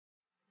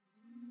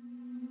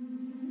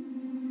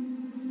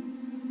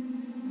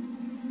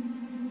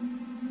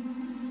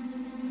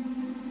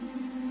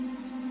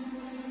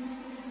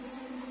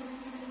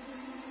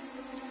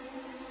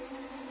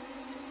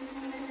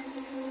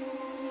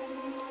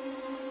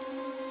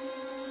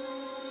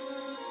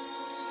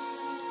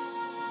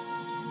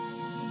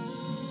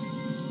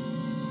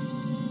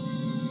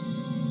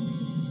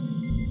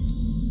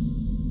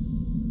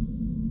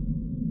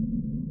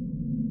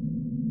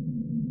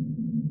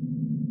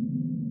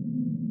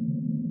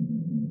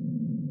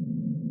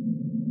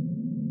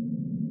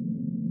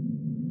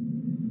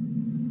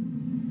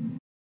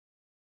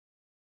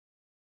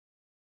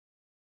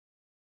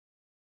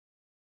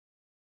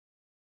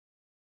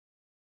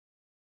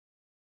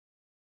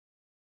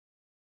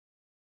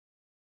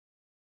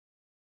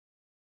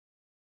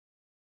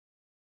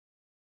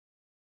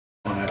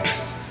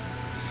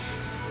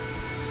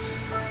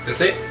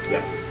That's it?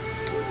 Yep.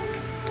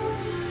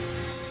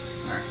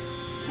 Alright.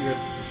 You good?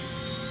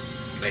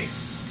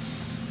 Nice.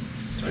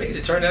 Do I need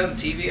to turn down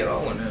the TV at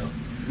all or no?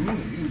 You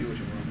can do what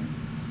you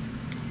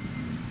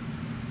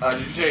want.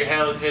 Did you take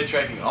head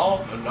tracking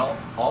off or no?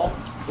 Off?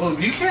 Well,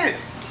 you can't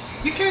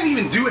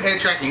even do head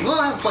tracking. You don't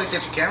have a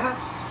PlayStation camera.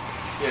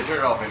 Yeah, turn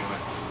it off anyway.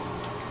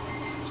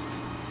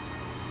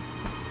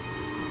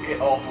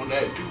 Hit off on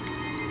that too.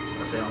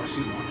 I say, unless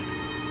you want it.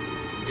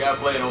 You gotta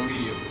play it on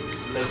medium.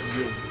 Let's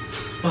go.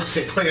 Let's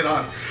say, play it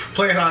on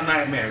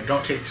Nightmare.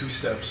 Don't take 2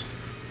 steps.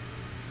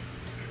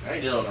 I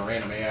ain't dealing with a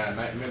random AI.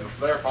 Nightmare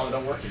Flare probably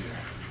don't work in there.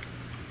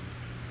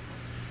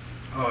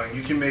 Oh, and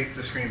you can make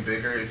the screen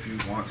bigger if you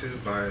want to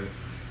by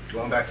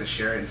going back to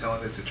share it and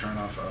telling it to turn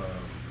off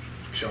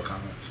show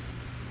comments.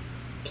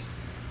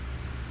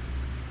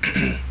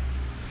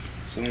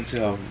 Someone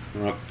tell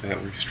Ruck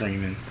that we're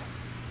streaming.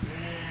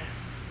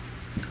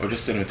 Or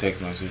just send him a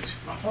text message.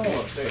 My phone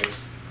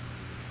upstairs.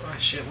 Oh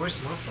shit, where's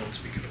my phone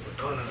speaking of?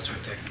 Oh no, it's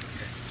right there.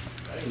 Okay.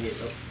 I didn't get it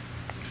though.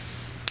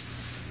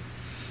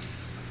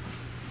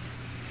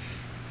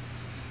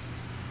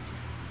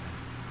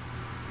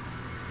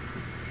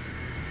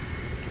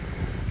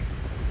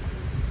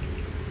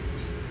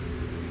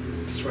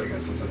 I swear to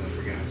God, sometimes I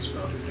forget how to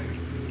spell his name.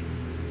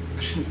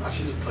 I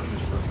should just put him in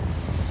his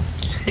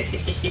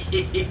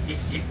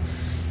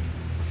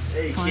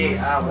Final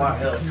report of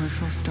the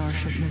commercial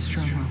starship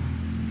Nostromo.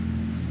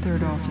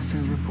 3rd officer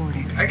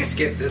reporting. I can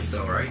skip this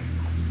though, right?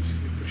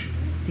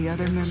 The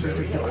other members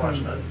of the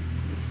crew.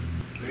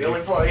 The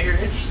only part I hear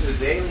interested is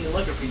the alien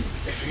looking for you.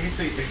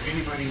 If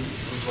anybody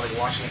was like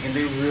watching it and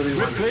they really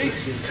wanted to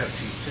see the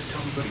cutscene, just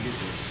tell me to go to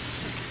YouTube.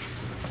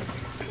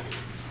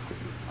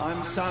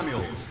 I'm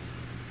Samuels.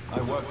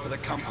 I work for the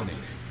company.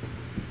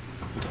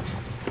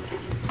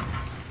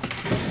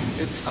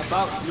 It's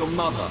about your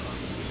mother.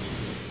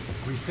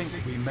 We think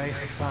we may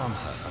have found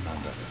her,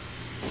 Amanda.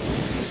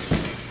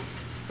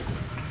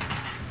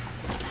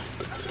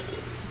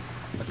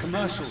 A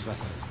commercial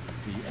vessel,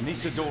 the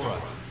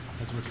Anisadora,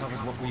 has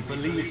recovered what we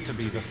believe to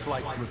be the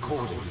flight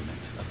recorder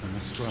unit of the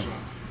Nostromo.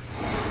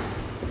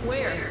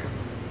 Where?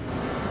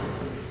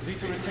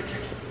 Zeta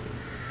Reticuli.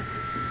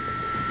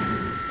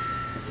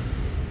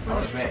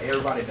 Oh, man,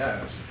 everybody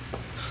dies.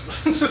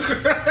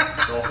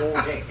 The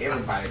whole game,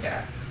 everybody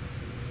dies.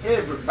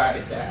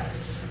 Everybody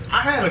dies.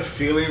 I had a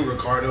feeling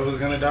Ricardo was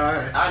gonna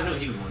die. I knew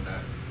he was gonna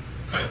die.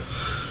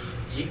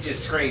 He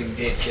just screamed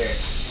dead cat.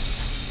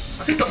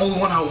 I think the only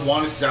one I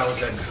wanted to die was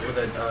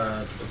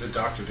that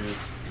doctor dude.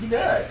 He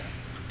died.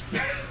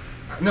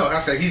 No,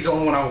 I said he's the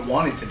only one I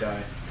wanted to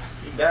die.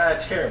 He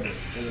died terribly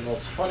in the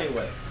most funny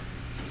way.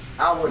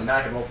 I would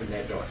not have opened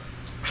that door.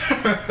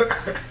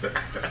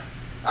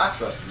 I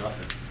trust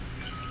nothing.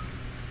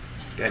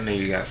 That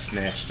nigga got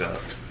snatched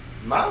up.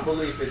 My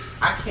belief is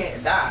I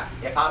can't die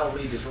if I don't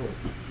leave this room.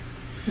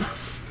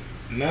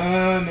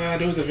 Nah,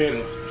 there was a vent.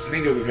 I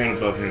think there was a vent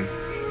above him.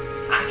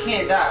 I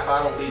can't die if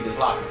I don't leave this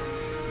locker.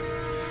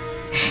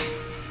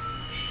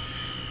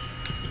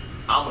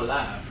 I'm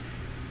alive.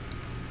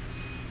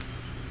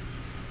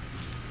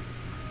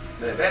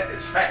 That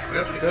is fact. We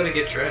have to go to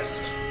get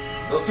dressed.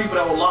 Those people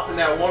that were locked in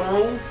that one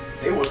room,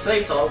 they were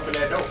safe till I opened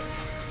that door.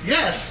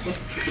 Yes! You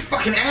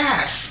fucking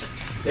ass!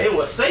 They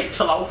were safe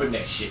till I opened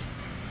that shit.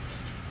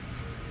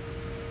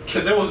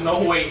 Cause there was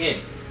no way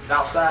in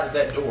outside of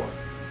that door.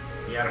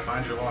 You gotta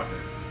find your locker.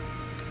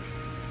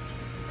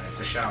 That's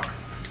the shower.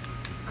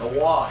 Go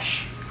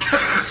wash.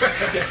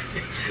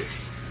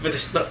 But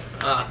there's no,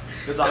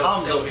 There's a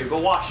Hamzo here. Go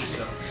wash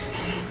yourself.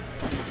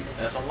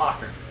 That's a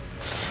locker.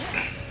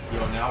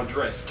 You're now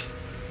dressed.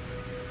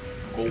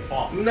 Go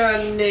wash.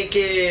 not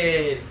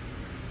naked.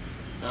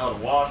 Now to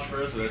wash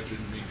first, or that's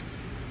just me.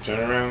 Turn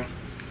around.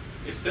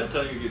 It's still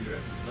telling you to get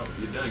dressed. No,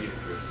 you're done getting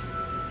dressed.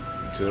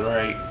 To the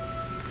right.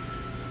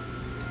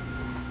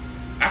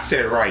 I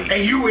said right.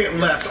 And you went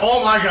left.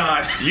 Oh my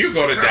god. You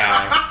gonna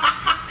die.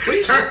 What are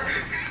you saying?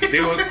 Is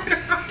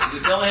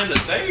it telling him to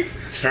save?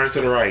 Turn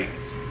to the right.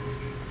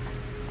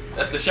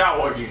 That's the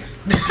shower again.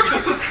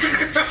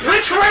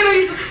 Which way are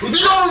you?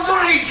 You're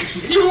right!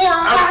 You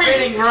are I'm right!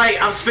 spinning right.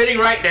 I'm spinning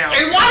right now.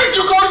 And why did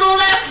you go to the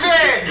left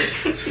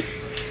then?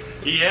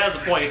 He has a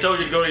point. He told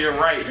you to go to your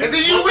right. And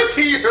then you went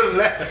to your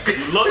left.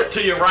 Look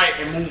to your right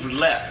and move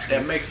left.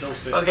 That makes no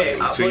sense. Okay,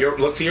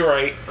 Look to your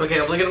right. Okay,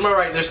 I'm looking to my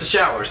right. There's the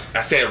showers.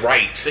 I said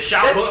right. The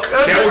shower.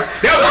 That's- That was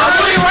I'm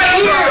looking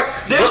right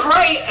here. There's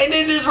right, and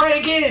then there's right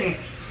again.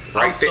 I'm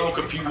right so there.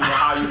 confused on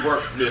how you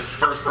work this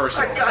first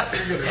person. I got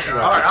it.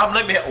 Alright,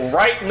 let me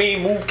right me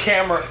move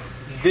camera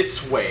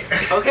this way.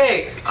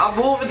 Okay, I'll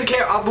move in the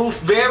camera. I'll move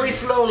very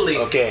slowly.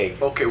 Okay.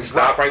 Okay,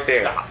 Stop right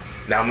there. Stop.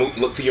 Now move.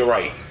 Look to your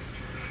right.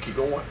 Keep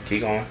going.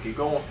 Keep going. Keep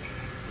going.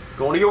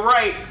 Going to your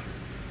right.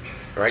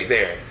 Right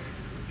there.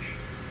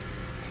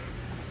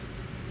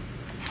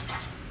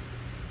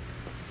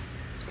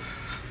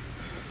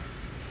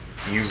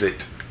 Use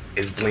it.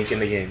 It's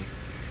blinking again.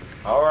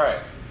 Alright.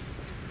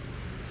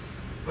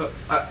 But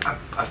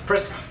I've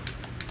pressed.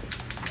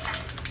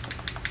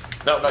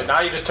 No,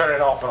 now you just turn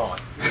it off and on.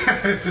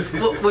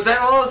 Was that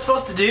all I was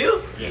supposed to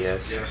do?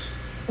 Yes. Yes.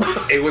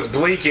 It was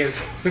blinking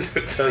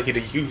to tell you to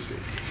use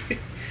it.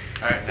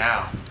 Alright,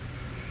 now.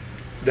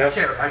 That's.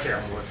 I can't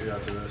remember what to do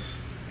after this.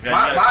 Yeah,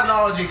 My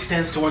knowledge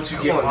extends to once you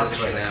I'm get going on this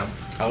the way ship. now.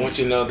 I want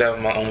you to know that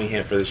was my only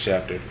hint for this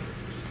chapter.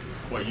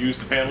 What, use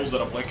the panels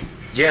that are blinking?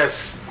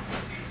 Yes.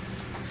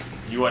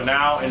 You are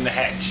now in the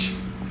hatch.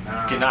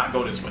 Nah. You cannot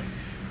go this way.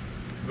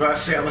 But I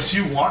say, unless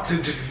you want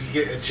to just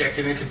get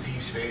ejected into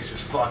deep space,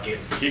 just fuck it.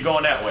 Keep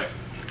going that way.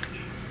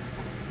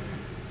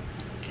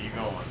 Keep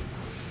going.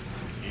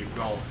 Keep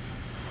going.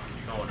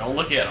 Keep going. Don't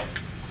look at him.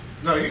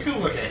 No, you can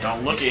look at him.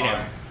 Don't look He's at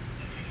him.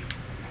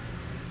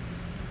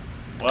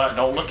 What?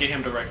 Don't look at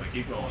him directly.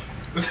 Keep going.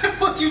 fine.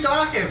 What you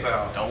talking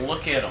about? Don't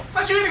look at him. I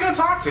thought you were gonna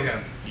talk to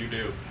him. You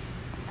do.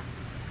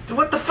 Dude,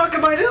 what the fuck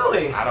am I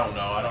doing? I don't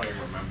know. I don't even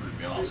remember, to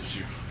be honest with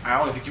you. I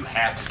don't think you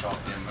have to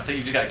talk to him. I think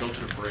you just gotta go to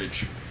the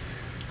bridge.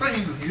 It's like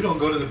you don't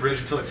go to the bridge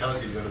until it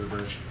tells you to go to the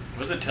bridge.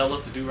 What does it tell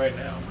us to do right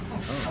now?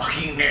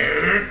 Fucking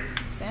nerd.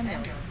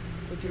 Samuels,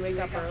 did you wake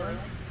up early?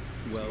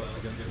 Well, I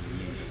don't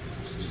really need this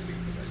business.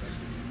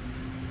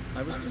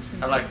 I was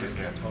just I like this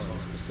guy. a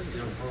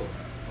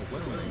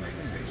well-known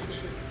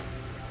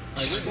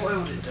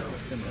Spoiled it though.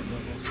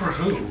 For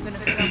who?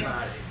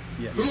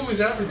 Who was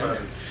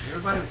everybody?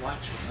 Everybody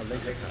watching.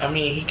 I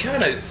mean, he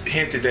kind of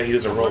hinted that he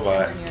was a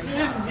robot.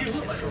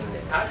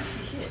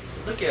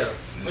 Look at him.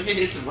 Look at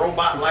his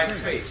robot-like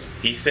face.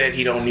 He said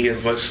he don't need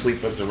as much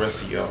sleep as the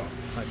rest of y'all.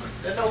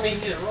 That don't mean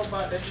he's a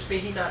robot. That just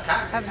means he's not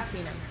tired. Haven't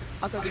seen him.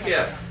 I'll go check.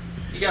 Yeah.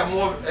 He got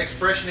more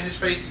expression in his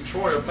face than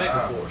Troy of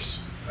Megaforce.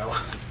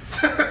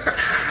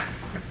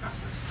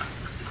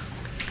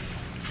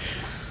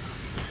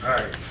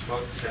 Alright,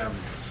 smoke the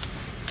Samuels.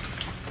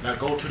 Now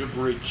go to the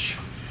bridge.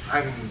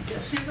 I'm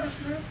guessing that's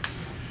next.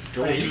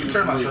 Go Hey, to you can the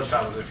turn my bridge.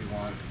 subtitles if you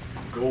want.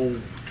 Go.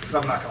 Because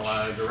I'm not gonna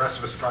lie, the rest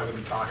of us are probably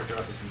gonna be talking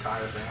throughout this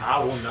entire thing. I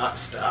will not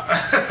stop.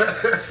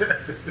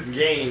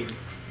 Game.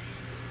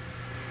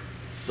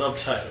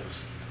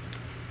 Subtitles.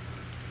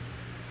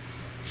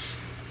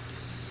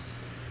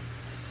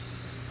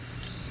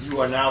 You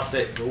are now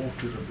set. Go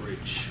to the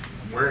bridge.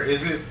 Where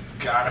is it?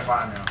 Gotta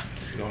find out.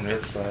 It's on the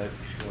other side.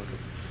 If you want to.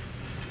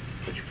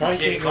 But you You probably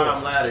can't can't climb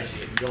go. ladders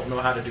yet. You don't know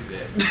how to do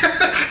that.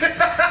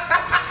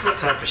 What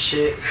type of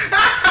shit?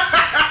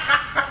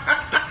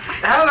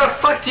 How the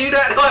fuck do you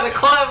not know how to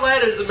climb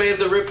ladders,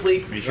 Amanda Ripley?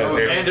 Because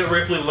there's. Amanda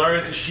Ripley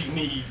learns as she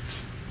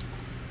needs.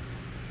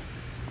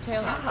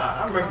 Taylor.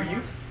 I remember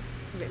you.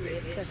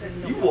 It says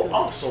You will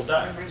also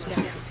die.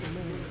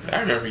 I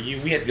remember you.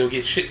 We had to go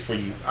get shit for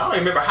you. I don't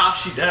even remember how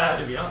she died,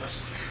 to be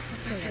honest.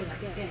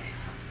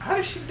 How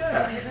did she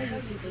die?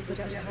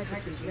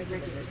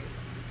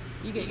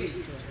 You get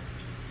used to it.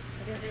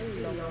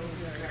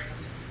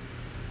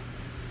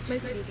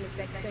 Most legal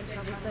execs don't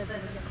travel further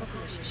than the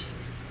corporation.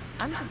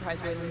 I'm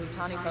surprised Wayland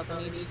Yutani felt the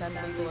need to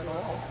send legal at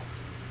all.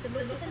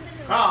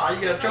 Ah, you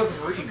got a trophy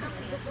for reading.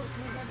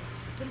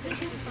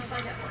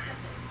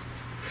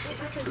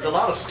 There's a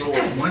lot of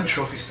stories. One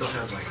trophy still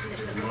has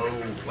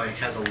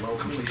has a low You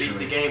completion beat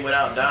the rate. game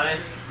without dying?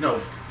 No,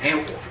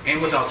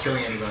 and without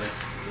killing anybody.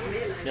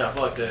 Yeah,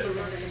 fuck that.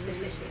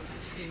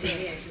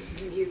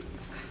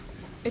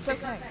 It's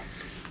okay.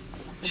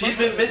 She's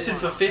been missing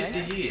for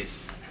 50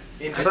 years.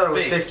 In I thought it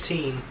was space.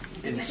 15.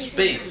 In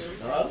space.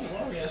 Oh,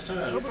 yeah, it's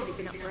time. Probably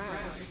been up for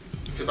hours.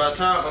 Because by the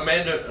time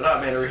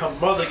her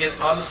mother gets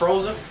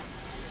unfrozen,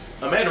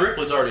 Amanda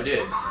Ripley's already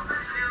dead.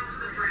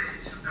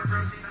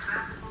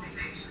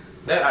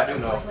 That I do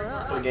know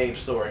for the game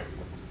story.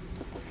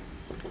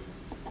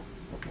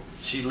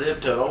 She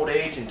lived to an old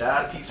age and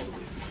died peacefully.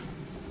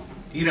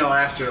 You know,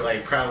 after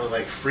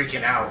probably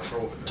freaking out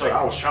for So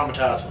I was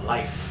traumatized for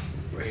life.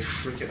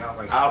 freaking out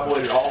I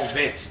avoided all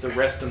vents the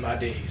rest of my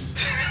days.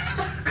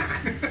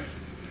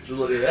 Just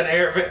look at that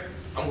air vent.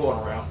 I'm going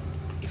around.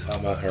 You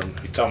talking about her?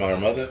 You talking about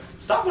her mother?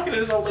 Stop looking at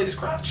this old lady's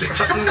crotch.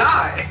 I'm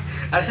not.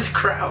 I just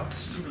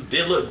crouched. You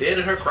did look dead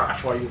in her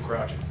crotch while you were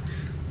crouching.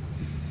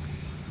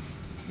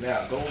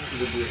 Now go to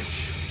the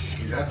bridge.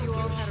 Exactly. You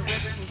all had a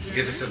restful You journey.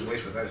 get to sit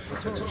waste for that.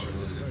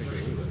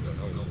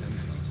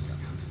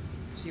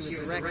 She was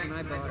a wreck when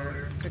I bought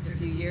her. Took a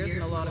few years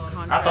and a lot of I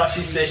contracts. thought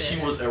she said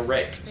she was a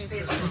wreck.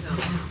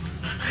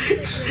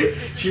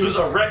 She was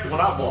a wreck when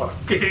I bought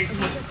her.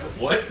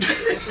 What?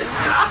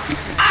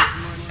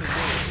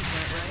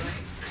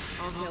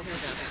 All hail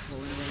Sebastopol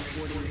in around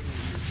 40 minutes.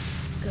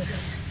 Good.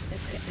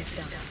 Let's get this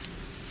done.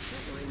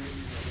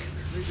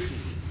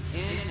 Routine.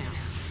 In and out.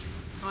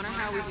 Connor,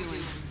 how are we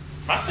doing?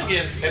 My thing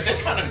is, if they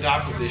kind of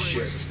doctored this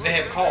ship, they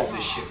have called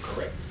this ship,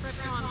 correct?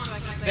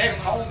 They have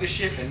called this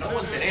ship and no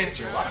one's been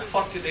answering. Why the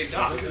fuck did they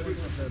dock it? You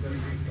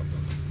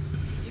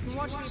can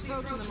watch the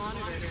approach on the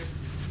monitors.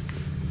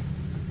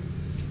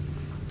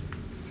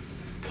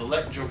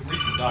 Collect your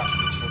briefing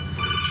documents from the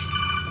bridge.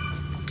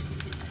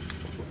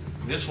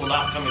 This will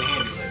not come in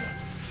handy later.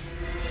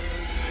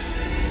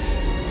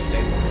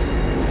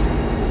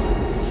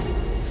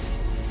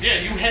 Yeah,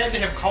 you had to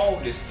have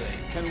called this thing.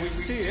 Can we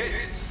see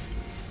it?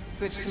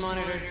 Switch to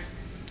monitors.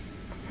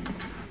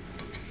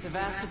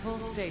 Sevastopol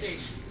Station.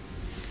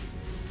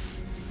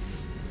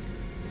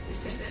 Is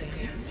this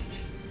damage?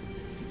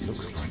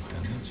 Looks like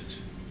damage.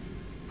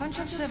 Punch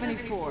up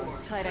 74,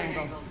 tight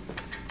angle.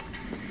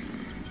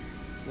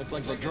 Looks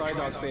like the dry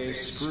dock bay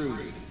is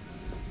screwed.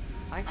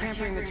 I can't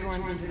bring the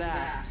Torrens into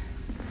that.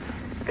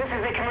 This is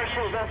a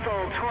commercial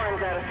vessel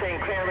Torrens out of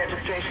St. Clair,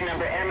 registration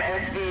number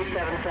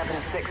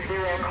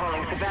MSD7760,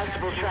 calling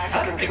Sebastopol traffic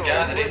How did the control.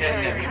 guy that it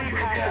had Carrying never 3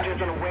 broke passengers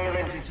down? on a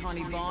Wayland.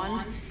 Tawny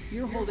Bond,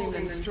 you're holding the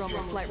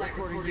Nostromo flight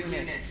recorder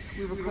unit.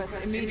 We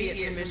request immediate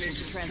permission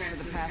to transfer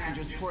the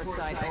passengers port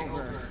side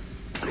over.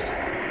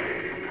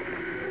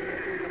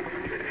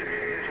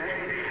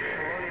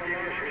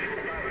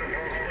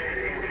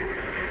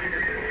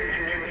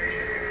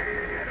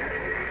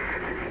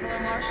 Hello,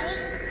 Marshal?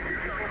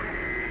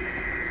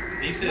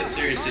 He said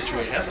serious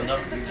situation. That's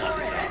enough for you not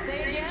to die.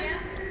 Say again?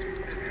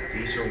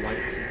 These are white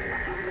people.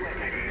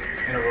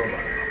 And a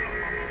robot.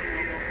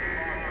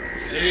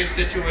 Serious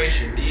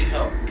situation. Need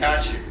help.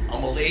 Got you.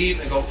 I'm gonna leave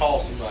and go call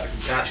somebody.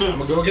 Gotcha. I'm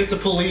gonna go get the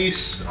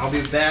police. I'll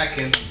be back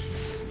in...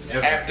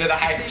 After the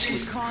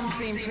Station's hypersleep. comms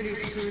seem pretty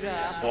screwed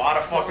up. Why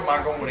the fuck am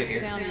I going in here?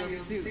 Sound your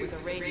suit with a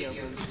radio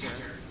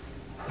booster.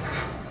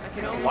 I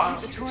can only Wow.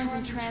 keep the Torrens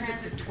in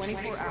transit for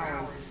 24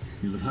 hours.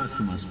 You'll have heard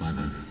from us by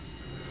then.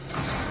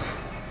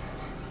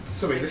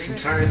 So wait, this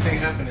entire thing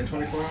happened in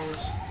 24 hours?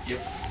 Yep.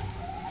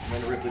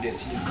 Amanda Ripley didn't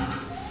sleep.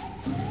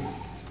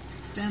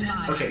 Stand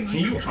by. Okay, can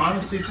you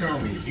honestly tell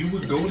me you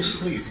would go to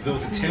sleep if there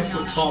was a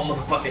 10-foot tall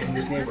motherfucker in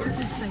this neighborhood?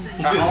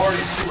 I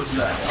already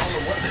suicided. I don't know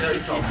what the hell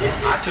you're talking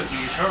about. I took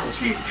the eternal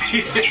sleep.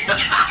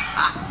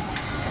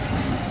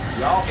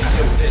 Y'all can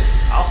deal with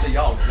this. I'll see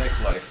y'all in the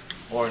next life.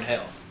 Or in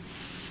hell.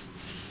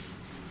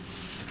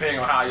 Depending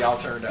on how y'all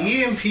turned out.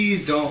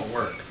 EMPs don't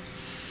work.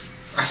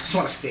 I just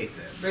want to state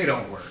that. They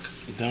don't work.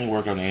 It doesn't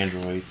work on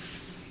androids.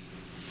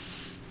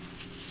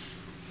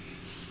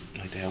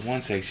 Like that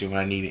one section when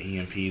I needed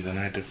EMPs and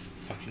I had to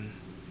fucking...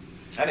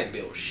 I didn't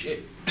build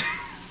shit.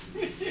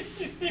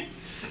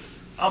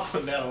 I'm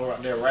putting that on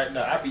right there right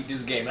now. I beat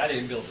this game. I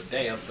didn't build a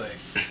damn thing.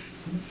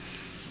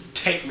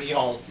 Take me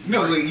home.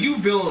 No, wait, you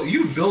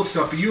build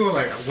stuff, but you were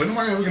like, when am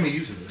I ever going to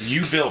use this?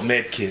 You built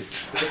med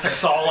kits.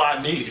 That's all I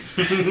needed.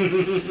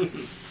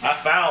 I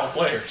found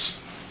flares.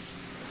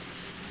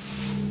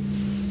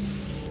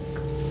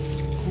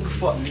 Who the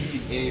fuck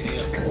needed anything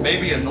else?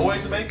 Maybe a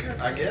noisemaker,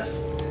 I guess.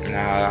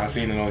 Nah, I've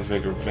seen the noise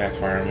maker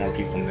backfire on more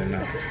people than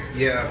not.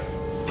 Yeah.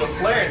 The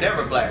flare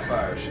never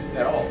blackfires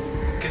at all.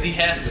 Because he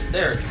has this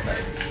therapy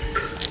thing.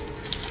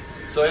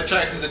 So it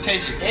attracts his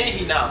attention and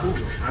he not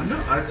moving. I know.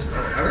 I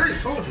already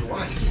told you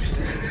why he keeps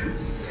staring.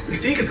 You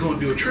think it's going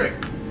to do a trick.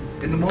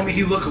 And the moment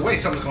he look away,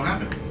 something's going to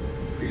happen.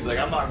 He's like,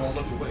 I'm not going to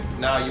look away.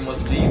 Now you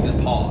must leave this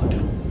pod.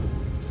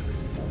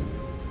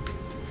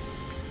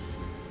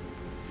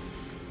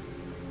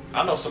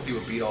 I know some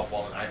people beat off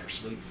while in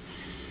hypersleep.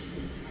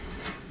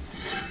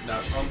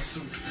 Not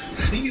unsuit.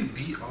 How do you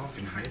beat off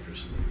in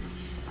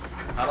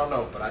hypersleep? I don't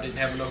know, but I didn't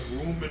have enough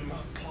room in my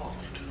pod.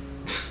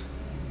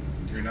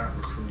 You're not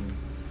recruiting.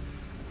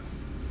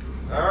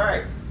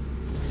 Alright.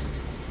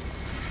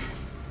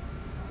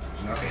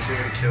 Nothing's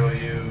here to kill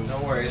you.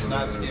 Don't worry, it's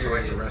not For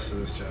scary. like the rest of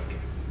this chapter.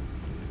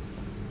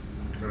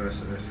 The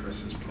rest of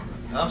this part.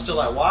 And I'm still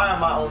like, why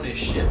am I on this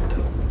ship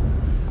though?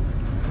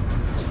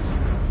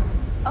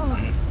 Oh,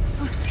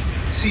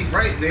 See,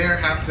 right there,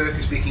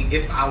 hypothetically speaking,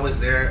 if I was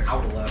there, I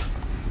would have left.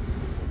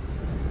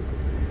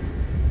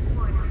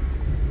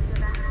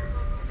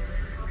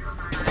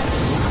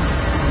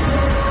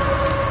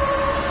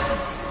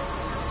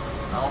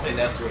 I don't think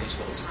that's where you're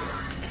supposed to go.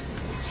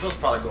 You're supposed to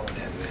probably go in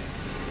that way.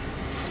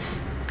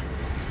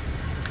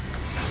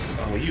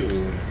 Oh, you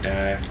would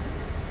die.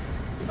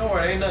 Don't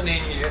worry, ain't nothing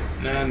in here.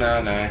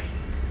 Nah.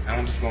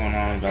 I'm just going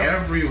on about...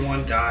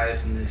 Everyone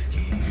dies in this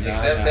game.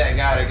 Except that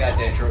guy that got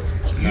that trophy.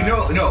 You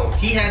know, no,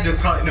 he had to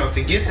probably, no,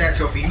 to get that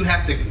trophy, you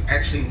have to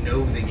actually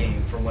know the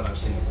game from what I've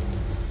seen.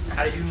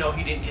 How do you know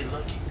he didn't get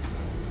lucky?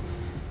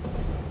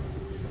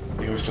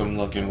 There was some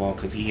luck involved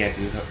because he had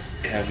to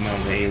have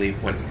known the alien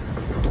when...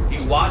 He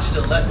watched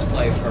the Let's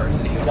Play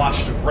first, and he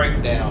watched the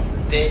breakdown.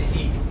 Then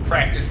he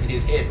practiced in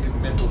his head through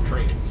mental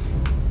training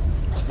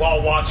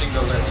while watching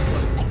the Let's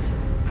Play.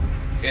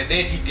 And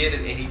then he did it,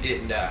 and he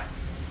didn't die.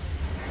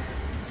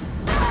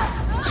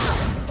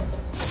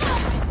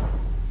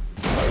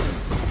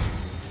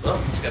 Oh,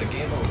 he's got a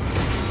game over.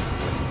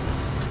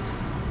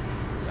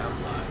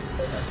 I'm lying.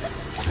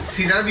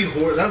 See, that'd be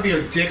horrible. That'd be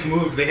a dick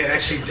move if they had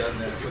actually done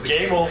that. For the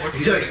Game over.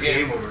 He's like,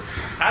 game over.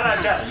 How'd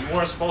I die? You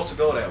weren't supposed to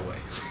go that way.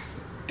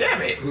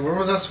 Damn it. Where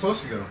was I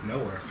supposed to go?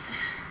 Nowhere.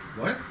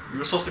 What? You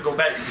were supposed to go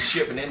back to the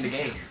ship and end the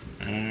game.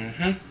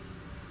 Mm-hmm.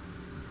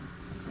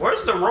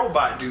 Where's the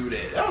robot dude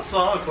at? That was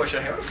some other question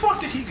I had. Where the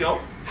fuck did he go?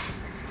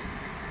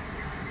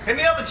 And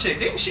the other chick,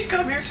 didn't she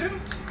come here too?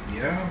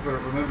 Yeah, but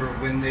remember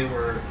when they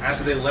were,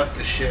 after they left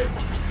the ship,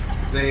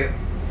 they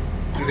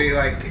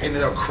like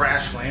ended up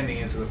crash landing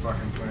into the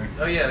fucking plane.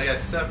 Oh yeah, they got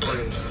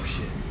separated and some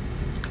shit.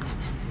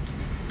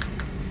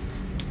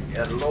 You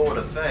gotta lower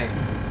the thing.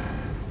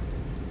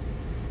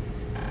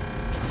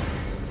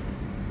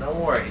 Don't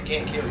worry, he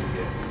can't kill you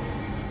yet.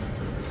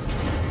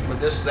 But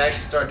this was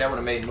actually started, that would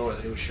have made noise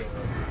and he was showing up.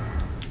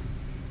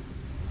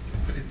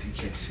 What did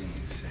DJ say?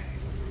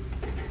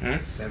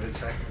 7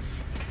 seconds.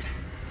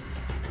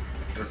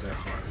 Or is that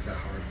hard? Is that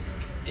hard?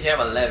 You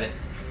have 11.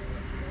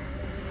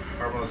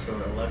 Hard mode's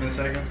 11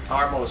 seconds?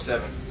 Hard mode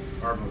 7.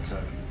 Hard mode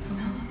 7.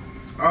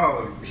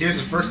 Oh, here's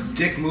the first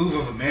dick move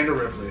of Amanda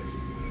Ripley.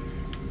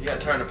 You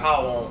gotta turn the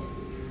power on.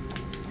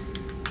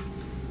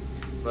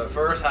 But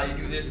first, how you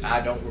do this,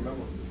 I don't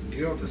remember.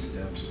 You know the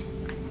steps.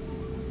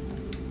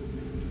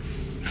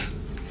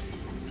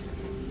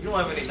 You don't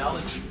have any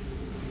knowledge.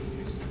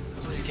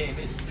 That's when you came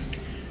in.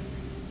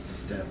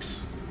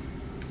 Steps.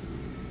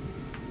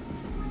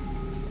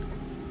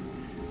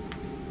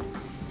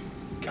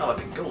 Kind of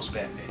like a ghost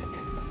Batman.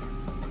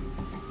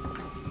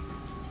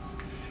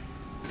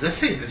 Does that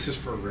say this is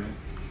for rent?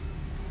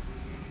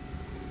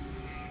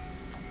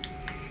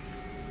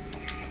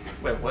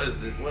 Wait, what is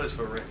this? What is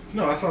for rent?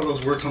 No, I saw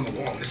those words on the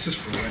wall. This is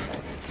for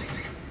rent.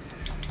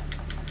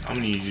 I'm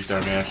gonna need you to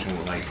start mashing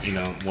with, like, you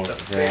know, more The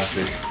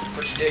graphics.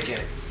 Put your dick in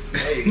it.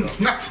 There you go.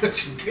 Not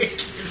put your dick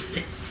in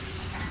it.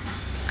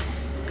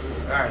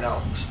 Alright,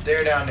 now,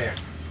 stare down there.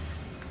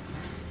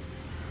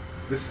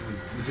 This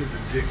is the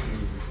dick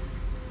move.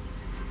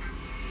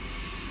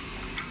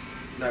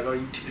 Now go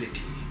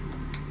utility.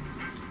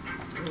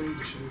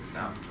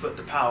 Now put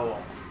the power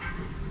on.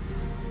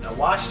 Now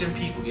watch them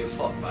people get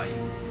fucked by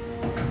you.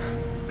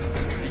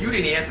 You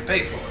didn't even have to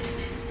pay for it.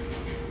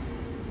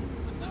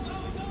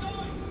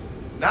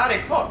 Now they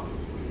fucked.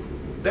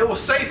 They were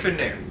safe in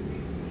there.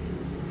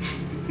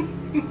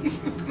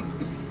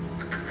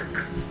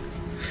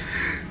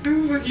 It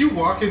was like you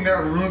walk in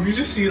that room, you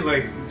just see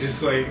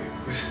just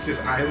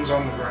items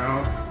on the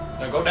ground.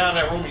 Now go down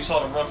that room, you saw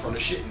them run from the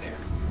shit in there.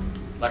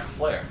 Like a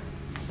flare.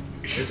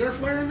 Is there a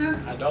flare in there?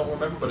 I don't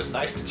remember, but it's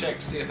nice to check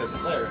to see if there's a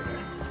flare in there.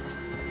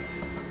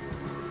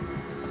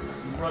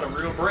 You running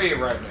real brave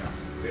right now.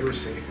 They were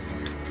safe in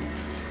here.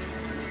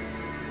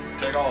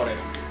 Take all that.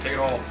 Take it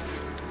all.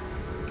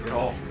 Get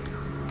all.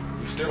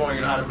 You still don't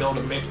even know how to build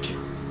a med kit.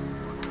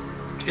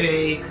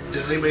 Hey,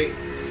 does anybody...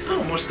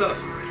 Oh, more stuff.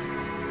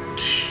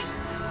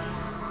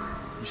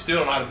 You still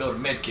don't know how to build a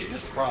med kit.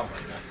 That's the problem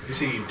right now. You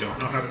see, you don't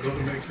know how to build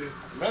a med kit?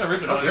 Man,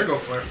 Ripley Oh, there go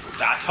flare.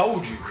 I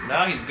told you.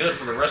 Now he's good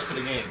for the rest of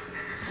the game.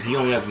 He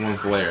only has one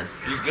flare.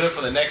 He's good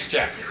for the next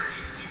chapter.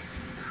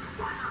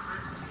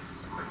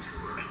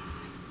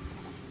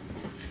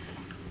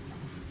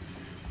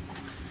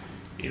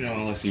 You know,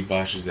 unless he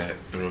botches that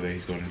throw that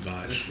he's going to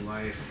botch. This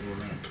life will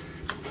rent.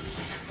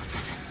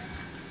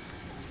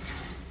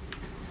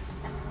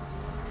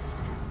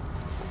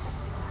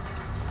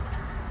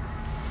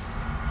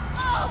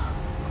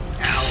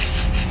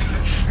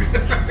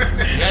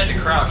 You had to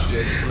crouch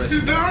there just to let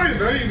you know.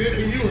 No, you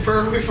didn't. You were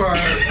perfectly fine.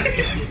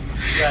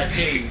 You got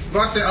teased. But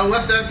I said,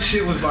 unless that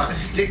shit was about to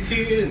stick to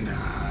you,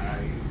 nah,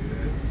 you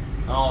good.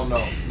 I don't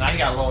know. Now he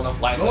got low enough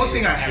light. The only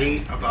thing I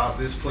hate about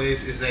this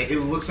place is that it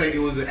looks like it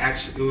would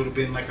have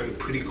been like a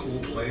pretty cool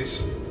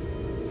place.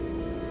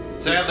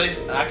 Sadly,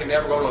 I can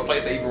never go to a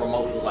place that even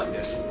remotely look like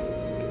this.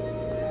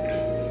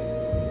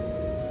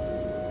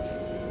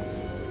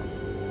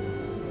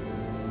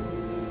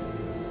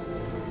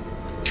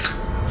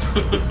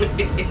 His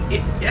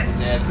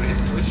ass would hit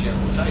the Twitch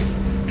channel tight.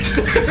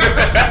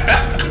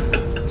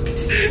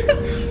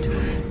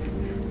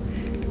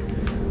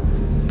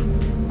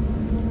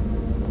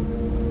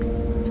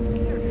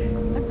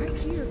 I'm right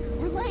here.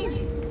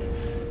 Relaine.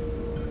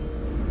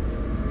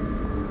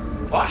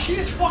 Why she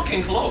is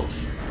fucking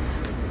close?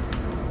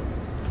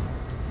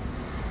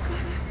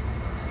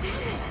 Damn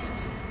it.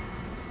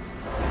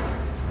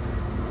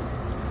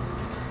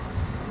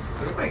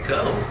 Where do I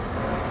go?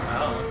 I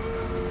don't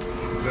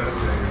know. That's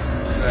it.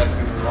 You're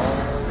asking the wrong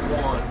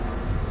one.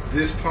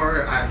 This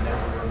part I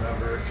never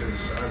remember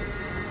because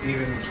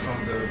even from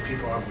the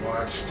people I've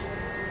watched,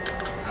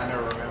 I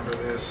never remember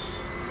this.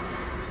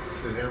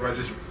 Because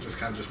everybody just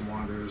kind of just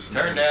wanders.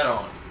 Turn that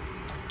on.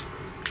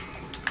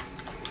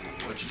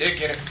 Put your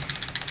dick in it.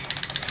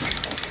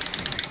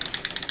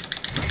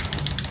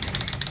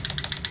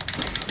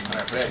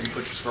 Alright, for that you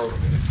put your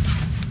scrotum in it.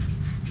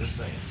 Just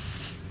saying.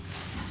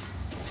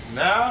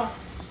 Now,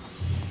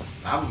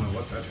 I don't know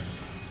what that is.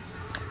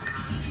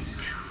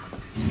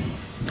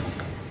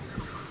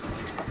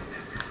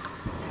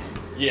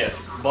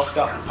 yes, bust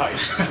out the pipe.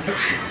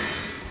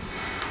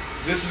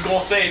 This is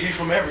gonna save you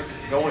from everything.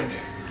 Go in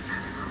there.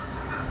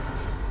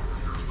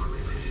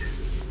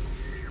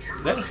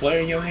 Is that a flare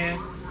in your hand?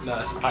 No,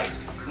 that's a pipe.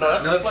 No,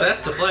 that's No, the flare.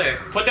 that's the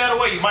flare. Put that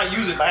away. You might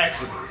use it by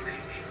accident.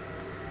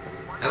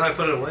 How do I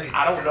put it away?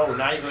 I don't know.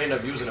 Now you're gonna end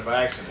up using it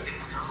by accident.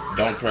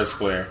 Don't press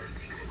square.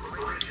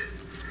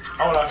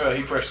 Oh, I feel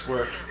he pressed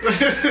square.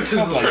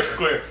 Press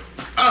square.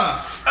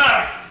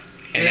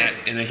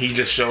 And then he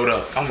just showed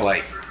up. I'm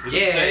like,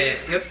 Yeah,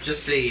 yep,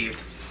 just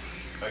saved.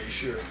 Are you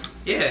sure?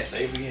 Yeah.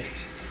 Save again.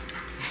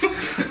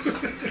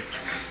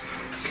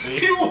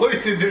 See? You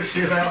pointed this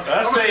shit out.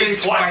 I I'ma say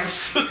say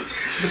twice. I'm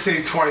gonna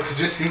say twice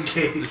just in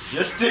case.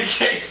 Just in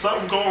case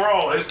something go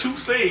wrong. There's 2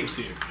 saves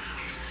here.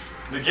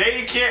 The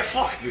game can't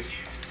fuck you.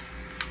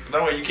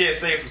 No way, you can't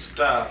save for some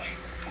time.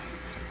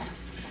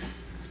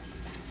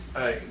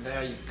 Alright,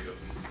 now you go.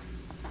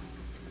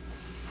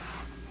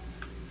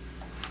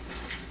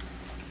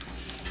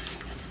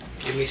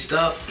 Give me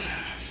stuff.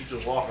 You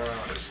just walk around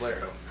with this flare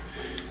though.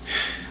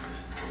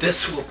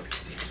 This will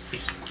protect me.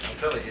 I'm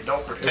telling you, it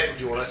don't protect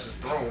you unless it's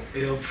thrown.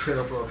 It'll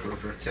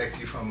protect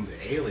you from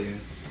the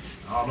alien.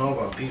 I don't know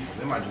about people.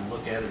 They might just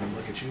look at it and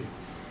look at you.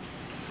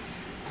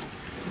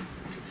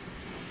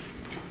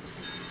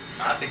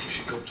 I think you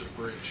should go to the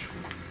bridge.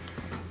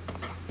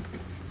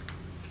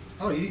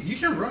 Oh, you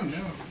can run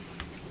now.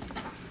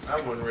 I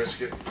wouldn't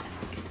risk it.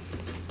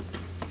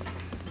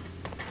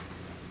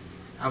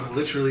 I've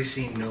literally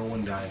seen no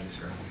one die this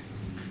early.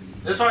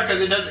 That's fine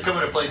because it doesn't come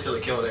into play until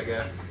they kill that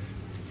guy.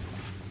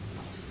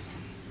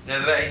 And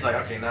after that, he's like,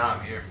 okay, now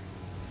I'm here.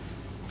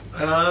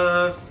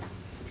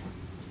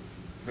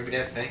 Maybe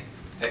that thing,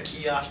 that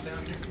kiosk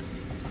down there.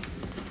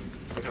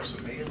 Pick up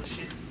some mail and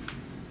shit.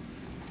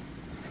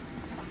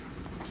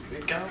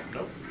 Read count?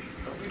 Nope.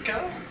 Don't read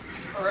count?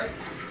 Alright.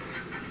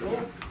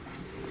 Cool.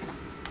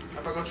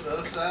 How about go to the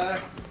other side?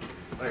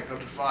 Like, go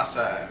to the far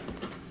side.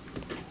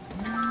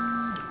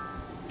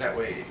 That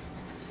way.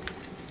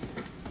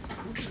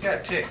 Who just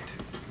got texted?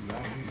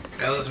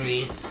 That was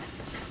me. Who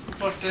the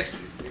fuck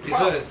texted?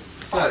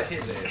 It's not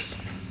his ass.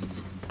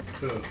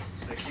 Who?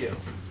 The kill.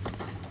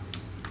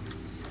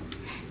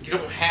 You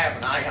don't have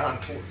an ion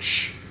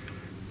torch.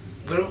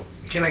 But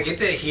can I get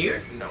that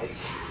here? No.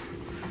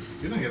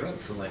 You don't get that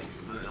till like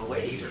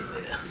Later.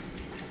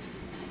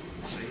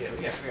 So yeah,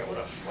 we gotta figure out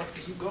where the fuck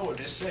do you go in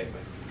this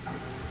segment.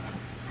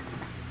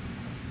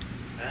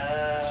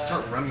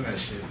 start running that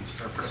shit and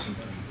start pressing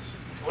buttons.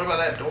 What about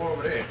that door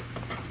over there?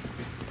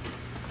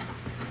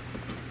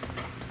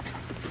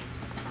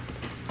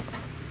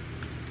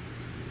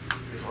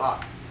 It's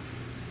locked.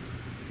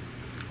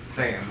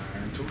 Damn,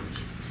 iron torch.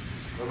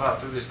 What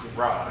about through this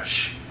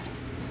garage?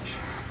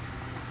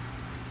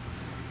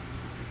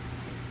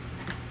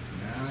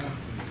 Nah,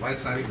 the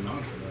light's not even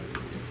on for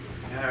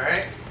that.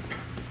 Alright.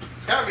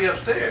 It's gotta be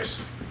upstairs.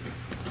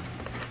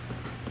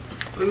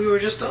 But we were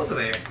just over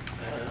there.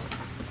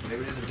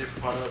 Maybe there's a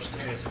different part of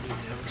upstairs that we've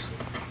never seen.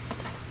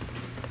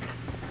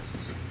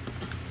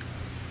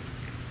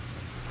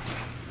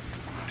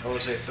 I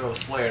would say throw a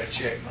flare to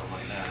check, but I'm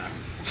like,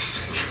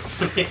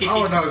 nah. I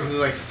would know because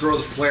like throw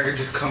the flare and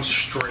just come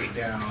straight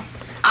down.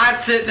 I'd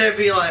sit there and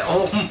be like,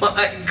 oh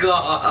my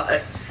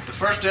god. The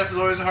first death is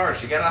always the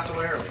hardest. You got out the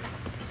way early.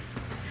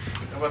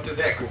 How about through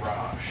that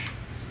garage?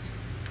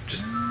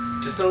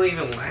 Just don't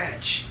even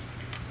latch.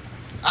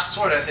 I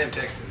swear that's him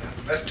texting them.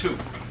 That's two.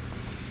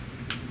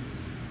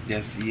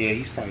 Yes, yeah,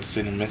 he's probably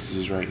sending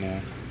messages right now.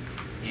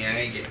 Yeah, I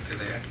ain't getting to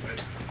there.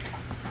 But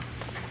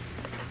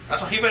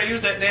That's why he better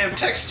use that damn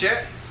text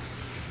chat.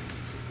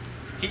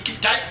 He keep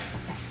typing.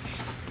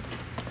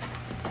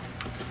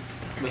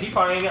 But he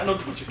probably ain't got no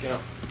Twitch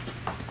account.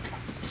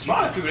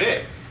 Smart through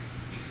that.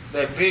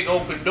 That big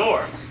open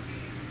door.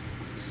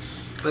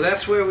 But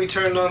that's where we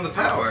turned on the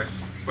power.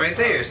 Right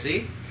there,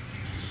 see?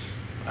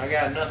 I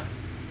got nothing.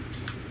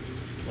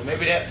 Well,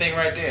 maybe that thing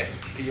right there.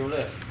 To your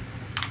left.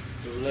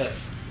 To your left.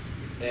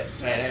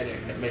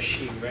 That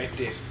machine right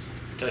there.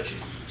 Touch it.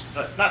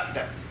 Not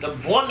that. The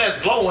one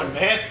that's glowing,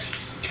 man.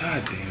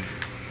 God damn it.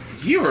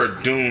 You are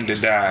doomed to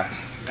die.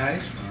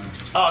 Nice, fine.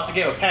 Oh, it's a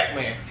game of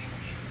Pac-Man.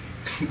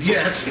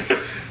 Yes.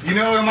 You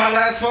know, in my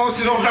last post,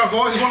 you know what I've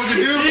always wanted to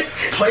do?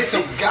 Play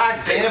some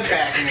goddamn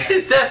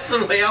Pac-Man. That's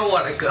the way I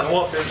want to go.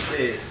 Go up them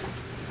stairs.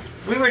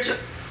 We were just...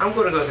 I'm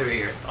going to go through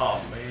here.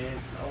 Oh, man.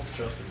 I don't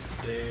trust the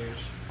stairs.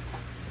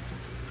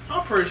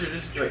 I'm pretty sure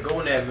this is like, go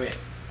in that vent.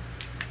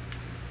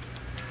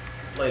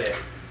 Play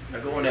that. Now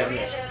go in that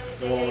vent.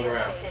 Go on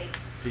around.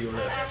 To your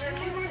left.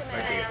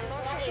 Right there.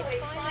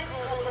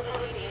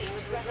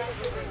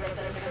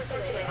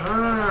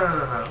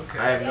 Ah, okay.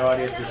 I have no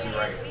idea if this is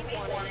right.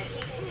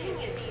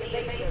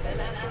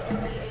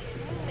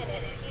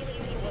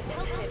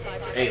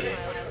 Alien.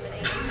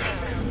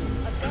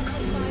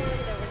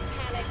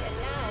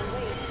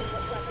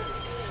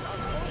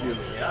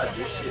 I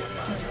do shit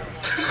myself.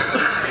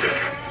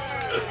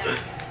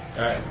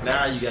 Alright,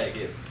 now you gotta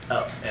get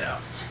up and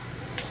out.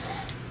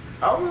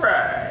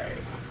 Alright.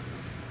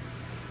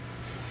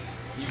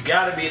 You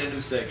gotta be in a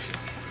new section.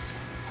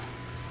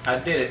 I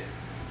did it.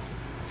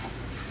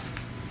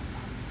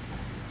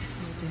 This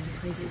whole damn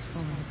place is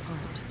falling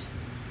apart.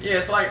 Yeah,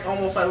 it's like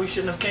almost like we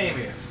shouldn't have came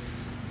here.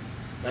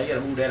 Now you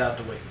gotta move that out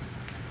the way.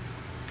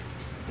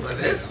 Like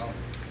this?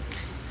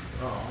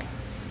 Oh.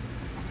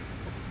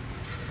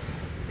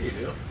 Here you do.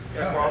 You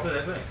gotta crawl through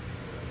that thing.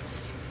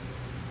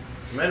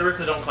 Man,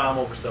 Ripley don't climb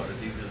over stuff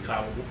that's easily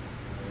climbable.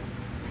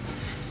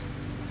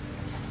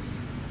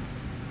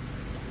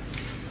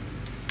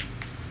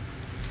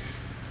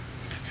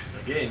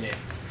 Now get in there.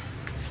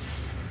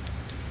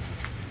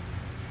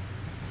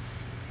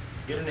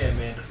 Get in there,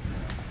 Amanda.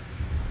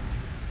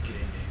 Get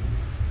in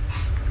there.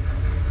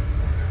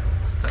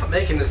 Stop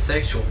making this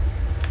sexual.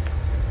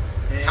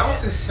 And How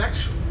is this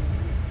sexual?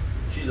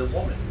 she's a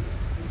woman.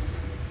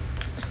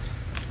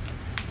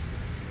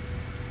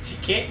 She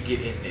can't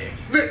get in there.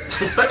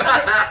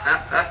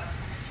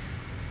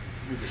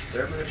 Be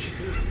disturbing if she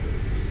could.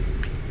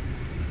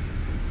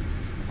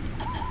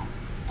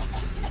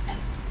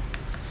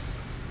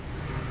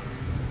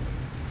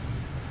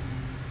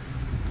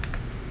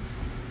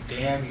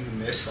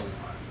 miss a lot.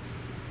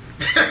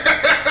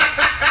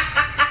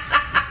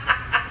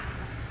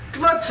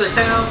 What the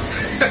hell?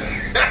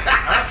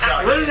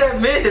 What did I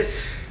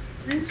miss?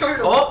 He's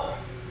talking Oh!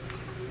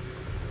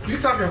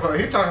 He's talking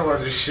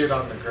about just shit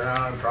on the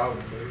ground,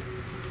 probably.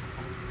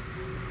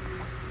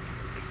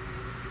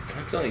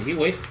 I'm telling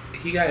you,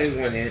 he got his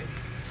one hit.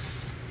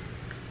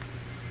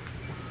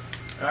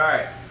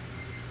 Alright.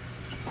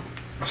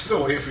 I'm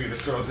still waiting for you to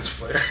throw this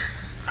flare.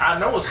 I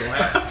know what's going to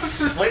happen. I'm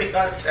just waiting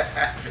on it to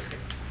happen.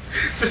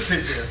 Just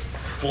sit there.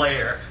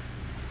 Flare.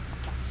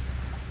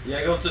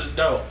 Yeah, go to the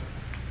door.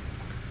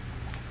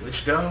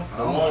 Which door?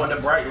 The one with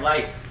the bright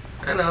light.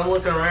 I know, I'm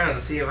looking around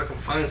to see if I can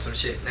find some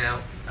shit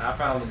now. I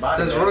found the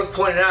body. Since bag. Rook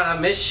pointed out I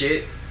missed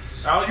shit.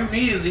 All you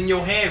need is in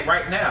your hand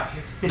right now.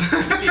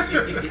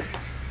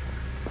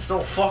 Just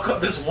don't fuck up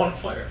this one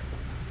flare.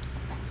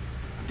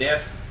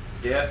 Death,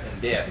 death,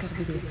 and death.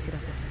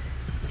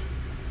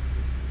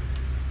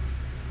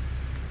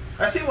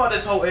 I see why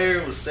this whole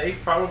area was safe,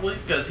 probably,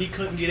 because he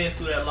couldn't get in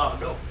through that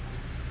locked door.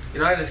 You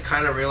know, I just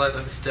kind of realized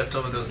I just stepped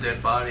over those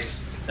dead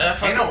bodies.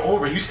 Ain't no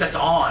over, you stepped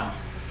on.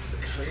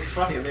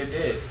 Fuck it, they're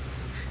dead.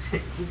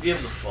 Who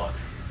gives a fuck?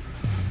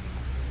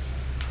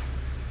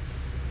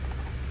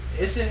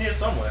 It's in here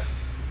somewhere.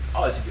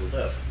 Oh, it's to your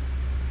left.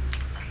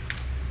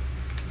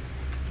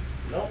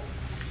 Nope.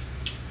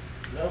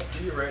 Nope,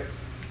 to your right.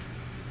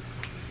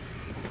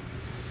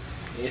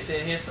 It's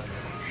in here somewhere.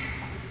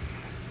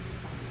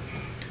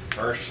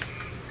 First.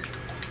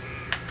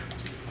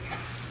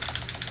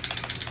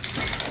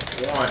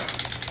 One.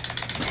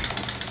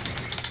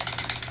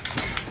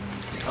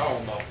 I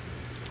don't know.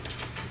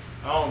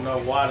 I don't know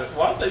why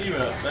is that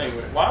even a thing?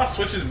 Why are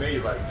switches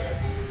made like that?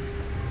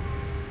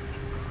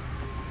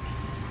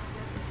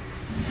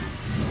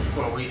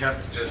 Well, we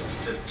have to just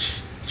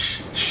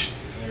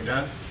and you're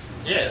done?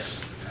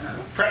 Yes.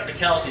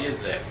 Practicality is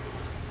that.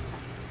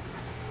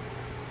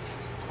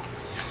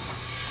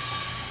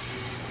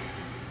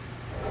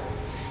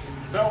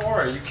 Don't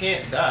worry, you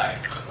can't die.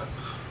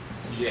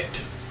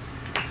 Yet.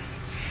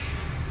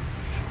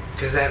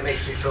 Because that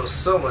makes me feel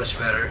so much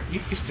better. You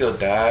can still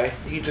die.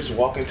 You can just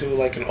walk into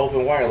like an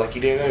open wire like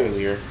you did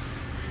earlier.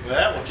 Well,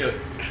 that will kill you.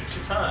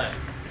 You're fine.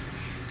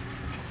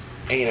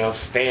 And you know,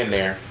 stand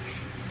there.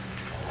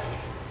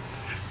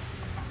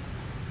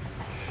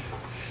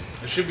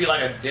 There should be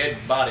like a dead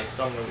body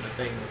somewhere with the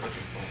thing we're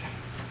looking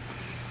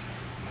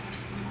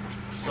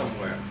for.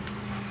 Somewhere.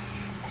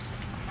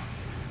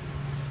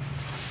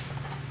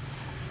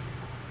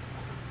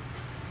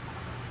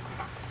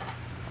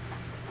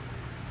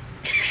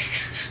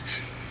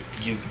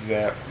 You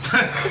zap.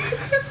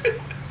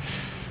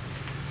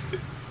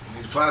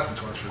 Use plasma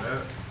torch for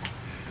that.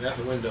 That's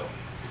a window.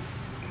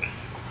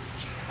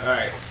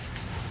 Alright.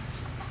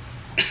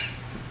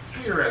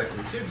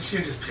 Theoretically, couldn't you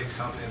just pick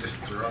something and just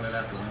throw it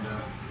out the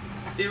window?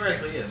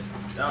 Theoretically, yes.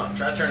 Don't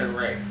try turning it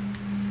right.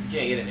 You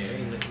can't get in there.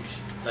 Ain't nothing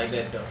like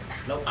that though.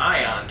 No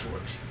ion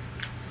torch.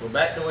 Go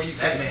back to where you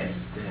That came. man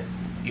is dead.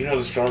 You know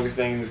the strongest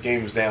thing in this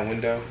game is that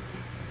window?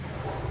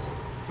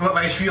 Well,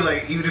 I feel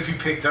like even if you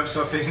picked up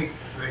something,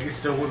 like, it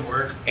still wouldn't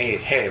work. Hey,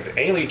 head.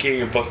 Alien can't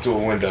even bust through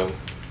a window.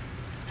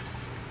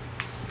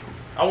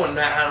 I wouldn't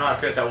know how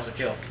to feel if that was a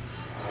kill.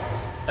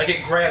 Like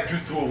it grabbed you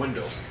through a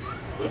window.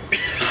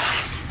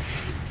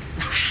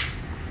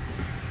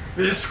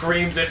 It just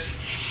screams at you.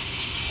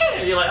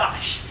 And you're like, oh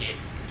shit.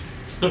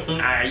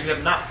 Alright, you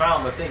have not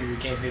found the thing you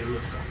came here to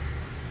look for.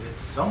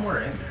 It's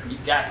somewhere in there. You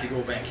got to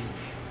go back in there.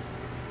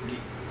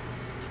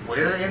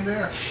 Where in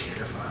there?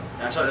 You're fine.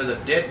 That's why there's a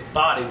dead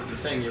body with the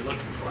thing you're looking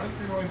for. Why does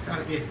there always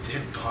gotta be a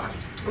dead body?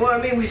 Well,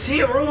 I mean, we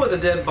see a room with a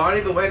dead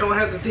body, but I don't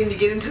have the thing to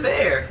get into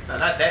there. No,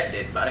 not that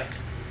dead body.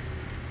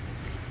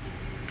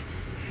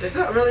 There's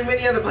not really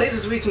many other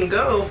places we can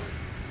go.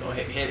 Go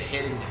ahead, head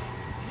in there.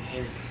 Head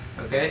in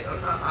there. Okay,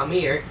 I'm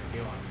here.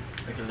 Go on.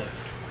 Make a left.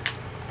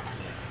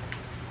 Left.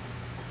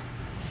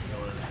 Go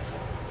to left.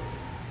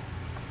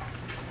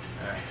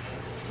 Alright.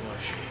 Go on,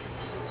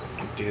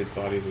 shit. Dead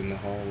bodies in the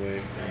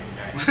hallway.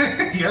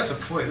 Alright. He has a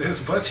point.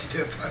 There's a bunch of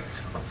dead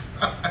bodies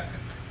outside.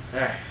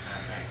 Alright.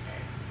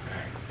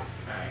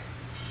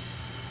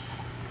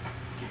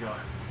 Keep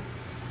going.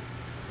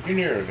 You're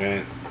near a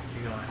vent.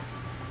 Keep going.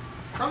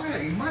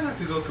 Probably, you might have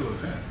to go through a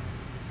vent.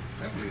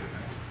 That would be a vent.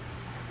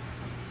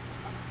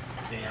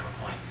 They have a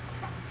point.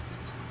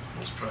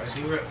 I'm surprised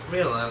you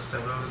realized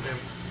that I was there.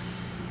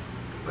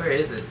 Where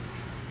is it?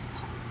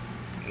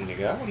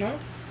 Nigga, I don't know.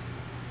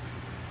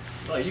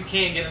 Well, you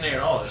can't get in there at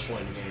all at this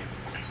point in the game.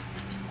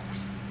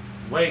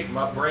 Wait,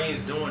 my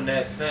brain's doing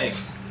that thing.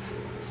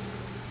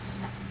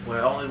 Well,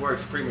 it only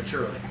works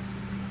prematurely.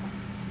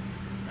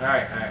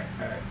 Alright.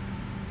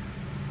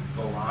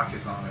 The lock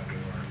is on a door.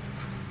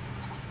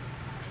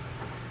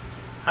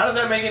 How does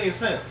that make any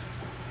sense?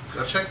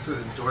 Go check the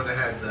door that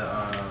had the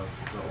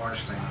orange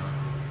thing on.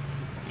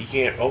 You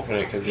can't open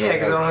it because Yeah,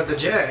 because I don't have the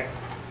jack.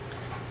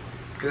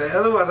 Because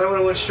otherwise I would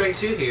have went straight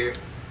to here.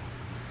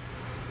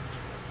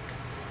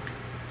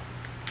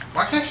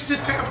 Why can't you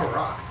just pick up a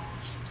rock?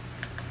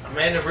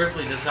 Amanda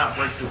Ripley does not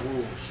break the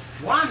rules.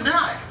 Why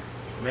not?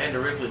 Amanda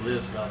Ripley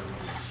lives by the rules.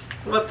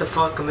 What the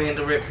fuck,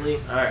 Commander Ripley?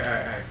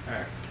 Alright.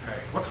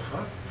 What the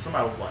fuck?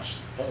 Somebody watch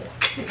porn.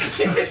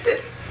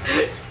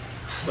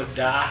 Would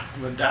die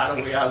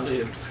the way I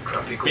lived.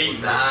 Scruffy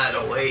could die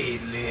the way he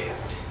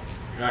lived.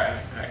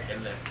 Alright,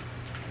 and look.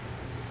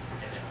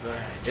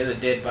 There's a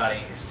dead body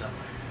in here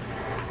somewhere.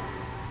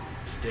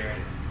 Stare at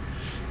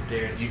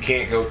it. You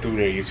can't go through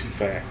there. You're too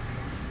fat.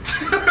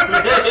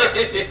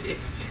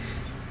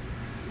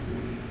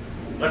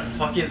 What the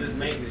fuck is this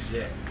maintenance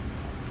yet?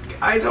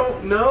 I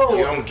don't know.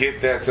 You don't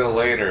get that till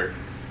later.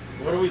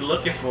 What are we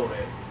looking for,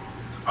 man?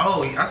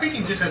 Oh, I think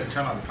he just had to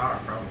turn on the power,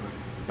 probably.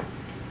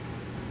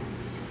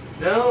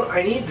 No,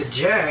 I need the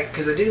jack,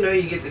 because I do know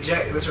you get the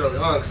jack this early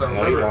on, because I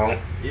No, you remember.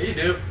 don't. Yeah, you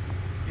do.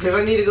 Because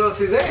I need to go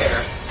through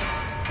there.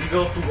 You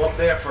go through up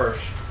there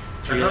first.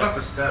 Turn up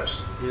the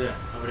steps. Yeah,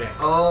 over there.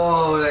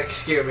 Oh, that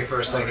scared me for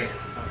a second.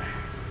 Okay.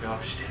 Go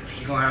up the steps.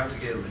 You're gonna have to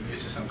get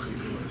used to some creepy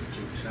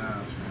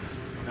sounds, man.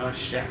 Go up the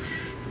steps.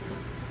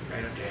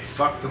 Right up there.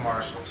 Fuck the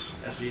marshals.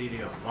 That's what you need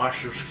to go.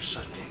 Marshals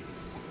consulting.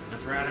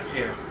 Look around up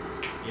here.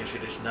 You see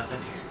there's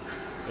nothing here.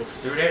 Go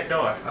through that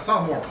door. I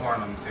saw more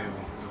porn on the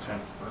table.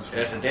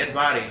 There's a dead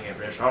body here,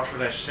 but there's also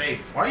that safe.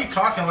 Why are you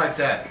talking like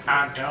that?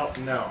 I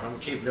don't know. I'm gonna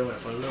keep doing it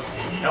for a little.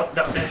 Nope,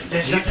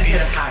 there's nothing here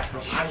to hide.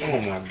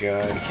 Oh my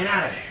god. Get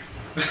out of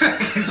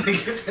there.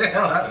 Get the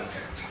hell out of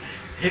there.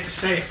 Hit the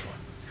safe one.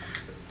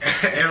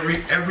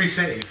 Every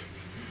save.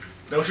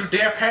 Don't you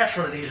dare pass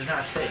one of these and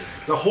not save.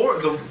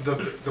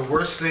 The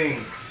worst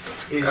thing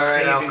is All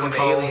right, saving when the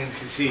Al Capone. aliens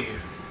can see you.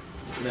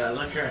 Now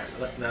look around.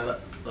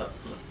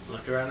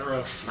 Look around the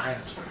room. Some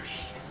items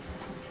first.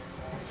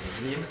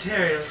 We need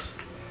materials.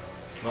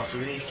 Also,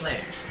 we need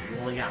flares. You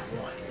only got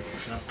one.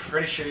 And I'm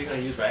pretty sure you're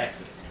gonna use by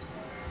accident.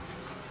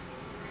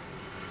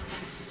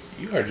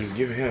 You are just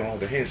giving him all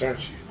the hints,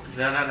 aren't you?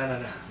 No.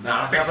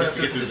 I think just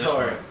to get through this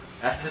part.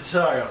 At the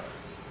tutorial,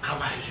 I'm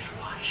about to just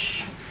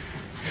watch.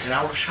 And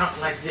I was shot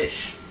like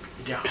this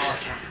the whole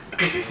time.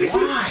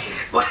 Why?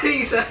 Why do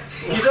you sound?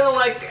 You sound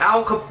like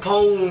Al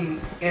Capone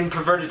in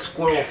perverted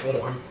squirrel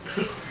form.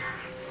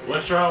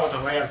 What's wrong with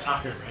the way I'm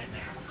talking right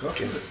now?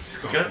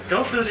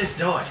 Go through this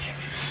door, damn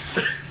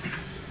it.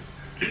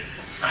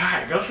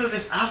 Alright, go through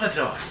this other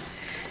door.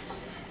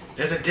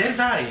 There's a dead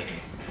body in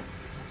here.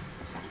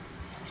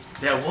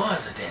 There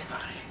was a dead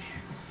body in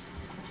here.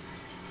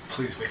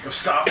 Please make him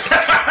stop.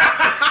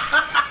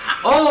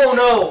 Oh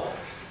no!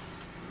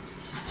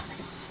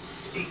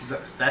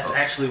 That's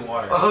actually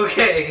water.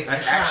 Okay.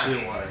 That's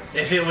actually water.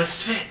 If it was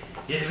spit,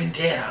 you'd have been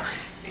dead already.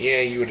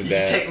 Yeah, you would have You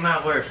can died. take my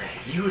word for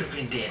it. You would have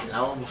been dead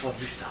long before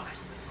you saw it.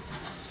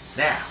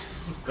 Now,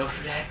 go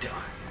through that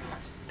door.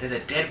 There's a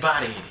dead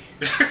body in here.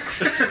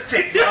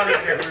 Take down in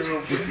every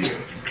room with you.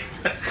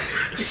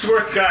 I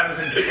swear to God,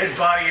 there's a dead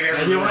body in every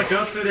And you room. want to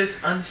go through this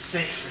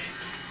unsafe vent.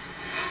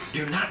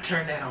 Do not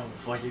turn that on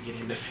before you get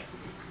in the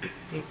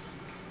vent.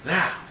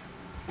 Now,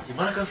 you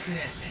want to go through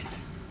that vent.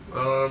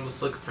 Well, I'm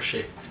just looking for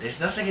shit. There's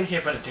nothing in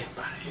here but a dead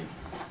body.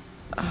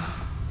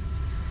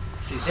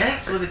 See,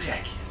 that's where the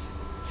jack is.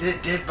 See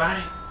that dead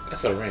body?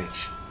 That's a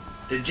wrench.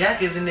 The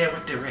jack is in there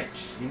with the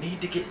wrench. You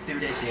need to get through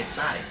that dead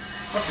body.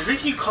 Listen, they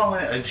keep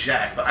calling it a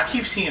jack, but I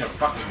keep seeing a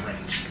fucking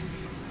wrench.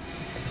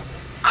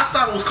 I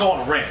thought it was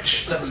called a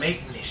wrench. The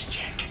maintenance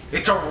jack.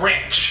 It's a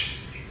wrench.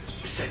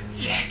 It's a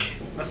jack.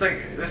 That's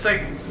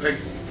like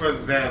for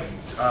that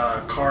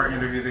car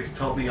interview. They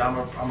told me I'm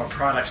a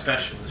product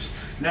specialist.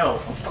 No, I'm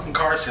a fucking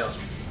car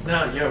salesman.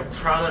 No, you're a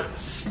product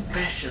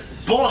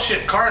specialist.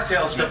 Bullshit, car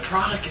salesman. The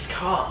product is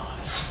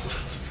cars.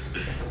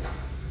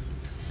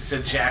 It's a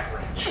jack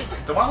wrench.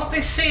 Then why don't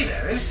they say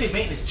that? They just say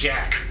maintenance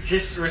jack.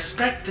 Just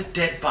respect the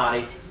dead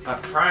body by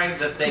prying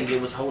the thing it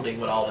was holding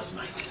with all its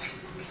might.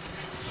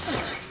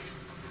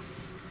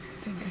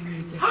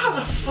 How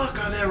the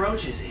fuck are there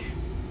roaches here?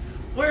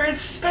 We're in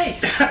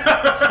space.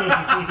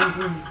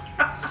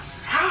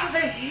 How are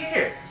they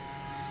here?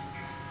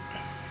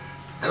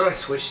 How do I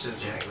switch to the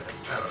jack?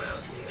 I don't know.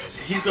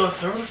 He's gonna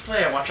throw the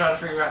flare while trying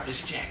to figure out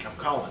this jack. I'm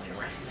calling it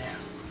right now.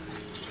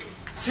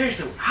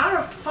 Seriously,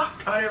 how the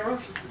fuck are there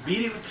roaches?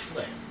 Beat it with the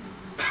flare.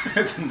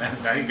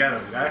 Now you got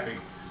it exactly.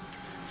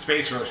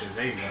 Space roaches.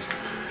 There you go.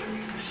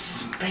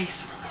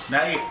 Space roaches.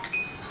 Now you.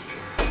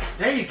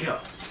 There you go.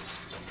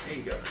 There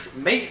you go.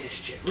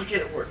 Maintenance check. Look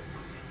at it work.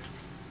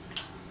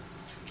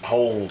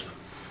 Hold.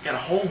 Got a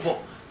whole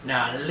book.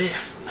 Now lift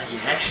like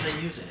you're actually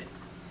using it.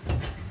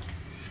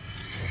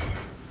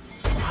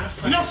 Why the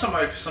fuck? You know,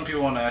 some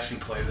people want to actually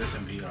play this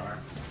in VR.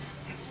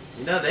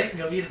 You know they can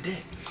go eat a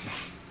dick.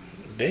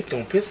 They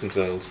gonna piss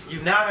themselves.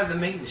 You now have the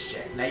maintenance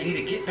check. Now you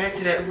need to get back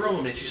to that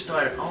room that you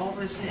started all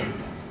this in.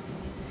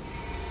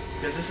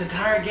 Because this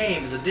entire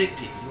game is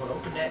addictive. You want to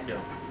open that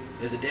door.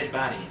 There's a dead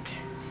body in there.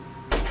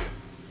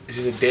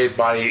 There's a dead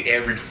body in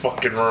every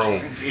fucking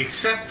room.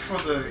 Except for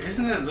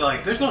isn't it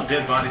like, there's no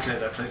dead bodies in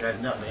that place that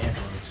has nothing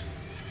androids.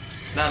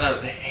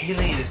 No, the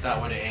alien is not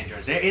one of the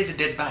androids. There is a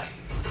dead body.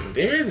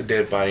 There is a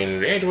dead body in there.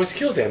 The androids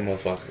killed that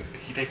motherfucker.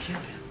 They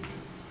killed him.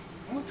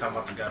 I'm not talking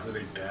about the guy who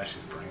they bashed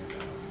his brains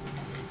out.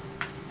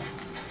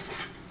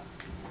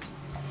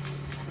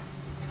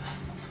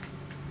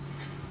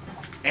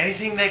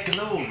 Anything that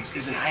glows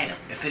is an item.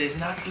 If it is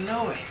not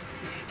glowing,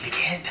 you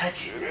can't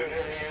touch it.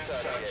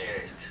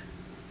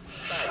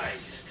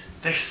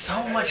 There's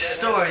so much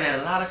story that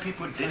a lot of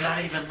people did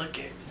not even look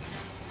at.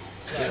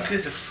 Who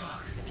gives a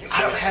fuck?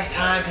 I don't have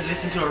time to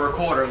listen to a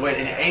recorder where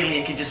an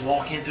alien can just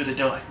walk in through the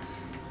door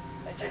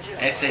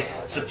and say,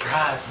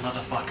 surprise,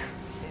 motherfucker.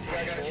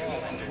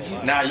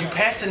 Now, you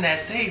passing that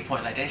save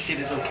point like that shit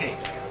is okay.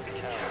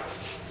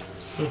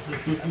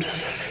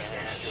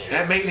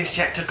 That maintenance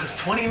check took us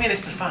 20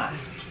 minutes to find.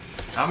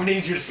 I'm gonna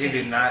need you to see. It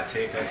did not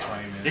take us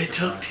 20 minutes. It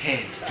took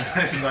 10.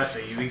 Unless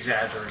you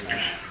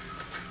exaggerated.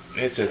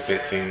 It took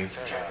 15.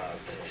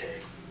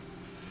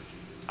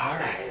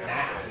 Alright,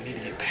 now we need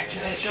to get back to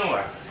that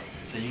door.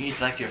 So you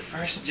get like your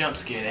first jump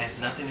scare that has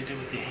nothing to do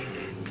with the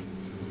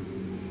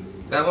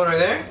alien. That one right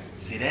there?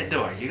 See that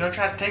door? You're gonna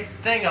try to take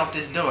the thing off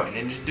this door and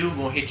then this dude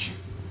gonna hit you.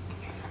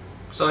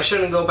 So I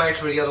shouldn't go back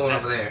to the other one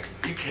over there.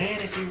 You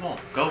can if you want.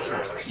 Go for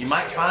it. You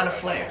might find a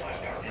flare.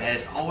 And that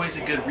is always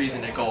a good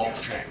reason to go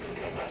off track.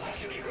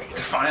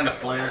 To find a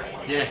flare?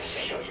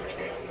 Yes.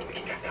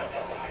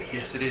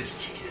 Yes, it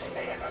is.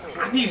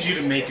 I need you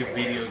to make a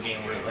video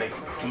game where like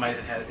somebody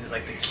that is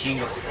like the king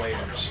of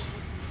flares.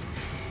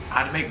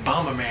 I'd make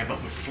Bomberman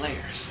but with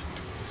flares.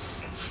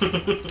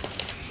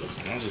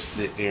 I'll just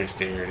sit there and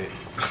stare at it.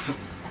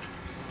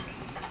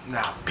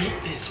 Now beat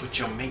this with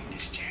your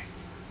maintenance check.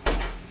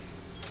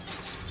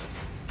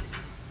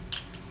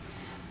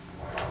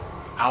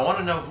 I want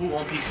to know who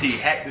on PC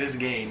hacked this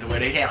game to where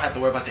they can't have to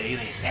worry about the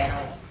alien at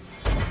all.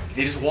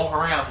 They just walk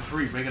around for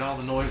free, making all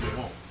the noise they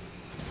want.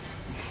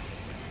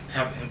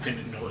 Have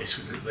infinite noise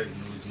with it, like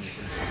noise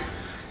makers.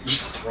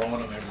 Just throwing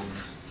them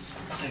everywhere.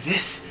 It's like,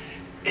 this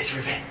is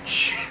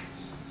revenge.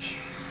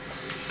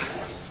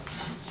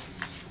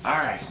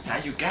 Alright, now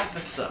you got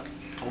this up.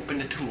 Open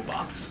the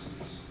toolbox.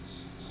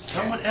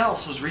 Someone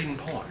else was reading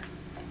porn.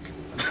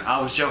 I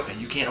was joking,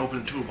 you can't open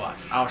the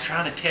toolbox. I was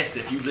trying to test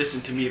if you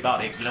listened to me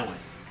about it glowing.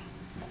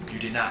 You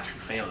did not. You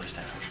failed this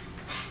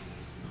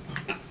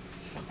time.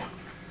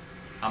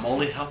 I'm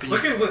only helping you.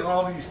 Look at with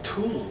all these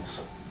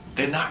tools.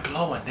 They're not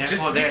glowing. Just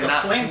Therefore, they're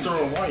not.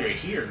 flamethrower while you're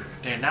here.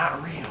 They're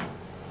not real.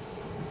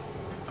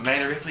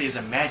 Amanda Ripley is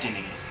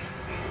imagining it.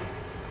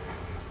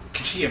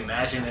 Can she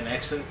imagine an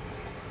exit?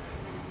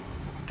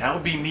 That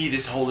would be me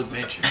this whole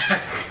adventure.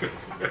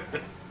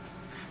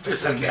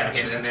 Just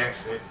imagine an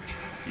exit.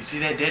 You see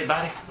that dead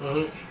body?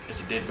 Mm-hmm. It's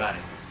a dead body.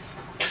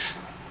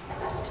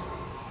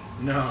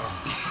 No.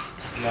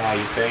 Nah,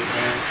 you think,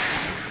 man?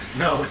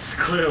 No, it's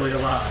clearly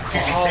alive.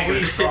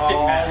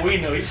 Oh, we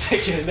know he's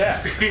taking a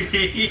nap.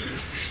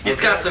 He's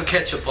got some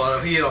ketchup on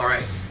him. He's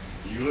alright.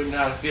 You wouldn't know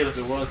how to feel if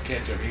it was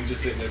ketchup. He was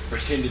just sitting there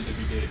pretending to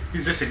be dead.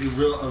 He's just a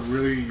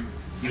really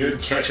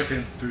good ketchup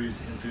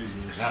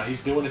enthusiast. No,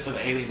 he's doing it so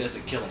the alien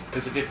doesn't kill him.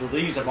 Because if it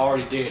believes I'm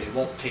already dead, it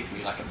won't take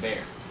me like a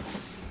bear.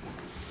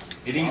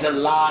 It needs a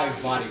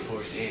live body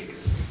for its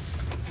eggs.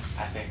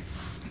 I think.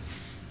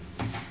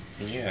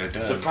 Yeah, it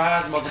does.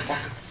 Surprise,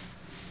 motherfucker.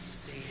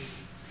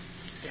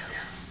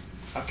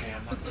 Okay,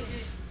 I'm not.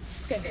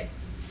 Okay.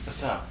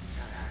 What's up?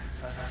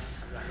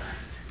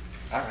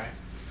 Alright.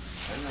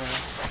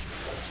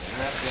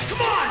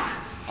 Come on!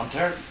 I'm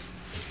turned.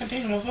 God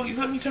damn, motherfucker, you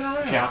let me turn around.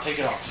 Okay, I'll take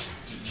it off.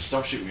 Just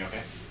don't shoot me,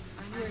 okay?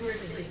 I'm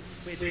Ripley.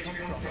 Where do you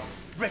come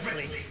from?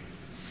 Ripley.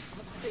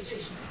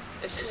 Upstation.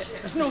 A ship.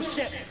 There's no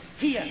ships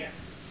here.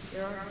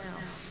 There are now.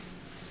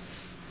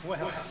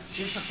 Well,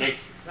 She's shaking.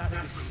 that's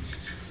good.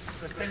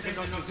 There's something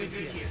not so good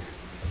here.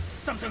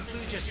 Something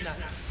flew just now.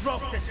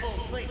 Robbed this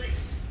whole place.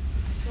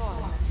 I saw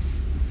it.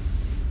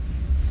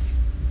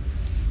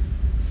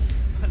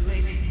 But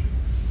maybe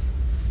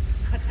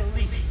that's the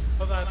least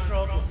of our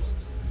problems.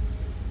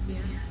 Yeah.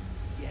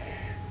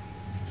 Yeah.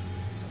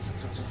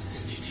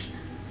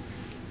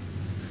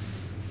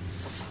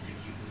 Something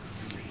you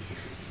will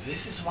believe.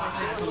 This is why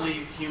I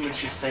believe humans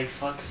should say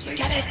fuck space.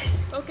 Get it?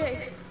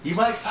 Okay. You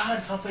might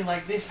find something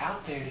like this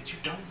out there that you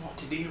don't want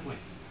to deal with.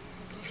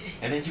 Okay.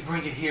 And then you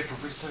bring it here for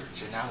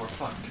research, and now we're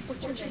fucked.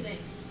 What's your name?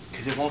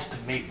 Because it wants to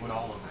mate with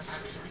all of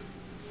us.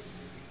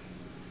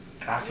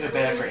 And I feel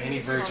bad for any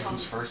virgin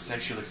whose first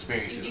sexual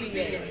experience is with the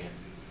alien.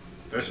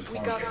 There's a We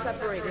porn. got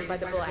separated by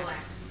the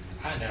blacks.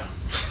 I know.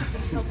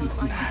 Help me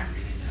find I really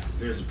know.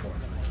 There's a porn.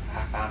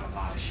 I found a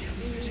lot of shit.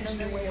 you. Know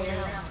your way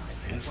around.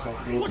 Let's go.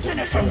 What's in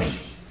it for me?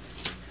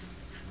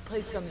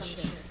 Place on the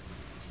ship.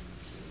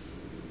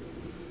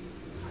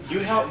 You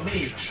help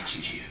me.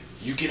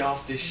 You get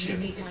off this You ship.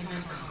 need to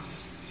find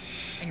comms.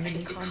 And you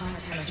need to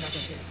contact another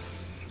ship.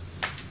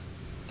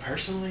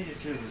 Personally,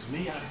 if it was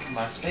me, I'd put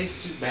my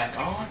spacesuit back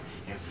on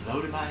and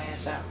floated my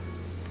ass out.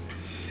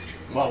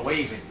 While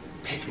waving,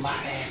 pick my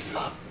ass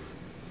up.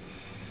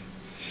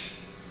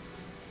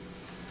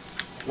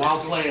 While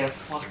playing,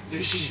 fuck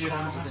this shit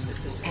on. In the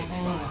system.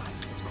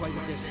 It's quite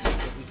a distance,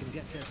 but we can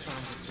get to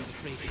transit through the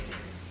freight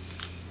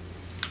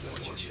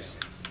area. Watch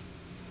yourself.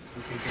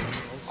 We can get on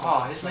also.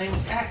 Oh, his name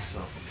was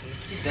Axel.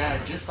 He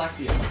died just like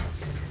the other.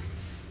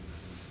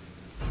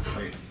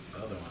 Wait, the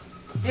other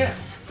one. Yeah,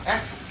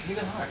 Axel,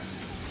 Kingdom Hearts.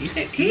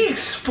 He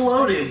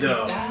exploded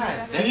though.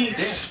 He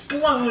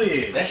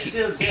exploded. That's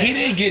still death. He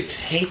didn't get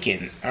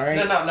taken,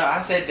 alright? No.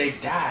 I said they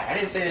died. I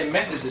didn't say their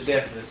methods of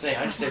death are the same.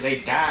 I just said they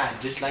died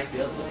just like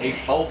the other. They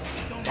both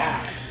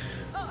died.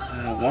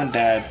 One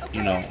died,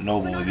 you know,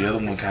 noble, and the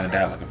other one kind of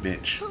died like a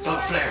bitch.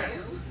 Fuck Flare.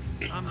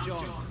 I'm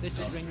John. This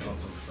is Ringo.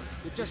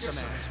 You're just some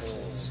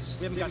assholes.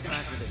 We haven't got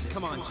time for this.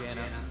 Come on,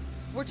 Jana.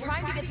 We're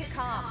trying to get to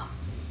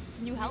comms.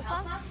 Can you help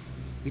us?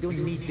 We don't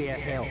need their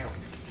help.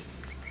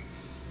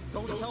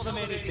 Don't tell them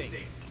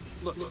anything.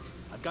 Look,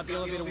 I've got the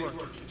elevator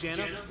working.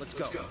 Jana, let's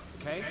go.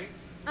 Okay?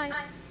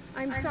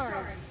 I'm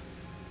sorry.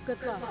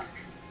 Good luck.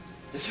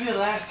 This will be the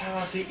last time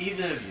I see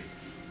either of you.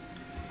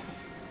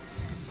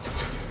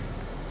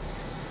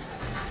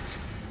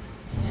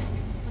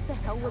 What the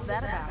hell was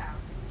that about?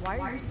 Why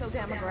are you so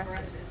damn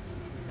aggressive?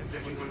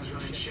 Everyone's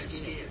running shit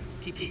scared.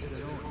 Keep it to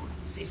their own.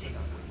 Safe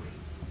enough.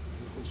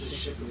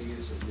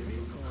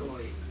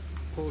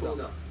 Hold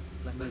up.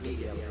 Let me get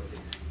the elevator.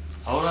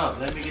 Hold up,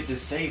 let me get this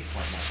save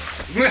point.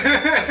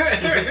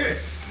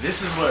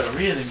 This is what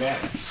really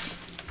matters.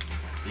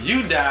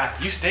 You die,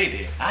 you stay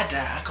there. I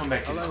die, I come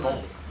back to this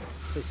phone.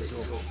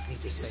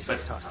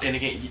 But then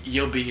again,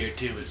 you'll be here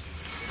too.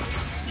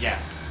 Yeah.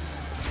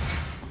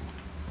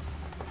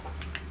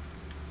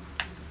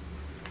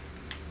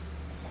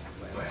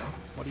 Well,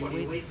 what are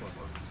you waiting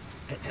for?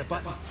 Hit the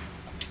button.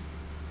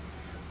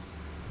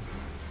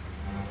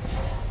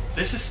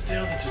 This is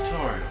still the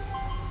tutorial.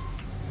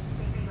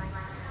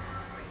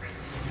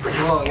 Pretty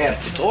long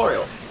ass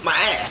tutorial. My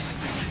ass.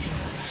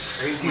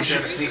 They teach you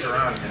how to sneak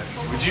around.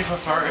 Would you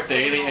prefer if the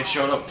alien had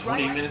showed up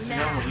 20 minutes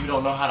ago when you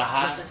don't know how to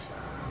hide?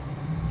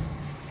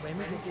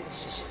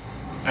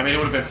 I mean, it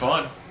would have been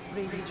fun.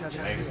 Maybe.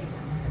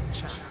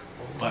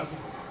 But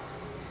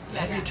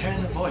let me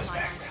turn the voice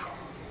back now.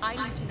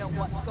 I need to know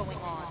what's going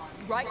on.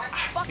 Right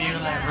I feel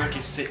like Rook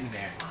is sitting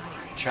there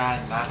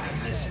trying not to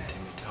listen to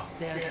me talk.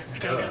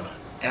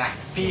 And I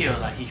feel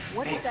like he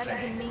What does fakes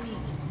that it. even mean?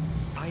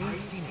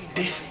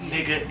 This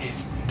nigga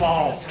is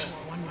bald.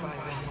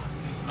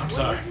 I'm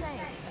sorry.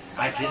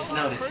 I just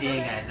noticed he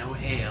ain't got no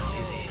hair on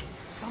his head.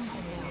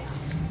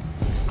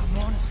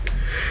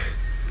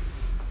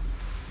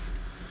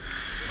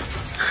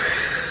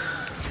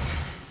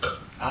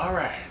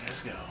 Alright,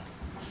 let's go.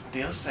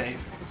 Still safe.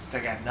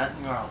 Still got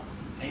nothing wrong.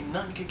 Ain't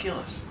nothing can kill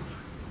us.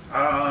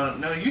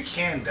 No, you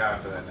can die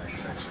for that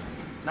next section.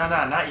 No,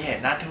 not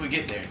yet. Not till we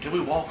get there. Till we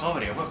walk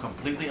over there, we're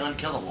completely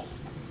unkillable.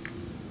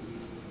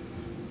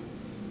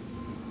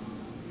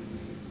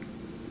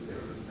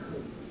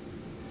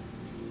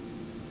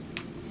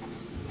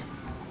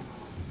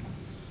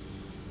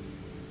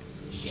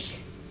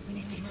 Shit. We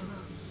need to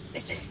move.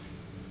 Listen.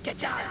 Get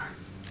down.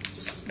 It's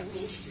just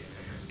bullshit.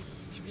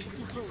 Should be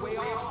looking for a way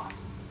off.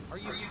 Are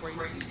you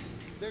crazy?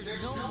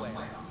 There's no way.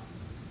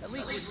 At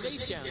least we're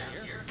safe down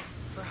here.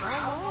 For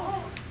how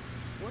long?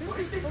 What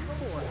if they come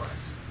for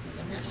us?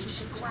 Then we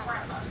should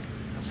crap about it.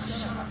 Now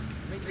shut up.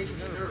 You're making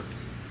me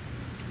nervous.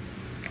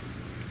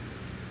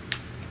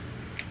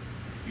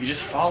 You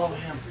just follow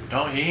him.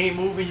 Don't. He ain't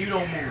moving. You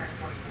don't move.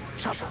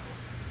 Chopper.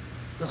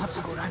 You'll have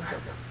to go down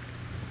there.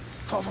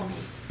 Follow me.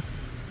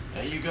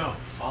 There you go.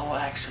 Follow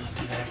Axel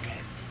into that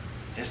vent.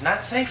 It's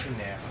not safe in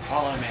there, but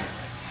follow him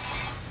anyway.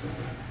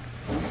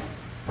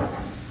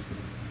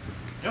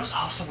 You know what's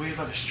also weird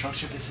about the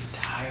structure of this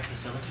entire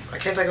facility? Why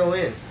can't I go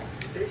in?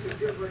 You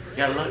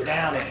gotta look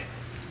down at it.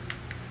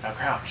 Now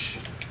crouch.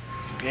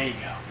 There you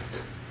go.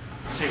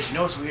 Seriously, you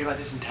know what's weird about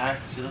this entire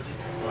facility?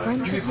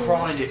 You can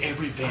crawl into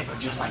every vent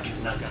just like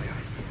it's nothing.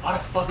 Why the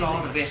fuck are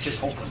all the vents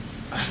just open?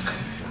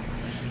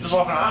 Just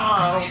walking around,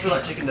 I don't feel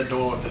like taking the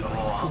door to the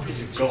wall. I'll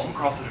just go and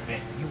crawl through the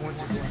vent. You want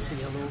to go and say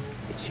hello?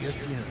 It's your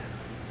funeral.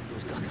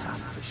 Those guns out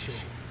for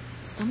sure.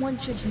 Someone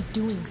should be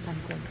doing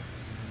something.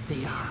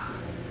 They are.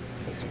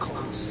 It's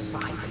called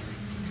surviving.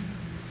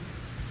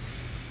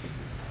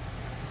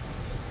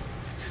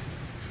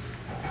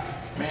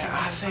 Man,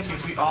 I think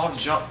if we all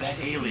jump that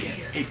alien,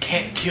 it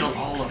can't kill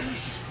all of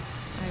us.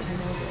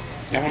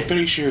 I'm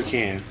pretty sure it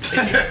can.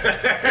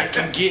 It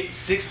can get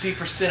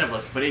 60% of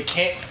us, but it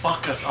can't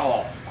fuck us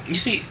all. You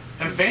see,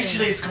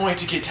 eventually it's going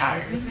to get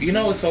tired. You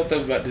know what's fucked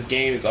up about this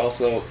game is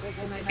also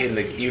in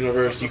the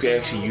universe you can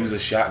actually use a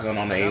shotgun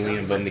on the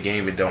alien, but in the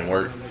game it don't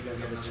work.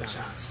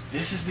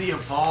 This is the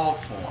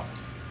evolved form.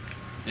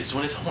 This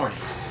one is horny.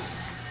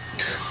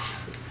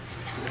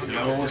 The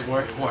other ones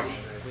weren't horny.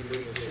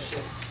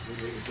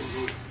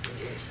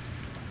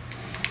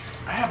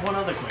 I have one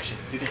other question.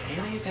 Do the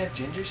aliens have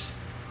genders?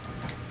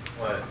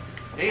 What?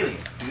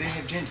 Aliens, do they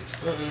have genders?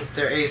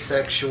 They're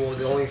asexual.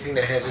 The only thing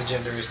that has a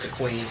gender is the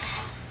queen.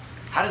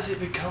 How does it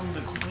become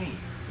the queen?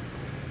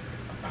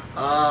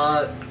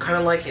 Kind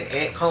of like in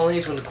ant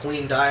colonies, when the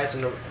queen dies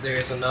and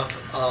there's enough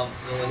of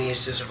the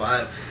lineage to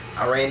survive,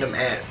 a random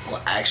ant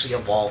will actually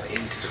evolve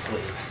into the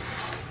queen.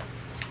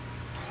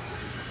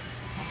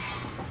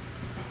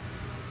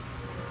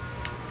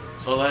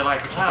 So they're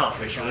like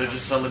clownfish, or they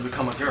just suddenly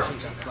become a girl.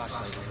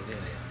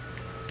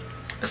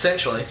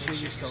 Essentially.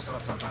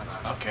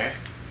 Okay.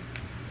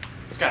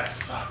 It's gotta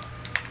suck.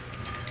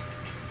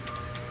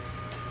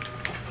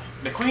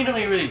 The queen don't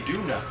even really do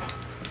nothing.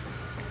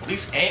 At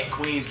least ant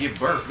queens give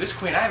birth. This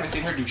queen, I haven't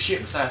seen her do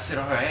shit besides sit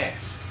on her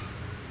ass.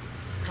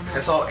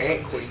 That's all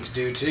ant queens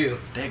do too.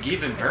 They're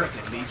giving birth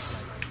at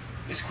least.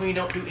 This queen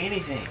don't do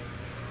anything.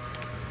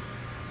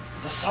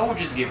 The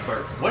soldiers give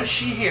birth. What is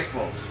she here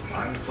for?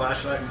 Find the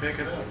flashlight and pick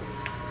it up.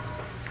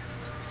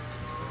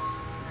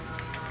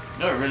 You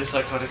know what really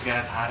sucks about this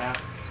guy's hideout?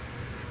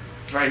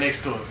 It's right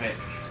next to a vent.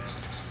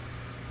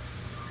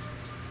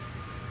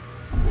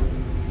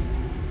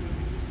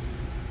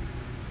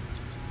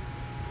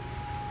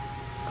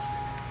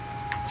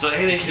 So the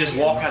alien can just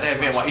walk out that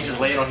vent while he's just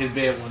laying on his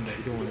bed one day.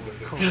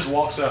 He just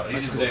walks up and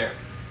he's just there.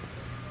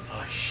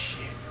 Oh shit.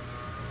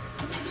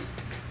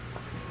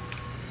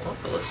 Well,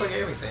 it looks like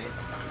everything.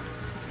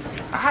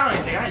 I don't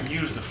even think I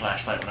used the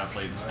flashlight when I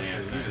played this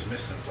damn You thing. just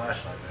missed some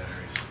flashlight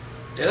batteries.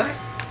 Did I?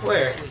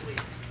 Where?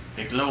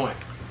 They're glowing.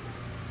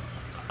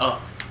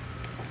 Up.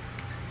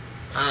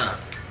 Ah.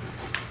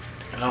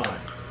 They're glowing.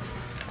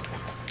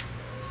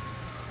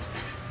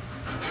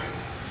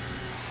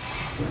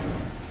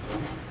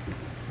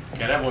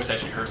 Yeah, that voice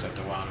actually hurts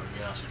after a while, to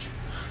be honest with you.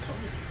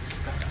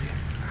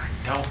 I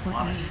don't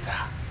want to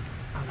stop.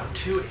 I'm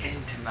too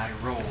into my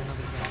role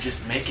of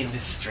just making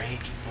this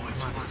strange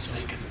voice for the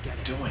sake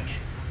of doing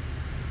it.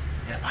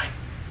 And if I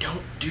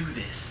don't do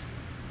this,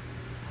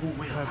 who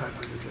will? All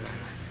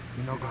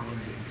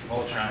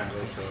triangle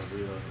to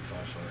reload the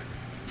flashlight.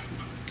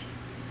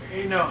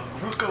 You know,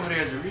 Rook over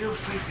there is a real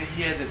freak that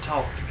he hasn't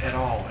talked at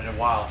all in a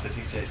while since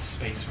he said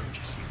space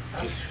roaches.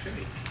 That's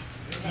fake.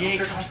 He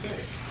ain't come.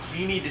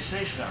 You need to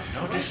say something.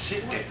 Don't just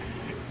sit there.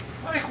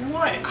 Like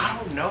what? I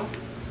don't know.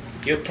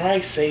 You'll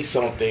probably say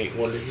something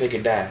when this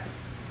nigga die.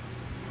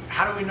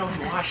 How do we know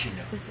he's watching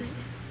them?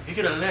 He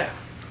could have left.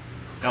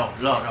 No.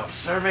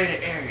 Survey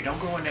the area. Don't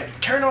go in there.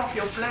 Turn off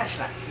your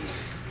flashlight.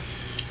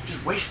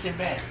 Just wasting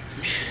battery.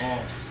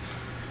 Oh.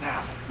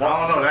 Now.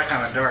 I don't know, that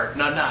kind of dark.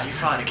 No, you're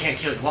fine. It can't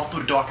kill you. Walk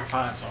through the dark and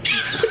find something.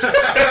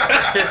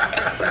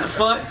 What the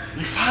fuck?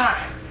 You're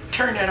fine.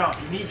 Turn that off.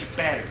 You need your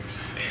batteries.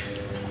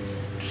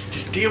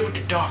 Just deal with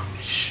the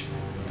darkness.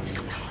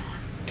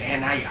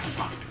 Damn, now you're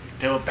fucked.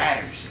 There were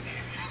batteries in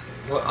there.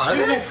 What are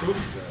You have they? no proof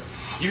of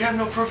that. You have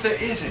no proof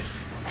there isn't.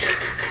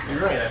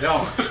 You're right, I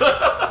don't.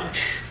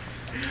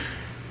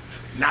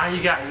 Now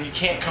you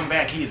can't come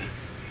back either.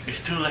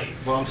 It's too late.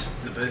 Well,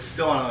 but it's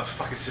still on a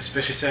fucking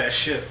suspicious ass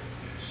ship.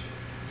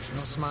 It's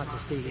not smart to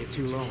stay here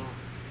too long.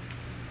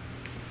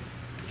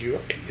 You're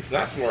right. It's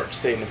not smart to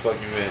stay in the fucking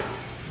vent.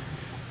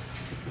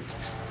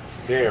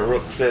 There,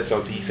 Rook said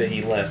something. He said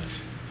he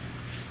left.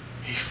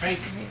 He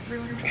faked.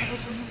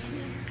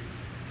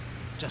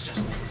 Just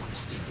want to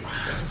stay there.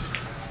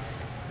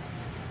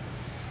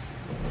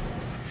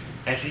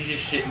 As he's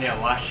just sitting there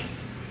watching.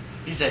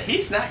 He said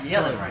he's not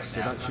yelling right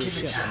now. that's your Give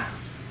it shit. time.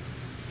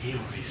 He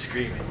will be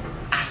screaming.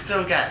 I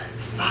still got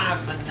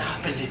 $5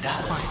 Monopoly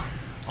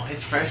on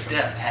his first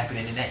death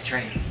happening in that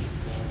train.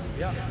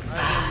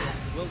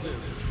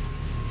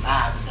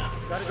 Five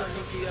Monopoly.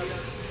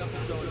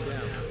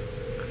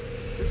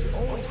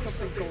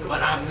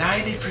 But I'm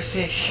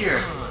 90% sure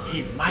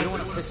he might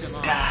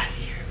die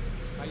here.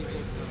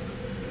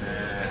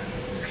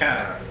 It's kind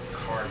of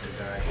hard to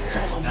die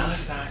here. No,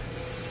 it's not.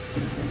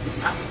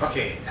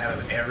 Okay, out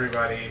of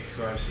everybody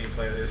who I've seen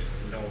play this,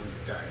 no one's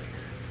died here.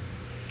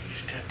 You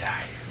still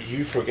die here.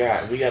 You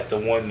forgot. We got the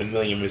 1 in a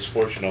million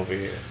misfortune over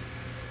here.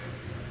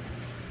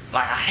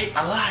 Like,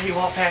 I love how you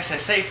walk past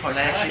that save point.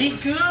 That shit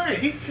He's good.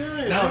 He's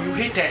good. No, you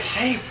hit that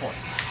save point.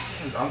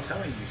 I'm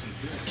telling you,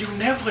 he's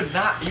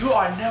good. You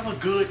are never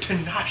good to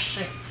not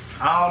save.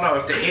 I don't know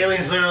if the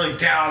alien's literally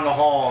down the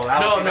hall. I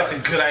don't think that's a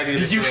good idea.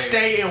 To You save.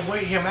 stay and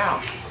wait him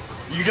out.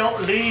 You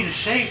don't leave the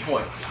save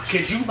point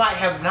because you might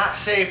have not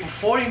saved for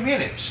 40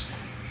 minutes.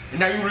 And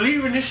now you're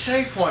leaving this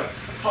save point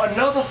for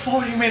another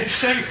 40-minute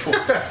save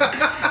point.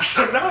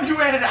 So now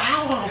you added an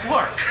hour of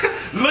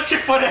work looking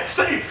for that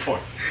save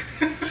point.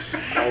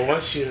 I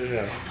want you to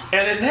know.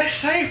 And the next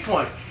save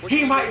point,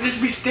 he might just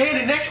be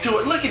standing next to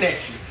it looking at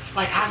you.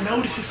 Like, I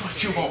know this is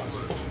what you want.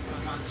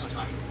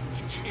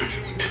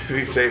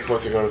 These safe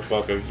points are gonna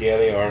fuck up. Yeah,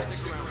 they are.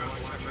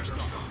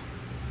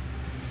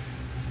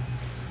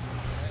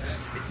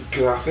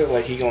 Cause I feel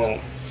like he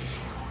gonna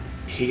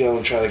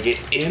try to get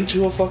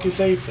into a fucking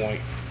save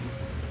point.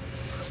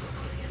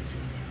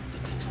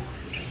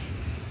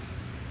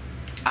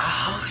 I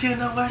hope you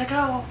know where to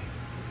go.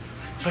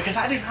 Because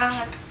I do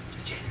not.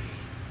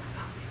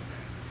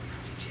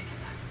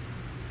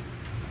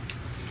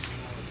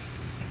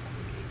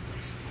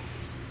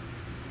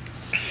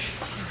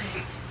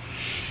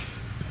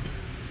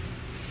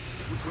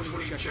 Which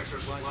one of you checked our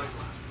supplies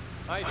last?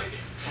 I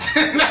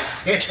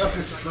did. Stand up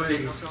is free.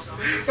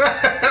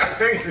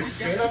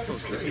 Stand up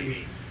is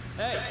free.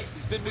 Hey,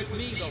 he's been with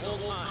me the whole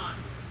time.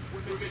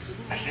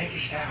 I think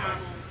he's down.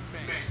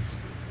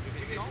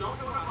 If it's not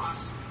one of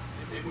us,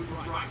 then we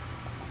were right.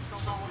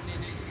 Someone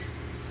in here.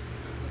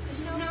 This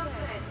is no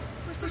good.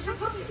 We're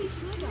supposed to see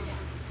Snow.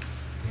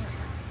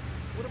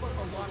 What about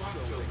the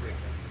lockjaw rig?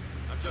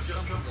 I've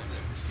just come from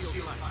there.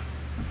 Seal tight.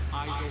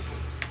 Eyes open.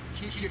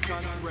 Keep your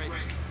guns ready.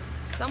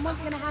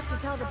 Someone's gonna have to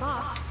tell the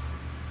boss.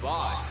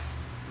 Boss?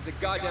 There's a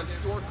goddamn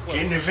store closed.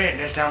 Get in the vent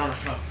that's down on the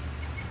floor.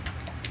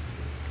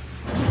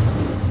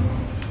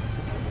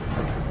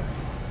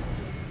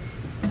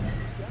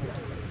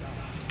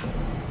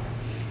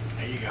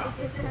 There you go.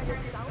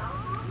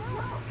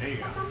 There you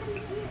go.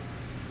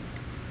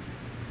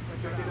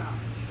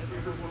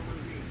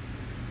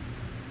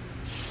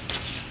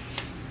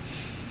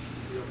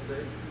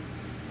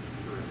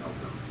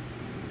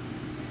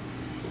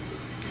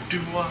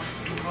 Do-wah,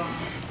 do-wah.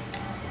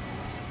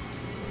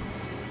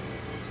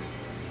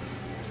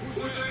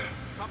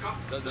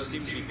 Doesn't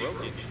seem to be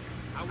broken.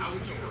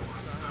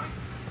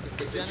 If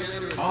the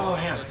generator is Follow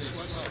him.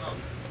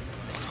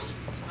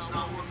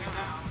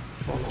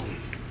 Follow me.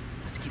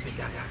 Let's keep it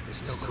down. They're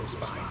still close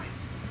by.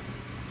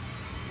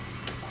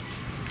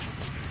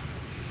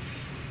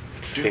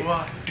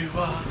 Do-wah,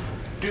 do-wah,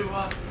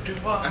 do-wah,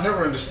 do-wah. I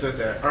never understood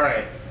that. All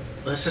right,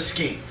 let's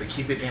escape, but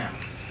keep it down.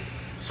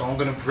 So I'm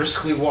gonna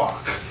briskly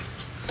walk.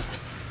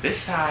 This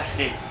is how I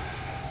escape.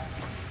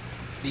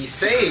 These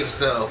saves,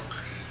 though.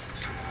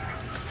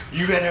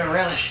 You better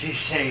relish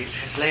these saves,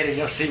 because later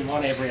you'll see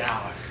one every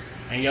hour.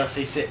 And you'll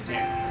see sitting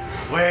there,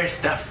 where's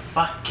the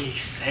fucking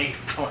save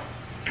point?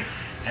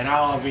 And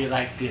I'll be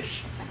like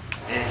this.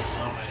 It's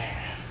over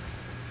there.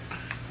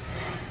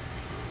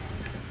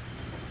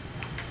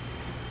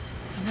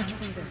 How much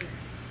further?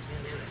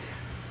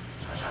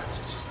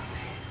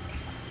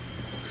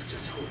 Let's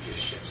just hope your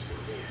ship's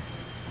still there.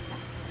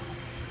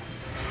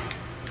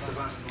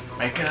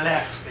 Make a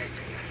left.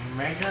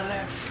 Make a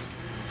left.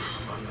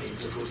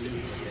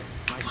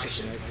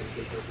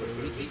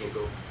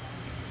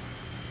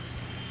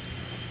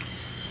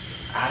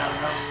 I don't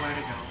know where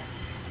to go.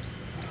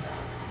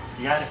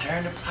 You gotta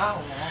turn the power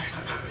on.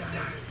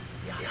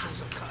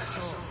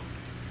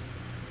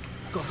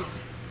 Go ahead.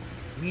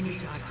 We need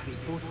to activate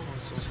both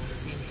consoles at the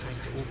same time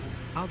to open.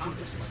 I'll do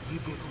this one. You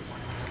go to the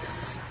one on the other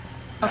side.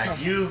 Now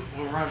you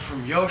will run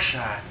from your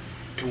side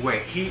to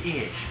where he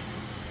is.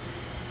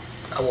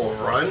 I will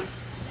run?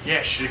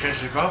 Yes,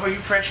 because the moment you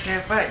press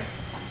that button,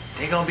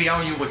 they're gonna be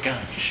on you with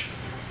guns.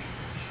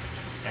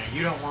 Now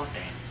you don't want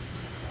that.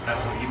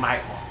 No, you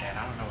might want that.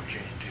 I don't know what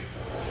you're into.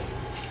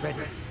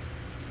 Ready.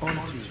 On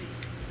 3.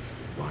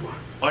 1.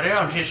 Well, they're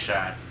on his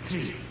side.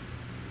 3.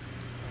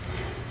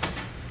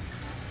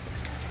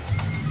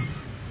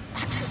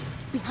 Axel,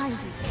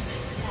 behind you.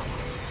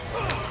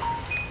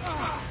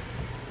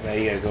 Now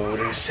you gotta go over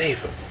there and save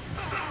him.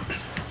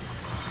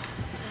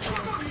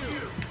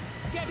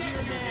 Get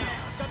here now!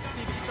 Got the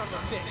big son of a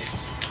bitch!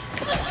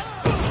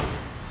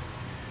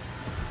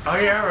 Oh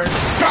yeah, right.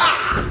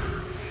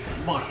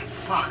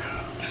 Motherfucker.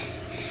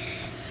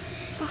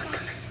 Fuck.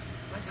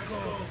 Let's go.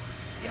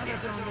 The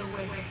others are on their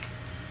way.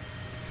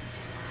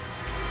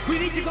 We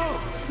need to go!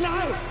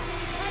 Now!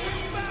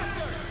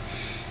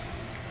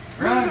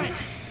 Run!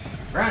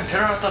 Run,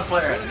 turn off the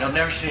flare. They'll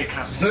never see it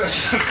coming.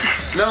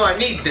 No, I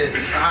need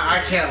this.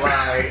 I can't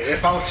lie.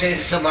 If I was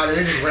chasing somebody,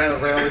 they just ran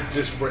around,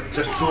 just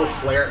threw a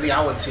flare at me, I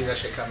wouldn't see that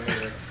shit coming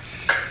either.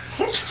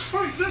 You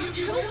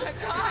killed that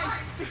guy!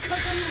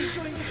 Because he was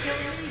going to kill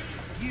me!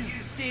 You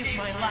saved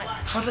my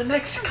life! For the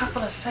next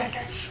couple of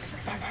seconds.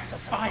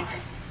 Survivor!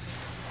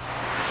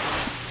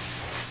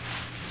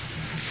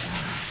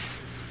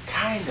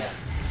 Kinda.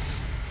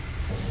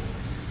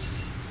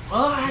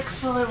 Well,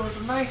 Axel, it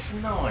was nice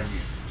knowing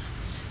you.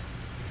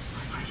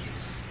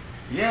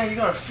 Yeah, you're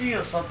gonna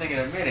feel something in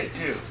a minute,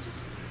 too.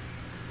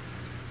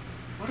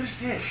 What is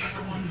this?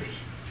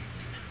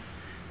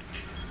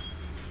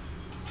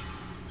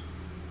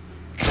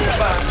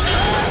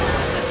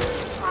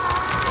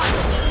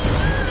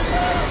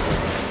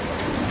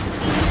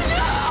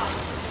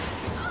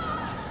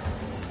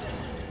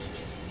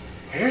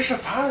 Here's the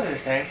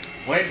positive thing.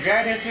 When it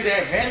dragged him through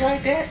that vent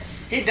like that,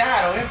 he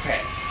died on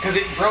impact. Because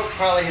it broke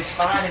probably his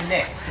spine and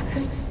neck.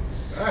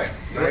 Alright,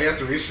 now you have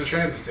to reach the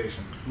transit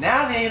station.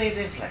 Now the alien's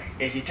in play.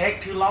 If you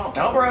take too long,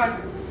 don't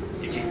run.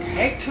 If you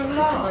take too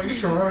long, You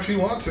can run if you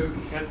want to.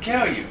 he'll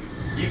kill you.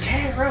 You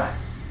can't run.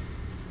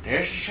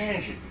 There's the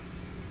transit.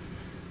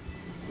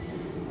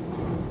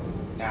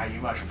 Now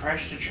you must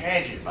press the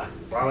transit button.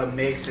 While it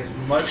makes as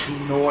much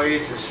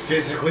noise as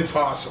physically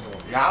possible.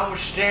 Y'all would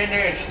stand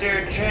there and stare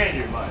at the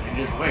transit button and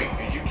just wait,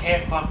 because you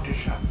can't fuck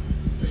this up.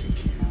 Yes, you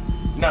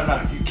can.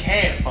 No, you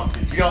can't fuck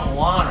this. You don't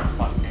want to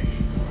fuck this.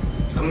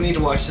 I'm gonna need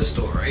to watch this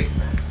door, right?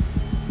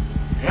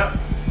 Yep.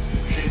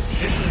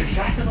 This is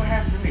exactly what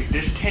happened to me.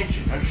 This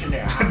tension. Don't sit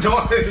there.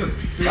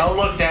 Don't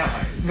look that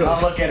way.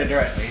 Don't look at it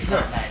directly. It's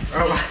not nice.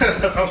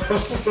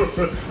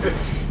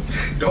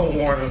 Don't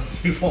warn him.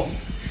 He won't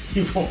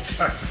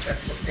talk that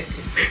way.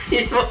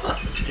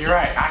 You're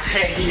right. I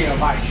can't give you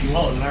advice. You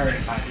won't learn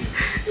if I do.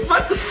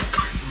 What the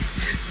fuck?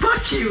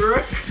 Fuck you,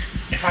 Rook.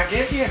 If I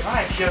give you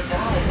advice, you'll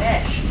die and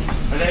dash.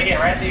 But then again,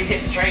 right after you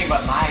hit the train,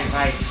 but my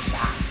advice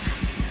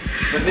stops.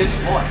 But this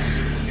voice,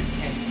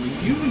 when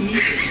you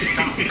need to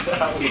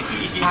stop,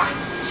 I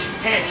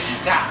can't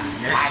stop.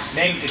 I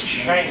think the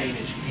train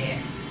is here.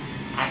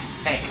 I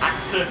think. I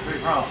could be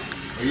wrong.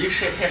 But you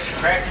sit here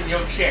scratching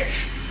your chest.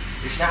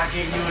 It's not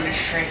getting you in this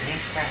train any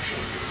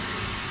faster.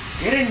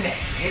 Get in there.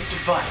 Hit the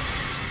button.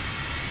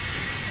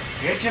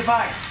 Hit your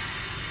button.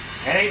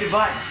 That ain't the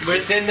button.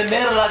 It's in the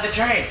middle of the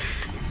train.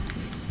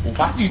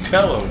 Why'd you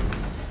tell him?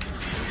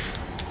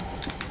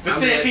 But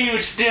see if he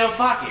would still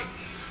fuck it.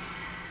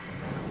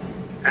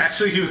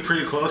 Actually, he was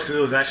pretty close because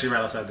it was actually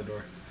right outside the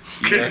door.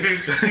 Because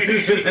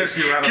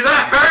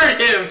I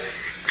heard him.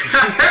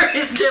 I heard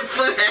his step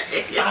foot.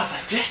 I was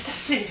like, just to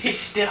see if he's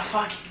still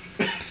fucking.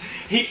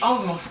 He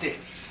almost did.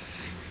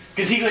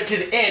 Because he went to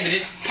the end and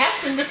just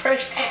happened to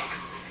press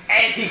X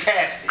as he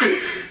passed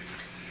it.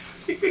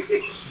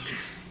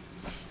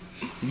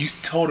 You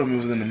told him it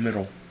was in the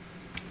middle.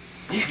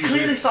 You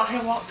clearly saw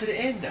him walk to the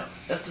end though.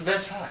 That's the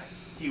best part.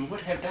 He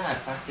would have died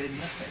if I said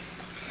nothing.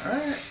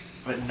 Alright.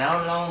 But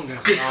no longer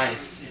will I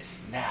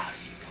assist. Now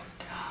you will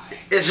die.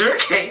 Is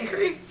Rick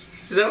angry?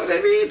 Is that what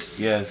that means?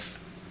 Yes.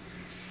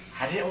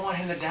 I didn't want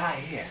him to die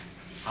here.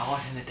 I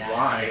want him to die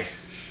Why? here.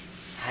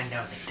 I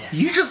know the death.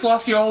 You just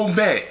lost your own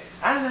bet.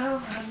 I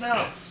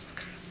know.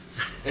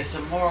 It's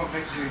a moral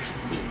victory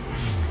for me.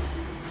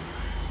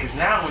 Because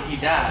now when he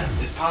dies,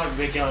 it's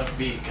probably going to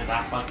be because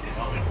I fucked him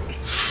over.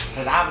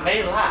 Because I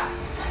may lie.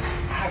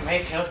 I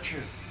may tell the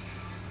truth.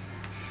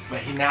 But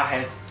he now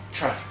has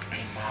trust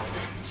in my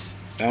words.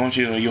 I want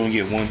you to know you only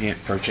get 1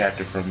 hint per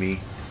chapter from me.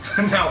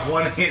 Not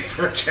 1 hint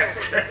per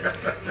chapter.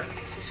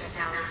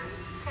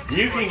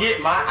 You can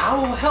get I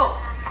will help.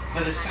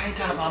 But at the same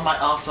time, I might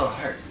also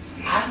hurt.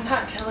 I'm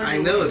not telling you. I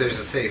know there's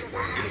a safe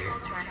point here.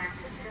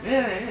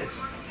 Yeah, there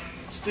is.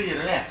 It's to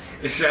your left.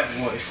 It's that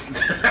voice.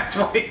 That's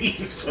why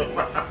he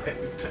survived.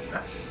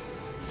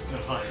 It's the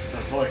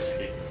voice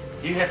again.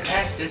 You have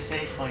passed this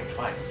safe point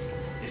twice.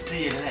 It's to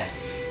your left.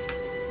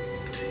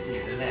 To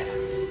your left.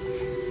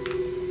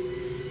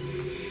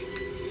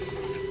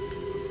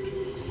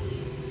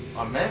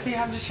 Or maybe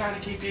I'm just trying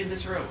to keep you in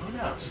this room. Who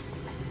knows?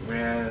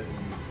 Man.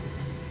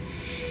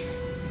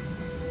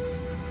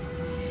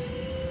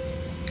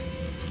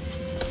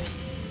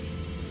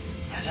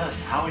 I told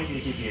you, how are we going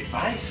to give you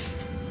advice?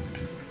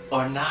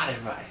 Or not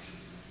advice?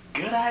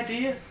 Good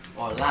idea?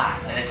 Or lie?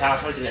 And that time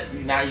I told you that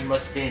now you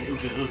must spin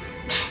ooka ooka.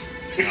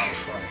 That was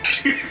funny.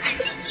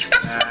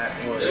 That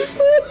was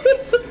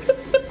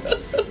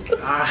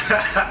I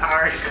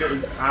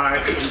couldn't.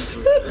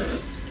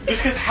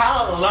 Just because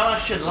how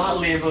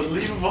nonchalantly and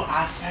believable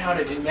I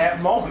sounded in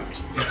that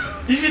moment.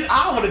 Even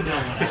I would have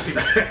done what I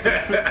said.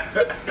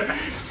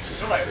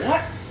 I'm like,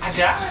 what? I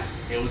died?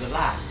 It was a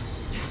lie.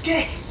 You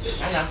dick.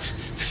 I know.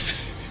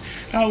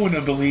 I wouldn't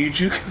have believed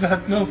you because I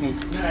know. No,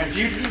 if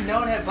you didn't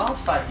know that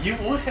boss fight, you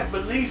would have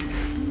believed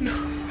me.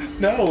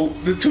 No,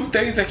 the 2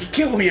 things that could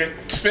kill me are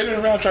spinning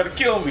around trying to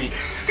kill me.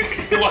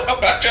 Why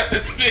would I try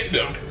to spin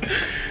them?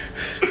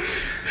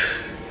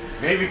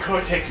 Maybe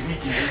Cortex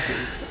weakened into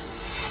it.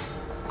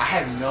 I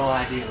have no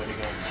idea where to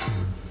go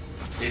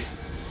now.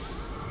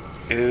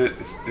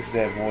 It's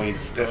that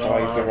voice. That's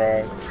why he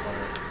survived.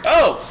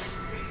 Oh!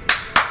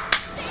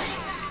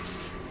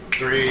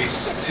 3,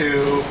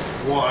 2,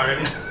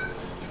 1.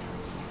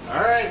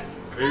 Alright,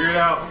 figure it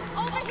out.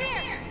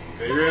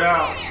 Figure it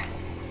out.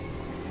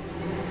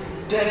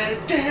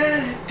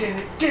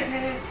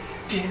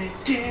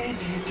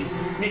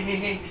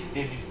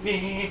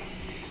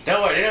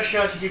 Don't worry, they don't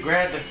show it till you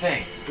grab the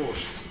thing.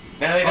 Bullshit.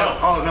 No, they don't.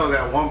 Oh no,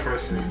 that one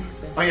person.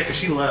 Oh yeah, because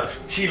she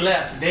left. She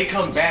left. They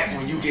come back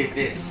when you get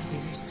this.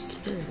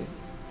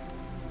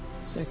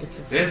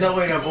 There's no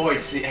way to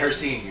avoid her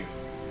seeing you.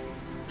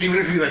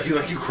 Even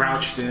if you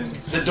crouched in.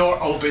 The door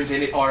opens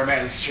and it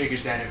automatically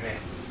triggers that event.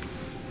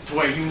 To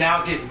where you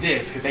now get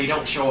this because they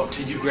don't show up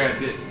till you grab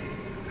this.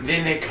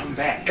 Then they come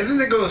back. And then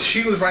they go,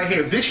 she was right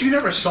here. Bitch, you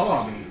never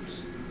saw me.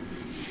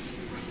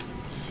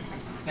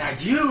 Now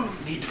you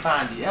need to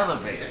find the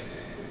elevator.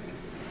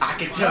 I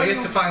can tell he you.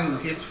 has to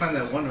find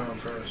that one room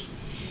first.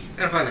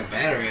 Gotta find the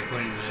battery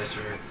according to this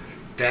or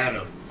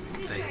data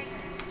thing.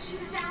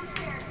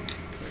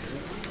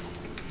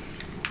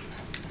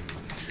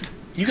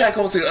 You gotta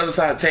go to the other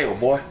side of the table,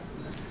 boy.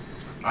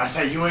 I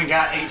say you ain't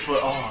got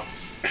 8-foot arms.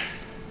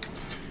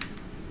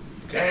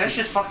 Damn, that's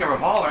just fucking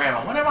revolver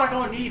ammo. When am I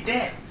gonna need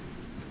that?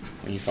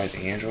 When you fight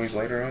the androids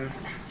later on?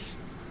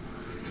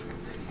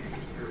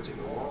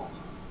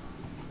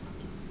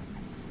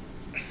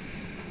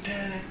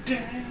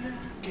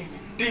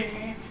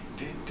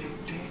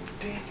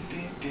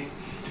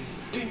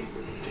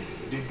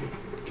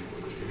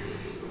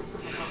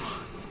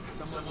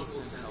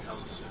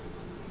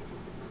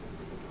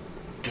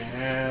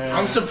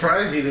 I'm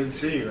surprised he didn't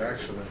see you,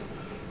 actually.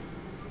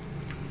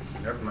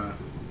 Never mind.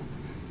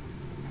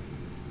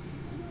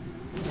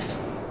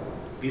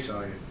 He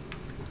saw you.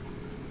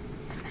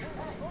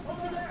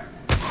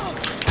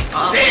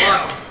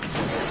 Damn!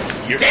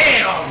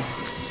 Damn!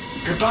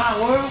 Goodbye,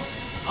 world.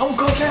 I'm gonna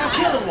go down and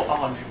kill him.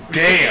 Oh, no.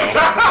 Damn!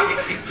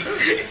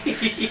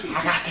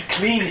 I got the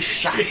cleanest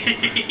shot.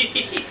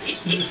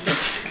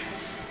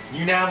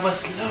 You now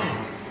must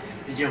load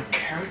your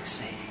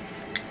currency.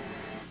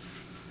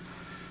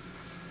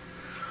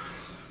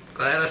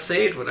 Glad I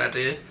saved what I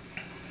did.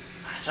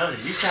 I told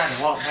you, you tried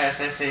to walk past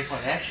that safe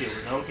point. That shit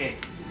was okay.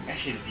 That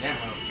shit is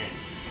never okay.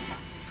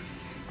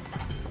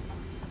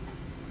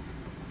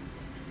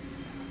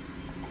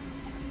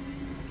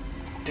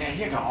 Man,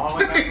 you go all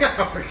the way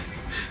back.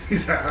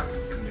 He's out.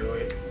 Knew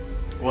it.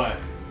 What?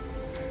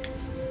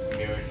 Knew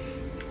it.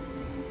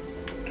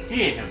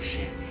 He ain't no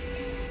shit.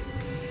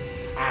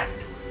 I knew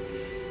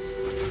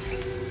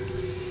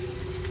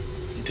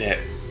That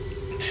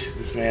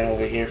this man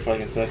over here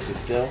fucking sucks his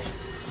stealth.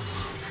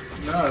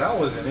 No, that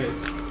wasn't it.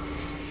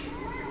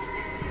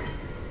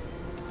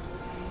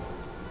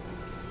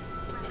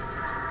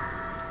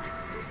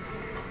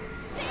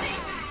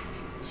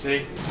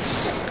 See?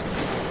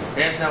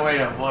 There's no way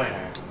to avoid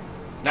her.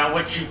 Now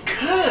what you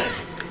could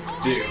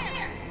do,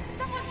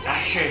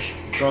 I sure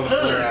Throw the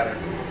flare at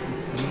her.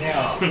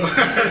 No.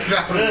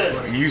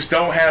 You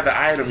don't have the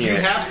item You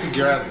yet. have to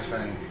grab the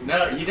thing.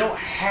 No, you don't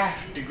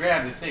have to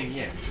grab the thing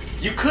yet.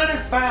 You could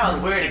have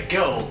found where to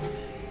go,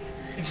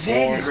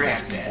 then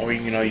grab that. Or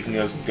you know you can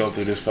just go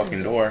through this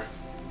fucking door.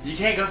 You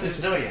can't go through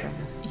the door yet.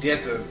 You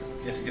have to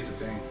get the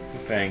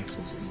thing.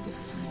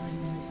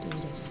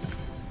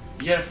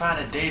 You gotta find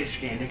a data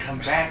scan and come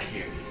back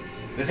here.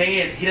 The thing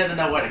is, he doesn't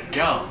know where to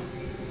go.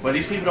 Well,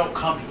 these people don't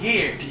come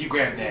here till you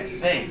grab that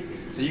thing.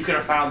 So you could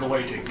have found the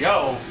way to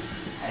go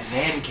and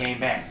then came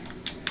back.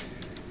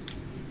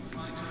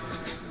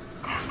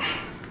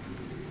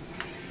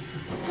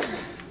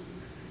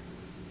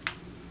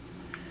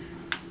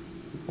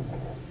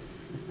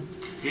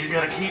 He's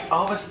gonna keep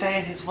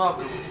overstaying his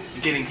welcome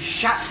and getting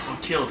shot or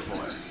killed for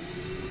it.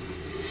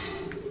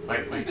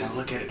 Wait, don't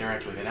look at it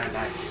directly. They're not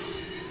nice.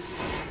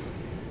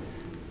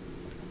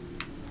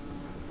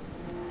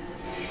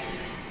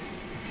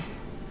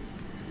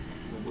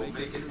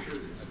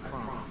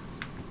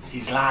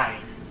 He's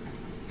lying.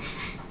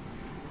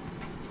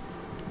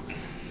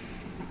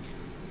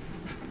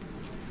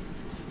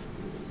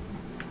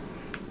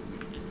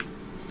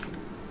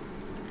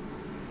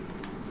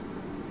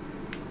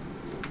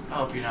 I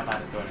hope you're not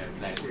about to throw that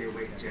flag. Stay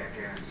awake,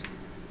 jackass.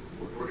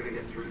 We're gonna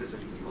get through this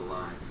and keep you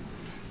alive.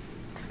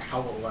 I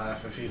will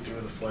laugh if he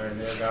threw the flare and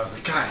the other guy was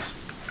like, guys,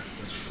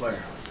 there's a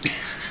flare.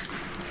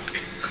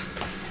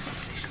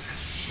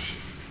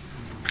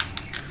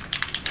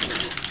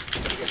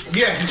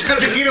 Yeah, he's trying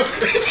to beat him.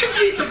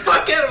 Beat the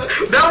fuck out of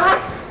him. Now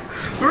run!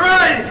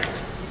 Run!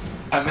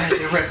 I'm at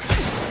the rip.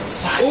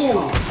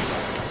 Ooh.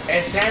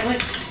 And sadly,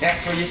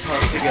 that's where you're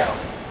supposed to go.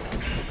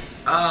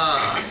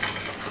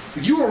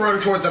 You were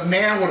running towards a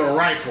man with a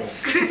rifle.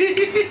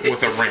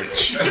 With a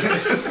wrench.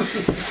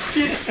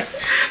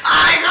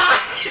 I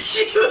got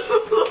you!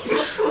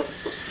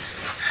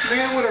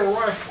 Man with a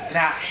rifle.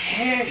 Now,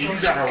 here's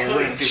what you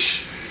could do.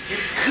 You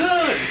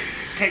could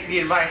take the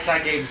advice I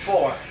gave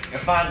before and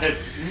find the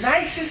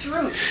nicest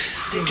route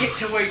to get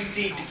to where you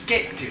need to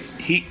get to.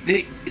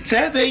 The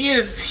sad thing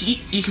is, you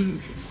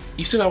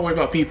still gotta worry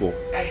about people.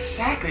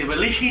 Exactly, but at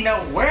least you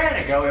know where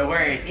to go and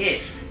where it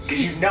is. Because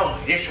you know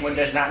this one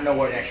does not know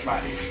where that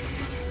spot is.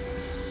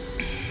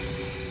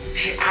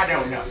 See, I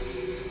don't know.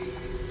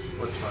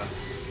 What spot?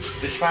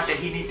 The spot that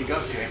he needs to go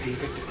to after he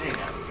picked the thing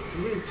up.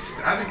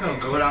 I just know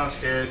go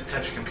downstairs,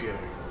 touch a computer.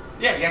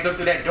 Yeah, you have to go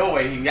through that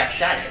doorway he got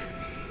shot at.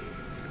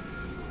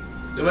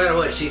 No matter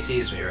what, she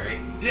sees me, right?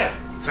 Yeah.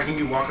 So can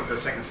you walk up the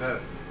second set?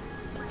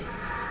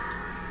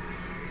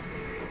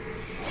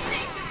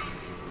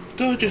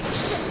 Told you.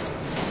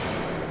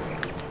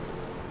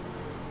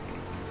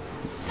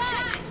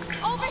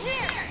 Over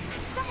here!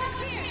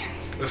 Someone's here!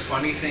 The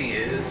funny thing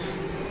is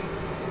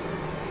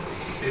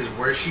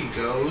where she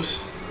goes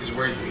is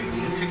where you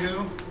need to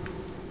go.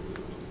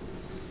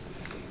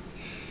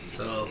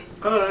 So,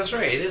 oh, that's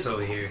right, it is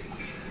over here.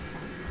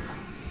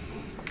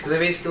 Because I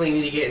basically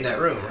need to get in that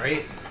room,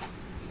 right?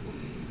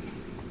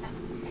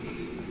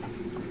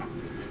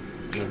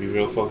 It'll be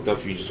real fucked up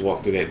if you just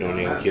walk through that door and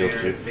they'll kill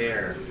you.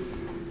 There,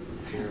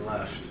 to your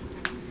left.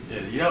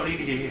 Yeah, you don't need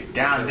to get here.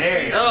 Down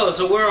there. Oh,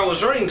 so where I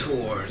was running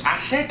towards. I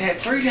said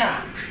that 3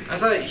 times. I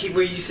thought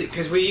where you said,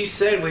 because where you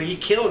said where he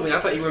killed me, I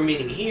thought you were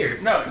meaning here.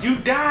 No, you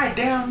died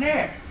down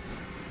there.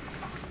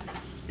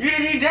 You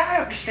didn't even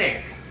die up the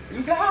stairs.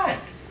 You died.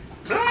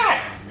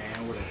 Blind.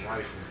 Man with a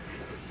rifle.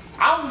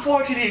 I was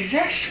walking to the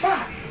exact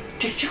spot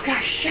that you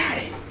got shot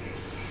at.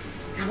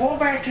 You walk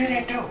back to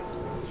that door,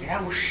 and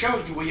I will show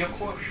you where your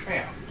corpse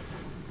fell.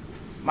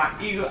 My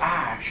eagle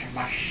eyes and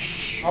my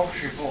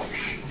sultry voice.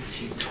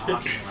 Keep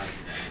talking like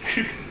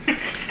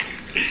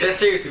That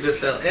seriously does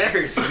sound, that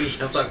hurts me,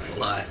 I'm not gonna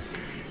lie.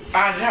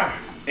 I know.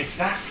 It's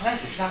not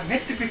pleasant. It's not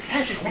meant to be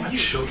pleasant I for want you.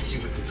 to choke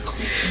you with this coin.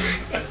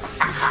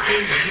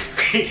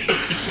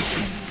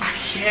 I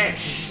can't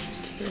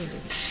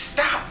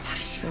stop.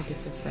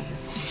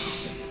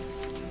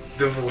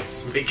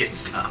 Divorce, make it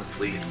stop,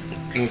 please.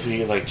 Until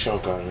you like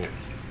choke on it.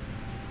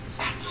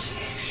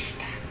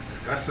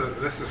 That's the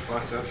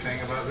fucked up thing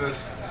about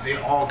this. They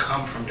all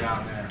come from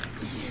down there.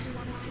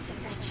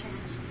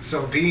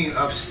 So being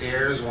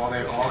upstairs while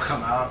they all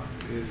come out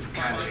is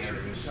kind of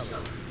dangerous.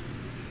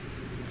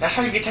 That's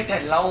how you can take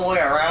that long way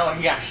around when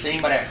he got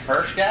seen by that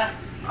first guy.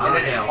 And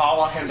then hell.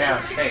 follow him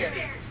downstairs.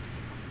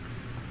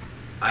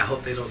 I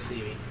hope they don't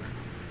see me.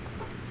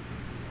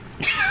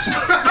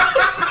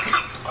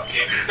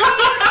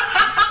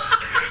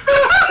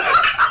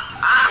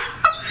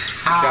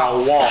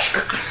 Now walk.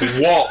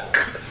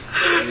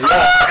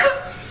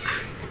 walk.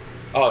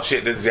 Oh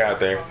shit, there's a guy out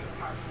there.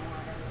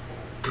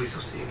 Please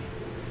don't see me.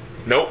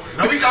 Nope.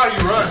 No, we saw you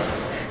run.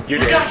 You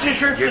You're dead. got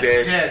this, Ripley. You're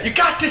dead. Yeah. You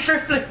got this,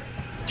 Ripley.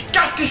 You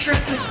got this,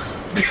 Ripley.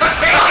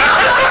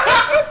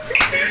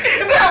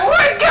 That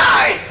one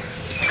guy!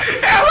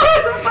 That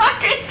one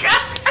fucking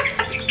guy!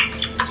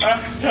 I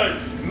can tell you,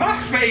 my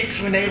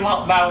face when they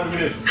walk by with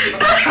this.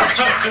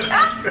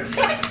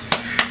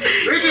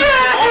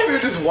 They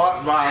just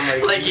walked by.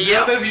 I'm like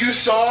yep. None of you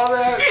saw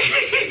that.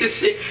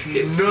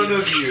 None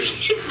of you.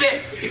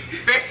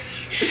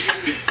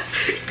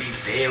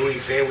 Be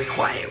very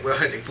quiet. We're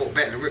hunting for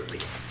Battle Ripley.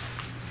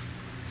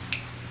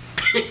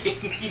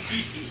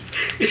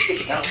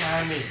 Don't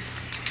mind me.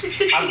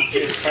 I'm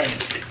just funny.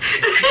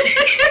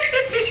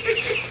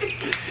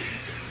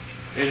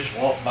 They just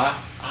walk by.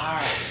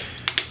 Alright.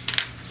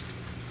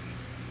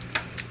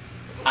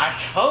 I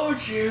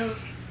told you.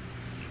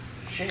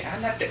 See,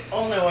 I'm not the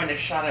only one that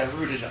shot at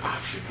Root as an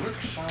option.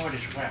 Root saw it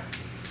as well.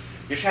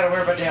 You just gotta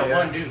worry about that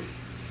one dude.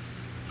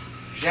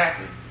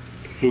 Exactly.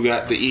 Who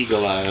got the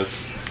eagle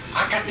eyes?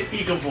 I got the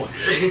eagle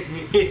voice.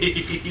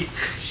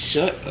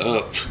 Shut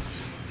up.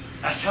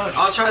 I told you.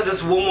 I'll try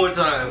this one more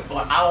time.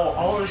 Well, I will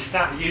only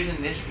stop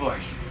using this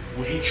voice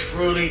when he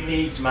truly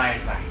needs my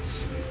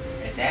advice.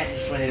 And that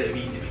is when it'll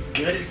either be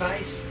good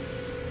advice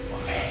or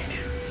bad.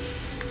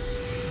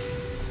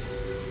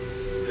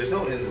 There's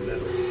no in the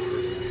middle.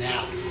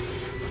 Now.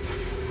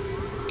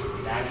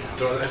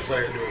 Throw that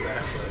flare, do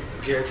that flare.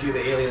 Guarantee you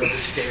the alien will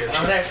just stare at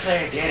Throw you. that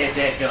flare dead at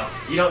that dump.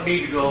 You don't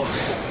need to go over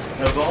there.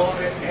 No, go over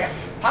there.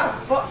 How the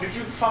fuck did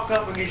you fuck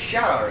up and get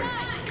shot already?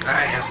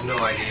 I have no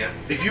idea.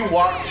 If you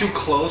walk too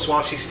close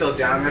while she's still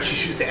down there, she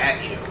shoots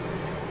at you.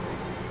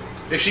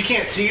 If she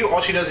can't see you, all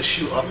she does is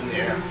shoot up in the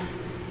air.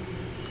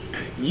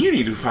 You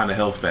need to find a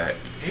health pack.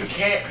 He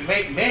can't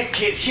make med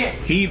kits yet.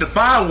 He need to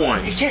find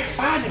one. He can't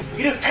find them.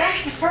 You done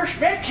passed the first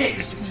med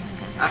kit.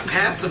 I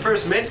passed the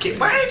first med kit.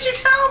 Why didn't you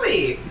tell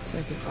me?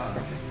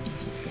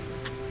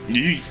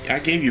 I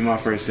gave you my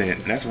first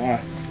hint. That's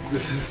why.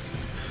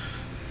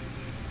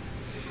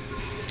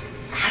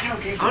 I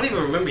don't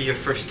even remember your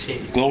first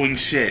hint. Glowing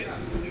shit.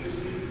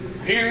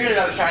 He really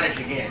gotta try this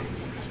again.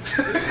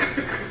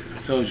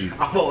 I told you.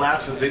 I'm gonna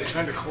laugh if they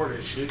turn the corner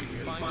and shoot you.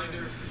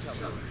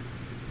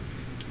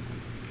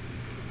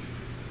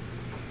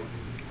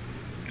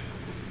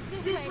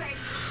 This way.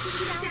 She's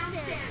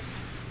downstairs.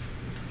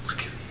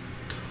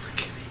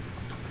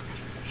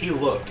 He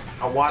looked.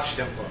 I watched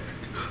him look.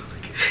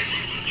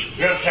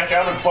 You gotta check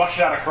out and bust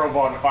out a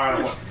crowbar in the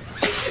fire one.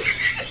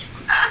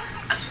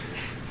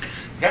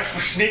 That's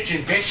for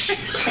snitching, bitch.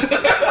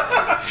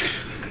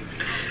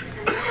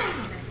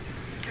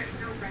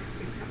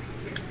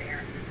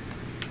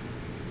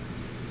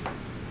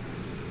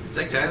 Is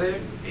that guy there?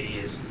 Yeah, he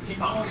is. He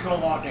always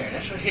gonna walk there.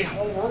 That's his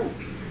whole route.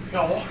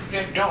 He'll walk through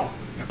that door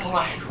and pull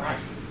out his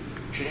rifle.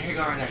 See, there he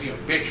go right now. He a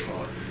bitch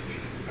for it.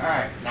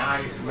 Alright, now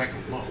you can make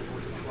him move.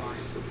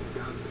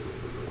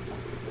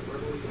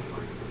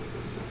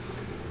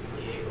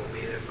 He ain't gonna be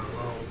there for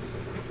long.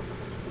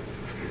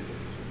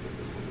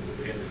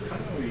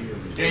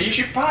 Yeah, you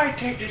should probably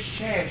take this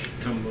chance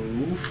to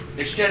move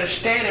instead of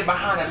standing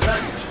behind a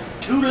luggage.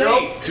 Too late.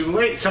 Nope, too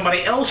late.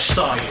 Somebody else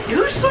saw you.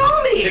 You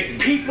saw me. The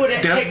people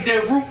that take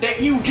the route that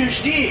you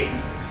just did.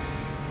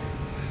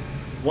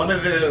 One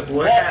of the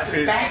what Walks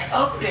happens back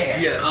up there.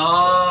 Yeah.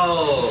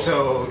 Oh.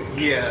 So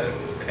yeah,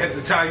 at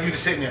the time you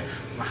just sitting there,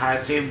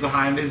 safe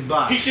behind his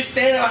box. He's just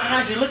standing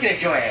behind you looking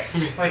at your ass.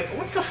 Like,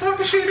 what the fuck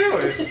is she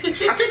doing? I think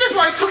that's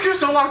why it took him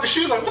so long to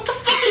shoot. Like, what the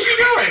fuck is she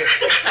doing?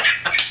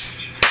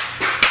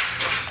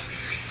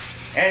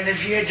 And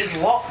if you had just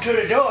walked to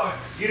the door,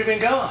 you'd have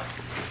been gone.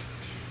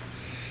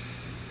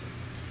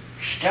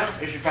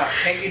 Stealth is about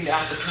taking the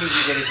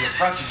opportunity that is in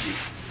front of you,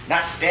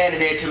 not standing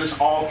there till it's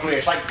all clear.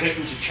 It's like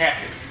getting to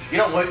traffic. You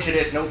don't wait till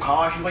there's no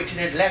cars, you wait till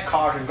there's left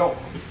cars and go.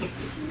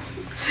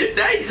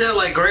 Now you sound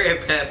like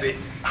Grandpappy.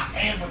 I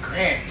am a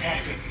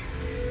grandpappy.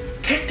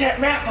 Pick that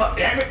map up,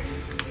 damn it.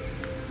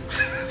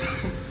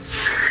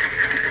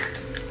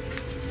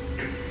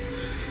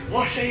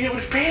 What's that here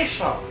with his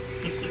pants on?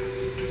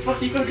 The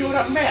fuck you gonna do with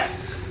that map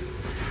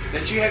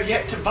that you have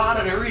yet to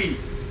bother to read?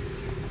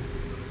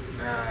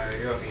 Nah,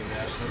 you don't need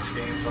maps in this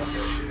game. Fuck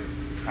that shit.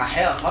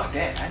 Hell, fuck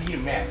that. I need a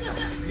map.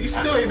 You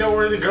still ain't know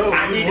where to go.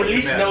 I need to at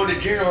least know the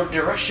general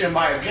direction of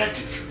my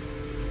objective.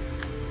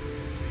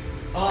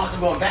 Oh, so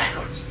I'm going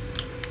backwards.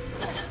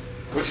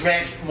 Which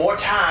means more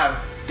time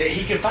that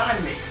he can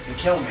find me and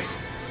kill me.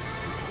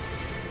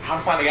 How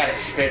to find a guy that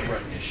sped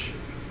run this shit.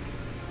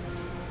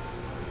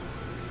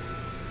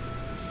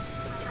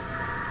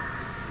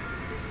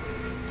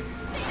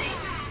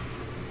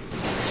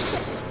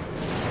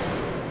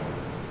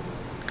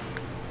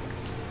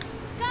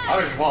 I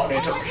just walked in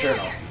and took my shirt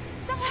off.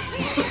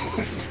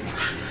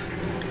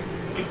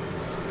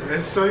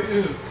 And so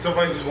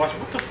somebody's just watching.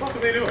 What the fuck are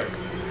they doing?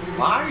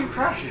 Why are you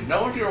crashing?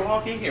 No one's gonna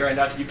walk in here right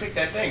now till you pick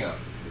that thing up.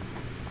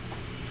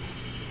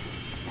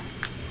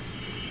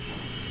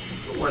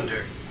 I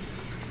wonder.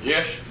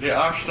 Yes, there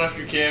are stuff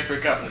you can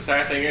pick up. The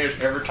sad thing is,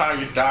 every time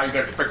you die, you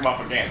gotta pick them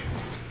up again.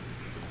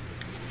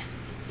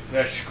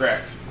 That's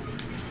scrap.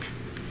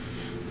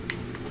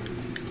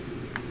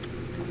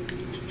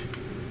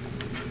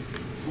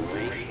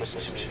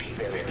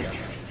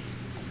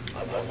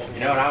 You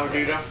know what I would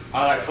do though?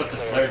 I would like put the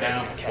flare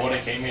down before they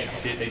came in to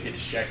see if they get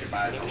distracted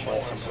by it.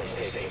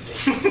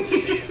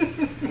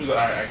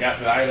 Alright, I got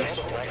the items.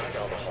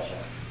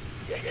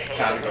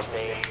 Time to go.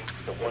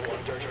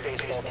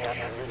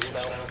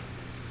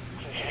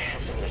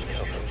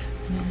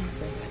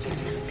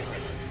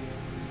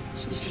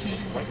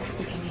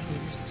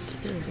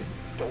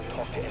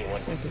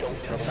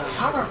 So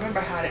how do I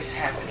remember how this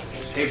happened?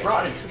 They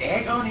brought an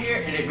egg on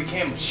here and it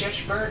became a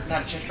chest bird,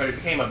 not a chest bird, it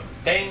became a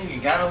thing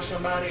and got on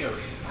somebody, or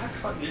how the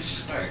fuck did this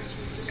start?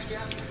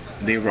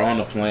 They were on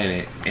the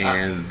planet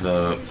and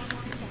the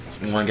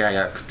one guy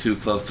got too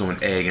close to an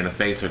egg and the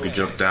facehugger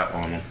jumped out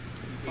on him.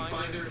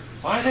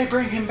 Why did they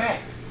bring him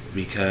back?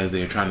 Because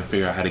they were trying to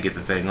figure out how to get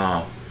the thing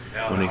off.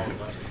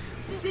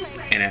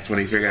 And that's when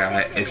they figured out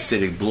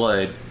acidic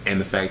blood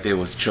and the fact that it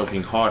was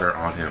choking harder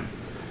on him.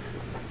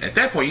 At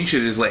that point, you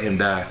should just let him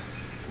die.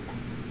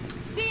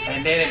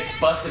 And then it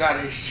busted out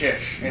of his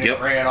chest and it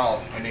ran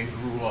off and then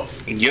grew up.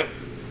 Yep.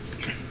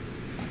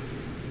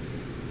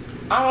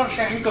 I don't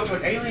understand how you go to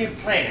an alien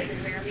planet,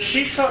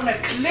 see something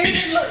that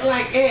clearly looked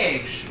like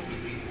eggs,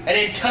 and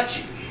then touch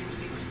it.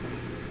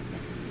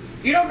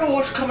 You don't know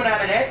what's coming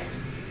out of that.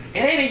 It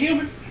ain't a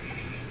human.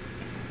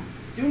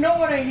 You know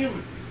what ain't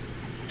human.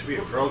 To be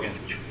a Krogan.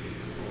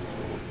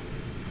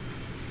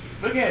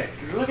 Look at it.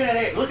 Look at that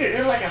egg. Look at it.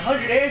 There's like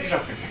 100 eggs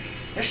up in there.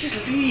 Let's just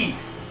leave.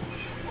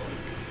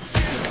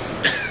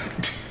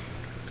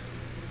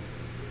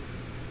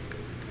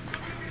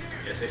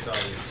 Yes, they saw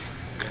you.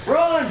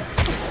 Run!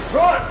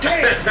 Run,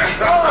 Dick!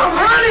 I'm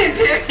running,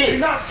 Dick! You're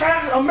not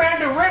fast,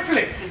 Amanda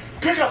Ripley!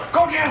 Pick up,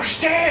 go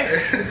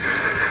downstairs!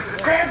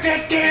 Grab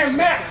that damn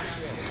map!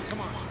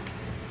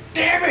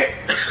 Damn it!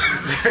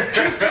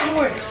 Keep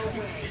going!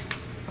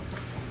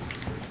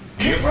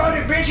 Keep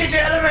running, bitch, at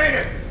the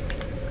elevator!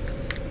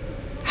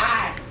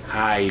 Hide!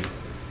 Hide.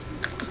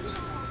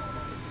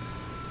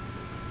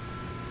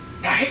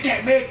 Now hit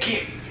that med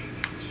kit!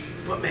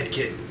 What med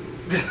kit?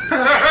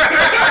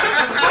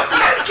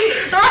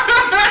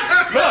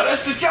 No,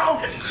 that's the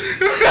joke!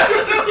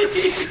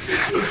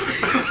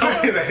 I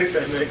hit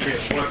that med kit.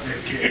 What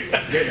med kit?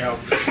 Damn.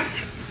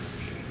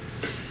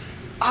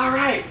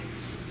 Alright.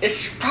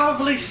 It's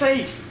probably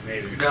safe.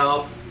 Maybe.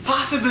 No.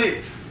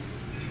 Possibly.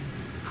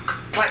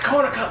 Like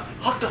corner cup.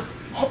 Hump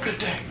the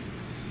thing.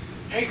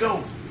 Here you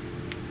go.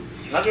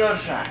 Look at the other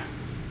side.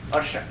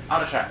 Other side.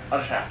 Other side.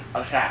 Other side.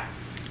 Other side.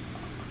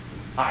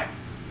 Alright.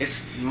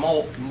 It's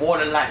more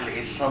than likely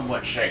it's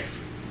somewhat safe.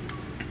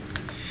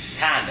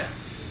 Kinda.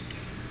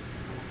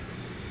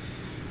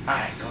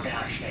 Alright, go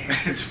downstairs.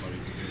 It's funny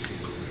because he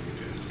goes every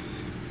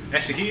day.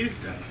 Actually, he is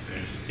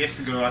downstairs. He has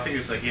to go, I think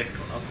it's like he has to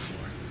go up the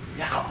floor. You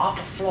gotta go up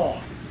the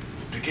floor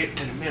to get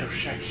to the middle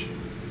section.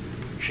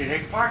 See, they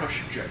can park us.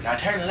 Now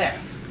turn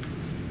left.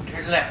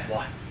 Turn left,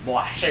 boy.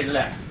 Boy, say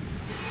left.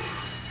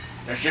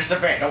 That's just a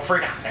vent. Don't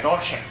freak out. Now go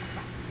check.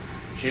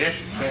 See this?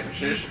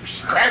 See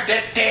this? Grab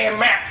that damn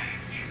map.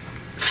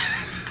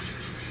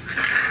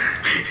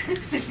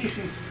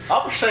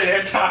 I'm gonna say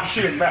that time I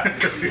see a map.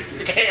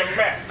 Damn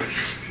map.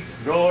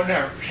 Go in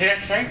there. See that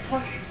same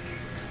place?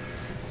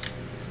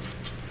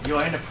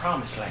 You're in the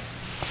promised land.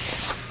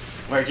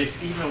 Where it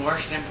gets even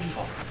worse than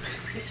before.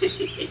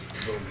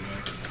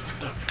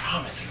 The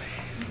promised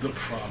land. The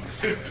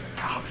promised land.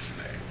 Promised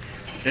land.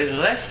 There's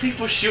less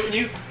people shooting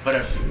you, but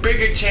a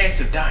bigger chance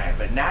of dying.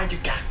 But now you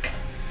got gun.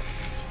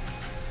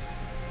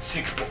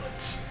 6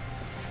 bullets.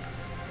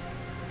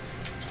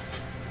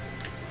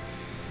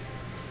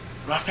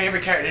 My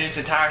favorite character in this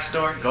entire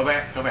story, go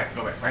back,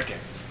 right there.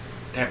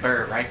 That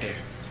bird right there.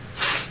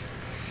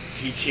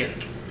 He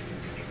chilling.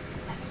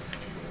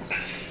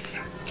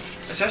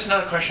 So that's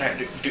another question I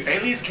have. Do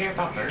aliens care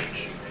about birds?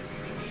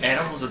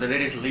 Animals, or do they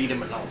just leave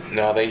them alone?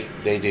 No, they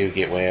do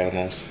get with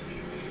animals.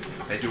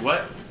 They do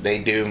what? They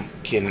do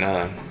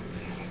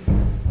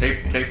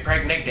They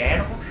pregnate the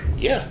animals?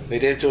 Yeah, they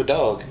did it to a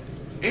dog.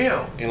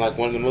 Ew. In like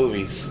one of the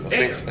movies.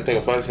 I think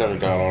a funny hunter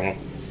got on them.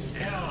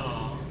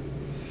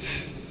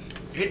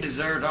 Ew. It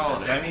deserved all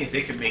that. That means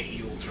they could make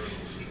evil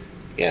turtles.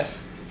 Yeah.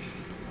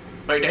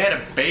 Wait, they had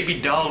a baby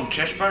dog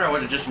chest burner, or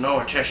was it just an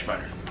old chest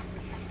burner?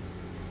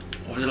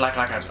 Or was it like a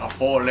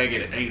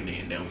 4-legged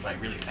alien that was like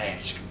really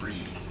fast, you could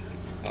breathe?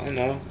 I don't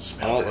know.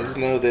 I just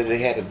know that they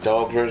had a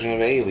dog version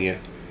of Alien.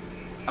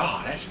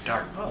 Oh, that's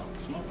dark. Oh,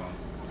 smoke bomb.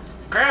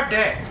 Grab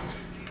that.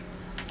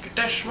 Get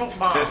that smoke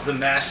bomb. Says the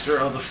master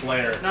of the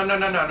flare.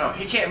 No.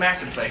 He can't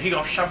master the flare. He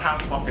gonna somehow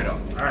fuck it up.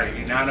 Alright,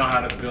 you now know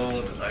how to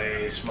build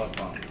a smoke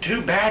bomb.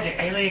 Too bad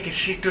the alien can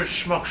see through the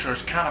smoke, so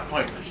it's kind of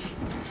pointless.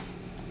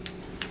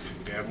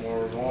 You have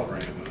more revolver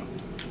ammo.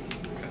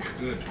 That's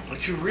good.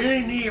 What you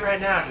really need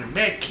right now is a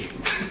med kit.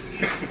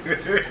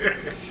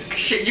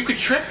 Shit, you could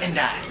trip and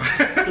die.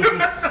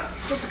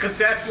 Because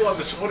that flew on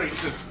the shoulder, you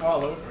just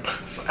fall over.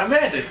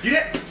 Amanda, you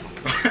did.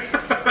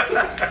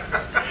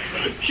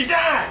 She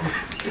died.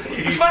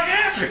 What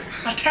happened?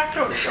 I tapped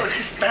her on the shoulder,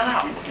 she fell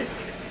out.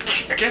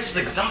 I guess it's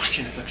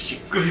exhaustion or some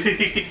shit.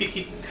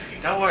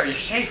 Don't worry, you're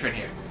safe in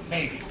here.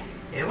 Maybe.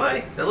 Am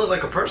I? That looked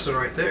like a person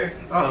right there.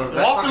 Oh,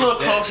 that Walk a little fucker's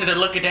dead. closer to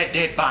look at that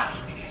dead body.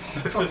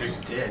 That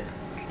fucker's dead.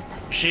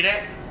 You see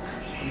that?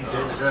 He's dead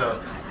as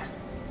hell.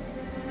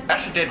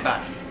 That's a dead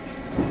body.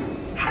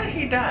 How did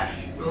he die?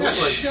 It looked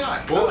like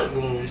shot. bullet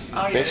wounds.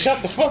 Oh, yeah. They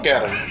shot the fuck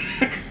out of him.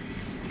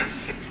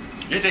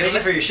 You Thank you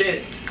for your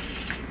shit.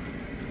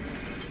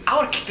 I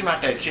would have kicked him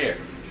out that chair.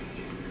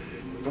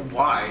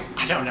 Why?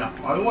 I don't know.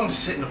 Why do we want to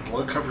sit in a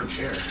blood-covered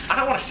chair? I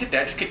don't want to sit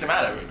there. I just kicked him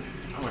out of it.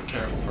 I'm a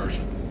terrible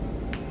person.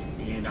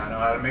 You do not know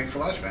how to make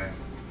flashbang.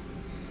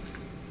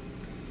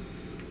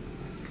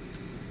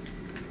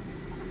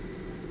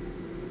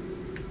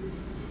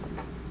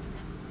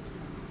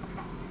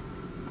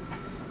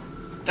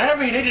 That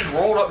mean they just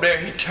rolled up there,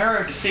 he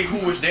turned to see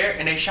who was there,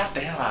 and they shot the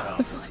hell out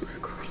of him.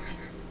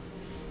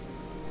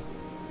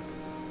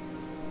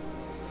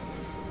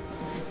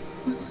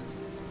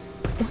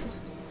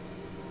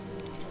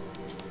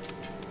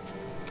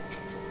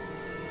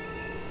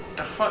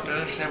 The fuck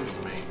does this symbol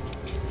mean?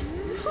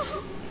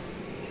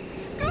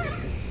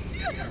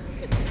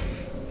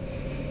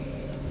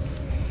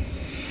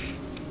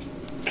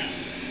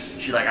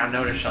 She's like, I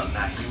know there's something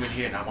not human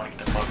here, and I want to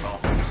get the fuck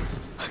off.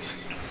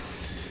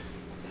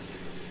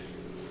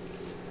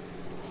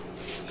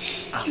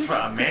 I swear,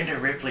 Amanda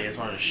Ripley is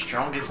one of the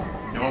strongest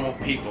normal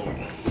people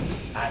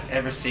I've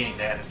ever seen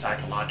that had a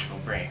psychological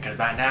brain. Because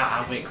by now,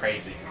 I went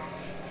crazy.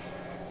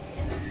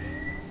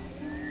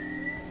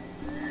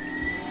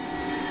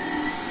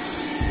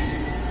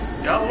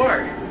 Don't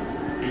worry.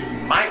 He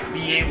might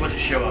be able to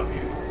show up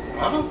here.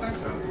 I don't think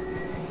so.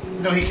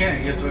 No, he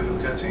can't. You have to wait for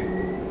the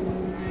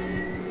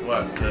cutscene.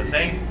 What, the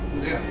thing?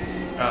 Yeah.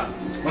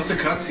 Once the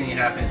cutscene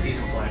happens, he's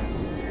in play.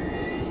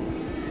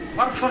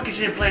 Why the fuck is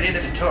he in play at the end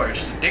of the tutorial?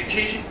 Just a dick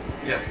cheesy?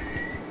 Yes.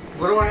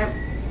 What do I have?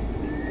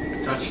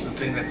 Touch the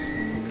thing that's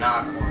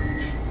not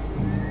orange.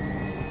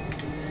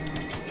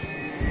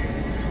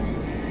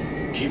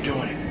 Keep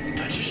doing it.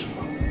 Touch it some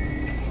more.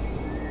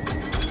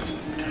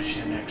 Touch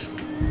the next one.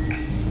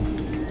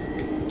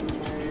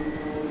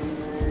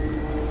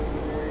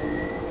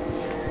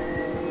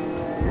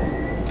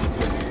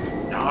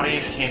 The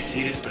audience can't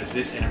see this, but is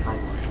this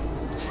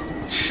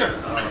inappropriate? Shut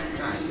up. God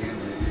damn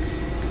it.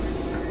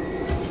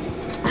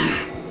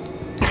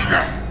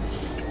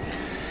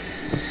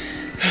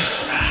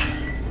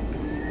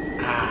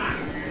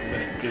 It's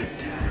been a good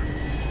time.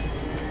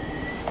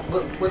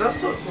 What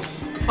else? What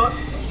the fuck?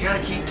 You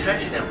gotta keep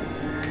touching them.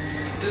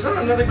 There's not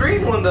another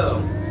green one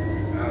though.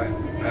 I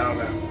don't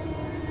know.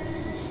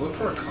 Look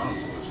for a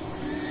console or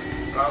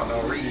something. I don't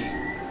know. Read.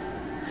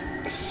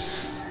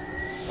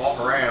 Walk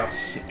around.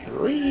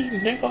 Read,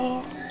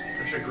 nigga.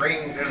 There's a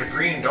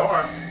green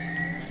door.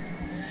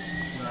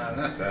 Nah,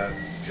 not that.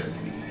 Because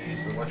he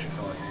used the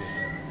whatchamacallit to get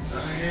there.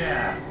 Oh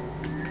yeah.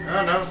 I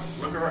don't know.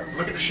 Look around.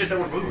 Look at the shit that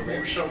was moving.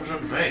 Maybe something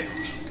was in the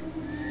veils.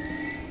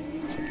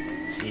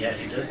 Yeah,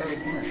 he does have a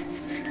point.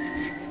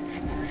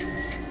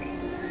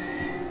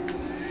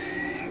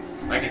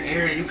 Like an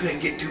area you couldn't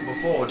get to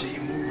before until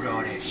you moved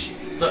all that shit.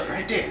 Look,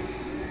 right there.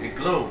 It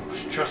glows.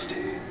 Trust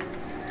it.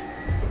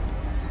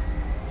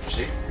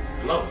 See? It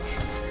glows.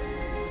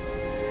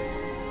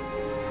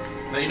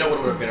 Now you know what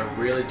would have been a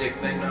really dick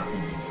thing though?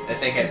 That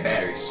thing has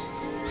batteries.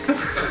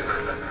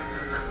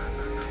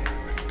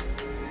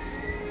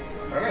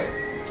 Alright.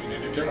 You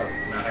did your job.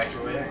 Now hack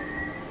your way out.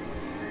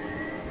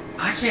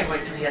 I can't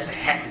wait till he has to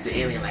hack the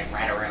alien like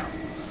right around.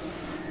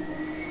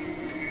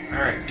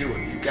 Alright, do it.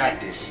 You got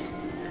this.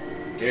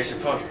 There's your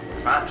puzzle.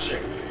 Find the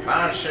shit.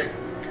 Find the shit.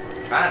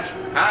 Find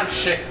the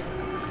shit.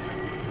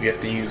 You have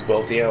to use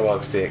both the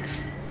analog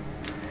sticks.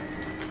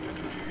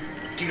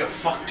 Do the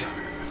fuck to it.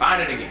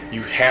 Find it again.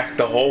 You have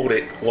to hold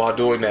it while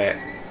doing that.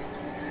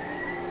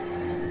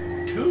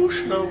 Too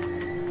slow.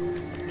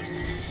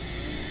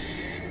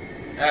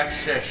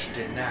 Access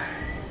denied.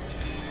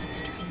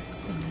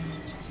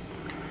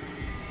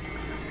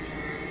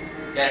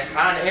 Gotta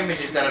find the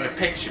images that are the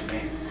picture,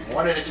 man.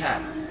 One at a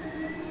time.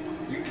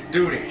 You can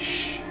do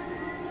this.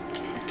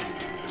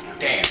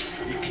 Damn,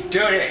 you can do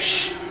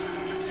this.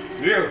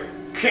 You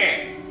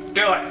can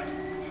do it.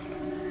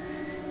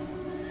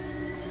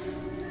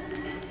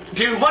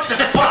 Dude, what the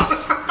fuck?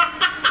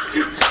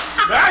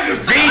 That's a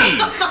V.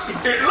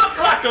 It looked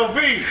like a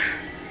V.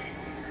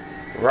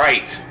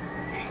 Right.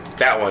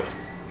 That one.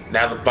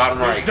 Now the bottom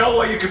right. There's no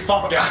way you can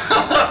fuck that.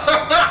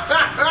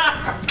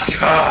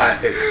 God.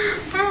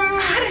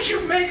 How did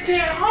you make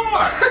that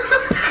hard?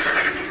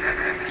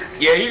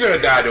 Yeah, you're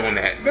gonna die doing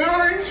that. No,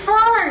 he's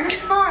fine. He's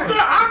fine.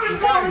 I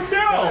just want to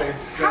know.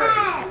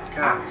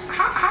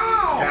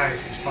 How?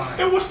 Guys, he's fine.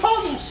 It was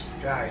puzzles.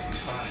 Guys,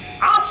 he's fine.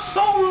 I'm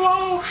so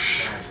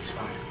lost. Guys, he's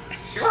fine.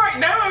 Right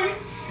now,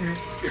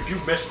 if you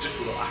mess this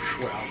with, I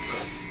swear I'll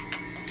cut you.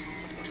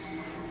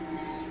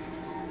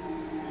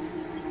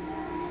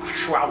 I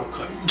swear I will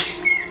cut you.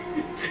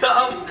 I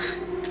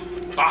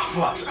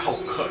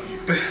will cut you.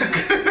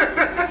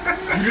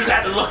 You just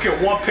have to look at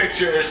one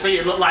picture and see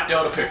it look like the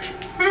other picture.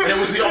 And it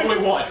was the only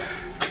one.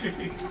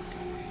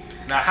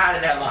 Now hide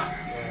in that locker.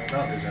 Yeah,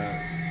 don't do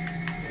that.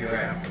 You're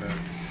right.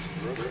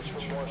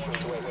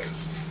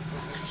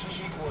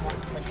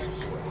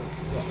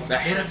 Now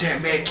hit up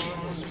that med kit.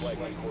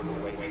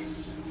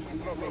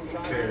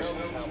 Seriously.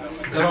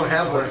 I don't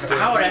have one still.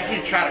 I would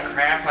actually try to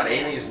craft how the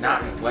alien's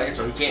not in place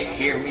so he can't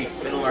hear me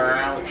fiddling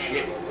around with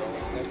shit.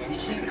 He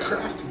can't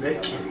craft a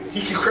med kit.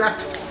 He can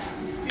craft.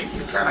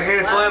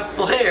 I got a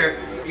flare.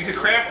 You could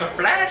craft a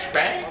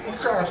flashbang. You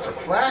craft a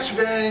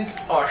flashbang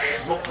or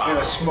smoke bomb. and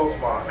a smoke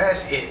bomb.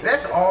 That's it.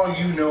 That's all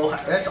you know.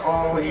 That's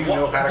all you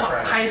know how to What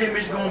craft. item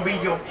is gonna be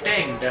your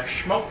thing? The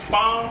smoke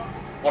bomb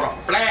or the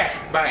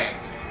flashbang?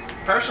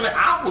 Personally,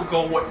 I would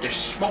go with the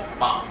smoke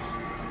bomb.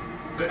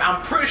 But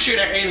I'm pretty sure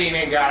that alien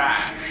ain't got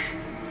eyes.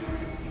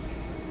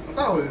 I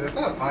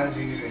thought vines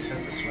usually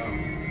sense the smell.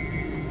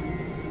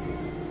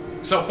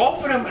 So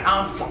both of them,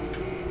 I'm fucked.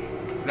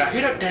 Now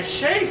hit up that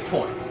save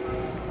point.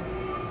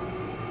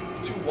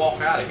 You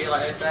walk out of here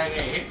like that thing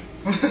ain't hit.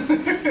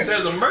 It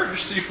says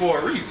emergency for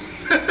a reason.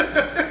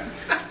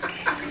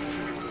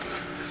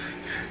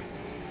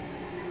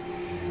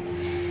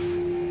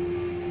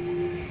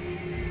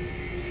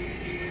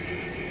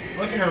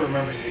 One thing I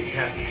remember is that you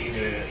have to be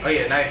there. Oh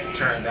yeah, now you have to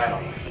turn that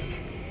off.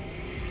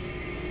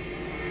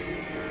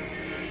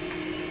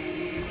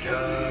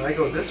 I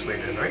go this way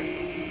then, right?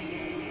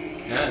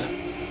 Yeah.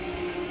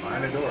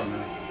 Find the door,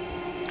 man.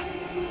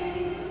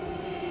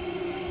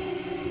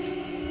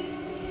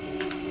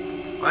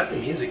 Why'd the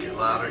music get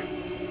louder?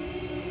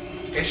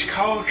 It's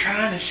called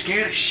trying to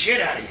scare the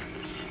shit out of you.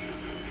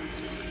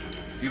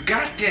 You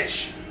got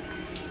this.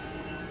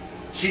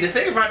 See, the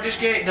thing about this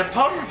game, the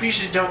puzzle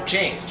pieces don't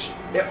change.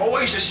 They're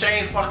always the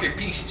same fucking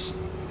pieces.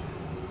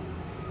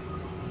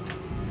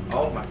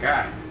 Oh my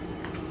god.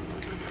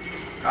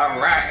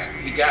 Alright,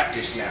 he got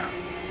this now.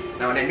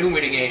 Now when that new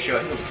mini game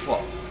shows, what the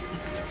fuck?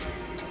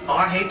 Oh,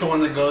 I hate the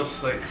one that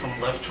goes like from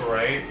left to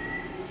right.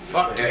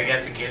 Fuck that. You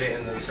have to get it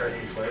in a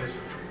certain place.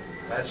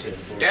 That shit.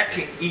 That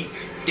can eat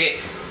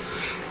dick.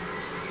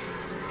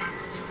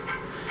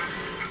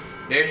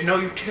 There's no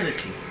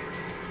utility.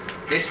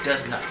 This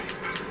does nothing.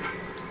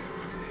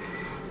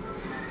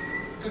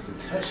 You have to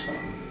touch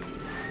something.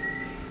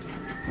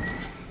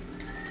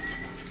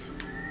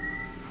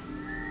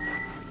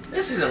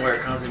 This isn't where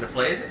it comes into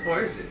play, is it?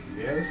 Or is it?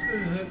 Yeah, this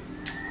is it.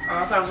 Oh,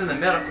 I thought it was in the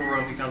medical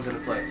room he comes into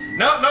play.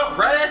 No,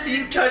 right after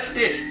you touch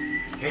this.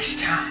 It's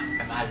time.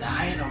 Am I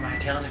lying or am I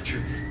telling the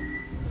truth?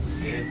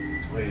 Yeah,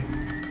 wait.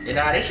 You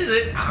know, this is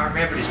it. I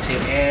remember this too.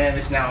 And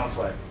it's now in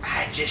play.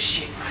 I just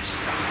shit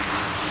myself.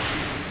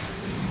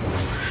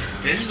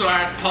 This is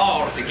why I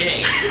paused the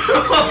game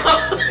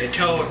and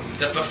told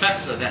the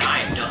professor that I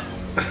am done.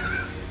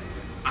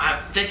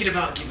 I'm thinking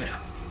about giving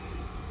up.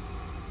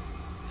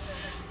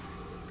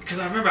 Because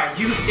I remember I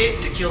used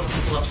it to kill the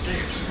people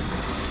upstairs.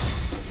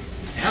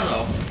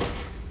 Hello.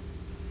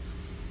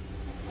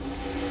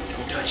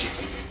 Don't touch it.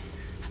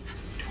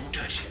 Don't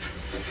touch it.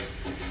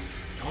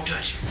 Don't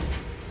touch it.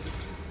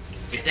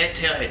 If that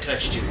tail had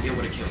touched you, it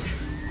would have killed you.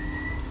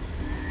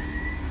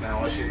 Now I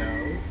want you to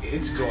know,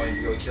 it's going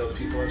to go kill the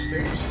people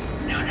upstairs.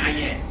 No, not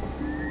yet.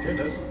 It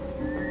doesn't.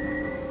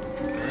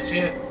 Not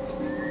yet.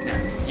 No,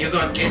 you're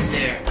gonna get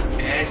there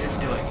as it's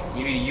doing it.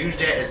 You need to use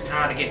that as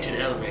time to get to the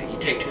elevator. You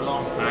take too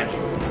long to find you.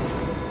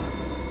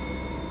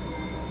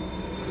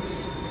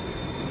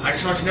 I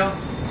just want to know,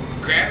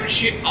 grabbing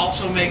shit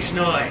also makes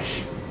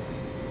noise.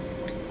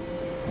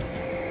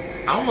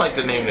 I don't like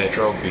the name of that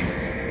trophy. No,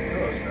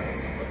 it's not.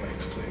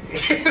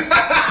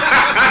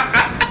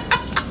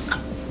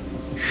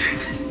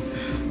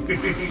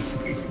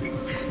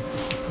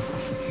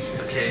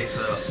 Okay,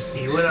 so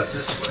he went up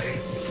this way.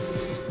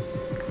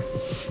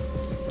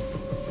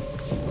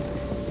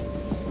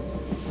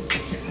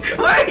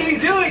 Why are you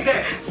doing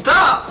that?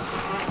 Stop!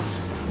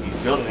 He's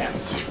building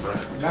atmosphere, bro.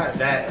 Not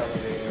that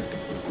elevator.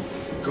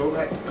 Go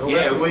back the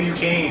way you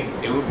came.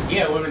 It would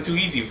have been too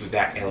easy with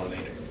that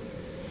elevator.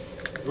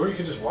 Or you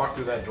could just walk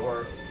through that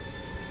door.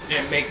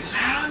 And make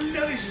loud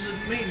noises of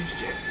maintenance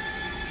check.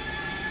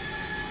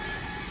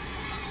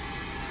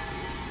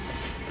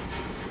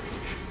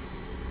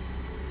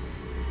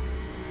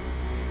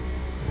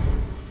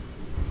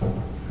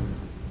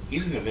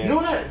 He's an event. You know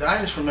what?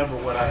 I just remember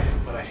what I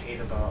hate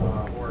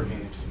about horror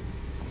games.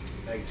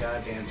 That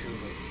goddamn tuba.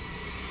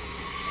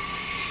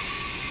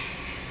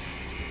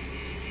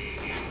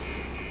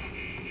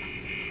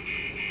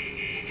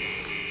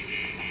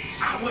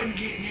 I wasn't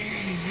getting near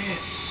any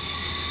vent.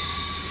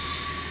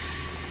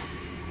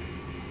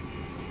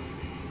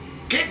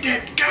 Get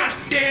that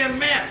goddamn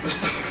map!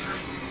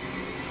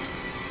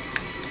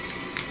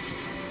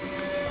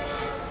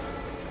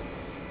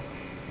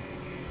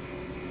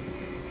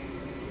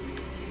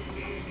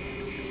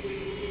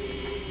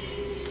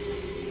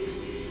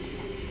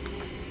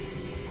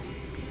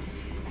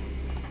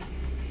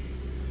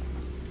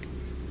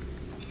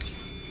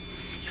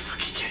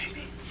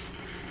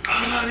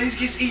 Oh, this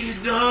gets even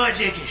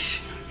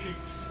dickish.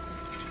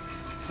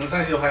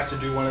 Sometimes you'll have to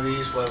do one of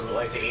these where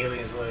like the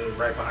aliens literally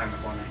right behind the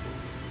corner.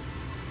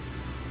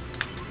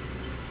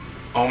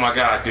 Oh my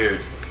god,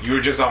 dude. You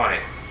were just on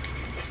it.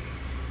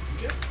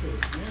 Get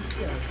this, man.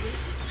 Get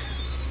this.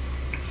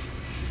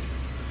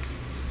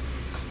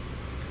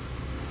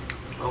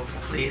 Oh,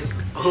 please.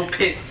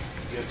 Open.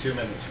 You have 2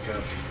 minutes to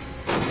go.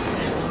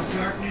 Hello,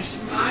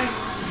 darkness, my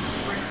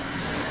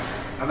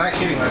friend. I'm not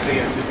kidding when I say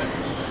you have 2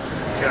 minutes.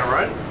 Can I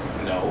run?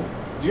 No.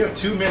 You have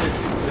 2 minutes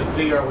to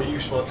figure out where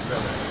you're supposed to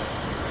go.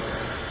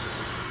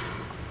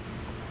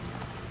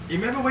 You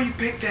remember where you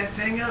picked that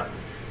thing up?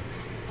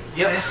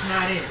 Yeah. That's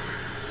not it.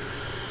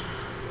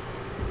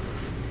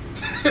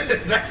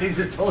 Nothing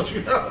just told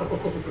you no.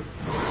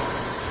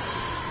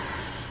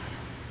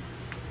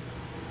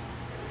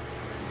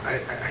 I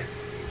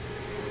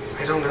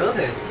don't know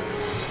then.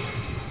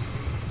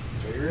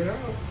 Figure it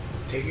out.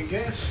 Take a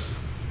guess.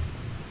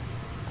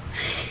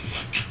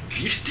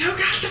 You still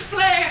got the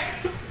flare.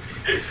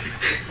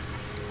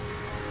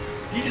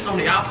 You just on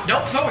the opposite.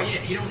 Don't throw it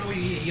yet. You don't know where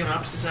you on the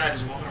opposite side.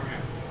 Just walking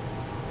around.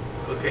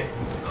 Okay.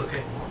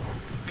 Okay.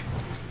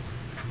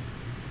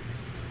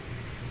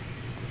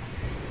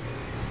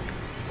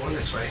 Going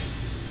this way.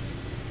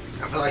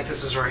 I feel like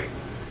this is right.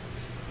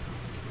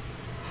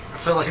 I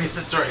feel like this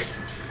is right.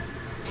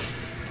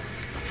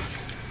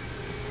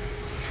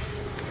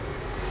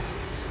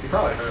 You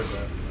probably heard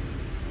that.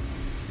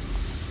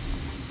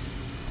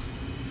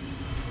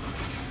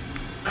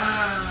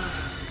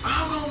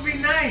 I'm gonna be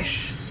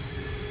nice.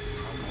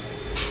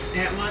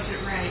 That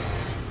wasn't right.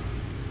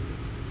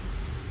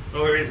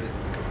 Or is it?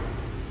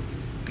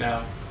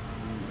 No.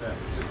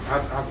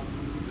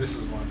 This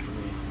is one for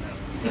me. No,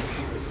 that's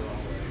the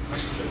wrong way. I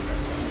should say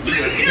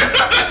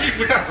You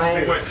went the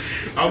wrong way.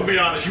 I'll be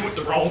honest, you went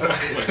the wrong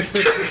fucking way.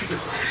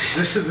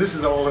 This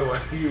is the only way.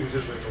 You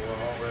just went the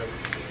wrong way.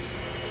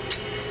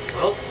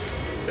 Well,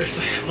 there's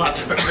a lot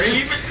to bring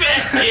you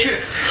back,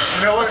 kid.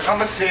 You know what? I'm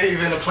gonna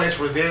save in a place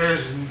where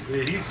there's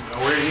he's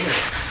nowhere near.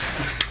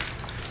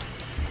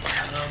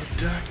 Hello,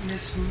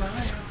 darkness, my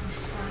old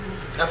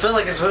friend. I feel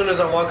like as soon as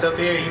I walk up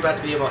here, you about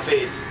to be in my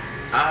face.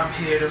 I'm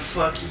here to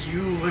fuck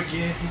you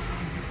again.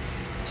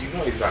 You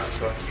know he's about to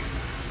fuck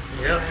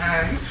you. Yep.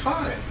 He's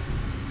fine.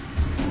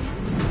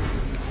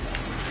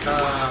 No,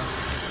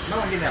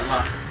 I'm getting that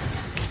locker.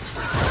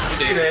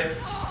 You did.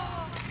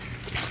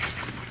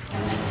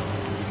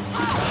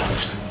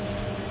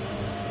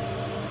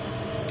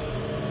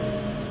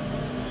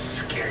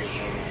 Scary.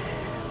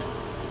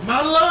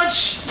 My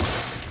lunch!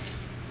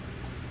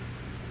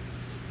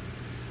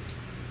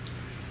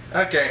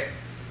 Okay.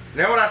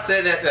 You know when I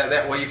said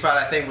that way you found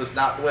that thing was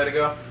not the way to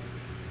go?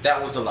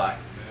 That was the lie.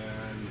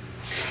 And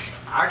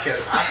I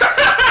can't.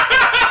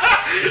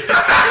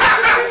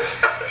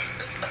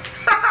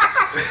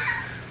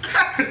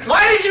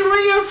 Why did you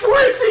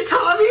reinforce it,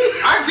 Tommy?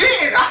 I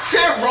did. I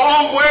said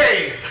wrong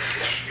way.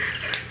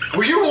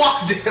 When you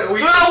walked in,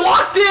 when I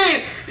walked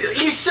in,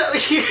 you said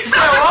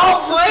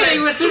wrong way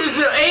as soon as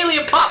the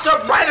alien popped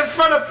up right in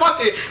front of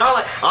fucking. I was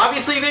like,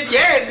 obviously, then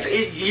yeah,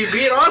 he's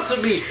being honest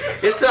with me.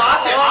 It's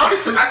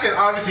I said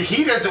obviously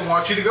he doesn't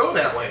want you to go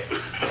that way.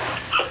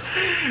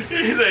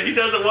 He said he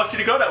doesn't want you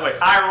to go that way.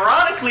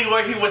 Ironically,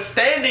 where he was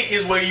standing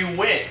is where you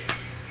went,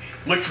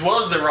 which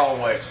was the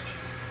wrong way.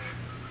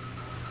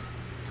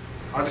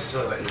 I'll just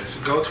tell you like this: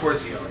 go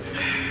towards the elevator.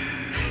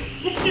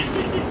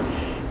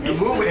 And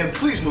move, and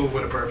please move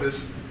with a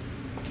purpose.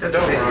 That's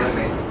what I'm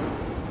saying.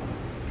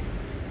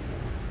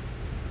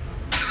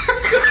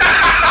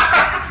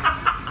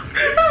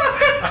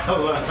 I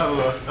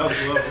love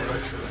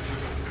Alexis.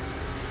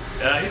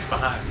 He's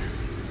behind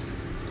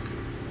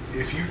you.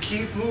 If you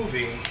keep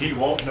moving, he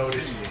won't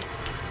notice you.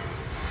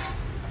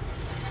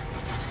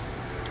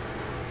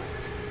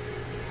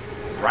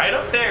 Right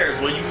up there is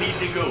where you need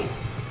to go.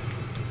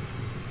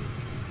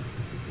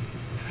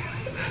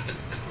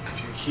 If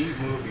you keep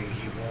moving,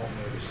 he won't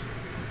notice you.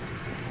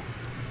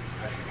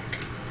 I think.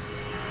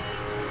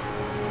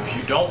 If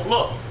you don't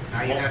look.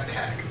 Now you have to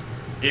hack.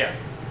 Yeah.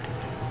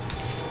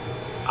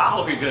 I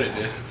hope you're good at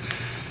this.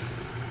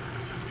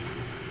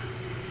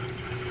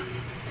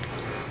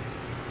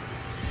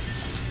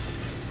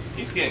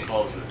 He's getting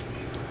closer.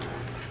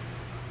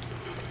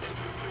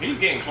 He's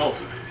getting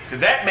closer. Cause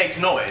that makes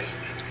noise.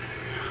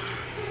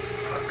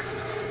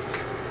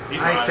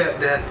 I accept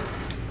that.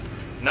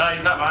 No,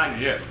 he's not behind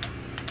you yet.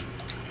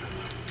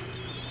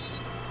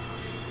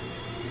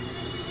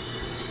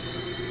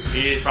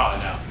 He is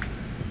probably now.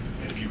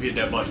 And if you hit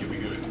that button, you'll be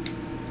good.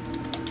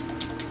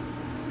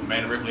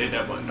 Amanda Ripley hit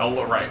that button. Don't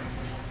look right.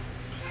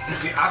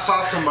 See, I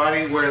saw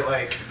somebody where,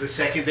 like, the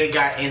second they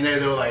got in there,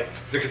 they were like,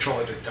 the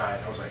controller just died.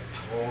 I was like,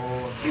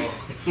 oh no.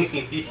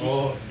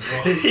 Oh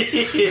no.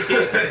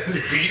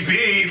 BB.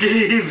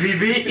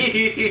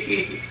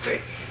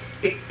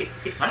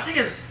 My thing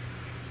is,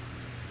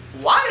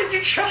 why did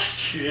you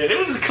trust me? It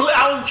was clear.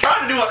 I was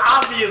trying to do an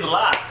obvious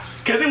lie.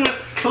 Because it was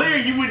clear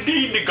you would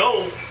need to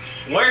go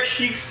where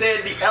she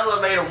said the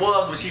elevator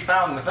was when she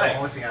found the thing. The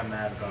only thing I'm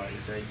mad about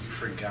is that you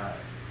forgot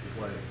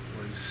what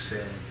was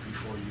said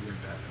before you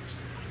went back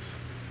upstairs.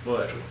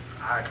 What?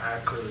 I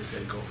clearly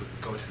said go to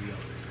the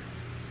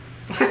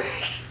elevator.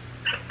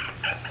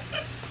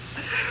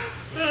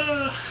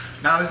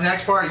 Now this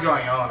next part, you're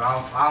going on.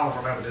 I don't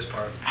remember this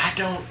part. I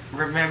don't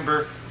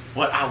remember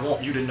what I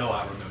want you to know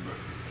I remember.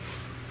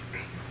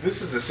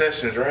 This is the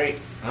sessions, right?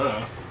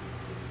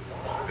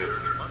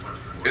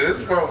 This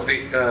is the problem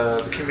with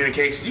the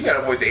communication. You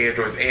gotta avoid the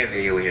androids and the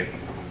alien.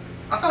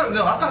 I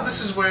thought this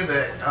is where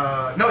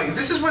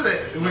this is where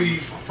you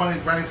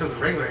run into the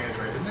regular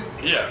android, isn't it?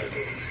 Yeah.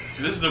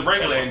 So this is the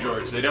regular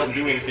androids. They don't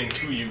do anything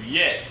to you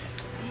yet.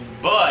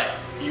 But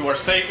you are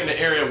safe in the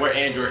area where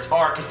androids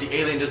are because the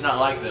alien does not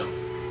like them.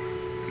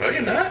 No,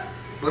 you're not.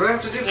 What do I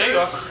have to do? There you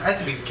go. At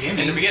the beginning.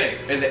 In the beginning.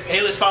 And the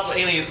alien spots where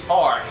aliens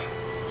are.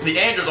 The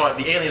androids are.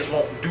 The aliens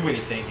won't do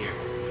anything here.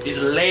 It's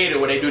later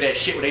where they do that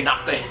shit where they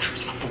knock the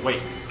androids out the way.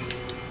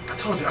 I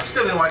told you, I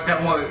still didn't like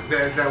that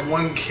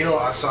one kill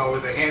I saw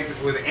where the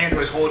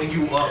android's holding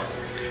you up,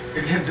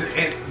 and then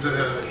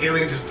the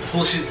alien just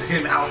pushes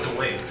him out the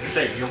way. They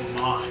say, "You're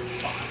mine.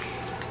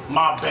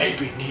 My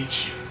baby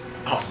needs you."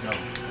 Oh no.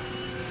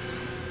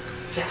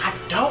 Say, I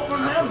don't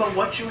remember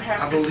what you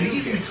have. I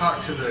believe you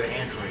talked to the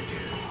android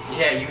dude.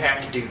 Yeah, you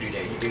have to do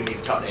that. You do need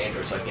to talk to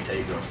Android so I can tell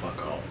you to go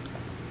fuck off.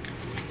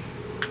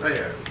 Oh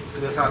yeah,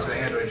 let's talk to the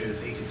android dude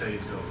so he can tell you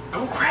to go.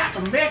 Go grab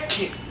a med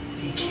kit.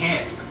 He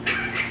can't.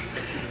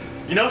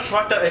 You know what's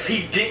fucked up? If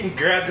he didn't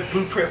grab the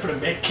blueprint for the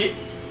med kit.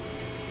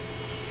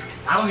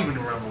 I don't even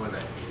remember where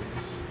that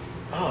is.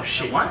 Oh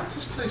shit. And why is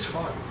this place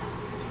fun?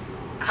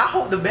 I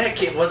hope the med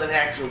kit wasn't an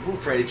actual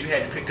blueprint that you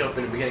had to pick up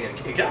in the beginning of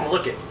the game. I'm gonna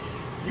look at it.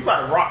 You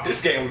about to rock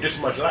this game with this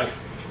much life.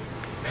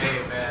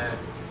 Hey man.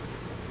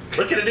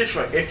 Look at it this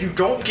way. If you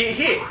don't get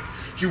hit,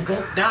 you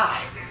won't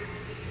die.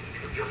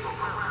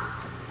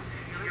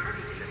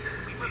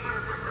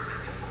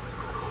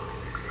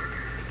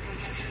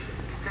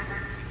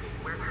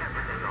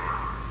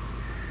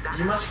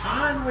 You must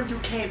find where you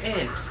came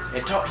in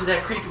and talk to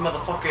that creepy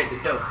motherfucker at the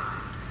door.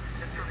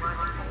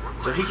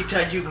 So he can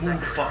tell you move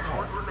the fuck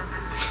on.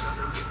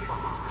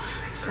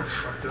 That's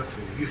fucked up for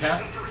you. You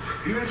have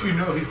to, even if you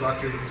know he's about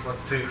to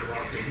tell you the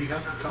wrong thing, you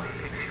have to talk to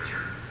him.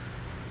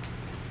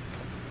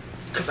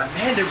 Cause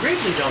Amanda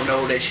Ridley don't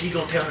know that she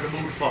gonna tell her to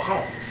move the fuck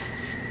on.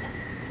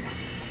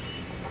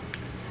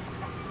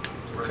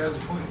 Rick has a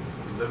point.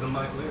 We live in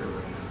like later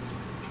right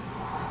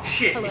now.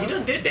 Shit, Hello? he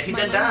done did that. He My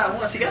done name died is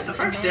once he got the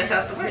first death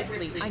out the way.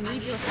 Ripley. I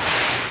need your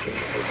help.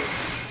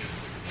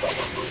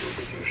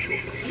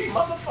 You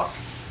motherfucker.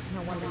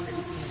 No wonder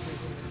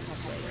systems using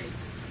test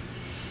waves.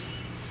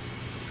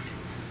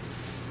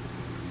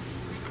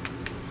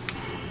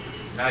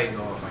 Now you can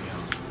go off on your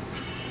own.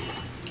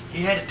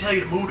 He had to tell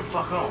you to move the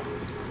fuck on.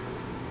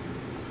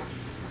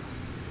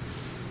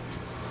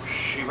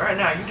 Shit, right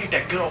now you need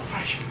that good old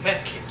fashioned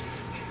medkit.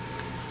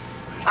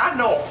 I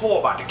know a core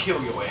about to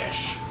kill your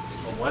ass.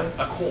 A what?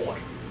 A cord.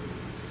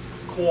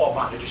 A cord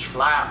about to just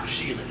fly out the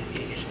ceiling and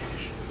hit his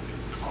ass.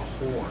 A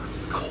whore.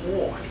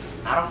 Cord,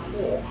 not a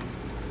whore.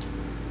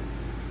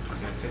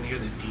 Okay, I couldn't hear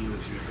the D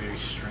with your very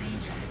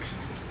strange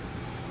accent.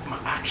 My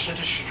accent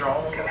is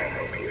strong,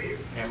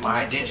 and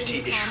my identity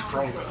is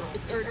stronger.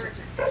 It's urgent.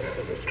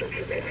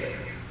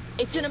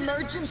 It's an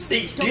emergency.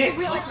 Hey, Don't Dick. you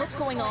realize what's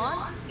going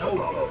on? No.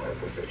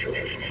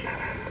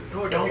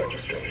 No, don't.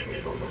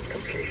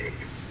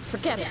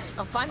 Forget it.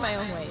 I'll find my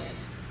own way in.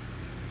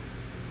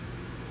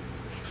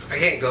 I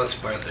can't go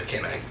further,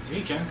 can I? Yeah,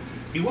 you can.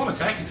 He won't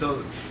attack you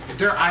till if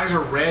their eyes are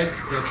red,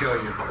 they'll kill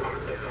you.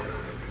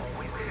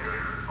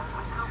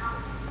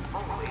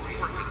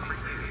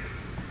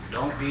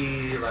 Don't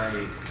be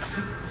like.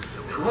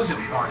 It wasn't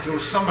Mark. It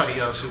was somebody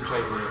else who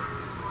played with it.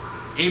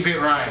 8-Bit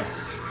Ryan.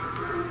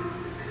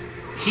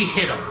 He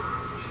hit him.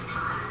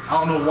 I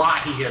don't know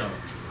why he hit him.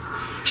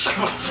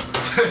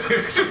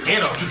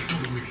 Hit him.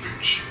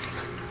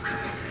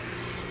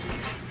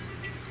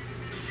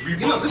 You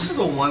know, this is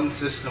the one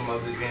system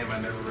of this game I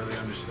never really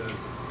understood.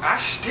 I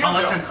still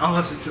don't.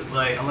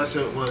 Unless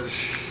it was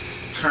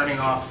turning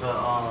off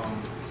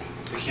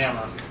the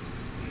camera.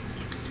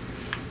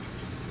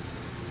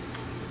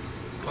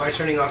 Why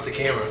turning off the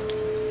camera?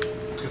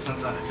 Because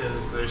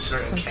there's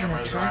certain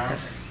cameras around.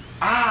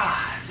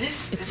 Ah,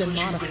 this It's is been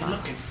what you've been modified.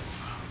 looking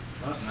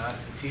for. No, it's not.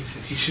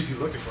 He should be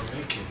looking for a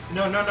medkit.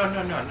 No.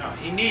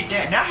 He need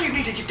that. Now you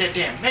need to get that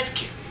damn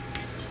medkit.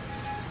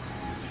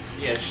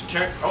 Yeah, just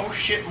turn. Oh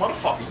shit,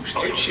 motherfucker, you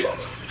scared shit.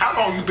 How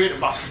long you been in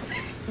my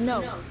feet?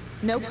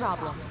 No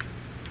problem.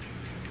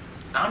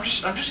 I'm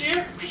just here. I'm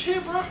just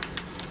here, bro.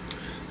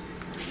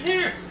 Just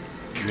here.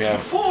 You have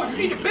Before you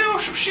need to build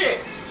some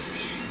shit.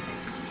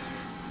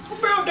 Go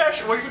build that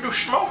shit where you can do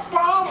smoke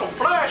bomb or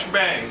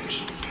flashbang.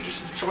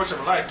 Just a choice of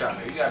a lifetime.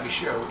 You gotta be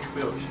sure what you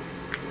building.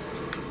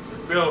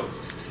 Build.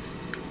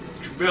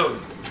 What you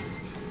building?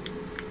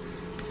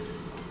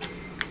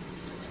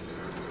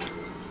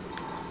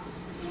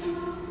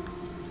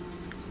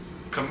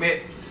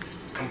 Commit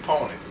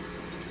component.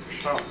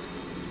 So, I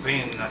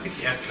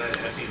think after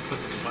you put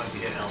the components,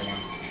 you hit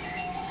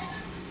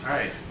L1.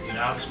 Alright, you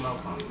now have a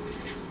smoke bomb.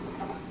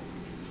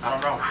 I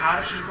don't know how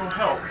this is gonna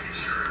help.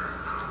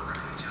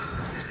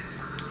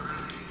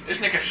 This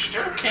nigga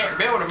still can't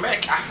build a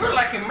mech. I feel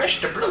like he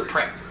missed the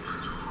blueprint.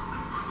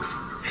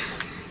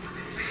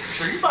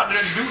 So you about to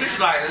just do this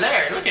like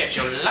Larry. Look at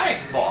your life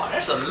bar.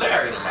 That's a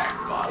Larry life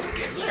bar. Look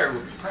at Larry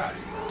would be proud of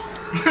you.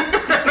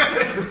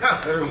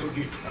 Larry would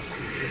be proud of you.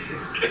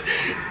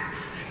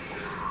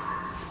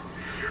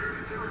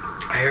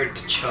 I heard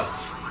the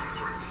chuff.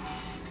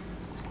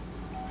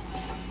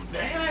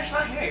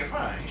 yeah, you're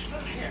fine. He's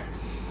not here.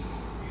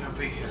 You're gonna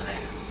be here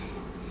later.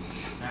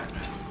 Not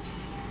now.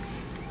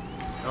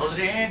 Those are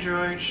the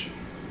androids.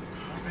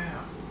 Calm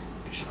down.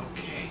 It's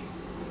okay.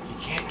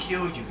 He can't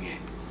kill you yet.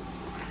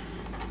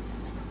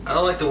 I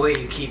don't like the way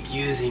you keep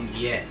using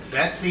yet.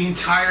 That's the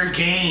entire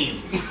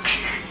game.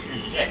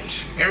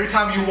 Yet. Every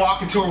time you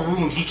walk into a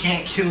room, he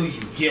can't kill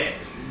you yet.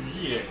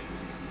 Yeah.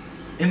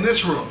 In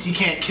this room, he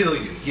can't kill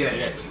you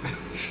yet.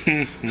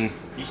 He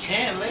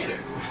can later.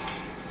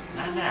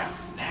 Not now.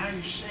 Now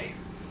you're safe.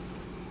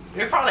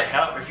 It'd probably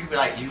help if you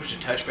like use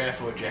the touchpad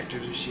for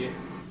objectives and shit.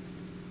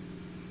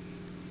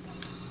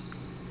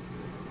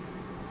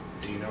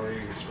 Do you know where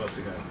you're supposed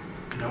to go?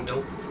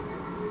 Nope.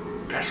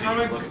 That's Did how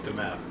you it look at the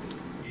map?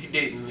 You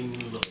didn't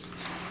even look.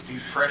 You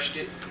pressed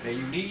it. Now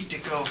you need to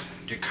go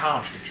to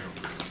comms control.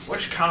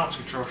 What's comms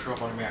control show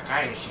up on the map?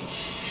 I ain't see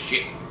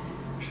shit.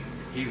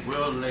 He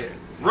will later.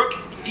 Rook,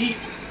 eat,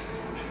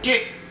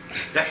 dick.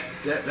 That's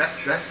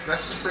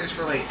the phrase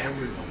for like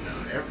everyone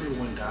though.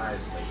 Everyone dies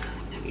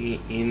later.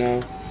 You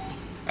know,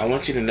 I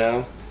want you to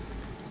know,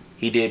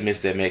 he did miss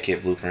that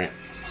medkit blueprint.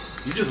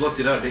 You just looked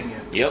it up, didn't you?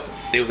 Yep,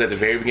 it was at the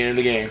very beginning of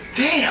the game.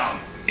 Damn!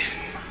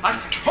 I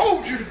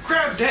told you to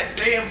grab that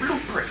damn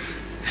blueprint.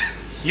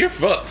 You're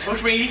fucked.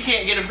 Which means he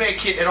can't get a med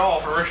kit at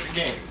all for the rest of the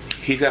game.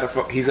 He's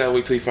gotta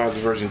wait till he finds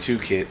the version 2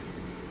 kit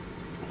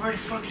Where the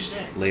fuck is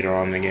that? later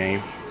on in the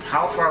game.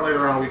 How far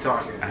later on are we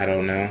talking? I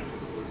don't know.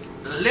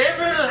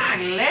 Living like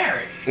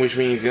Larry. Which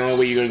means the only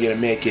way you're gonna get a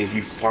med kit is if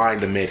you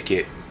find a med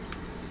kit.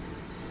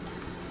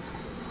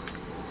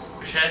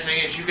 The sad thing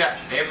is you got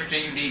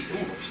everything you need. Ooh,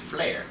 a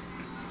flare.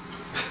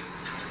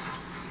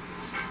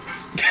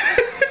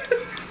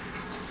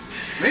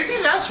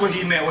 Maybe that's what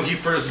he meant when he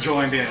first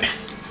joined in.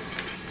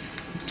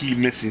 Keep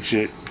missing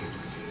shit.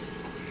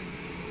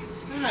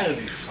 That'll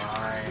be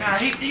fine. Nah,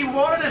 he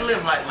wanted to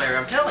live like Larry.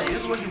 I'm telling you,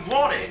 this is what he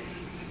wanted.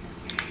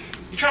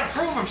 He's trying to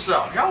prove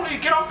himself. Y'all need to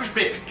get off his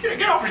dick.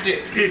 Get off his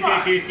dick. Come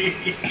on. No.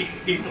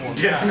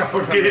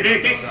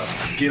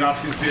 Get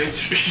off his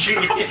bitch.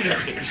 Get off his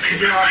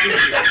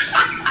bitch.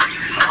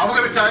 I'm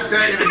gonna type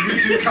that in the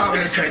YouTube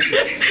comment section.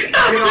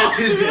 Get off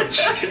his bitch.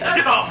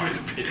 Get off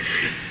his bitch.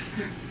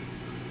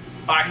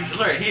 Alright, he's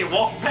Larry. He ain't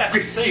walking past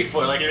the safe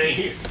point like it ain't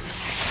here.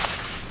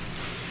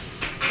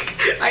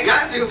 I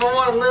got to if I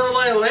want to live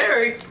like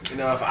Larry. You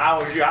know, if I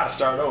was you, I'd have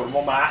started over. The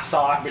moment I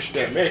saw I bitch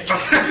that bitch.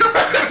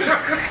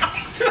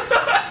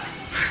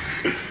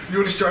 You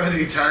would have started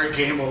the entire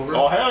game over?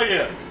 Oh, hell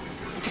yeah.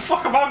 What the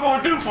fuck am I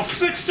gonna do for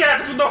 6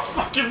 chapters with no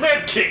fucking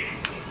med kit?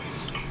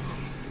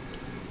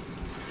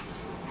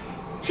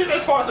 Shit,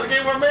 there's parts of the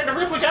game where Amanda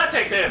Ripley gotta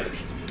take damage.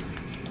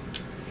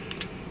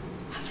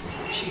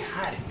 How is she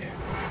hiding there?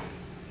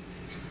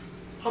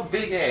 Her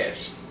big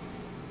ass.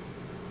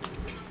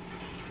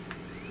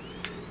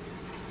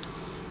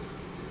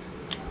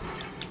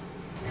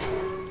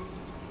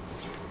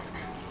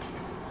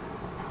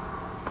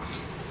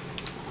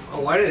 Oh,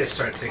 why did it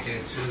start ticking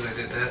as soon as I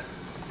did that?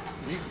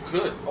 You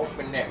could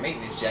open that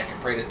maintenance jack and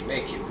pray that the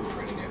med kit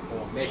blueprint in there for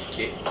a med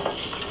kit.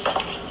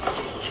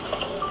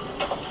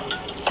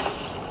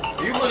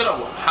 You look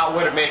up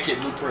where the med kit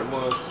blueprint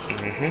was.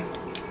 Mm-hmm.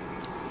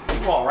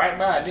 You walked right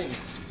by it, didn't you?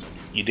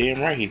 You damn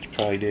right he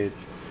probably did.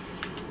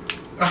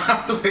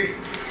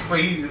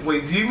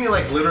 wait, do you mean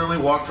like literally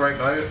walked right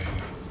by it?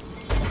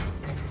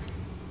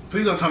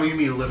 Please don't tell me you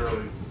mean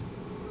literally.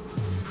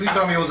 Please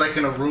tell me it was like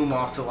in a room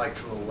off to like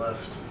to the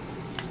left.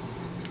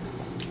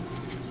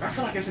 I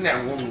feel like it's in that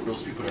room with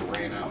those people that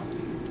ran out.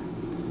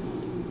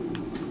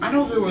 I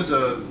know there was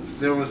a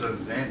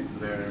vent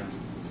there.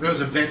 There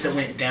was a vent that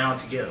went down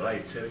to get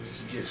like you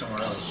could get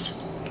somewhere else.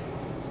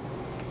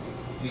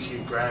 You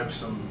could grab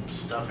some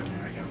stuff in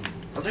there. I can't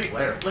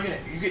remember. Look at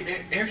it. You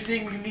get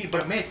everything you need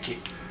but a med kit.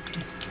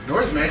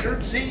 Noise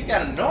maker? See, you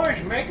got a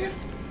noise maker.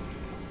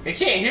 It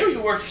can't heal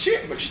you worth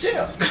shit, but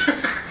still.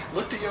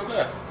 Look to your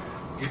left.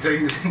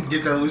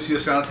 Get that Lucio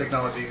sound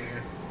technology in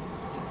here.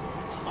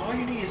 All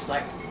you need is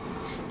like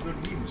some good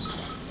music.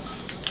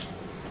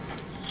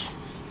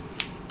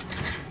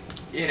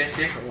 Yeah, that's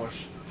different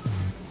ones.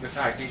 That's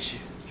how I get you.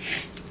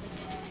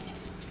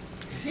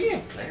 Is he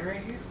in play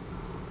right here?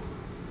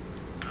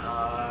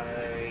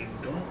 I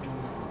don't know.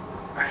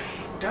 I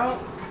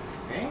don't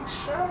think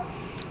so.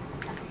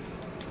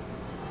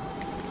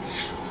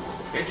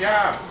 Good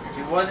job. If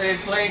he wasn't in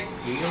play,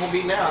 he gonna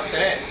be now after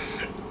that.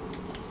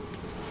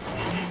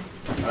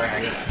 Alright,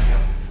 I got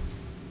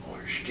oh,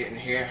 just getting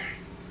here.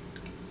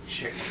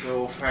 Check the good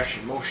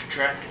old-fashioned motion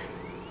track.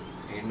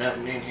 Ain't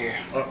nothing in here.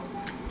 Up.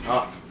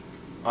 Up.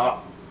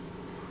 Up.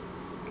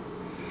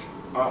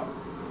 Up.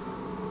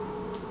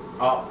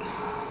 Up.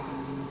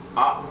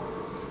 Up.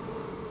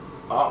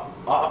 Up.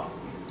 Up.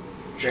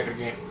 Check it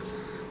again.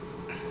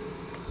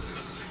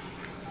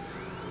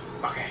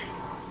 Okay.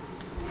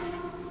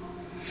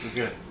 We're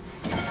good.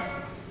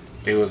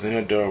 It was in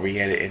a door where you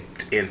had to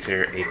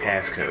enter a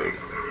passcode.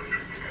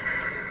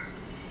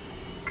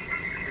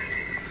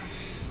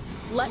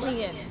 Let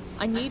me in.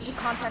 I need to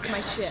contact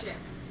my ship.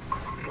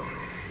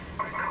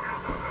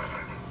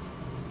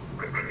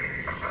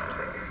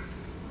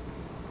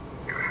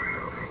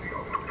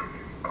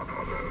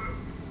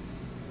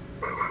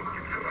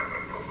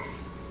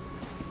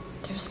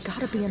 There's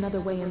gotta be another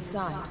way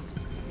inside.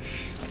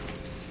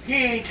 He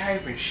ain't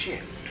typing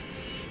shit.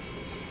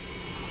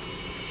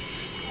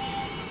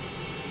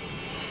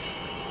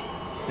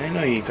 I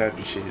know you ain't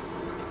typing shit.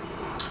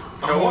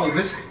 Oh,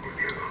 this.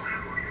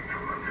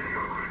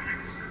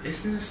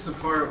 Isn't this the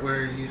part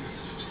where you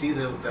see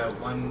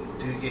that one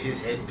dude get his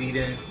head beat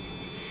in?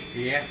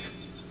 Yeah.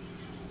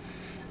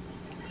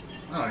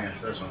 Oh yeah,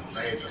 this one.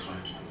 I hate this one.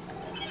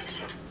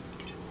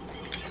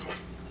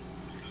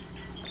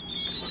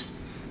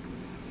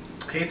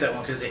 I hate that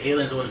one because the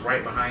alien's always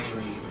right behind you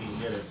when you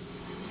get it.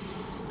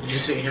 You're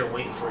just sitting here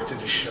waiting for it to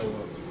just show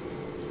up.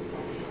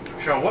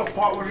 So what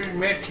part was his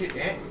med kit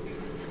at?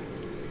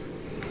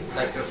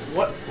 Like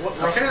what?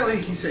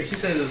 Apparently he said it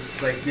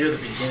was like near the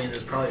beginning.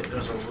 There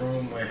was a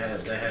room where you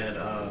had to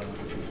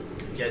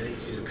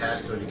use a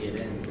passcode to get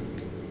in.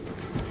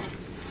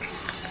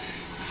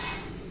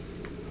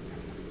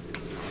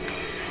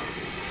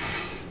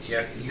 You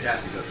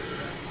have to go through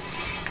that.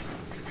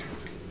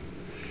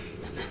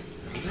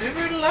 Live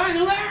it like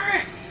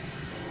Larry.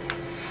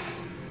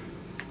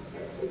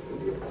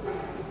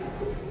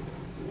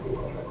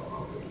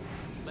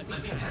 Let me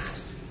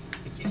pass.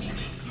 It's me.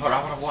 Hold on,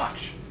 I wanna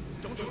watch.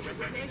 Don't you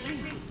recognize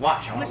me?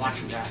 Watch, I wanna watch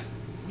him die.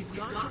 We've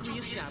got to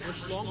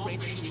re-establish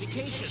long-range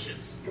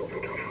communications.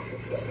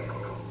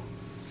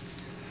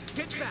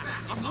 Get back!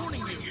 I'm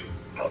warning you.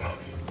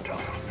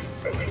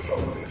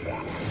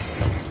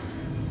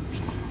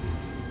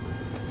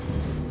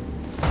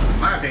 In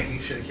my opinion, he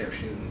should have kept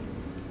shooting.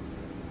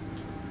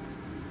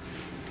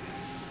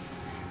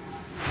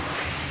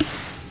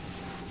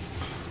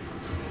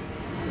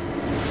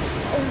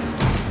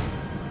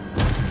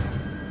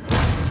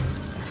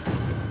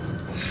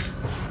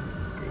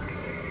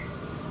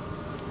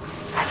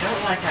 I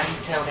don't like how you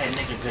tell that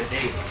nigga good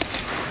day.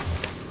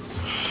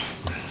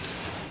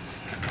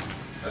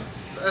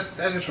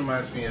 That just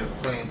reminds me of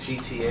playing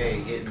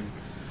GTA,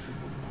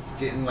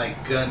 getting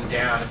like gunned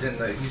down, and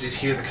then you just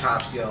hear the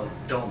cops yell,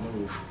 "Don't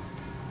move."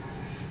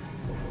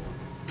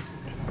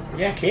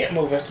 Yeah, I can't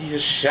move after you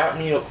just shot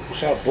a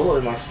bullet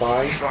in my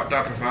spine. Fucked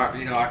up if I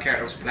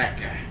carried those black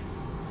guy.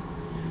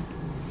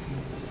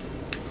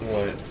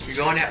 What? You're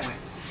going that way.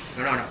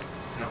 No.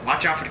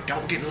 Watch out for the.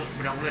 Don't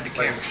let the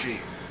camera see you.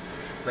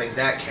 Like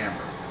that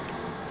camera.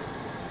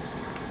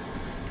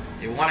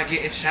 You want to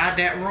get inside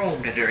that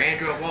room that their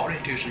android walked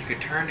into so you can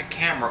turn the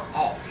camera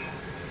off.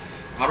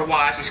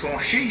 Otherwise, it's going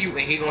to see you and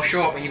he's going to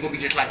show up and you're going to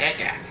be just like that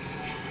guy.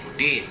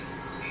 Dead.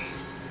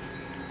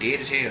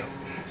 Dead as hell.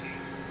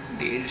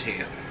 Dead as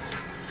hell.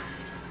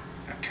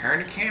 Now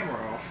turn the camera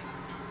off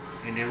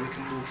and then we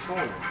can move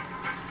forward.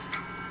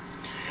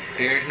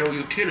 There's no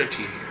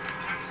utility here.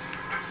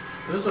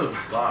 There's a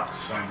box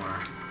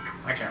somewhere.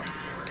 I can't remember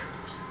where it is.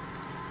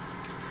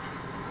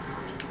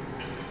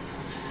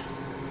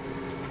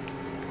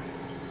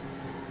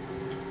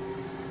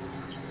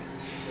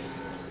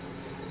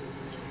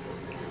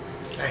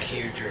 I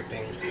hear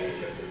dripping.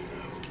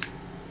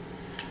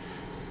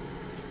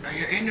 Now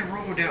you're in the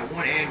room with that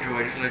one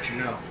android, just to let you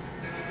know.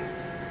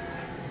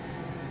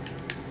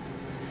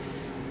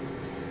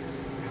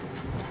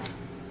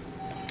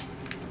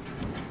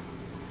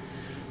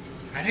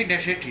 I think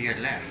that's it to your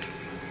left.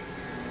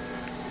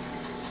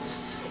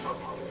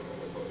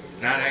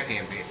 No, that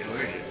can't be it. Where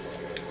is it?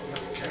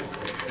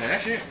 No,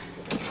 that's it.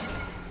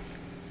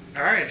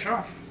 Alright, it's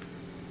off.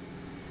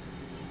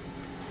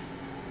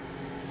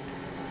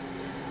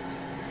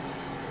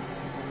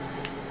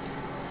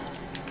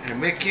 And a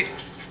med kit.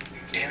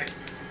 Damn it.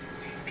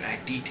 I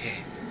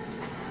D-tag.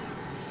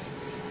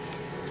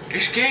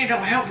 This game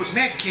don't help with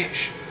med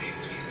kits.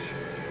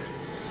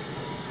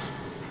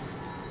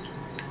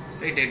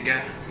 Hey, dead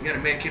guy. You got a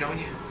med kit on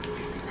you?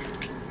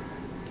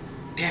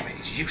 Damn it,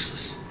 it's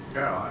useless.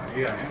 Yeah, I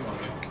am on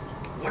it.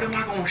 What am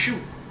I gonna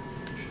shoot?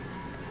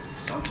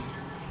 Something.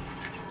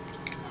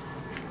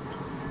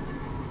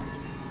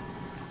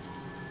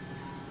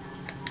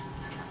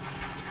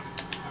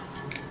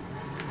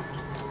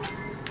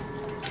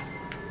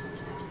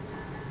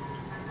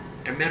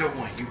 The middle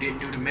one. You didn't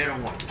do the middle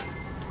one.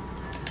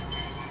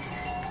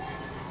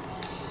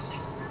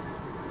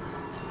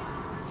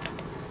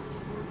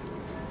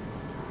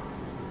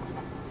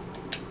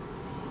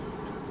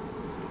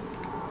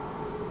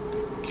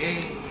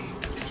 Yay.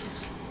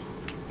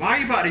 Why are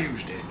you about to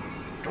use that?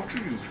 Don't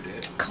you use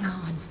that. Come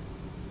on.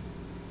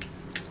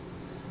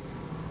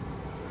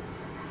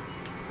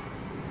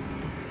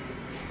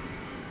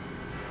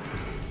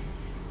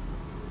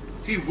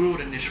 He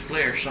wielding this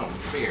flare something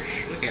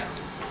fierce. Look out.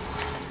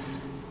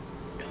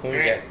 We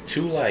got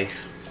 2 life.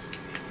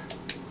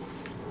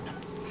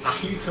 How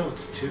can you tell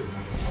it's 2?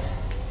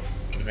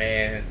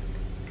 Man,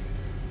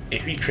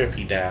 if he trip,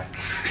 he die.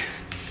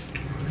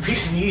 If he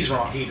sneeze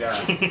wrong, he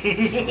died.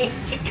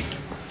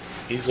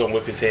 He's gonna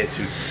whip his head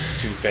too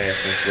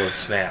fast and it's gonna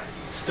snap.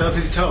 Stub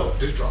his toe.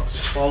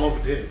 Just fall over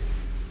dead.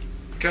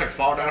 Try to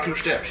fall down 2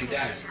 steps. He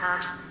dies.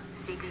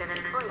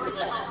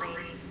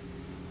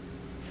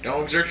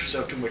 Don't exert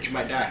yourself too much. You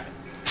might die.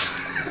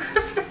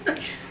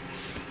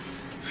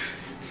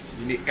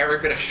 You need every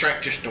bit of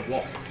strength just to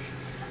walk.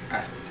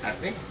 I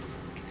think.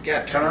 You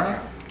gotta Turn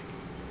around.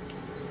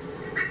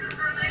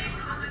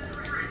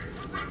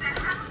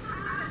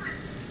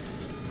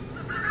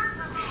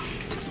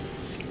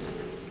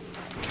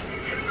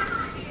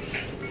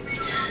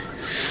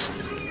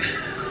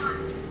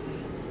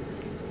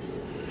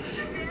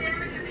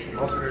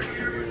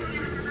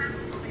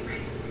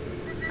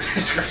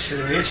 Scratching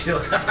the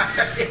windshield.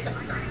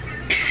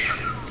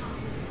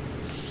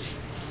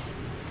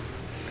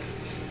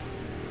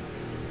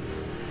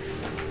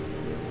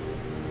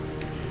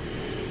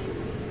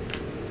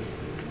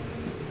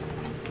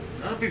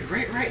 That'd be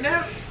great right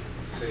now.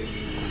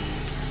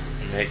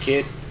 That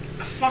kid.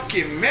 A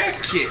fucking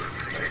med kit.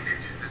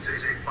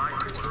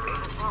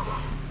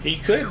 He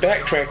could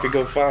backtrack to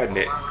go find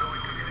it.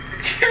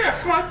 Yeah,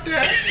 fuck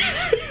that.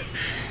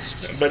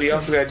 But he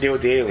also got to deal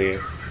with the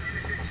alien.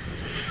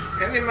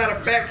 Any amount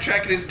of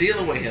backtracking is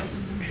dealing with him.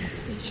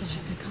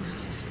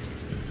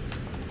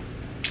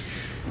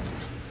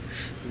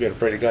 You better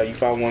pray to God you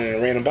found one in a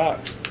random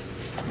box.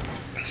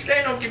 This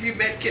game don't give you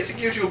med kits. It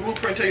gives you a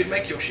blueprint till you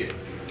make your shit.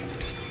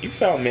 You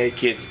found med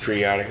kits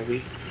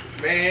periodically.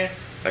 Man.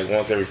 Like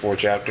once every 4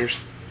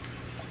 chapters.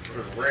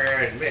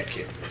 Rare med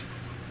kit.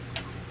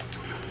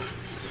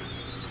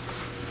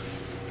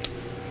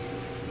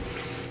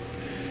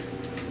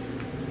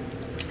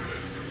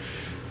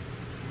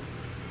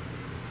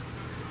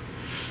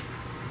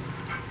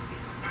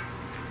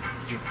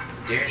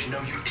 There's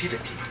no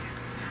utility.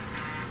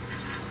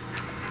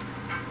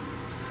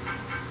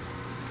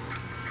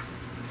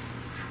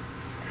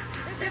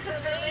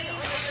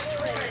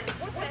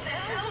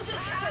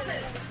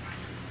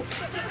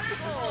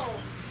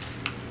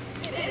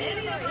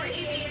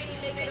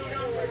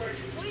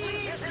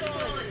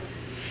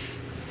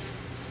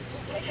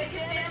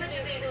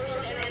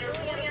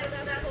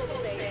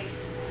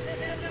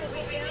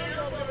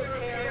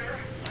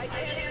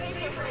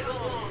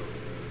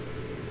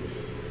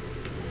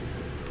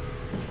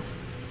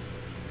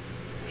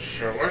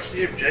 So what's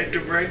the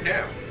objective right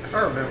now? If I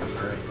remember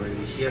correctly,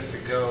 he has to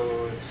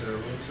go to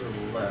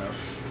the left.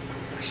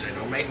 I said,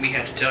 don't make me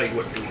have to tell you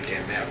what to do with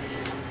that map.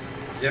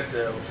 You have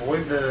to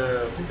avoid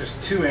the... I think there's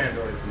 2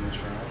 androids in this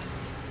round.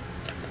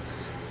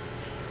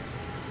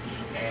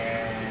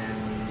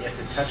 And you have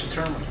to touch a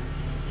terminal.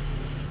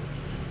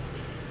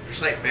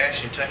 It's like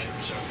bashing touching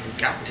yourself. You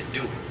got to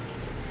do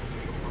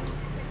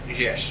it.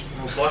 Yes.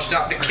 We'll bust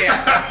out the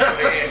cap for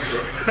the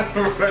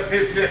android. Run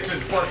in there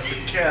and bust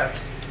the cap.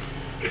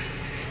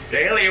 The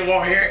alien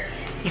won't hear it.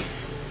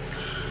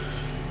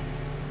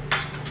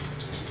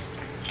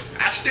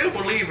 I still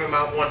believe in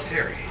my one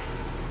theory.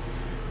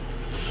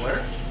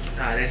 Where?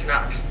 It's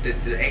not.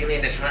 The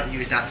alien that's hunting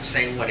you is not the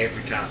same one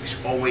every time. It's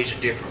always a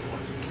different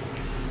one.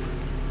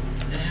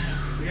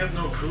 We have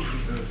no proof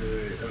of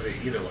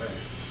it either way.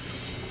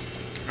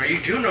 Now you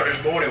do know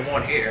there's more than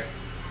one here.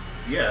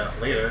 Yeah,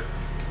 later.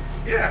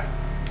 Yeah.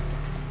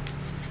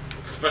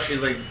 Especially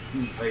like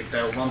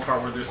that one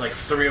part where there's like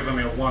 3 of them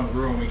in one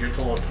room and you're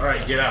told,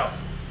 alright, get out.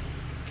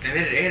 And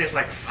then at the end it's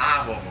like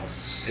 5 of them.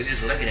 They're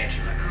just looking at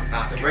you like, I'm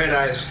about to. The red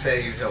eyes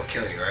say he'll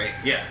kill you, right?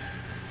 Yeah.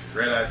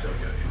 Red eyes will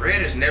kill you.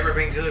 Red has never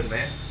been good,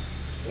 man.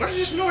 What is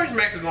this noise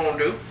maker gonna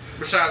do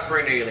besides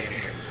bring the alien in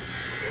here?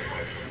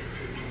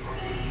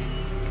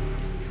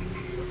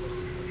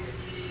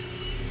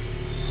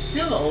 You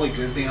know the only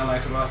good thing I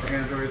like about the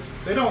androids?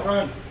 They don't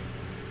run.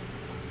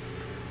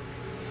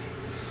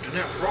 They're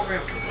not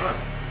programmed to run.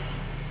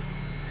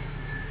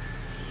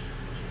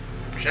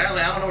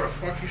 Sadly, I don't know what the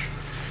fuck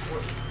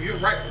you're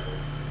right.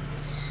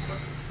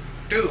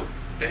 Dude,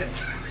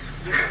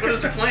 what is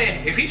the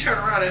plan? If he turn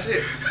around, that's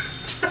it.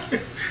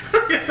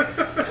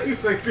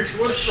 He's like, dude,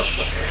 what the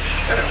fuck?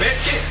 That a med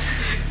kit?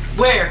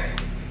 Where?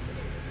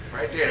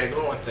 Right there, that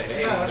glowing thing.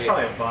 Yeah, that's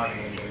probably a body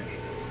in there.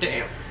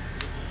 Damn.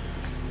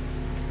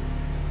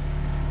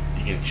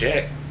 You can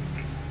check.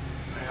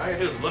 All you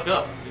do is look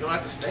up. You don't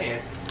have to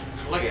stand.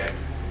 Look at it.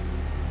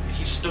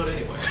 He stood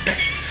anyway.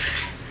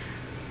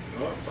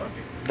 Oh, fuck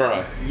it.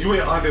 Bruh. You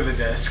went under the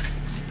desk.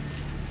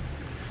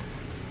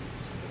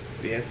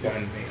 Yeah, it's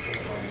fine.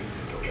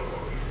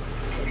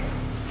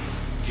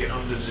 Get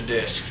under the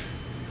desk.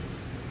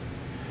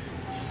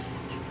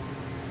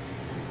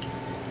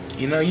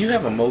 You know, you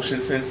have a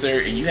motion sensor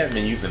and you haven't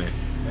been using it.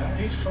 Yeah,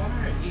 he's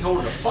fine. He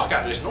holding the fuck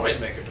out of this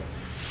noisemaker, though.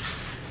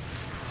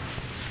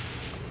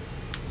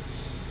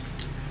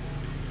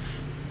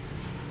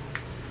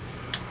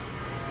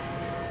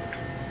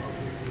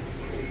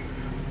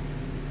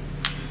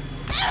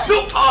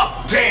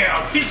 Oh,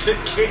 damn! He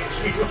just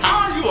kicked you.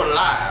 How are you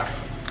alive?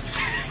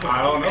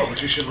 I don't know,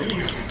 but you should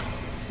leave.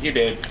 You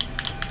did.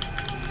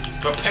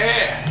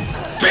 Prepare.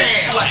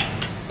 Bam! Slap.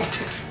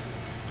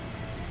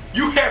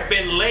 You have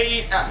been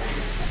laid out.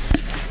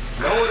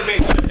 Know what would have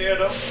been good there,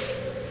 though?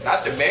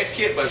 Not the med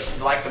kit, but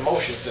like the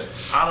motion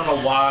sensor. I don't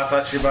know why I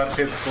thought you were about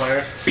to hit the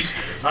flare.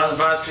 I was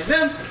about to say,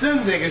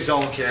 them niggas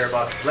don't care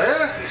about the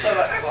flare.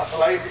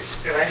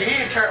 Like he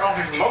didn't turn off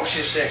his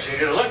motion sensor. He'd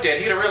have looked at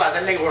it, he'd have realized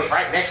that nigga was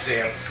right next to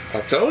him. I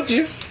told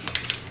you.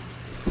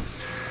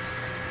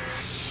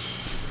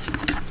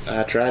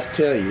 I tried to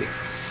tell you.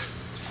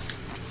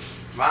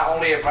 My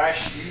only advice,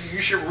 you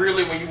should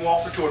really, when you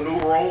walk into a new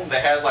room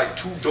that has like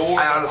 2 doors.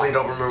 I honestly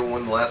don't remember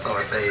when the last time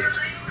I saved.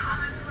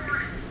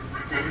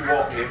 When you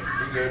walk in,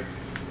 you good.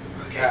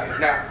 Okay.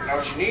 Now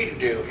what you need to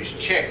do is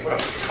check where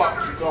the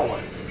fuck you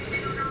going.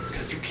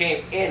 Because you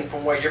came in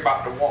from where you're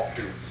about to walk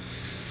through.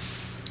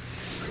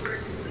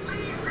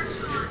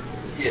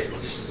 Yeah,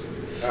 just,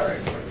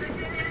 alright.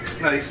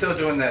 No, he's still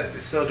doing that.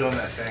 He's still doing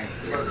that thing.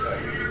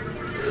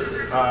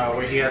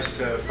 Where he has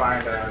to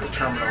find a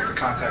terminal to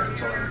contact the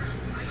Torrens.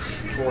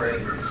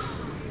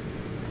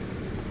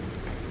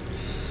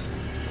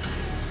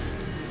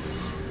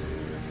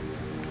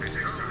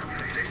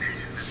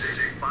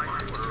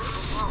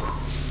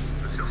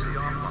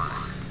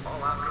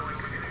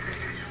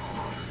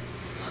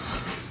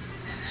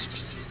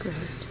 That's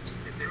great.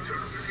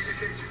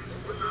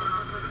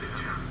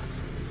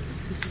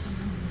 There's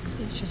someone in the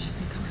station who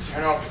can come.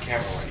 Turn off the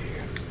camera right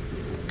here.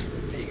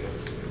 There you go.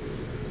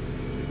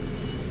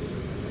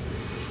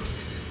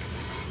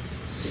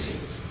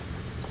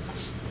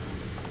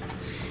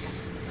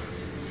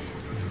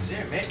 Is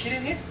there a med kit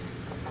in here?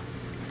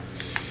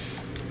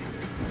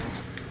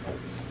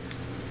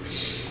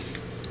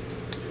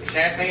 The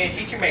sad thing is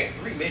he can make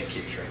 3 med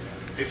kits right now.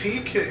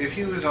 If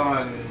he was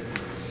on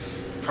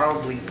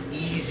probably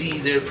easy,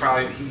 there'd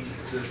probably be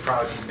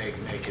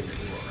make it to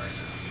the world right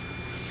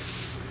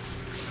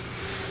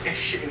now. It's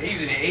shit and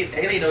easy.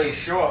 Alien don't even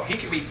show up. He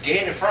could be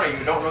dead in front of you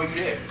and don't know you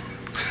dead.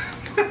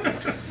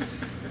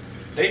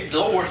 They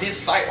lowered his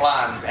sight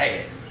line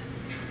bad.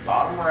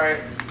 Bottom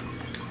right.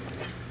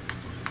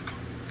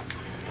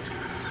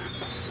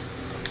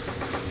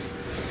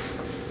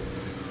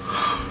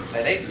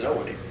 Now they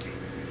lowered it.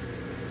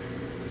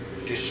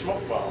 This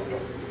smoke bomb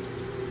though.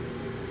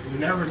 You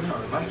never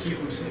know. It might keep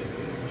him safe.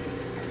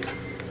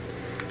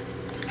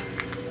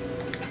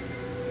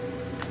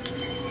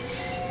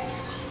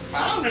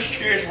 I'm just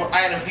curious what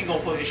item he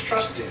gonna put his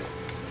trust in.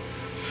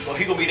 Well,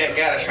 he gonna be that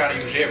guy that's trying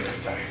to use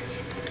everything.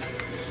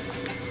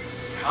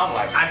 I'm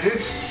like, I did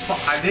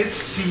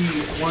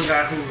see one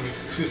guy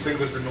whose thing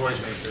was the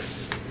noisemaker.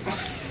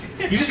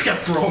 He just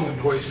kept throwing the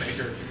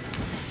noisemaker.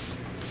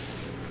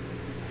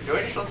 Yo,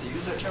 ain't you supposed to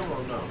use that terminal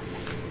or no?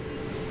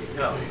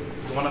 No,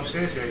 the one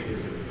upstairs here. You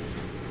use it.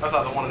 I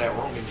thought the one in that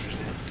room you used it.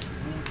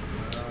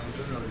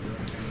 Doesn't really do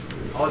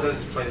anything. All it does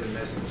is play the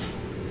message.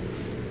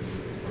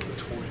 Of the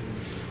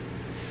Torrens.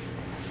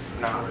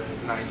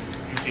 Nah,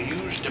 you can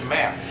use the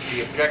map,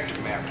 the objective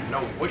map, to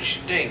know which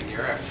thing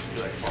you're at.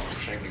 You're like, fuck, I'm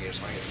ashamed to get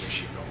my hands on this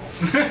shit no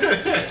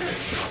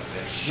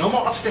more. No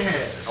more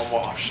upstairs. No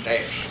more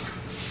upstairs.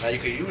 Now you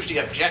can use the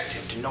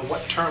objective to know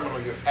what terminal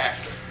you're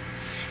after.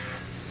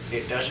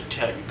 It doesn't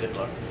tell you. Good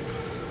luck.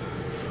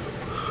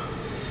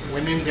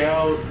 When in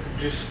doubt,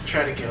 just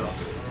try to get off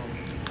the phone.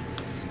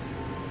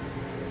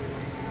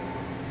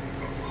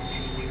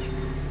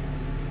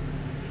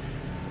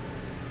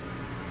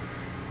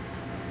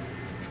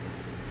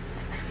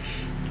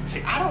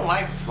 See, I don't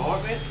like floor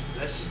vents.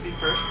 That's just me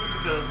personally,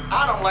 because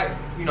I don't like,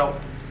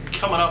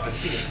 coming up and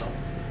seeing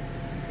something.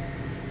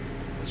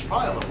 It's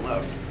probably a little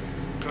left.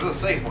 There's a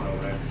safe one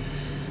over there.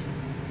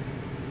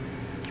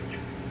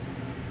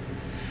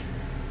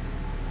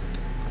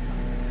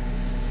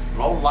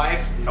 Low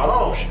life, no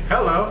motion.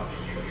 Hello.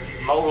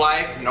 Low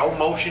life, no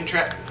motion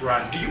track.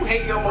 Run. Do you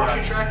hate your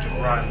motion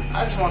tracking? Run.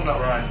 I just want to know.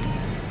 Run.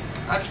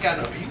 I just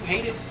gotta know. Do you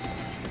hate it?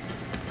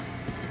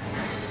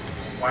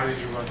 Why did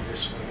you run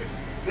this way?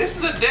 This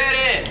is a dead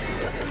end.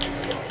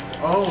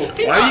 Oh,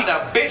 He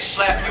about to bitch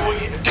slap you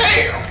again.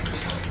 Damn.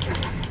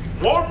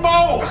 One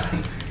more.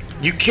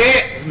 You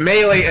can't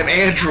melee an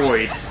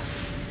android.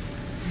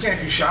 You can't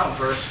if you shot him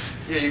first.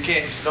 Yeah, you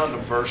can't. You stunned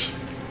him first.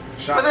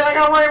 But then I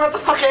gotta worry about the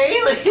fucking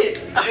alien.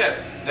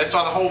 Yes, that's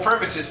why the whole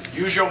purpose is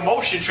use your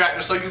motion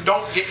tracker so you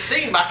don't get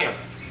seen by him.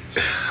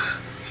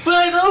 But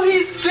I know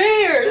he's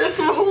there. That's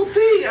the whole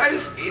thing.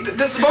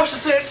 Does the motion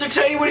sensor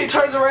tell you when he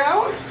turns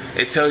around?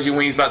 It tells you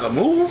when he's about to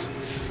move.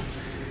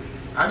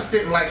 I just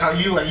didn't like how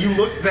you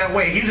looked that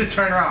way. You just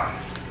turned around.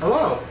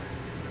 Hello.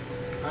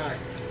 Hi.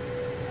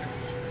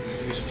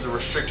 This is the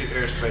restricted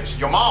airspace.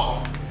 Your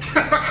mama.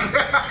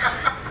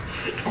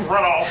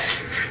 Run off.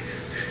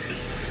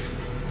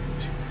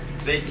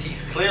 See,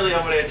 he's clearly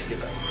over there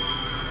together.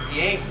 He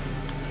ain't.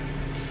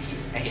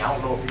 Hey, I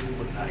don't know if he's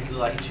moving or not. He look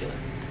like he's chilling.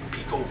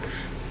 Peek over.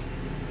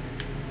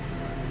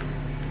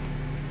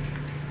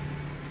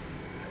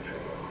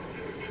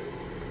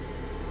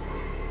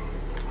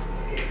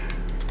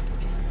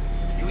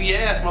 You eat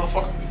ass,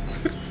 motherfucker.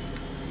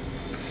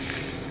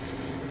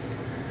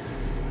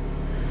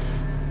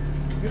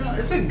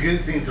 It's a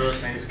good thing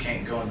those things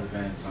can't go in the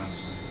vents,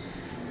 honestly.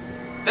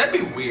 That'd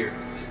be weird.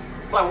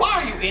 Like,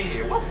 why are you in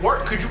here? What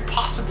work could you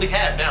possibly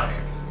have down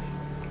here?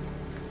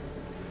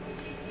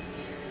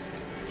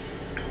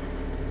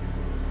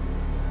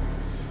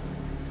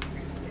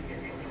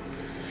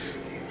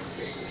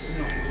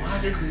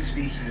 Logically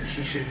speaking,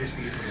 she should just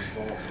be able to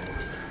vault over.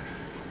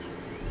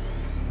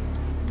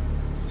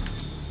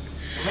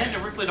 Amanda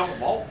Ripley don't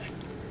vault.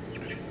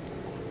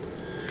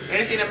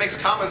 Anything that makes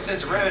common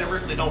sense, Amanda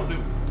Ripley don't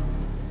do.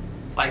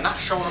 Like, not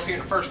showing up here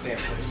in the first damn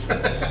place.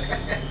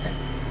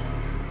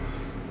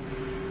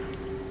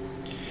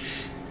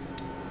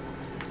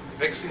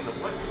 Fixing the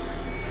what?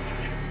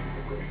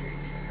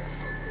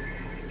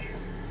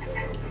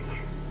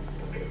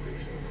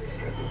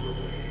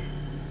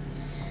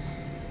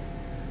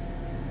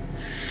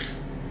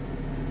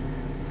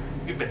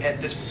 You've been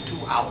at this for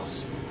 2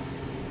 hours.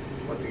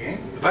 What's the game?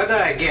 If I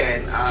die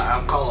again,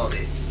 I'll call on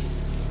it.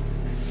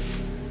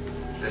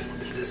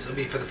 This will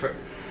be for the first.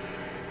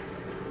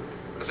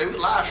 I say we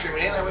live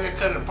streaming, ain't that way they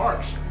cut it in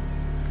parts.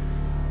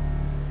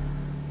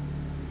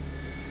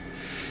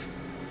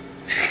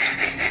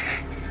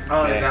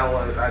 Oh, yeah. That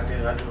was, I do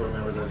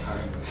remember that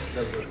time.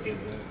 That does look good.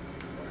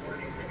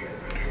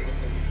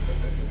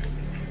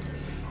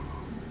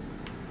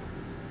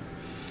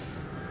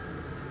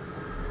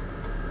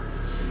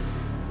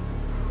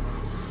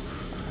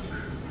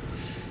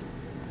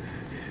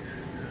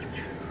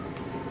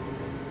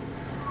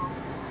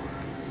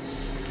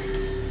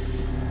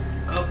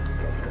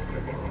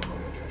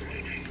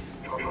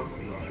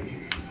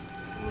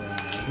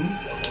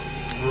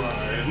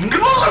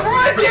 Come on,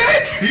 run,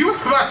 damn it! You were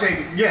about to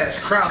say, yes,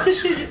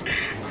 crouch.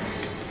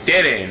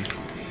 Dead end.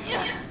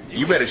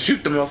 You better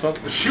shoot the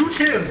motherfucker. Shoot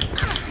him.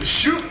 The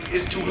shoot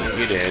is too late.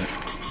 You're dead.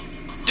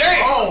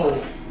 Damn!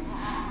 Oh!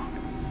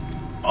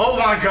 Oh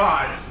my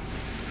god.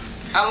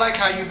 I like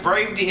how you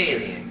braved the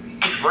alien,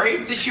 you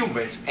braved the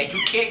humans, and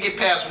you can't get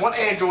past one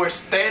android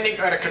standing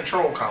at a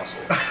control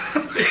console. The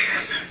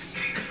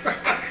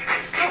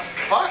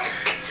fuck?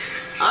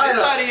 It's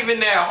not even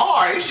that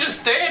hard. It's just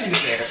standing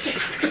there.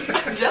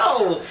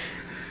 No.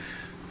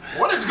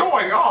 What is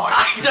going on?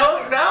 I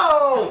don't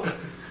know.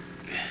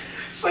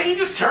 So he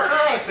just turned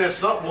around and said,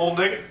 "Sup, little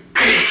nigga."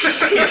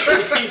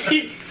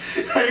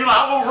 You're like,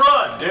 "I'm gonna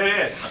run, dead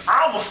end.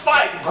 I'm gonna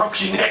fight."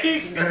 Broke your neck.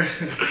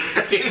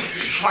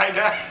 Fight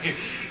out.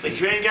 It's like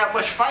you ain't got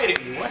much fight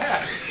in you. What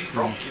happened? You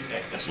broke your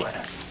neck. That's what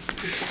happened.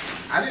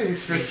 I didn't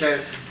expect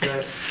that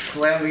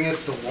slam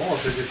against the wall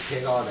to just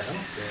take all the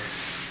health there.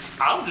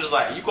 I'm just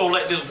like, you gonna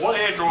let this one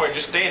android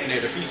just stand there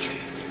defeat you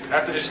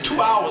after this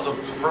 2 hours of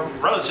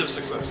relative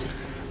success.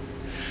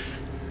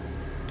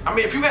 I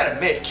mean, if you had a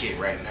med kit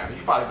right now,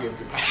 you'd probably be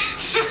able to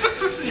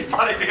fight. You'd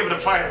probably be able to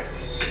fight him.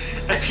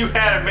 If you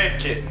had a med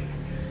kit.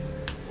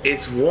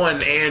 It's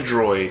one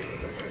android.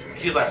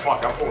 He's like,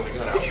 fuck, I'm pulling the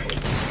gun out.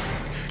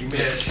 You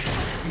missed.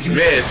 You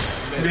miss.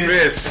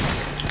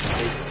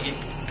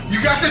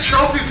 You got the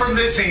trophy for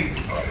missing.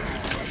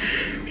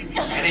 And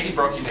then he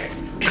broke your neck.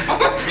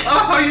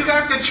 Oh, you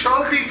got the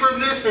trophy for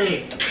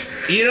missing.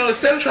 You know,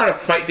 instead of trying to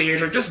fight the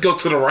android, just go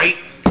to the right.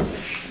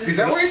 Is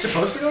that where you're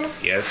supposed to go?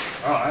 Yes.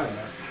 Oh, I don't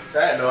know. I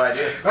had no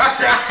idea. I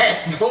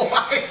had no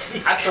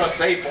idea. I trust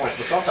save points,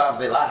 but sometimes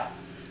they lie.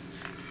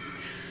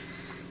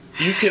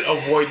 You can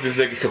avoid this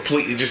nigga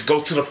completely. Just go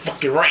to the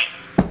fucking right.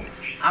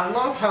 I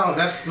love how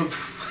that's the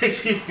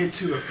place you went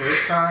to the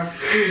first time.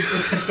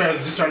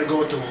 Just started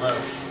going to the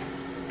left.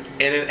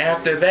 And then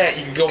after that,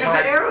 you can go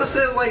Because the arrow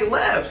says like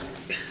left.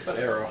 What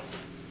arrow?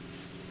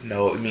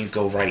 No, it means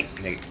go right,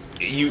 nigga.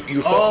 You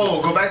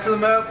go back to the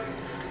map?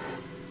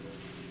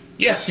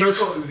 Yes. That's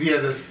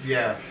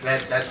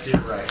to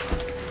your right.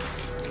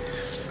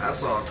 I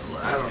saw it to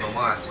I don't know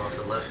why I saw it to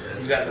the left, man.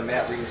 You got the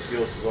map reading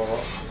skills, Zoro.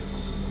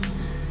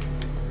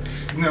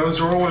 No,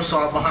 Zoro would have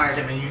saw it behind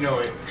him, and you know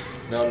it.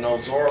 No,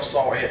 Zoro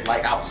saw it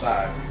like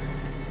outside.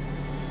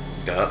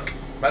 Duck.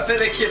 But the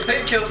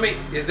thing kills me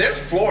is there's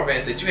floor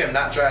vents that you have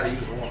not tried to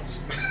use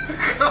once.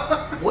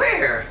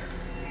 Where?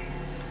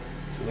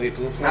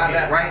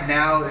 Right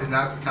now is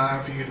not the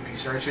time for you to be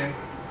searching,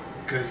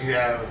 because you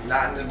have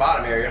not in the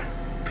bottom area.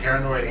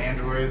 Paranoid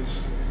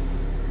androids.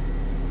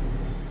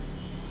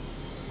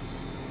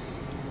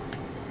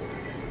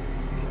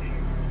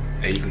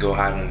 And you can go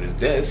hide under his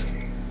desk.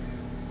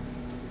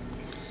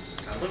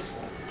 I look for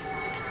him.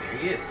 There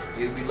he is.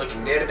 He'll be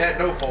looking dead at that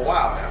door for a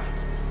while now.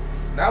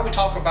 Now we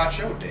talk about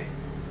your day.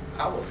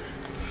 How was it?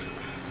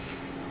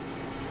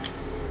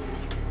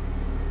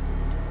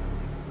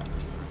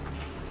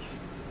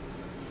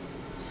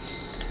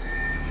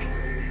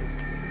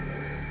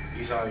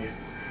 He saw you.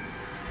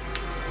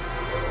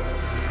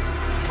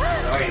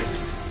 Saw you.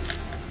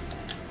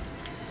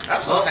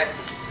 Absolutely.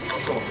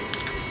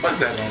 What's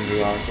that gonna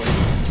do, also?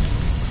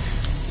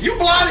 You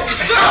blinded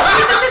yourself!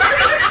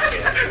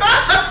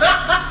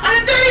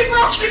 And then he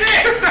broke your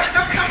neck!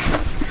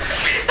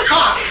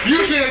 Ha! You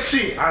can't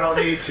see. I don't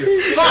need to.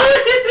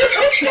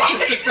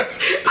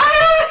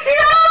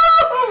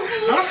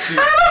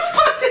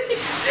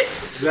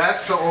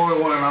 That's the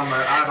only one I'm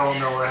like, I don't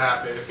know what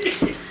happened.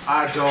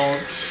 I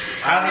don't.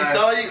 How he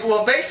saw you?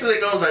 Well, basically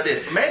it goes like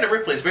this. Amanda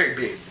Ripley is very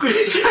big.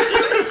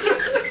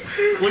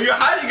 When you're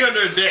hiding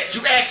under a desk,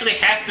 you actually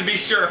have to be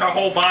sure her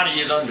whole body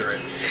is under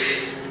it.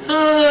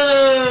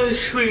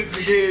 Sweet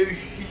potato.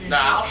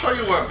 Now, I'll show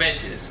you where a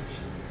vent is.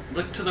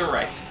 Look to the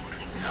right.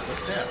 Now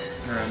look down.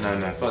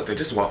 No, fuck that.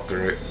 Just walk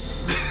through it.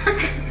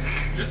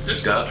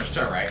 just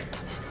turn right.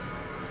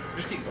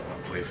 Just keep going.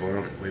 Wait for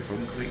him. Wait for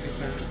him to make it.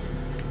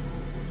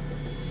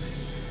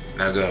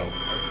 Now go.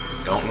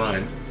 Don't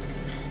run.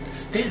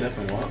 Stand up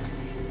and walk.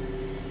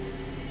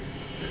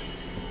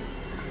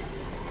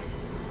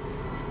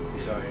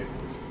 saw you.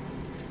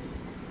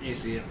 You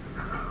see him.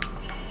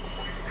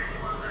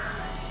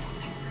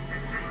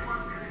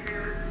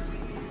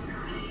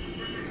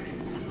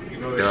 You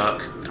know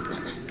Duck.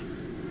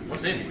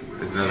 What's in it?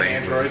 There's another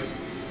android.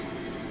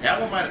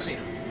 That one might have seen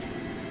him.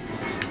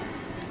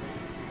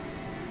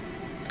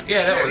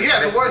 Yeah, that was. Yeah,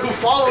 the one who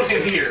followed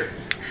him here.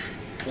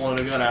 Pulling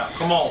the gun out.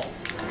 Come on.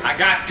 I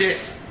got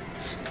this.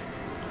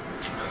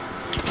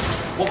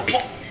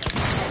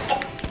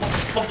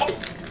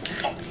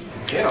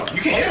 Get him.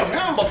 You can hit him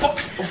now.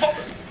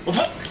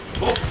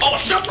 Oh,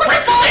 shit.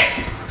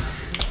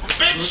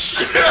 Bitch.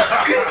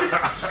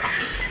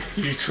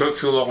 You took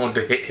too long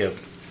to hit him.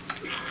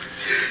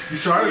 You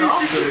started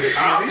off good. You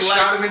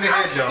shot him in the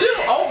head, though.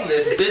 Still on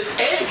this. This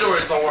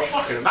androids are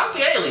fucking. Not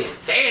the alien.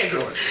 The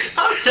androids.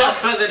 I'm done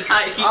for the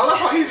night. I love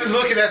how he's just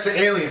looking at the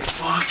alien.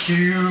 Fuck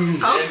you.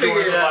 I'll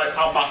figure it out. Like,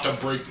 I'm about to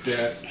break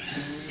that.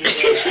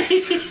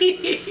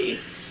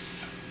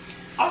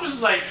 I'm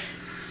just like,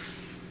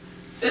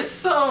 it's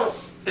such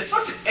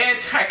an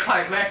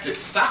anticlimactic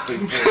stopping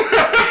point.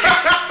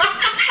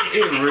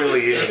 It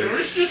really is.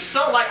 It's just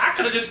so like I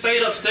could have just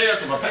stayed upstairs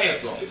with my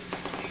pants on.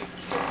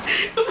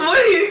 What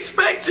do you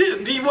expect?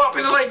 Do you want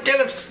me to like get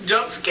a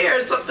jump scare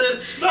or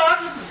something? No,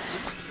 I'm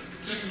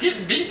just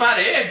getting beat by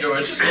the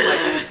androids. Just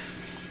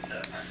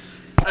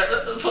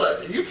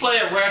like you play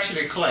at Ratchet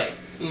and Clank,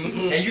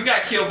 and you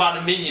got killed by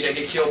the minion that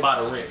get killed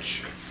by the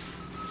wrench.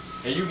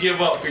 And you give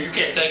up because you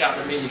can't take out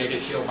the minion that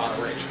get killed by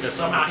the wrench. Because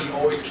somehow he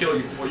always kill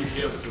you before you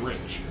kill with the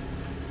wrench.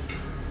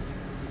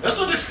 That's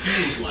what this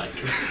feels like.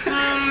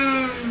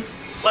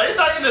 Like, it's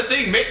not even the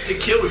thing meant to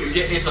kill you,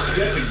 yet it's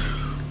whooping you.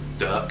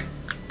 Duck.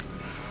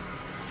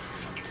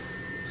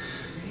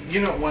 You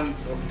know,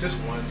 just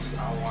once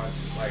I want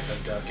like a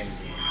duck in game.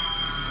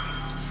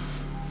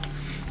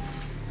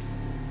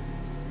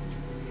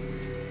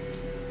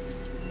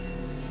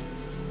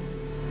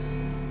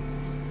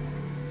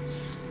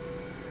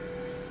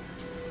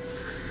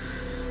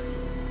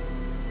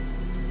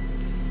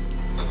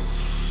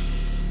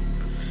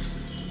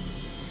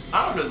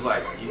 I'm just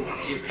like, you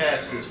get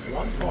past this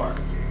one part.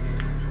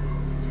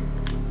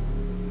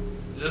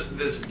 Just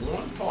this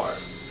one part.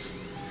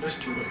 There's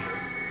two in here.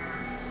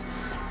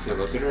 So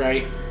go to the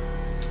right.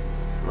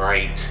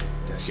 Right.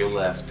 That's your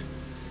left.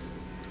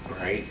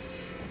 Right.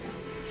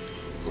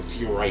 Go to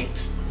your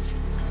right.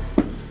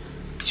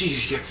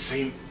 Jeez, you got the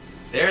same.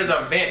 There's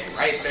a vent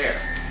right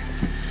there.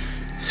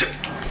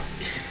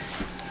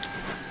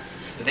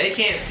 They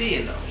can't see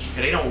in those, because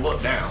they don't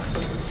look down.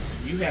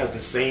 You have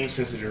the same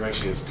sense of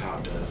direction as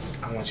Top does.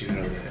 I want you to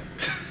know that.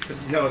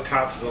 No,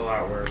 Top's a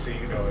lot worse, so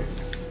you know it.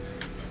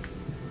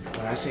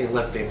 When I say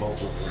left, they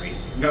both look right.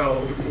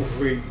 No,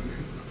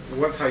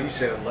 one time you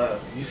said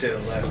left. You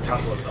said left.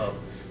 Top looked up.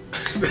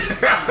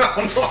 I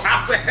don't know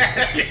how that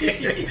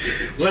happened.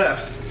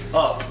 Left.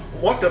 Up.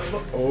 What the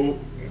fuck? Oh.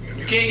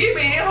 You can't get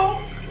me here,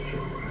 ho.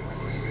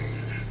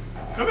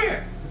 Come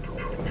here.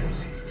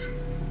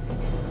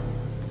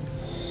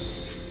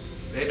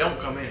 They don't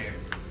come in here.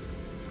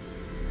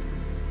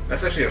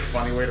 That's actually a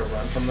funny way to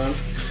run from them.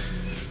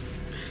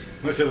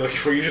 What they're looking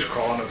for, you just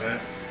crawl in the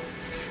vent.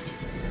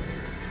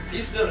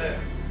 He's still there.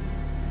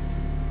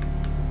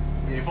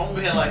 I mean, if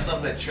only we had like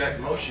something that tracked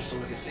motion so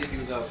we could see if he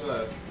was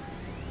outside.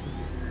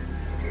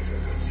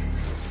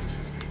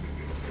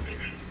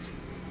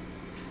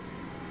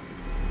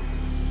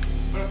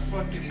 Where the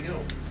fuck did he go?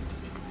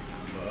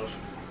 Above.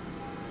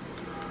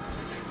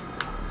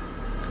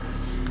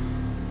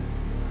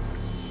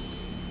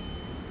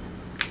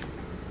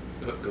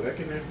 Go back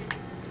in there.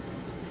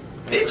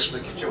 Bitch!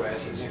 Get your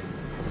ass in here.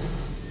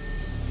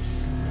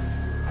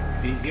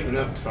 See, he's giving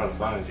up trying to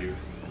find you.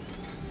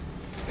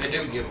 They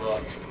do give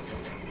up.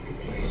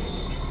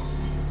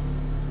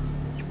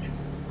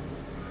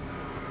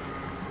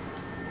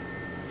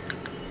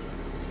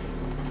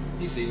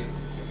 He see you.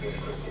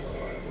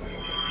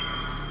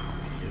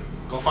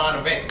 Go find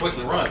a vent.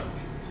 Quickly run.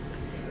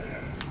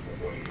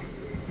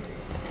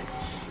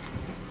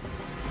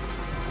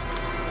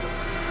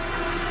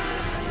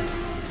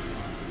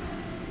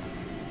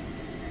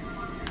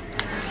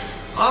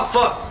 Oh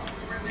fuck!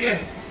 Yeah.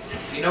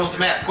 He knows the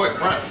map. Quick,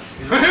 run.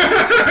 Make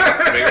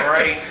it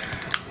right.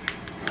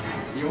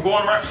 You were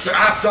going right.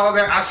 I saw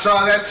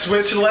that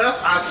switch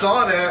left. I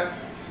saw that.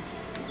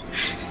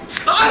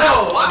 Oh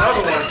no!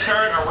 Another one.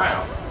 Turn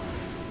around.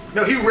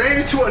 No, he ran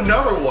into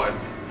another one.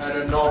 And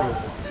another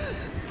one.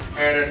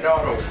 And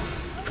another one.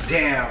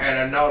 Damn.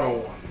 And another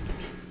one.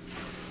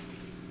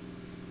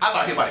 I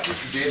thought he might kick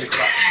you dead in the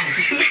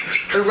crotch.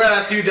 And right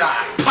after you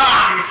die.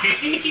 Pah!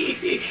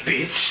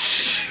 Bitch.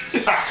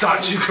 I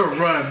thought you could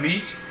run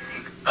me.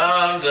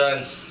 I'm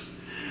done.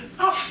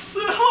 I'm so,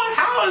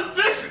 how is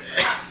this?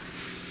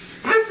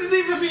 This is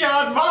even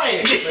beyond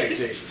my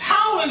expectations.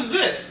 How is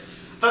this?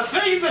 The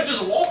things that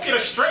just walk in a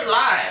straight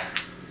line.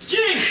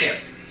 Getting him.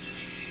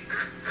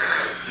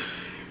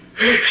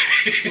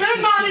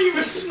 They're not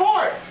even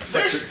smart.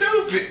 They're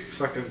stupid. It's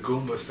like a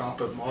Goomba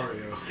stomping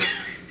Mario.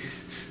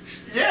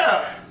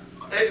 Yeah.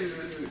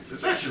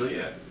 Essentially,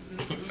 yeah.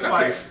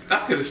 I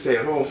could have stayed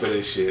home for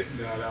this shit.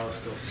 No, that was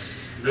still.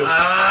 It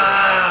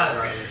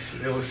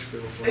was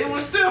still fun. It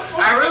was still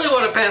fun. I really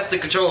want to pass the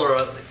controller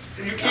up.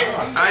 You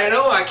can't. I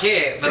know I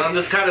can't, but I'm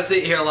just kind of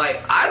sitting here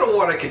like I don't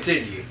want to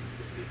continue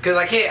because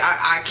I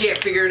can't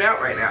figure it out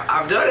right now.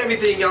 I've done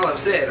everything y'all have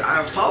said.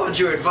 I've followed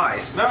your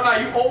advice. No,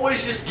 you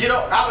always just get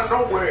up out of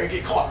nowhere and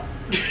get caught.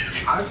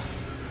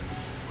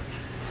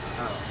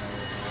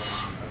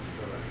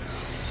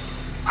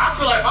 I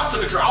feel like if I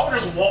took a trip, I would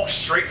just walk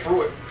straight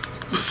through it.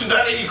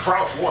 Not any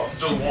crouch once,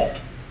 just walk.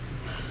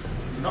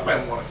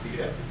 Nobody want to see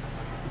that.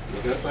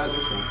 Look outside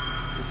this one.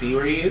 You see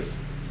where he is?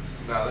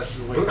 Nah, let's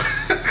just wait.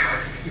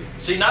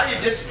 See, now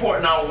you're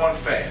disappointing our one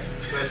fan.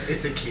 But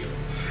it's a kill.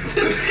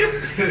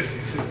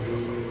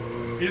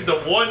 He's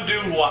the one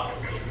dude watching.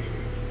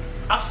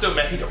 I'm still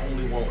mad he's the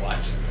only one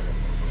watching.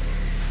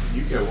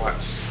 You can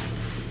watch.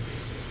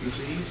 You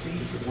see, you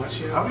can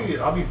watch it.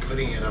 I'll be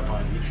putting it up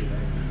on YouTube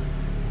right now.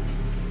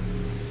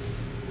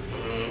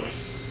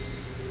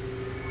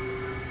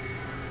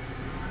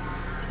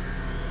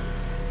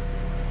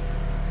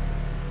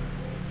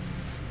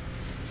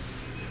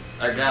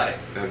 I got it.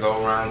 Now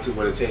go around to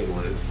where the table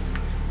is.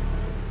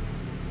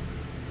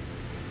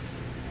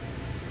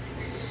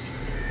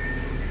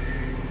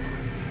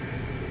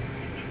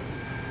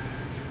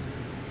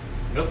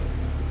 Nope.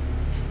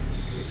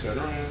 You turn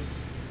around.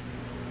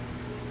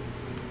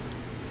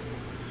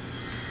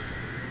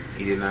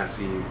 He did not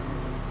see you.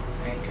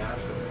 Thank God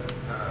for that.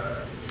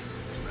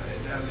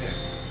 Down there.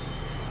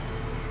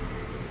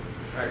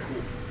 Alright,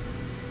 cool.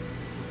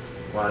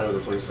 Wow, there was a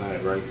place to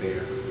hide right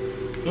there.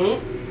 Hmm?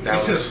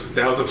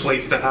 That was a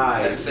place to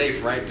hide. That's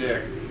safe right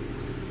there.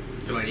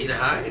 Do I need to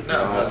hide?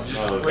 No,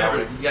 just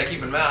remember, you gotta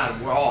keep in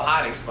mind, we're all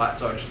hiding spots,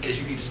 so just in case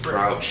you need to sprint.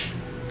 Crouch.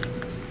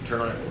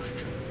 Turn on that motion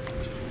tree.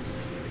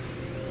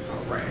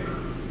 Alright.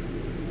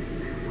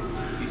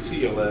 He's to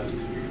your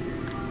left.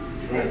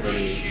 Oh,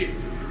 shit.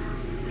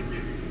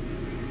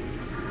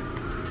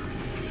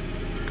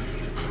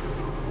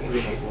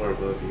 He's on the floor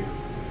above you.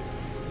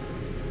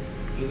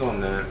 He's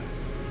on that.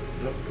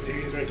 Nope, there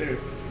he is right there.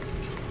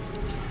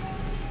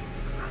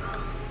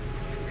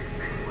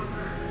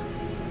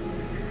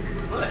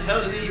 Where the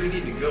hell does he even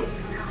need to go?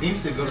 He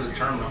needs to go to the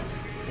terminal.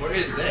 Where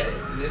is that?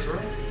 In this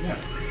room? Yeah.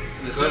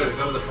 This Go to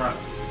the front.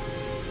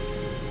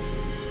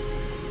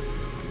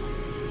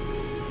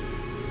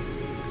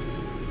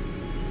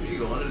 You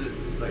go under the,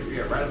 like,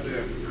 yeah, right up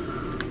there.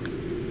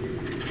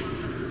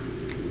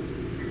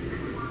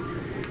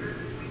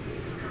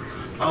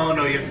 Oh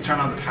no, you have to turn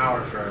on the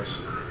power first.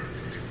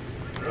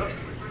 Well,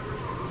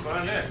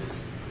 find that.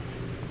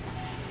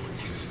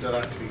 You still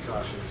have to be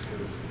cautious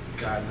because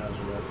God knows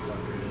where that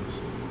fucker is.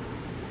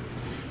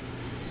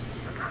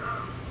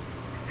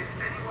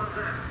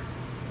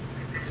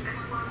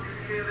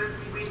 Who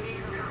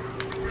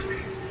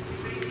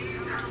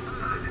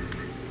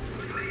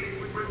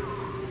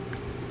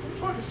the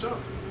fuck is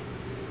talking?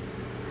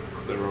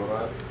 The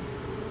robot.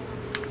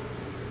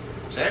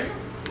 Samuel?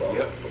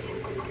 Yep.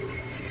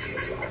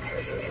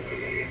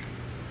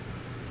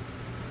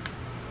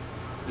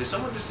 Did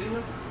someone just see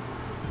him?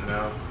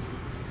 No.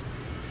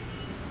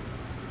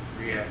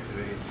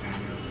 Reactivate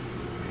Samuel.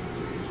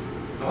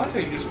 I like how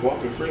you're just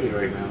walking freely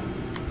right now.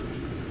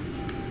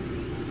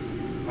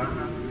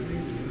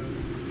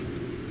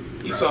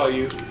 He saw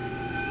you.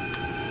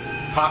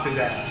 Pop his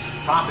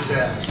ass. Pop his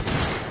ass.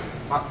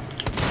 Pop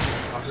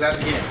his ass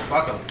again.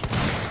 Fuck him.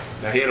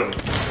 Now hit him.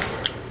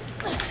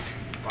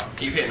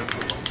 Keep hitting him.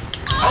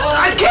 Oh,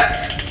 I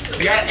can't!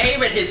 You gotta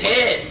aim at his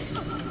head.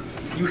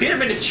 You hit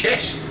him in the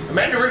chest.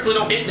 Amanda Ripley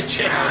don't hit in the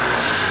chest.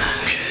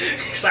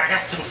 It's like, I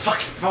got so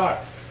fucking far.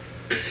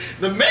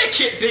 The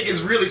medkit thing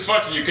is really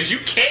fucking you because you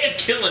can't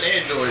kill an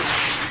android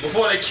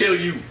before they kill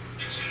you.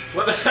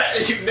 Well, the fact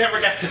that you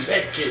never got the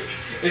medkit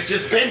is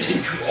just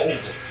bending you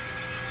over.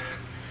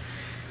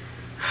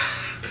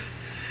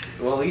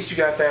 Well, at least you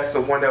got past the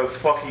one that was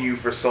fucking you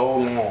for so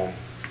long.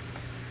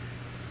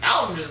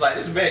 I'm just like,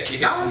 this medkit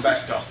hits me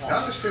back to I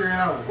was just figuring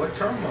out what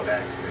terminal to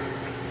activate.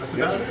 That's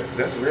about it.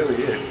 That's really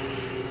it.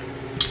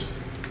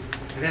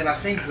 And then I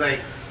think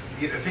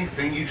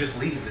then you just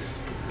leave this.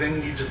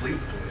 Then you just leave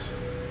the place.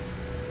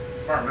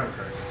 If I remember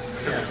correctly.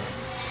 Yeah.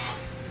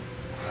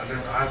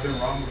 I've been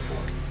wrong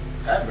before.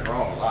 I've been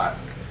wrong a lot.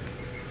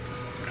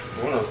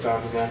 One of those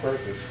times was on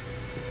purpose.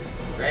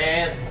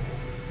 Man,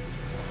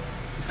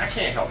 I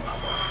can't help my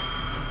wife.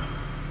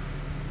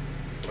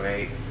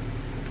 Wait.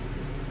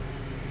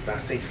 It's not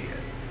safe yet.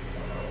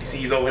 You see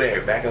he's over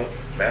there. Back up.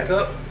 Back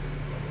up.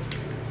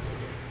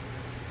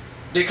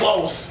 They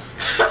close.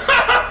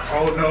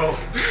 Oh no.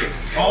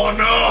 Oh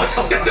no.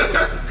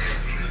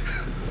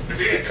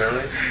 Turn.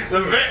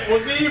 The vet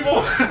was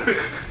evil.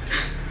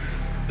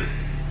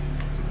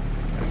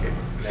 Okay.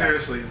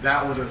 Seriously,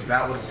 that would have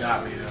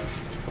got me though.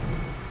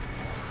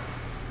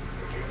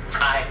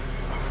 Hi.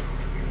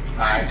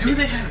 Do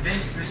they have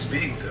vents this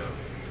big though?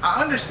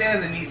 I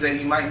understand the need that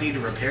you might need to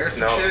repair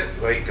some shit.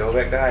 Wait, go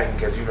back to hiding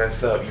because you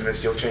messed up. You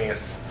missed your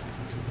chance.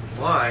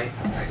 Why?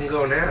 I can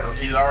go now.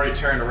 He's already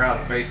turned around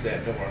and faced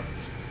that door.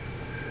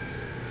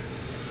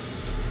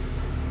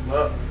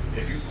 Well,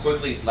 if you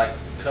quickly like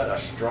cut a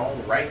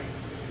strong right,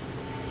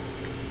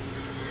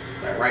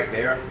 Like right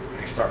there,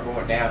 and start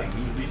going down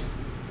immediately.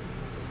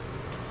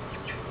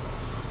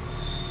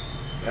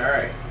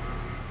 Alright.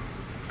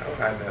 I'll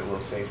hide that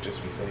little safe just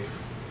to be safe.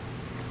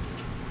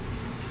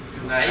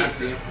 Nah, you can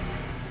see him.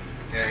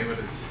 Yeah, he would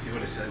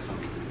have said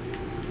something.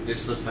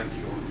 This looks like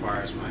it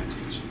requires my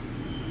attention.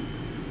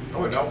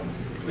 Oh, no.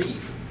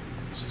 Leave.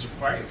 This is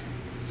required.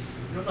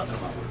 You know nothing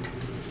about work.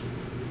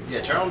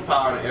 Yeah, turn on the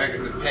power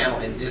and the panel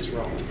in this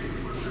room.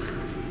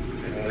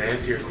 And to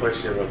answer your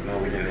question, look, no,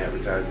 we didn't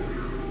advertise it.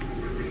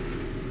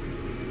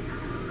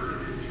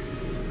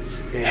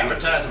 Yeah.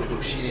 Advertising will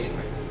do shit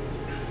anyway.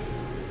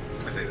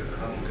 I say that.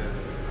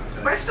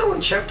 Am I still in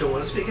chapter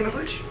 1, speaking of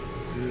which?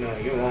 No,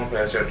 you're long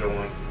past chapter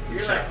 1.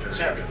 You're like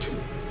chapter 2.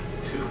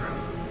 2, right?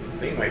 I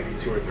think it might be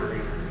 2 or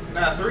 3.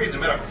 Nah, 3 is the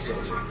medical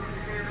facility. No,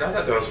 I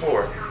thought that was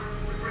 4. I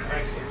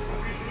can't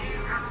find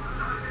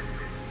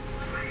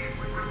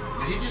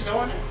it. Did he just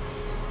go in there?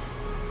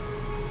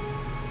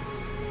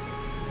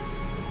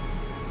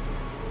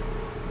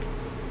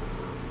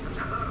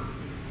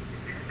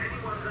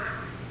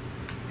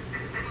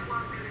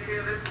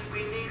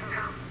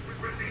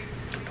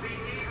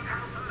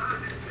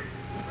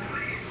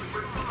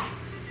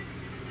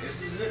 This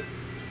is it.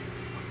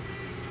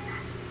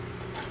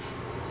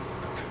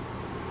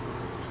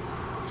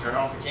 Turn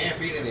off the can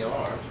feed and the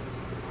alarm.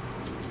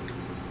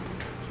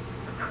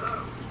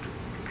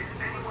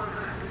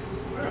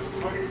 Where the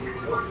fuck did you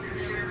go?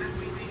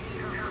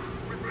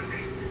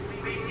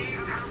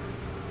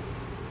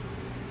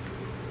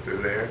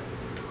 Through there.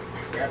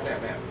 Grab that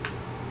map.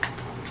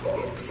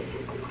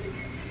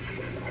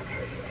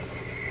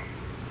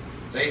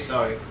 They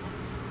saw you.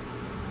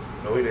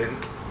 No, he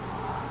didn't.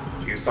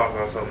 He was talking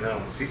about something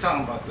else. He's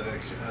talking about the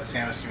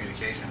Santa's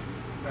communication.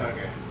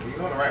 Okay. You're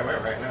going the right way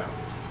right now.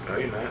 No,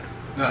 you're not.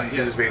 No,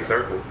 You're just being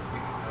circled.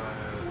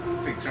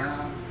 Think turn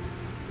on?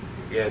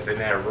 Yes, in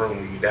that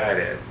room you died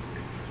at.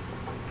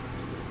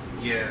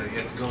 Yeah, you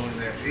have to go in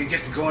there. You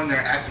have to go in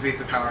there, activate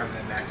the power, and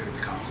then activate the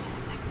console.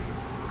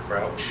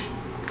 Crouch.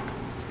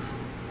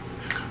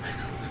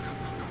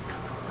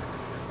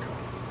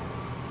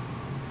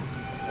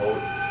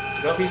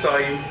 Oh, nope, he saw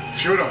you.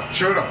 Shoot him!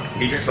 Shoot him!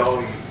 He saw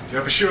you. You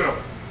have to shoot him.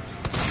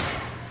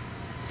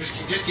 Just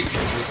keep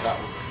shooting. Please stop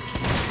moving.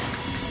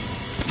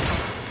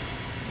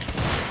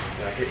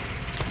 Got hit.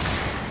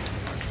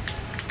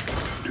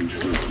 You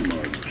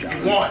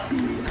won.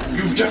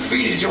 You've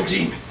defeated your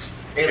demons.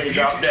 And he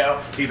dropped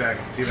down. Teabag,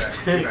 teabag,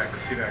 teabag,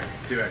 teabag,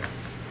 teabag.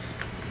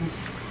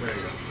 There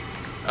you go.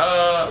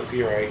 Go to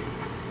your right.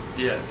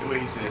 Yeah, the way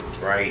he said.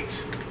 Right.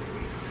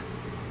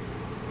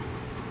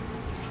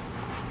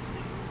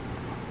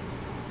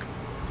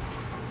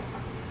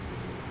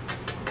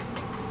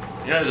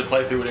 You know, there's a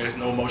playthrough where there's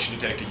no motion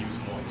detector used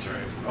once,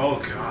 right? Oh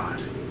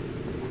God.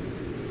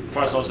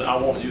 First, I said I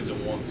won't use it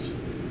once.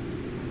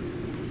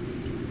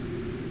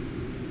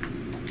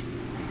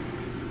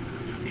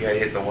 You gotta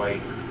hit the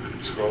white.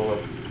 Scroll up.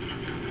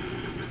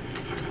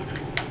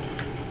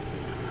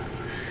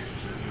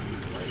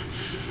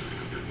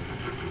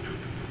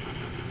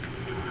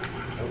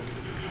 Oh.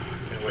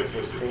 And wait for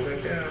it to scroll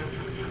back down.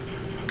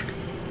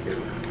 Hit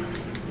him.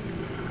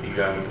 You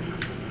got him.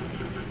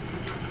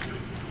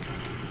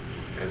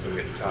 As we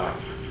at the top.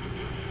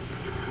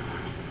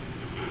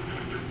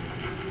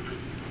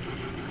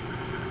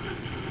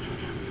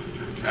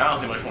 I don't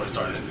see much point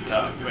starting at the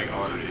top. Make it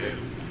harder to hit.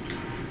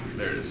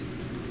 There it is.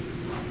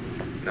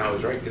 No, I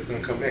was right. It's gonna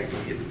come back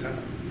when you hit the top.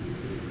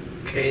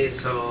 Okay,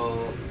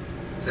 so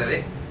is that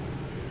it?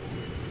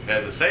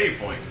 There's a save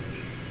point.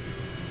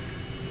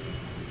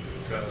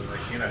 So,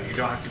 like, you know, you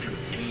don't have to do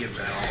any of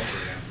that all over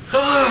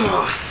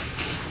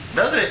again.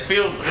 Doesn't it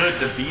feel good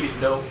to beat it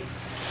though?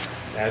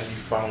 As you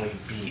finally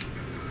beat.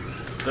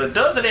 So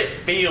doesn't it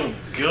feel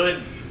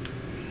good?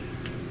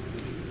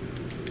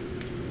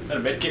 Is that a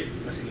med kit?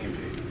 That's the EMP.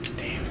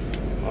 Damn.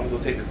 I'll go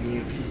take the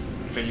BMP.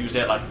 You can use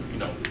that like, you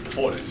know,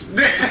 before this.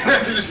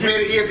 Just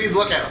made the EMP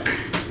look at him.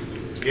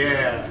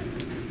 Yeah.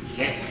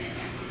 Yeah.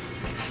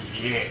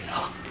 Yeah.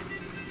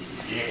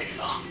 Yeah.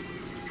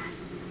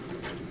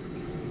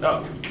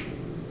 Oh.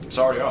 It's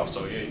already off,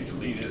 so yeah, you can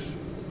leave this.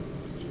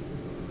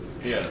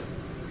 Yeah.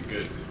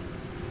 You're good.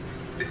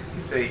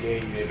 You say yeah,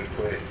 you didn't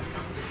quit.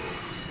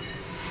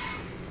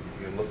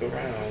 You can look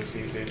around, see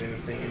if there's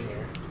anything in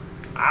here.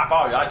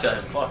 I tell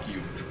him, fuck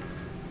you.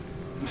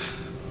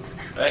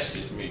 That's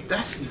just me.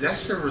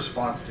 That's your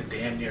response to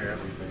damn near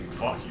everything.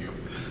 Fuck you.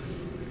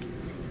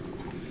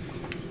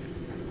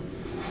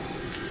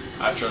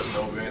 I trust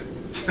no vent.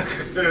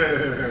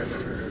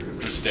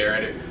 Just stare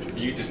at it.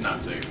 It's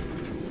not safe.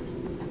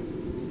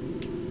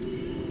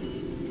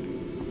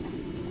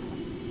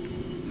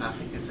 I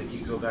think it's like you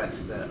go back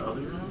to that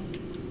other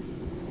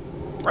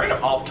room.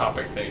 Random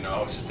off-topic thing, though.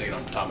 I was just thinking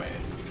on the top of my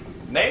head.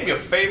 Name your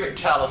favorite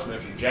talisman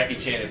from Jackie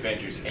Chan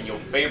Adventures and your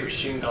favorite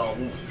Shingon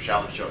Wu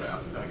Shaolin Showdown.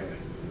 Okay.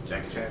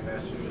 Jackie Chan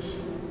Adventures.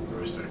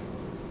 Rooster.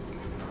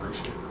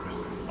 Rooster.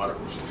 Why the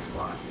rooster?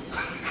 Why?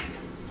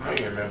 I don't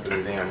even remember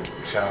the damn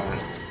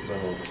Shaolin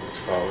little, what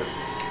you call it.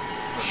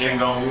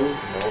 Shingon Wu? Nope,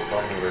 I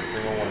don't remember a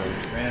single one of them.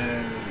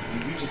 Man, You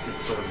just get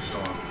the Sword of the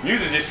Storm.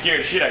 Music just scared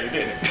the shit out of you,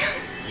 didn't it?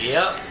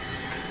 Yep.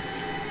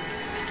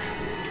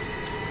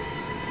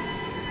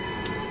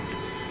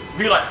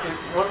 Be like,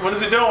 what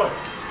is it doing?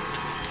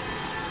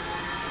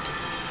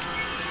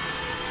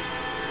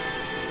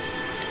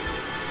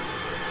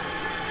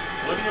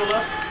 Look to your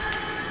left.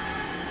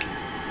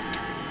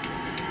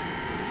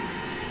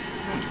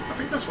 I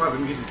think that's why the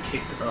music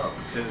kicked up,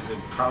 because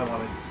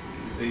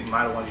they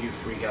might have wanted you to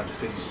freak out just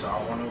because you saw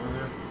one over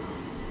there.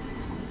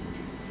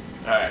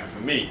 Alright,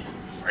 for me,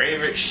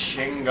 favorite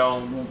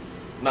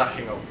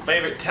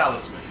favorite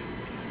talisman.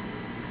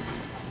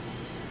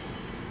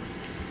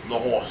 The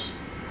horse.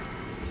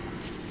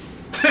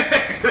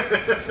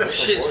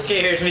 Shit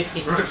scared me.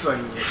 Brooks like,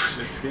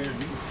 shit scared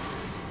me.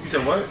 He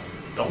said what?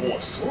 The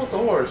horse. What's the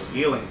horse?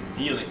 Healing.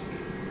 Healing.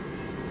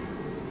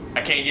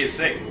 I can't get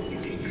sick.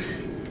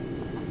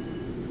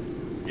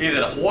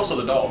 Either the horse or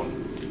the dog.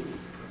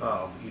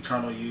 Oh,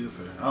 eternal youth.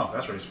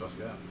 That's where you're supposed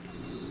to go.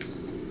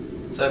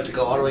 So I have to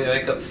go all the way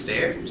back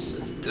upstairs?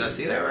 Did I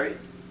see that right?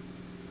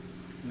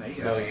 No,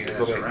 you No, you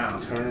go back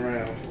around. turn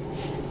around.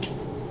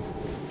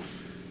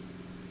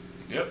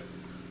 Yep.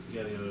 You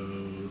gotta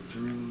go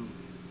through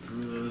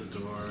those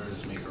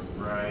doors, make a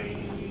right,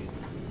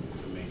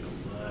 make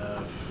a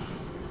left.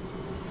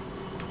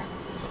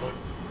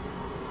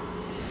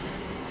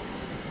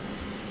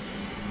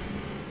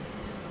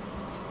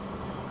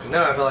 Because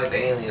now I feel like the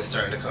alien's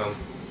starting to come.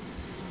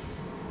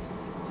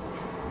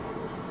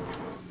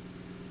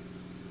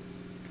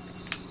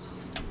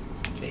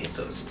 Okay,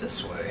 so it's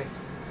this way.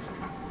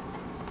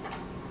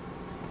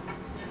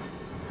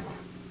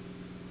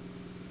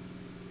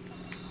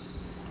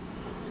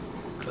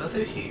 Go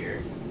through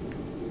here.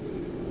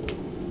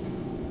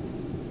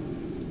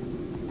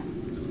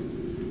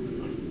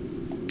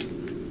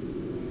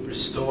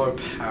 Restore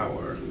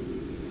power.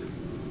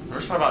 The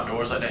worst part about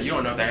doors like that, you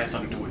don't know if that has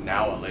something to do with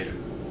now or later.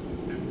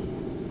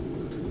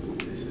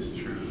 This is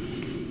true.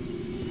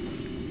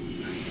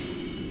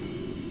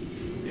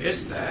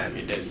 There's that.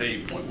 Hit that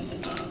save point one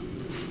more time.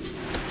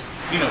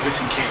 You know,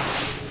 just in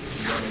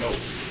case. You never know.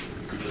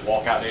 You just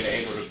walk out there and the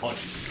angel just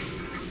punch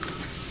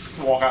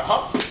you. Walk out,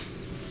 huh?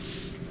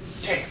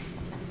 Damn.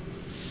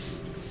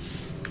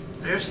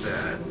 There's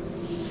that.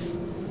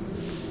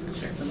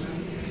 Check them out.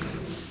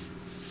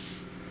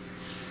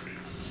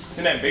 It's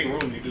in that big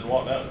room you just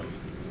walked out of.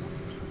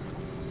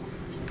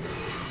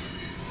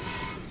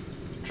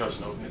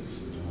 Trust no hints.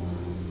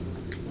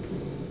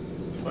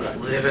 What did I do?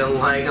 Living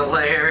like a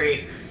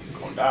Larry.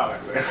 Going down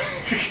like that.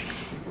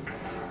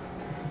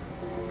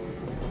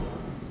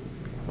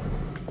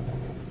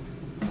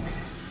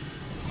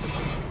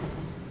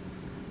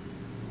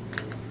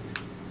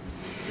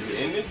 Is it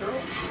in this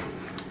room?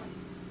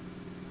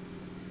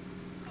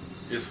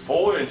 It's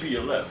forward and to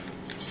your left.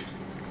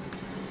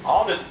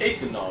 All this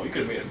ethanol, you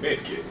could have made a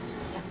med kit.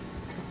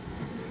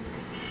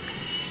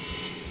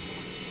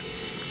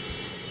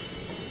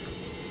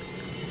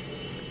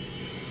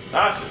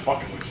 Nah, it's just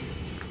fucking with you.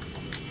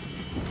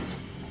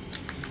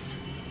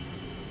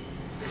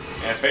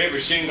 And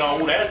favorite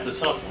Shingon, ooh, that's the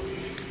tough one.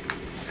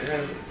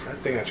 Yeah, I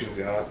think I choose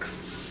the Ox.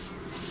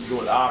 You go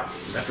with the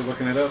Ox. After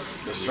looking it up?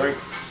 The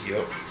strength.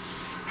 Yep.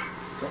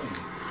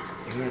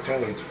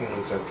 Immortality is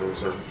pointless after a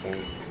certain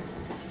point.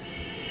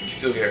 You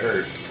still get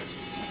hurt.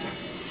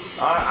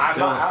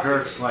 Still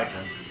hurts like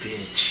a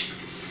bitch.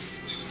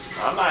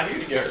 I'm not here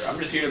to get hurt. I'm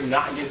just here to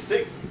not get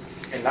sick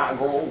and not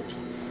grow old.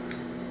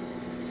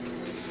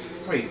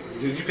 Wait,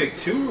 did you pick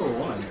 2 or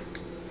 1?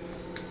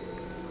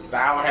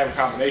 I would have a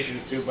combination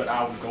of 2, but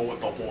I would go with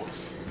the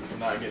horse. I'm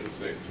not getting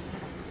sick.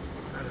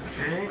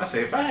 Okay. I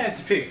say if I had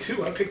to pick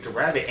 2, I'd pick the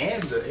rabbit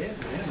and the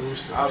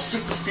rooster. I was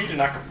super speed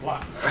and I can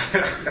fly.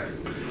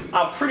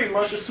 I'm pretty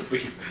much a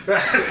superhero.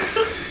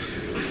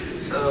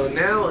 So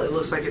now it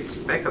looks like it's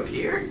back up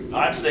here.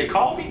 I'd say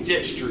call me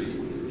Jetstream.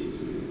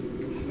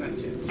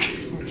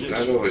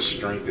 I go with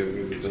strength and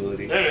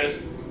visibility. There it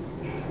is.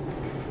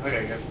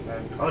 Okay, guess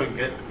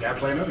gotta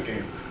play another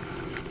game.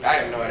 I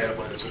have no idea how to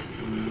play this one.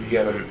 You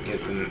gotta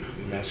get the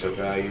matchup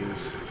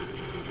values.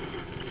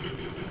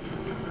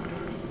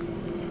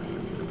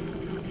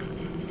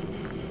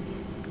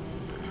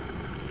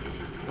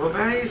 What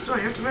values do I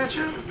have to match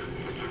up?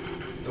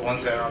 The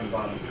ones that are on the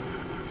bottom.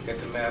 You have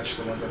to match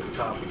the ones at the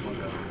top with the ones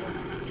that are on the bottom.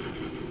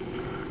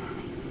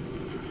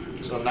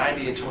 So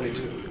 90 and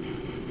 22.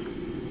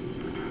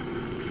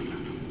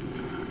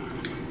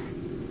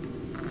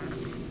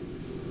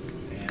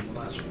 And the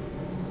last one.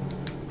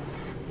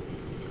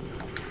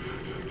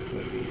 This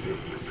one's easy.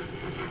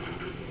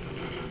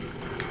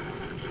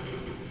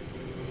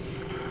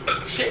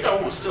 Shadow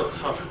was still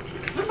tough.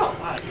 Because there's a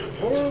lot of good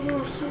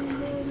ones.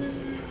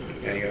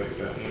 Yeah, you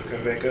gotta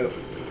come back up.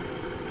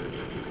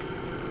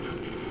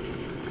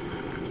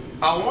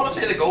 I want to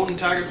say the Golden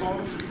Tiger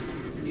Claws.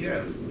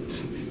 Yeah.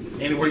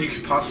 Anywhere you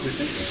could possibly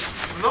think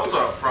of. Those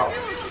are a problem.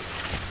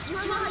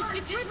 You're alive!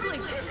 It's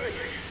rippling! I'm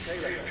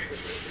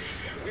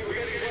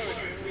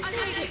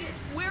waiting!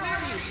 Where are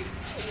you?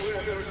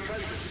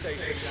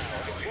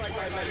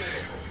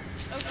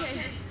 Okay.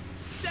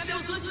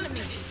 Samuels, listen to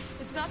me.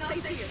 It's not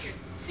safe here.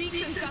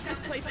 Seegson's got this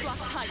place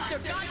locked tight. Their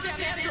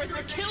goddamn androids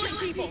are killing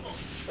people.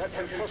 That's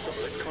impossible.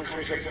 It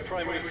concentrates a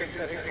primary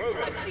synthetic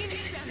program. I've seen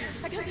examiners.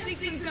 I guess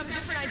Seegson's got a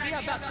different idea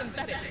about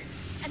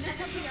synthetics. And there's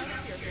something else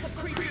here. A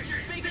creature. It's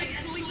big and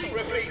it's lethal.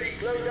 Repeat,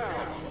 slow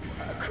down.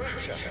 A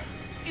creature.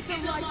 It's a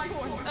life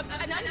form.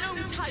 An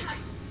unknown type.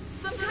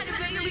 Some kind of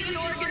alien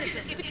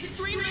organism. It's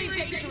extremely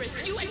dangerous.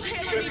 You and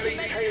Taylor need to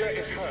make... Taylor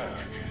is hurt.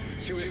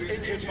 She was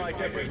injured by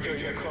debris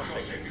during the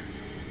crossing.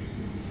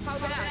 How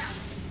bad?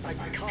 I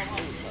can't move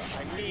her.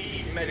 I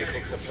need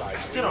medical supplies.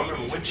 I still don't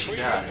remember when she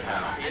died and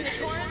how. And the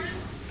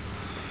Torrens?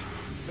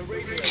 The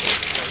radio...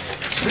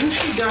 Didn't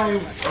she die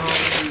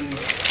wasn't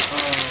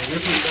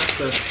that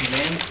the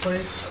command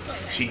place?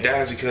 She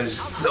dies because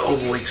the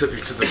old boy took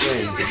her to the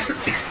thing.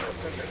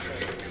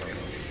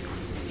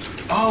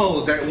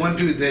 Oh, that one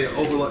dude that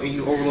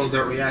you overload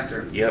that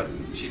reactor. Yep.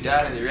 She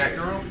died in the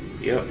reactor room?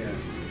 Yep. Yeah.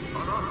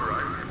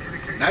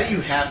 Now you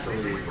have to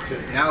leave,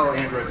 because now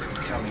androids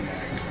are coming back.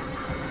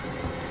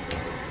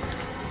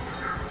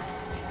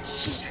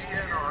 Shit.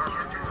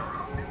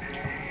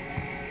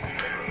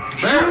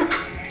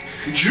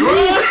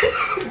 Juke!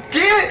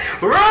 Get it!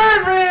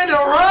 Run,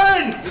 Randall,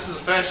 run! This is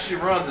as fast as she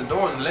runs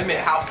indoors and limit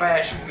how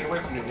fast you can get away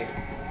from this nigga.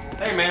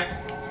 Hey, man.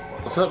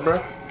 What's up,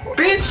 bro?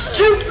 Bitch,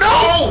 Juke,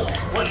 no!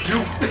 What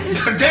juke?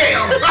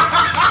 Damn!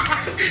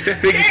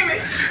 Damn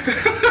it!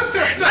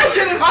 I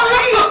should have seen.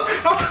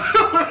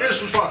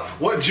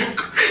 What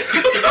juke?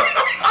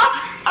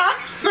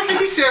 Second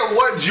he said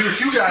what juke,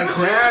 you got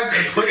grabbed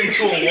and put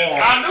into a wall.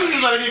 I knew he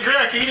was going to get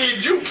grabbed. He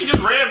didn't juke. He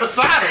just ran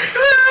beside him.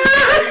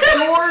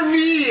 Ignore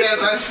me as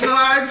I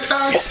slide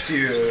past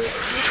you.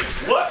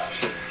 What?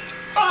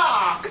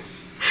 Ah!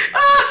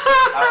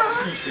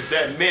 If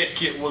that med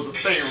kit was a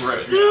thing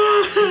right now.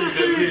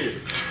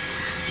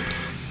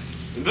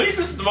 At least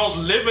this is the most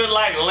living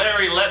like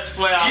Larry Let's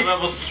Play I've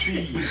ever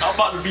seen. I'm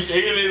about to beat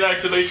Alien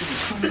Isolation.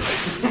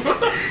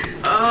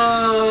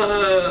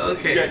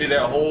 Okay. You gotta do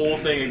that whole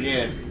thing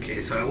again.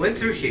 Okay, so I went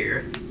through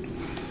here.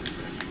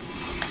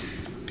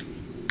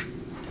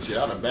 Shit,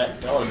 I would've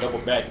double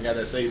back and got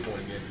that save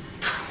point again.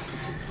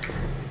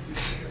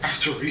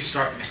 After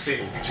restarting the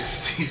save,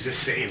 you just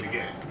save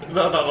again.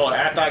 No.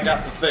 After I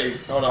got the thing.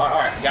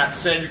 Alright, got the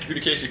same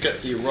communication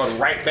cutscene, run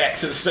right back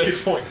to the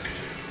save point.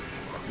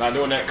 Not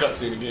doing that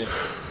cutscene again.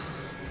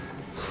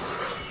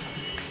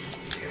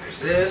 There's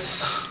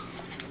this.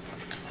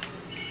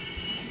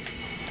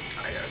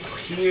 I gotta go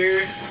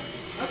here.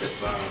 I just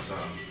thought of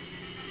something.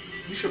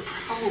 You should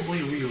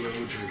probably reload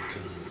your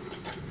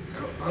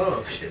gun.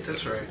 Oh shit,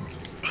 that's right.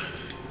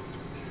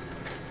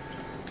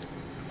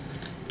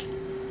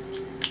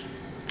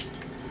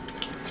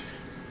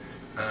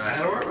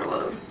 How do I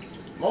reload?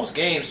 Most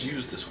games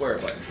use the square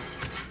button.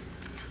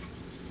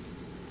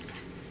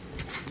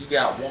 You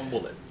got one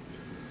bullet.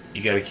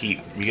 You gotta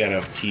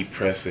keep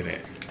pressing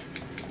it.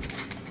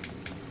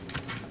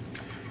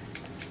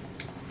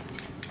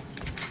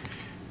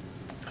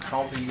 I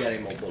don't think you got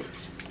any more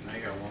bullets. Now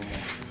you got one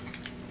more.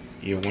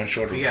 You're one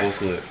short of a full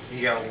clip.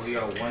 You got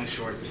one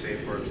short to save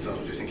for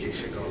yourself, just in case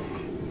shit goes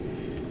on.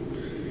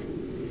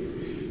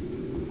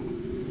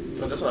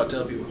 But that's what I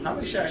tell people. How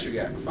many shots you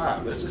got?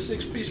 5. But it's a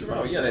 6-piece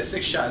revolver. Yeah, that's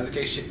 6 shots in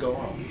case shit go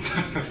wrong.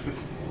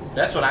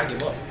 That's when I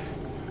give up.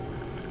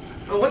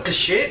 Oh, what the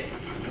shit?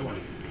 It's a new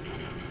one.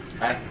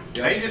 I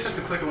Now you just have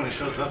to click it when it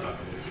shows up, I believe.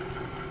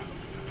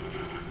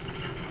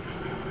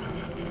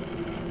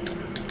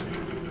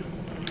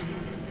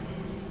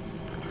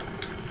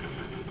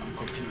 I'm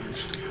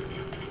confused.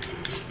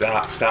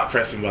 Stop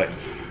pressing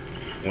buttons.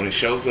 When it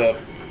shows up,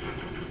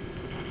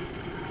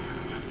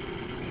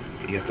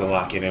 you have to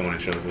lock it in when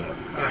it shows up.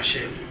 Oh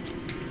shit.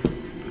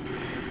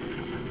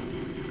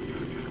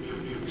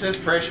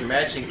 Just press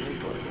matching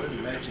input. What is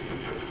matching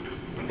input?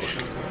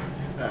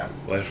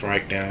 Left,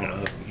 right, down,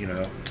 up, you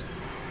know.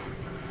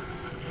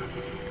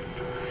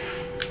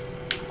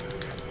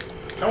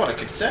 I want to.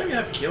 Could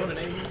Samuel have killed an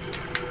alien?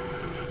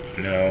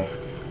 No.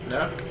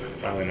 No?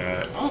 Probably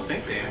not. I don't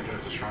think the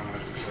androids are strong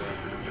enough to kill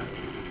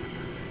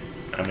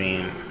that. I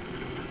mean,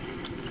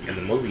 in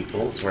the movie,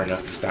 bullets were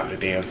enough to stop the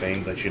damn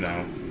thing, but you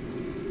know.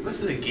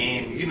 This is a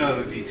game. You know it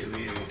would be too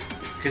easy.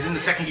 Because in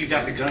the second you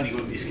got the gun, you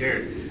wouldn't be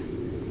scared.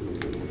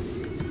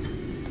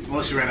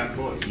 Unless you ran out of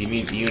bullets. You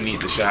need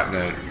the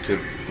shotgun to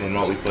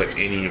remotely put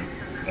any,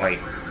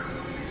 like,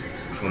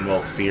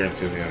 remote fear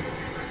into him.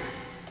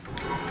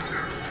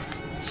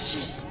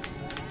 Shit.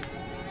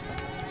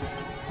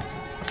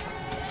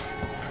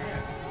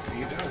 See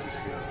your dodge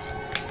skills.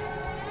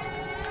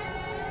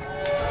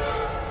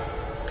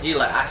 He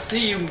like, I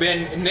see you,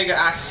 Ben, nigga.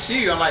 I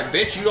see you. I'm like,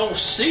 bitch, you don't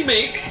see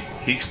me.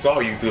 He saw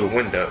you through the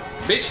window.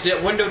 Bitch,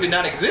 that window did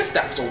not exist.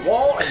 That was a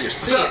wall, and you're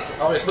seeing it.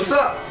 Oh, there's What's two.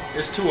 up?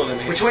 There's 2 of them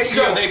here. Which way you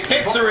go? They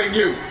pinchering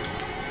you.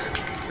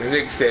 The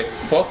nigga said,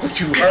 "Fuck what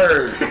you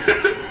heard."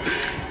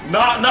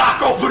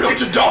 knock, open up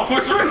the door.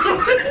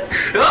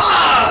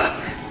 Ah!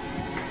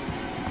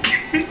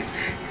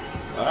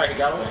 All right, he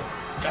got away.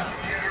 Got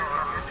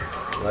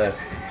him.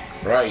 Left,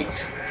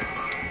 right.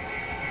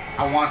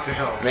 I want to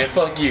help. Man,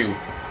 fuck you.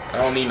 I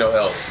don't need no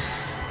help.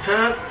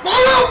 Huh?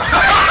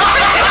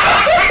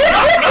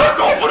 not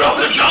gonna put up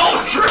the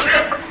doors.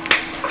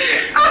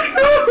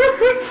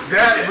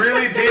 That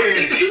really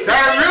did.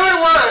 That really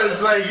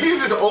was. Like, you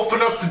just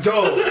open up the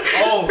door.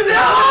 Oh, God.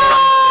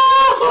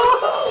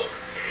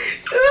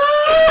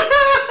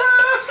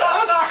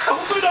 I'm not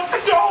gonna put up the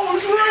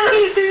doors,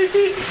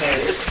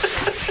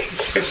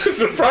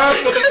 Surprise,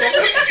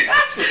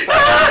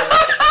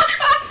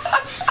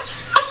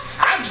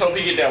 I'm just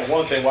hoping he get that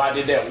one thing where I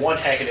did that one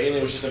hack and the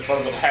alien was just in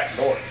front of the hack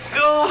door.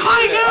 Oh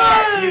my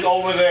God! Right, he's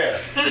over there.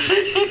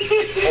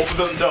 Open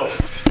the door.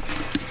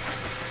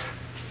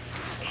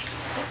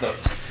 What the?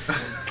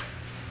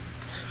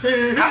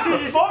 How the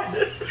fuck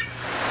did?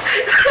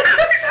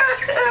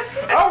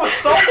 I was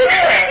so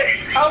mad.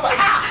 I was like,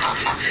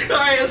 ah.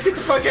 Alright, let's get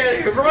the fuck out of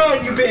here.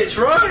 Run, you bitch,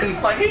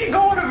 run! Like, he didn't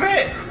go in the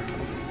vent.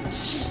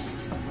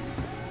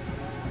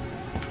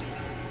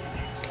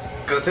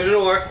 Go through the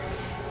door.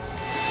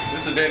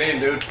 This is a dead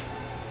end, dude.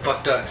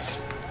 Fuck ducks.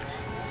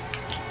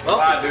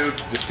 Bye, dude.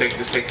 Just take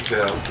this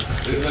L.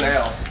 This is an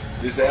L.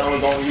 This L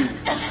is on you.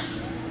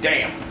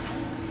 Damn.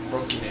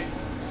 Broke your neck.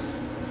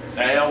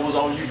 That L was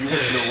on you. You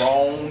went to the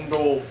wrong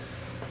door.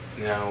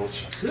 Now, what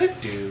you could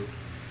do...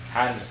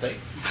 Hide in the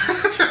safe.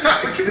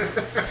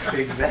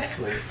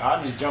 Exactly.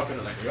 I'll just jump in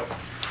and like, yep.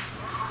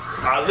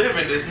 I live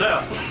in this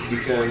now.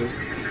 Because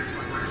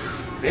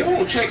they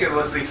won't check it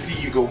unless they see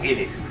you go in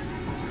it.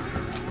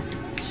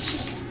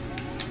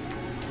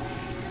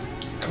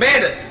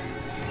 Amanda!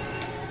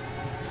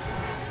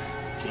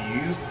 Can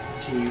you...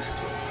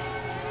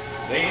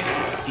 They in it.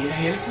 Yeah,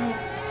 here it go.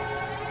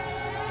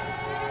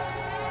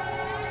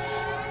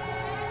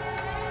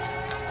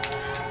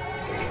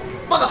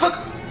 Motherfucker!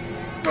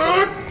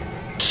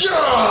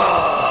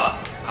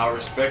 I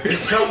respect it. Is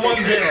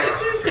someone there?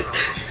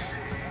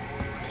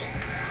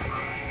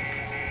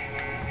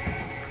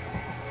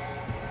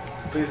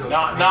 Please don't.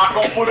 Not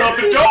gonna put up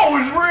the door.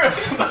 It's real.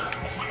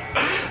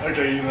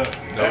 Okay, he's up.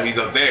 No, he's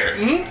up there.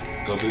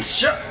 Mm-hmm. Go get...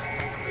 Shut.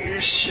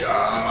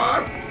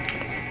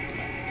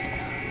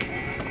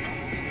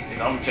 I'm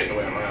gonna check the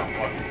way around.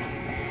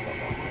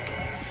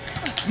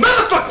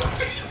 Motherfucker!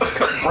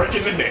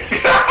 Breaking the neck.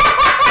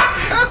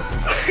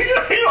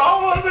 You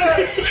almost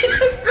there.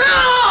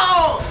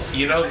 No!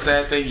 You know the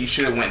sad thing? You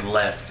should have went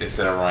left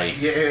instead of right.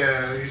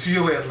 Yeah, if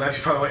you went left,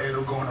 you probably ended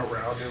up going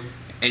around him.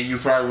 And you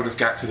probably would have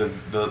got to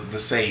the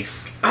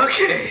safe.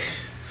 Okay.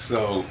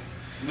 So...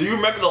 Do you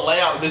remember the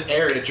layout of this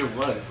area that you're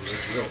running through?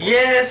 It's real.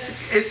 Yes,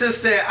 it's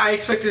just that I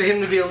expected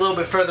him to be a little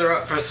bit further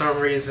up for some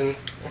reason.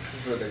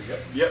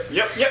 Yep.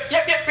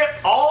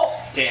 All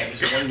damn,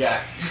 it's one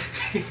guy.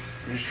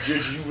 It's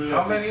just you.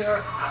 How many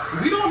are?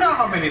 We don't know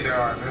how many there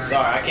are, man.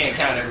 Sorry, I can't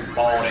count every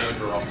bald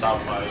Andrew off the top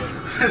of my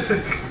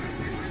head.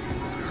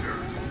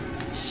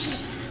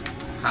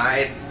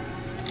 Hide.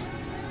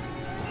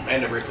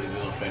 And the Ripley's a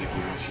little finicky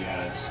when she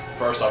hides.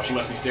 First off, she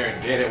must be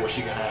staring dead at where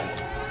she can hide it.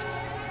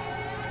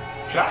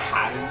 Should I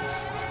hide in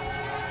this?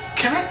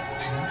 Can I?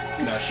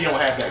 No, she don't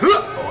have that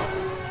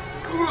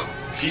part.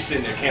 She's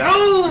sitting there, can't I?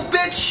 Move,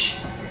 bitch!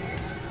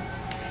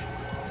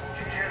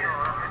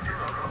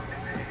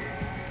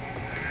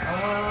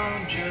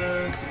 I'm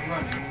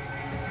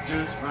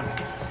just running.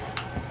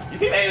 You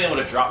think the alien would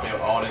have dropped me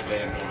with all this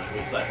damn noise?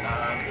 But it's like, nah,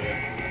 I'm good.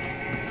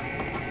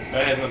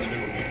 That has nothing to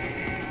do with me.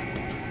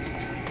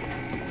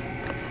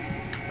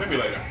 Maybe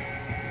later.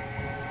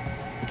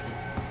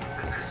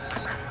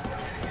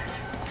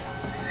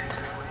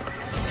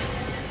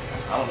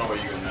 I don't know where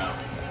you're going now.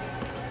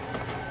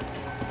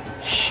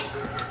 Shit.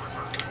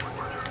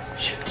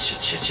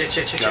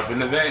 Jump in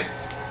the vent.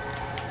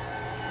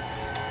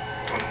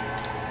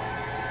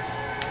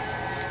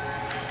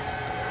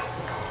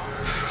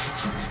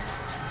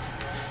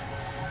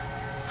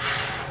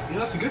 You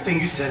know, it's a good thing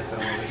you said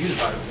something. Like, you was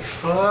about to be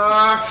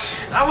fucked.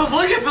 I was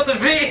looking for the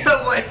V. I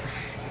was like,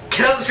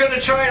 I was gonna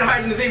try and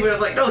hide in the V, but I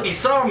was like, no, he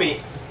saw me.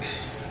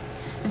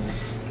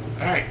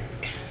 Alright.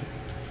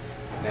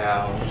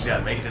 Now... You just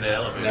gotta make it to the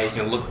elevator. Now you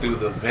can look through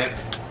the vent.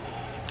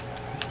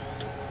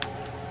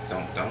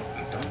 Don't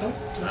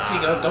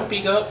peek up. Don't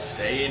peek up.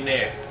 Stay in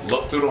there.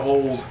 Look through the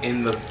holes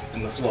in the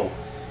floor.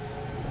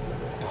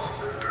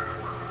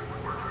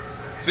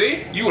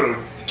 See? You would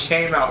have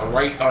came out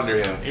right under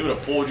him. He would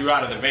have pulled you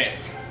out of the vent.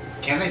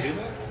 Can they do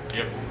that?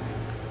 Yep.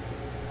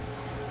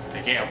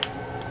 They can.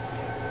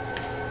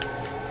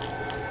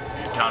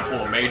 It's time to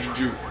pull a major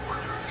juke.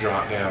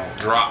 Drop down.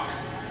 Drop.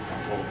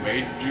 Pull a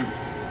major juke.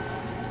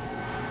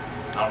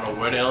 I don't know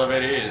where the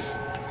elevator is.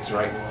 It's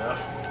right. To the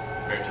left.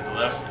 Right to the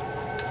left.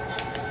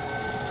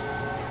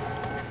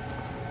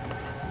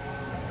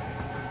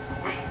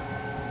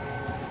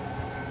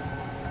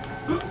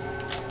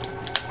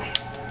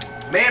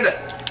 Amanda!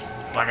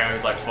 Like I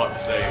was like, fuck the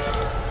save.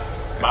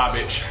 Bye,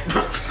 bitch.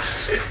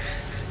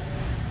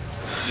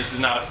 This is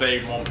not a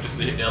save moment, this is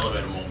a hit the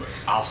elevator moment.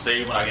 I'll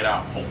save when I get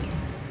out. Hold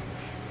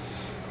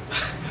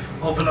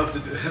Open up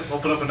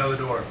another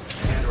door.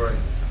 Android.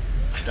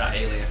 It's not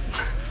alien.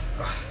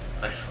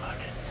 Like, fuck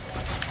it.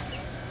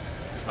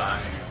 It's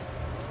behind you.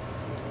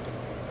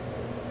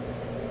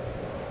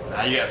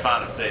 Now you gotta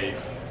find a save.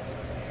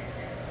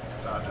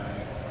 It's all done.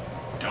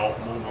 Don't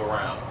move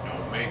around.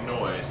 Don't make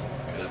noise.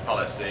 There's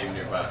probably a save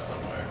nearby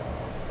somewhere.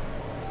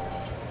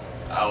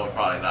 I would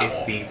probably not. It's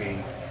walk.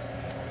 beeping.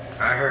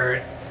 I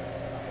heard.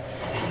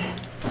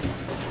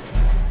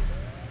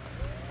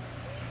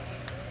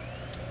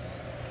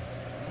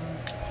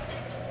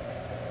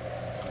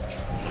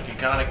 Looking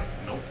kind of.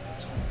 Nope.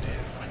 It's all dead.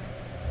 Fine.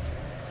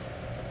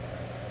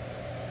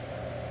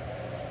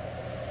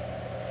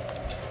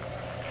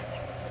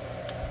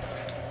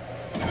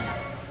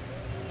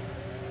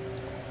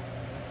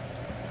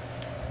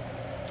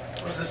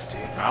 What's this do?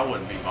 I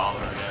wouldn't be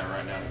bothering that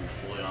right now, to be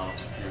fully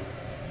honest with you.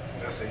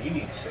 I said, you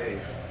need to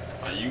save.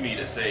 You need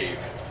a save.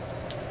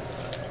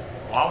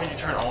 Why would you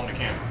turn on the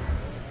camera?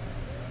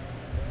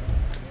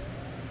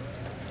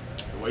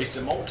 You're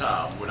wasting more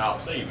time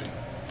without saving.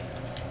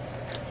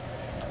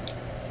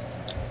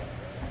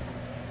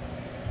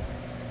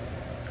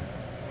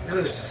 I know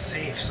there's a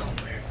save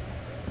somewhere.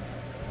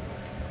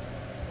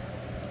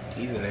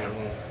 He's in that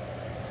room.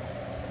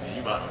 Yeah,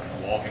 you about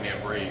to walk in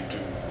that grave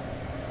too.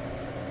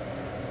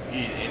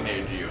 He's in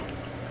there, Jill.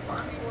 Why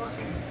are you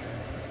walking?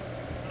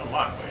 That's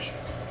my question.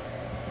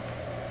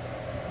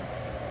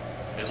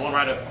 There's one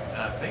right up.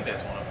 I think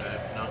that's one up there.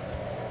 No.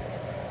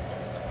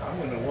 I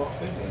wouldn't have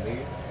walked in there,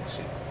 nigga.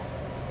 Shit.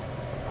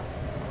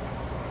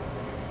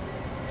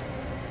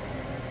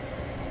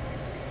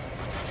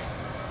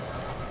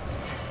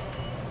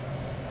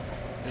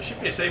 There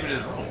should be a save in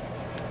this room.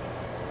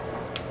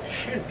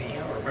 Should be. I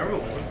don't remember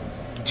one.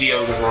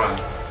 Geo, just run.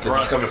 Because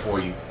he's coming for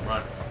you.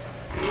 Run.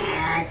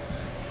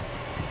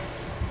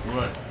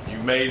 Run. You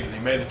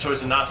made the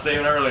choice of not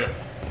saving earlier.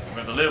 You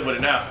have to live with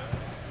it now.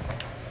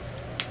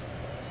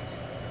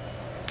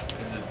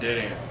 This is a dead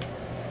end.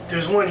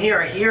 There's one here.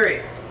 I hear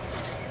it.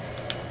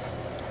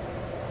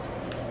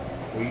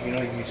 Well, you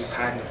know, you can just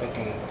hide in the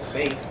fucking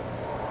safe.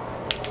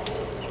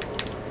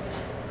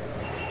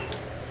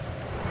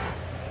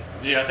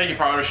 Yeah, I think you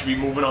probably should be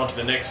moving on to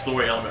the next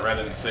story element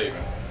rather than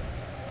saving.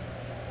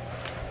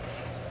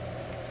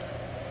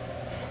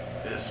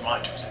 This is my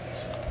 2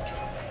 cents.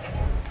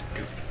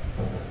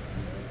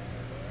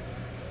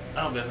 I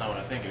hope that's not what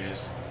I think it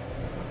is.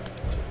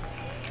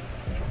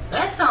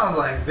 That sounds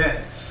like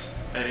Vince.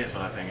 That is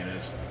what I think it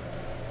is.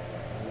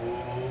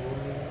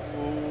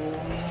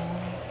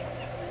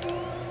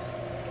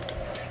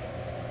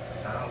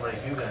 Sounds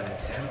like you got a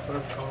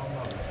 10-foot tall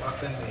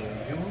motherfucker near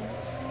you.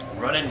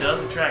 Running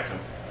does attract him.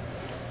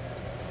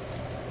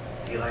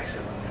 He likes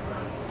it when they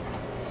run.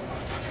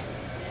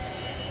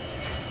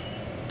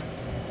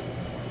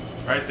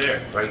 Right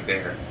there. Right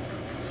there.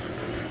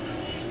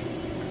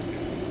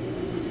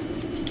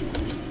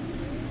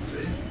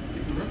 See? He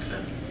looks at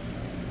it.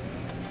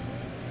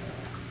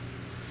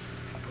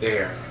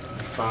 There.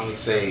 Finally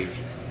saved.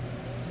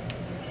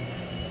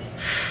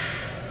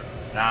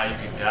 Now you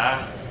can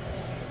die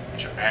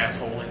with your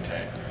asshole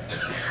intact.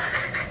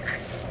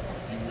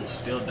 You will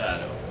still die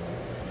though.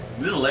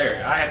 This is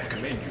Larry. I have to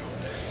commend you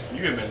on this.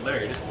 You have been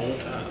Larry this whole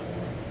time.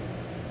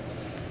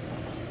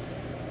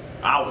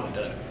 I would have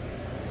done it.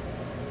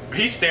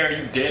 He's staring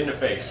you dead in the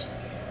face.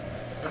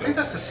 I think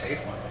that's a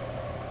safe one.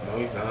 No,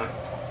 he's not.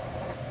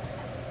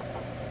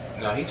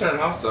 No, he turned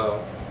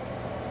hostile.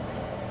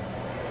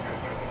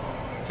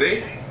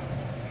 See?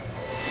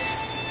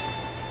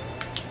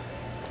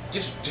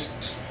 Just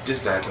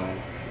die to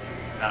him.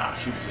 Nah,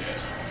 shoot his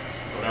ass.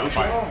 Go down and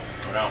fight.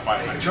 Go down and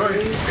fight. Make a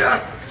choice.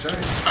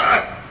 Choice.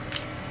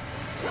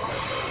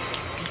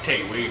 You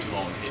take way too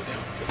long to hit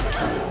them.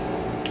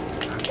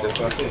 That's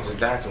what I said. Just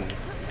die to him.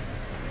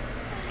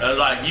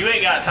 Like, you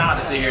ain't got time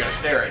to sit here and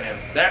stare at him.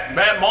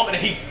 That moment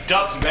that he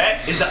ducks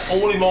back is the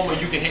only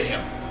moment you can hit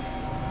him.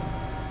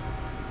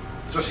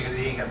 Especially because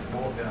he ain't got the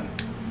bolt gun.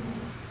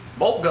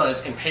 Bolt gun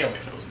is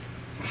impalement for those people.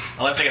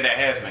 Unless they got that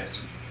hazmat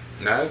suit.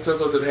 Nah, it's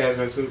go to the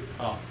hazmat suit.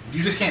 Oh.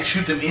 You just can't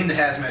shoot them in the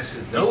hazmat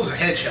suit. Those are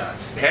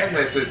headshots. The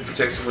hazmat suit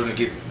protects you from to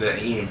get the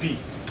EMP.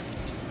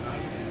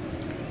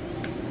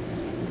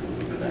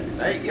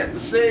 Now you got the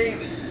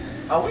save.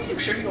 Oh, we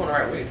sure you're going the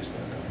right way this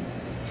morning.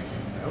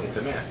 I'll get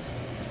the map.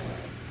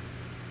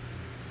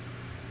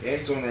 Yeah,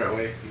 he's going the right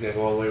way. You gotta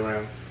go all the way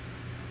around.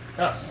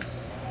 Huh.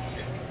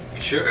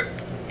 You sure?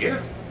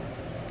 Yeah.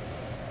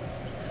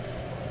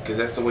 Because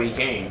that's the way he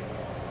came.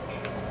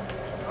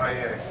 Oh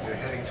yeah, you're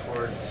heading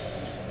towards,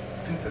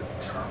 I think, the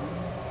terminal.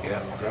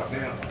 Yeah, drop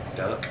down.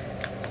 Duck.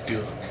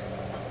 Duck.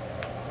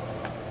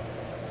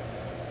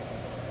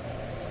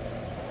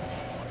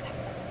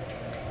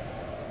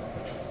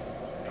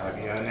 Hide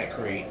behind that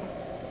crate.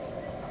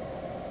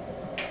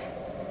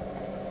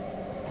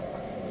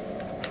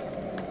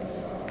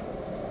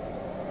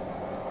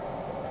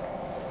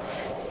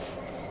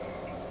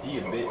 He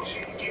a bitch.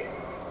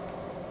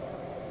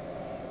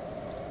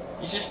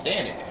 He's just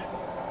standing there.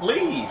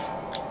 Leave.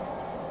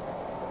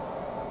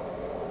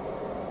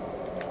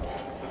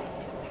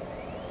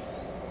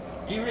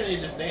 He really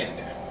is just standing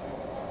there.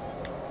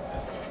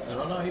 I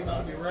don't know, he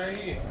might be right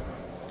here.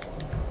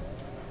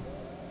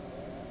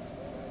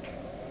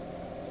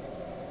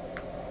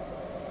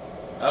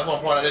 I just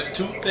want to point out there's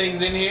 2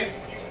 things in here.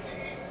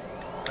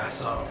 I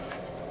saw.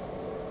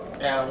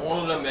 And one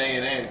of them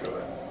ain't an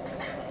android.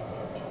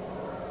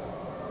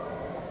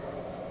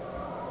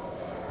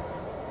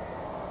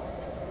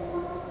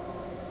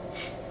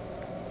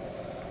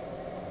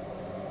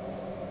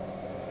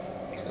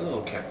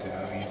 Hello, Captain.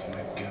 I'll use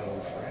my good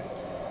old friend.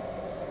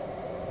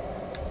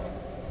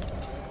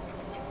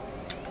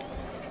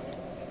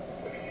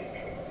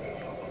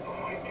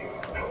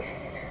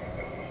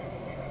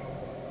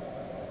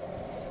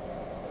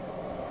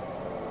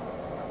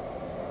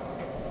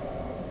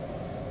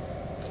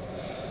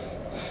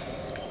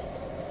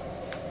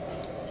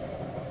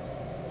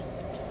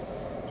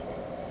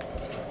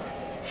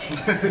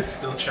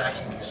 Still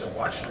tracking you, so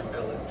watch your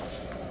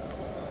billets.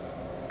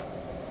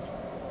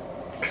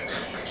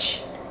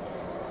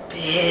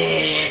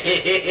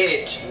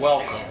 Bitch!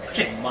 Welcome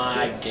to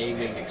my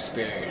gaming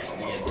experience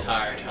the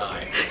entire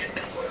time.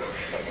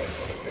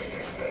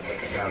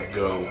 Now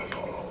go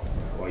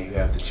while you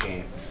have the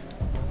chance.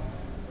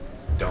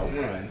 Don't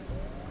run.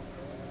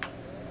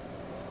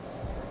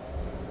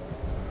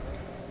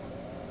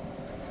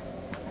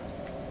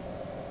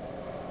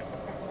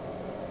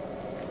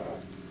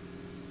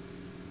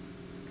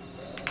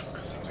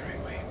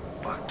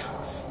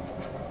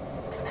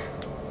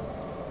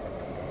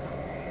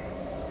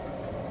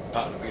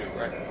 About to be a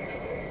record.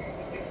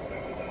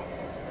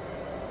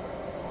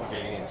 Okay,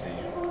 he didn't see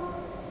you.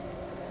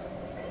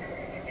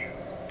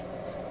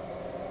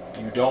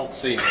 You don't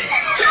see me.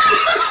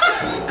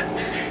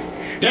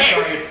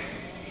 Damn!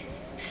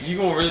 You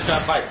gonna really try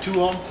to fight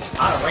two of them?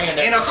 I done ran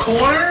that. In a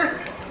corner?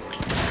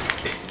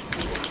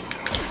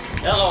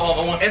 Hello,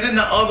 other one. And then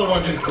the other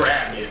one just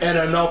grabbed it. And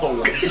another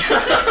one.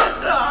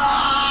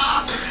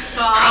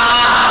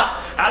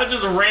 I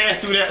just ran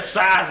through that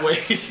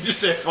sideways. You just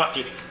said, fuck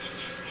it.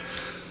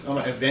 I'm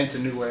gonna invent a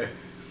new way.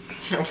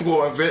 I'm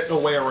gonna invent a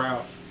way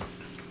around.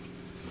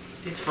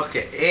 These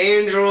fucking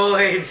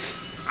androids.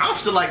 I'm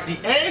still like the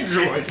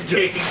androids,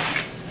 dude.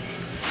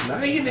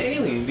 Not even the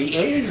alien, the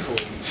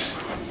androids.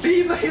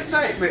 These are his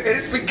nightmares. And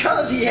it's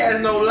because he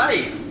has no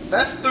life.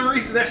 That's the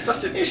reason that's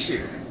such an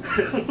issue.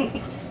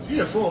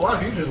 You're full of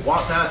life. You just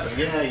walk past him.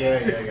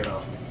 Yeah, get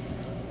off.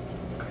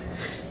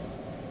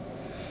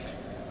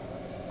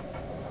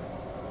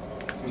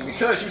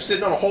 Because you're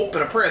sitting on a hope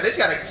and a prayer, they just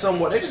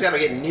gotta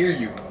get near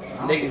you.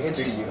 They can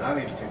insta you. I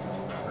need to take this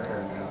in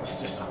prayer now. It's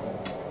just a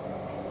hope.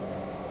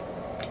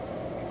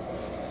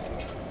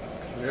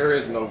 There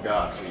is no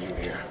God for you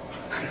here.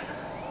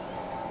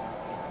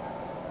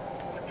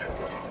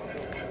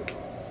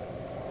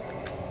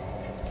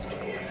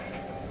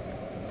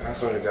 I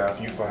swear to God,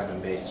 if you find a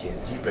med kit,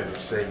 you better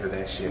savor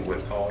that shit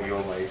with all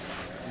your life.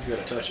 You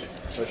gotta touch it.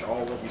 Touch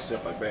all over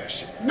yourself like bad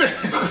shit.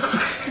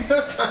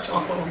 Touch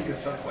all over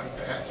yourself like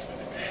bad shit.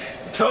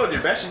 I told you,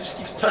 Bastion just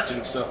keeps touching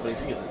himself when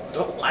he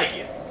don't like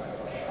it.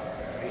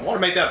 I want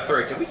to make that a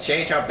threat. Can we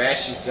change how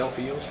Bastion self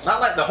heals? Not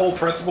like the whole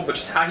principle, but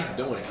just how he's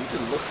doing it. He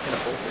just looks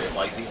inappropriate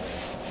like he's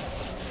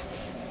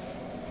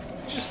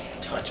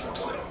just touch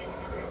himself.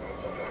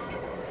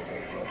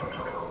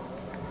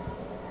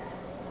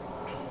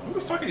 Who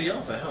the fuck are you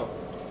yelling for help?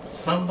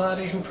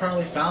 Somebody who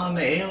probably found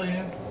the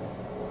alien.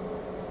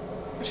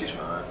 She's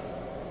fine.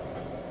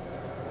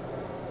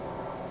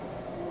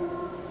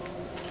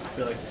 I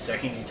feel like the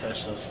second you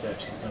touch those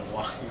steps, he's gonna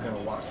walk to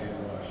his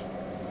wife.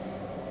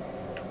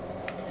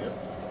 Yep.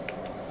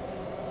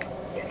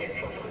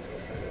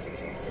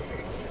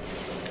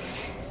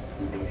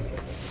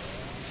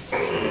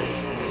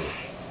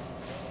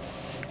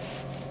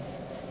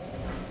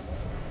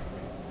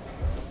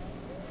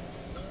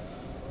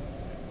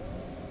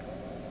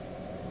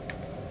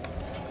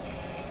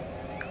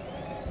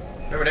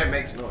 Remember that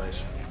makes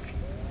noise.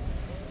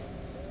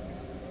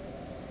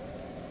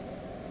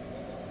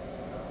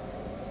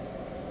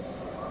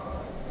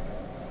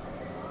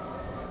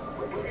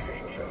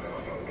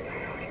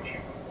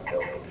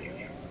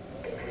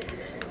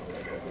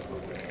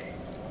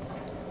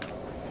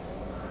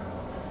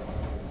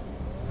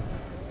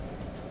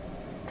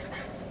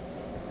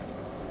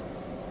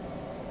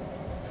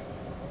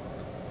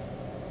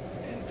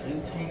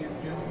 Inventing a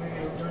new way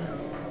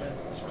around at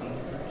the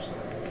speeders.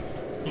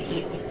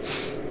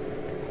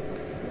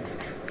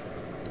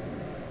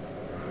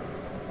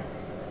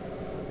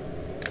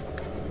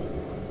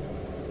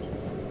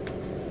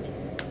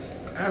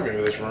 I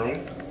remember this room.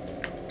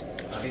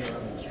 I remember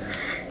this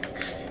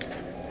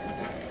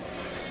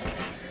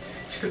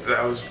room.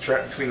 I was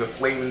trapped between the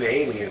flame and the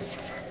alien.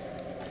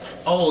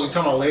 Oh, you're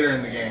talking about later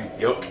in the game.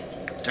 Yep.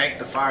 Tank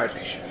the fire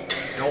station.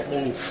 Don't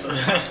move.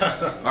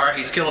 Alright,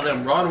 he's killing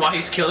them. Run while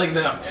he's killing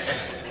them.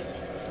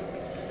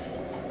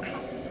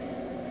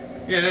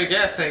 Yeah, there are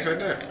gas tanks right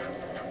there.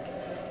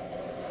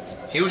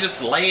 He was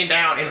just laying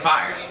down in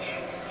fire.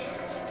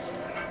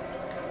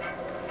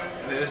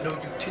 There's no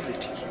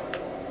utility.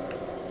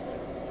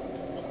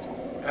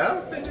 I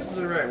don't think this is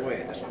the right way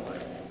at this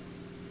point.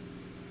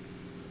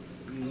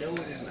 No,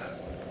 it is not.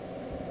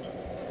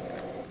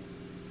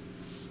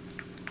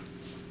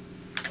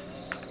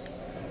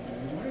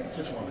 You might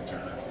just want to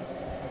turn it.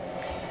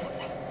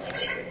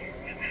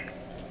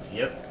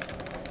 Yep.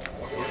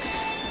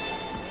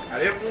 I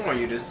didn't warn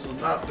you, this was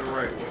not the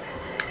right way.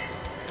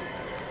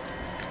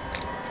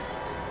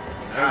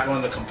 That was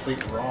going the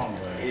complete wrong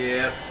way.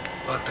 Yeah,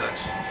 fuck that.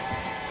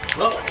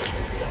 Look,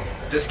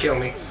 just kill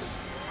me.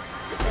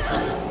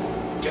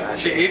 God.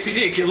 Shit, if he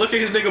did, look at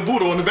his nigga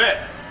Budo in the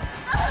back.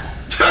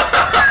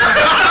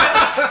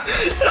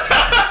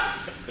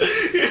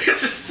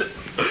 It's just,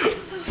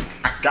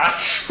 I got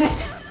you.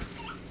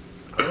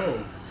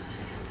 Oh.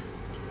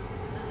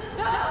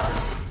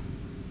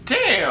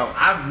 Damn.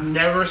 I've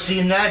never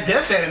seen that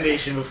death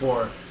animation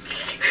before.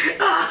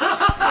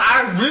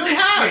 I really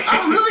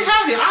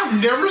haven't.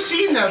 I've never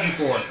seen that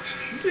before.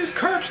 You just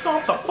curb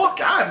stomped the fuck.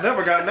 I've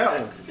never gotten that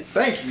one.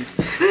 Thank you.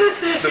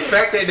 The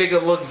fact that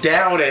nigga looked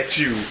down at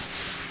you,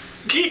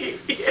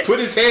 put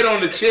his head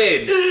on the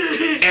chin,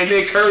 and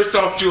then curb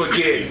stomped you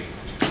again.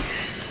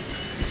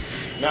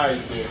 Now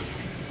he's dead.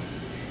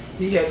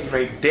 He had to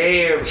make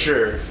damn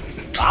sure.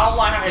 I don't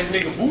like how his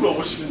nigga Budo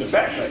was just in the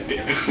back like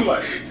that.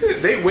 Like,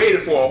 they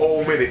waited for a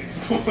whole minute.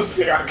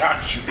 Say, I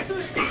got you.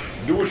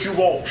 Do what you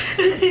want.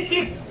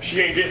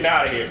 She ain't getting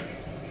out of here.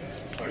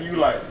 Are you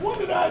like, what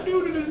did I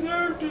do to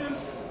deserve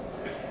this?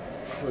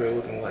 We're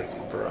looking like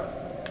you, bro.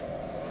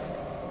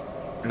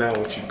 Now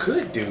what you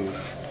could do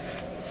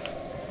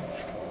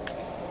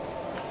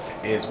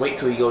is wait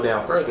till you go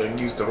down further and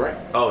use the right.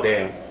 Oh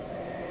damn,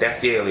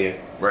 that's the alien.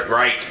 Right. You're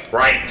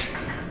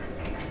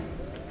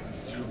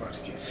about to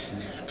get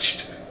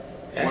snatched.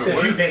 That's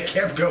That's if that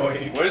kept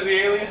going. Where's the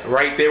alien?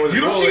 Right there with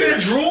You the don't see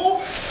that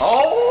drool?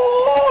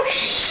 Oh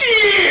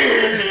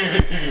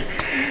shit!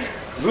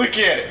 Look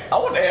at it. I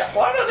want to.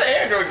 Why does the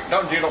android?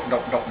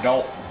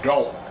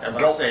 Don't. I'm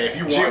saying, if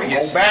you want to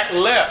get go back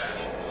left.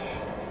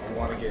 You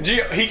want to get?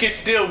 Gio, he can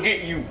still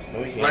get you.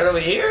 No, he can't. Right over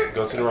here?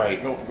 Go to the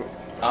right. Go.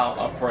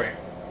 I'll pray.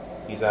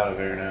 He's out of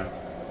there now.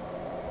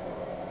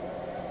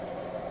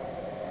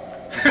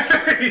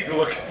 He's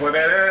looking for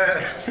that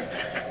ass.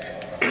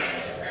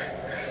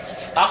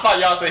 I thought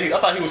y'all said I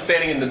thought he was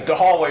standing in the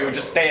hallway or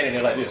just standing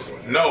there like this.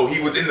 No,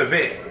 he was in the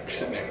vent.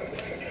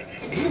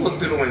 He looked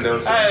through the window.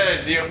 So.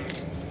 Hey, deal.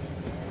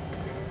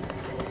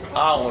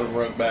 I don't want to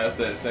run past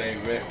that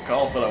same vent. I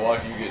don't feel like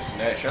watching you get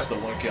snatched. That's the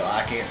one kill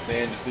I can't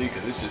stand to see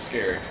because it's just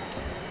scary.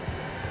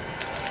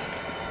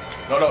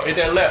 No, hit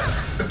that left.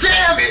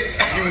 Damn it!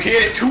 You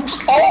hit it too.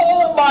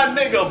 Oh, my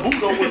nigga,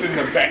 Budo was in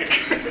the back.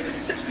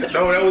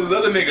 No, that was the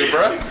other nigga,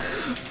 bro.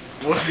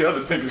 What's the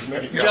other nigga's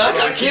name? I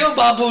got killed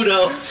by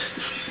Budo.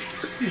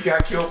 He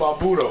got killed by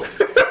Budo.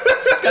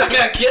 I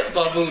got killed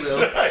by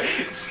Budo.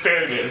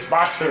 Stand there. It's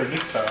my turn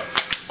this time.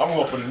 I'm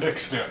going for the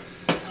next step.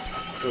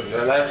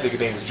 That last nigga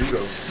name was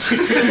Judo.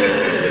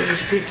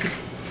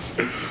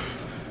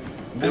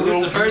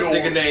 What's the first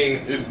nigga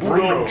name? It's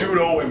Budo,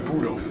 Judo, and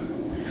Budo.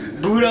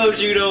 Budo,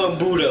 Judo, and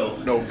Budo.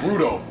 No,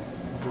 Bruto.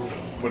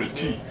 With a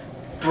T.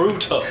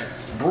 Bruto.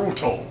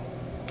 Brutal.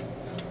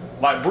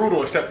 Like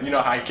brutal, except you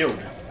know how he killed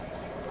you.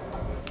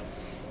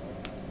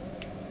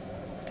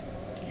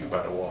 You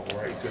about to walk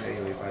right to the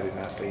alien if I did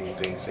not say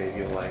anything to save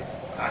your life.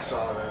 I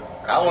saw that.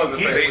 I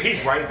wasn't thinking.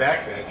 He's right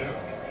back there too.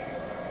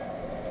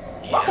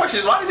 My question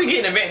is, why does he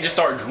get in the vent and just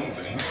start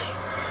drooling?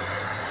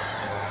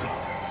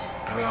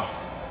 I don't know.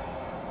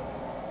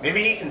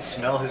 Maybe he can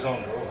smell his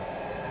own drool.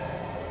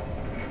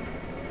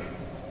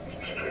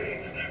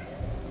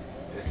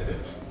 Yes, it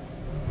is.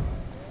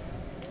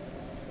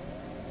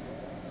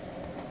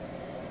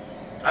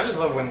 I just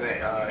love when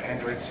the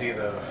androids see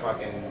the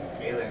fucking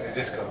alien, they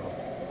just go,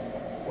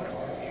 what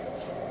are you?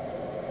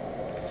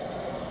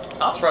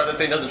 I'm surprised that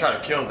thing doesn't try to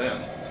kill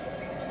them.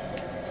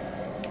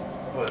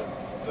 What?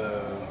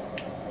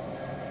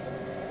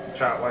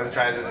 Why the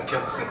try doesn't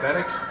kill the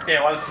synthetics?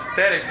 Yeah, why the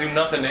synthetics do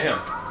nothing to him?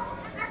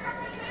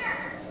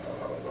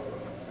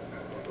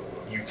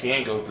 You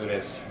can go through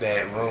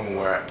that room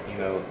where, you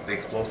know, the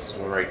explosives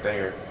were right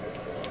there.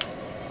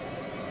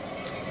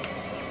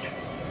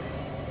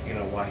 You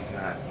know, why he's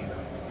not, you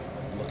know,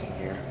 looking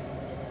here.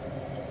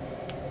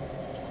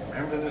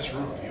 Remember this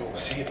room, you will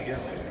see it again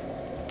later.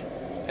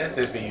 As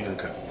if he even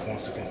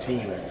wants to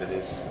continue after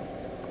this.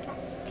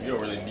 You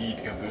don't really need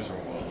to come through this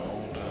room for a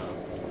long time.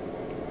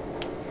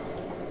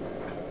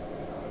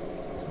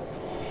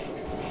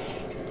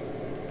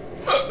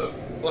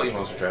 Well, you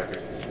motion tracker.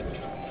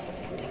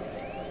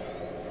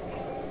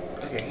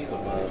 Okay, he's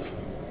above.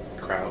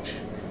 Crouch.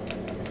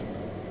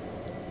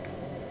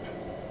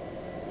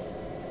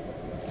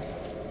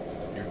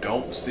 You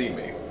don't see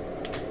me.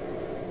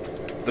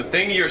 The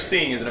thing you're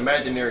seeing is an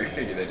imaginary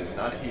figure that is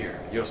not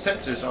here. Your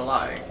sensors are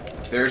lying.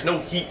 There is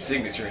no heat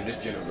signature in this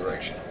general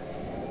direction.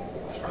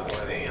 That's probably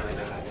why the alien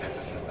doesn't detect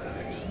the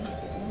synthetics.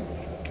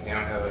 You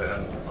don't have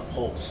a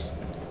pulse.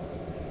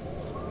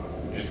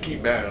 Just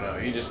keep backing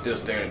up. He's just still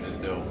staring at this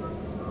door.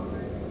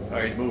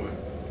 Alright, he's moving.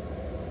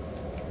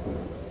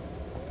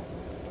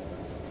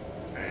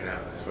 Alright, now,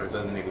 as far as the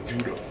other nigga,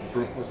 Judo.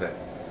 What's that?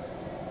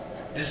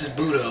 This is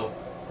Budo.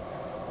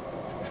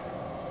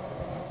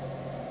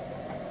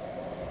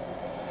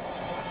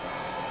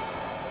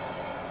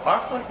 Why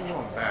am I like you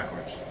going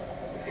backwards?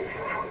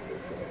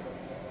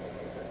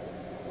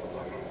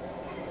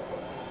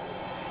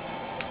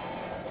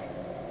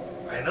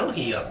 I know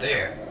he up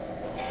there.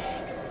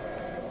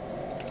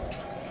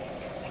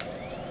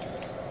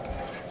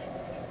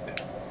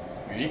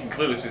 You can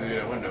clearly see through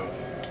that window.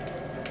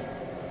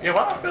 Yeah,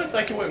 why do I feel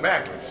like you went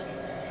backwards?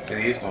 Because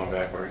he is going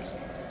backwards.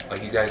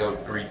 Like he's gotta go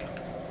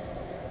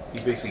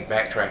he's basically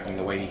backtracking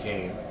the way he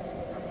came.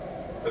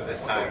 But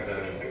this time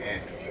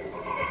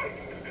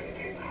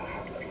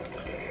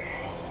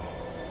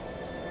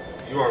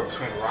you are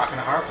between a rock and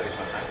a hard place,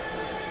 my friend.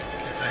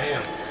 Yes, I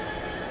am.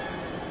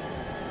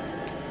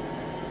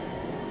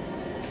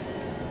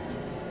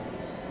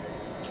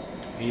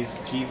 He's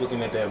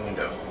looking at that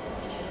window.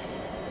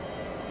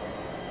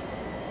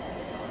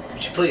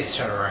 Would you please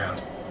turn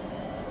around?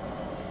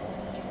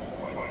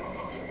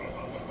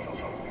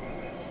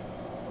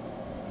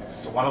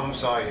 So one of them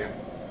saw you.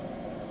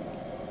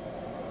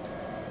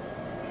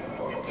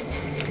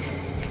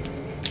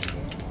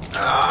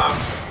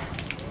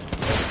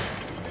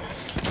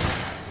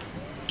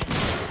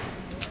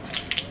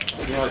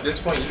 You know, at this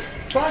point, you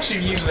probably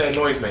should use that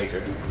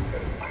noisemaker.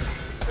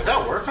 Did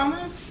that work on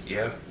that?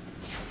 Yeah.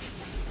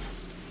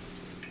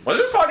 Was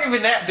this part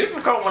even that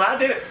difficult when I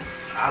did it?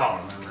 I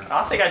don't remember.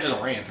 I think I just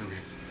ran through it.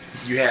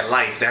 You had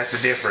life, that's the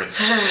difference.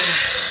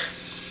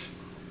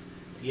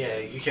 Yeah,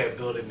 you kept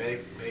building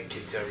med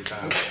kits every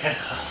time.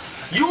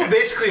 You were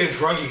basically a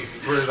druggie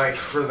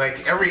for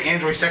like every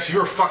Android section. You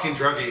were a fucking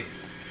druggie.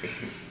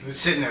 You were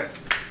sitting there.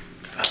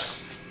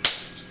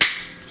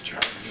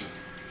 Drugs.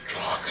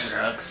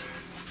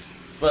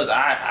 Plus,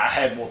 I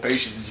had more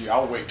patience than you. I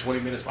would wait 20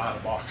 minutes behind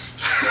the box.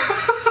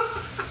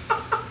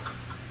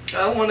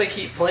 I want to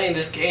keep playing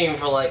this game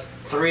for like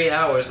 3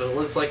 hours, but it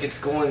looks like it's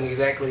going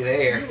exactly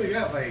there. You really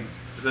got like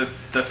the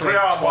 3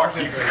 hour mark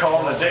you can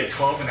call it a day.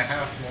 12 and a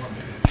half more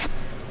minutes.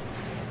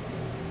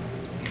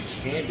 What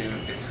you can do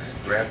is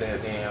grab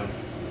that damn,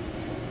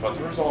 put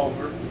the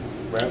resolver,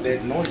 grab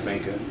that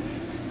noisemaker,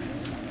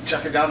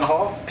 chuck it down the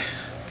hall,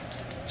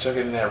 chuck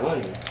it in that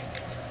room.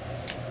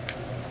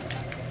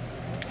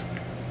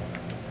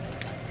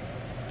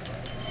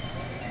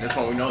 At this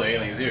point, we know the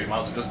alien's here. You might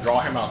as well just draw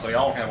him out so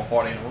y'all can have a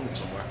party in a room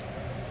somewhere.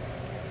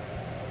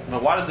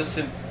 But why does the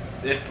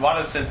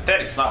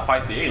synthetics not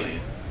fight the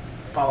alien?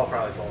 Apollo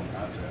probably told him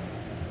not to.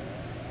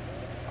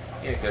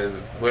 Yeah,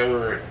 because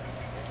whoever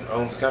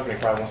owns the company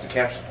probably wants to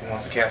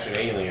capture the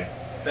alien.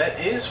 That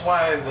is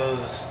why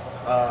those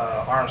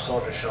armed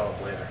soldiers show up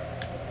later.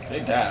 They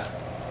die.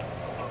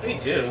 They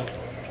do.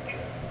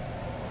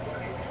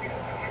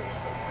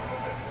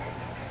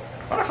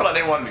 I feel like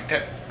they wanted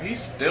to.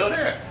 He's still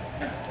there.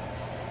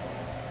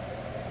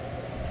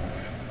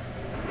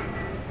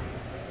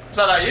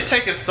 So now you're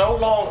taking so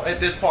long at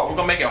this part. We're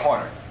gonna make it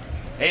harder.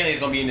 Alien's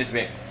gonna be in this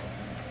vent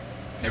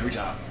every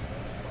time.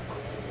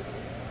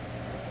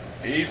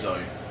 He saw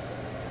you.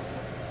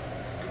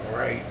 All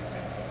right.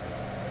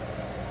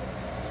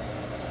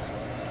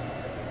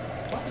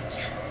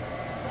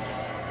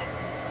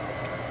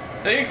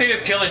 The only thing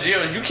that's killing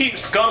Jill is you keep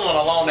scuttling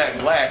along that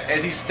glass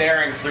as he's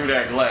staring through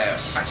that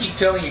glass. I keep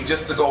telling you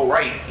just to go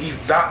right. He's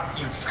not.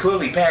 You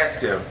clearly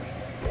passed him.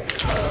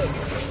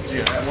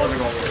 Yeah, that wasn't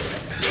gonna work.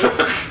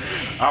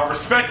 I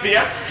respect the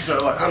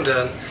effort. I'm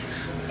done.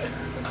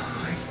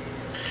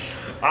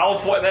 I will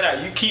point that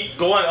out. You keep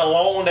going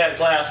along that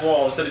glass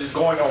wall instead of just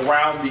going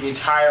around the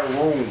entire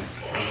room.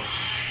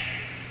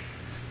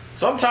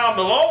 Sometimes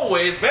the long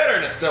way is better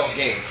in a stealth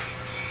game.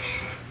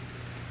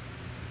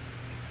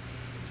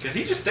 Because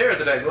he just stares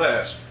at that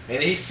glass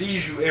and he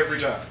sees you every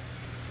time.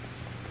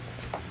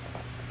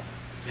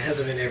 It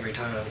hasn't been every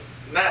time.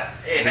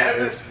 It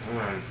hasn't.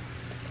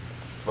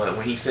 But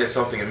when he said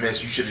something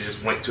amiss, you should have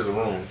just went to the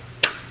room.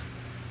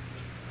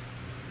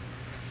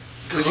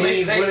 I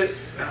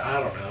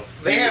don't know.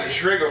 They have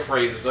trigger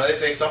phrases. They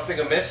say something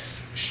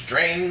amiss,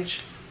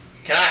 strange.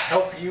 Can I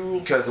help you?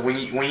 Because when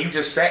you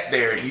just sat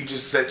there, you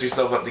just set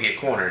yourself up to get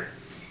cornered.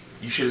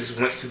 You should have just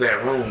went to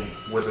that room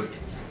where the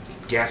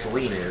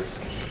gasoline is.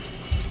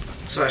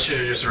 So I should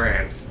have just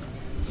ran.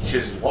 You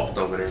should have just walked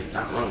over there,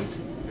 not run.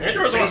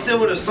 But he still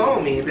would have saw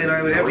me. Then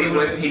I would have.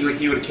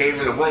 He would have came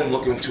in the room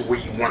looking to where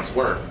you once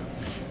were.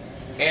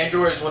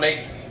 Androids,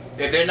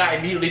 if they're not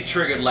immediately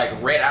triggered, like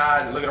red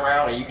eyes and looking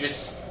around, and you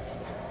just.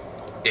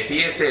 If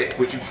he had said,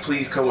 "Would you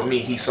please come with me?"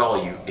 he saw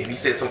you. If he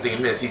said something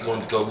amiss, he's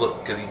going to go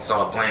look because he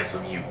saw a glance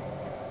of you.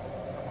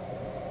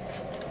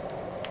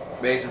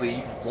 Basically,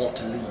 you want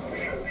to leave.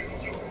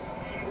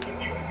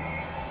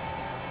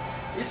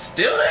 It's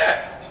still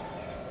there.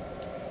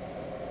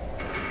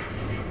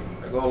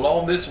 I go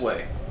along this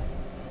way.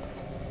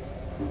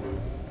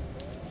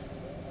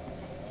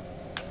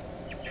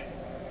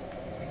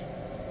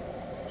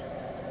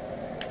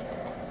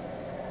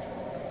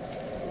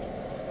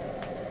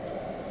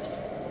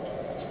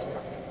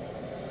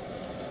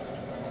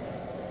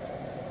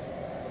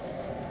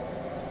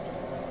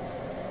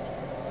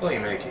 Well, you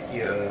make it.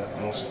 Yeah,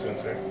 motion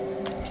sensor.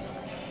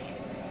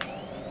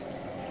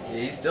 Yeah,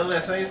 he's still in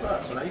that same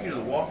spot, so now you can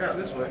just walk out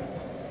this way.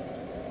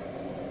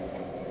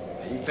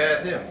 And you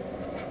pass him.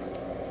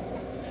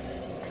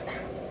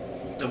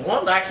 The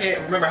one I can't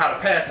remember how to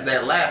pass is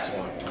that last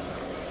one.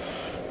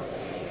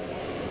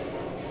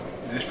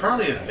 There's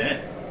probably a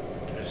vent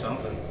or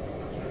something.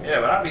 Yeah,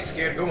 but I'd be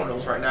scared going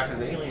those right now because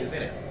the alien's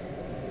in it.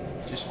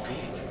 Just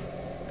drooling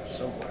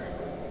somewhere.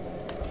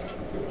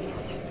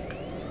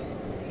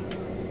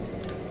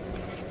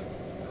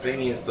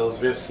 thing is, those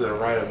vents to the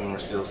right of him are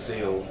still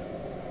sealed.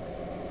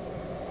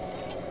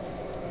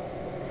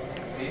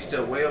 He's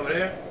still way over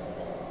there.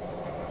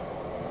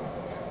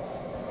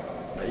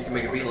 Now you can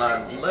make a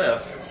beeline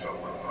left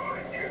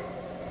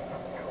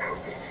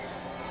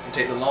and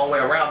take the long way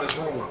around this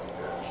room.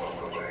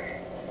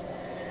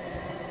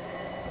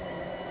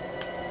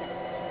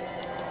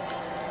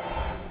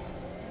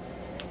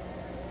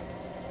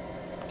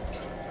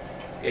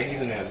 Yeah, he's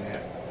in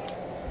there.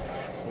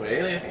 With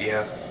alien?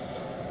 Yeah.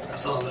 I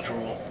saw the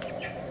drool.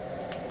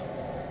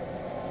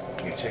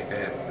 You can check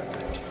that.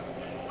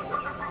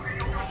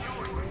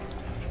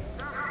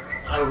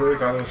 I really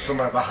thought there was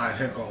somebody behind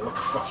him going, what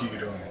the fuck are you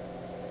doing?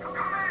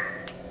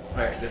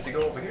 Alright, does he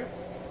go over here?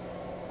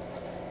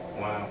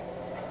 Wow.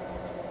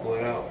 Pull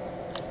it out.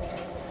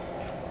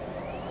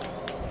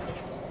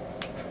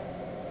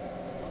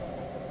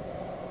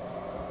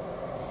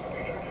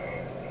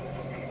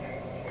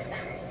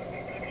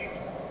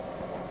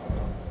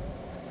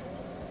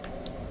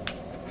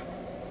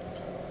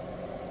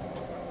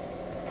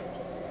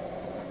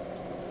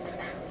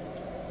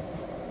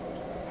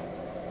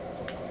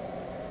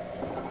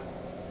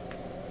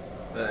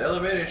 The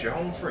elevator is your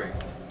home free.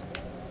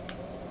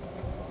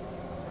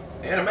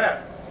 And a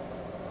map.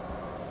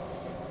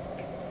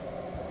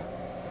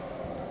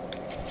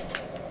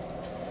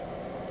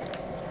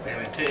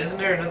 Isn't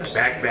there another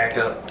back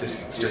up.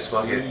 Just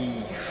fuck it.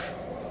 Ain't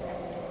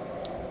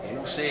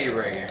no save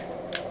right here. I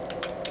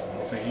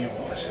don't think you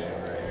want to save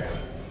right here.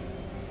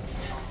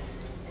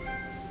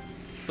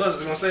 Plus,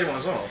 it's gonna save on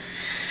its own.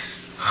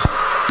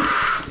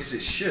 Yes,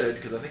 it should,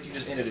 because I think you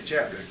just ended a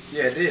chapter.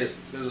 Yeah, it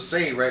is. There's a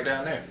save right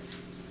down there.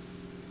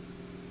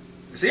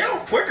 See how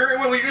quicker it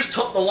went when you just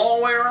took the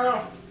long way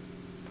around?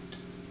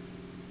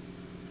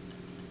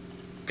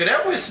 Cause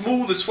that went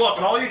smooth as fuck,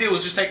 and all you did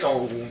was just take a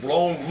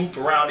long loop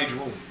around each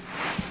room.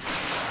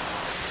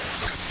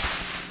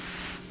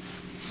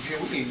 Yeah,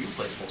 we need you to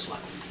play Smoke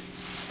Cycle.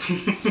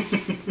 That's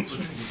what you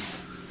need.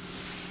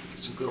 Get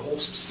some good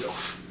wholesome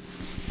stuff.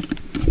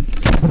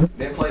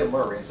 Then play the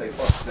Murray and say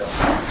fuck stuff.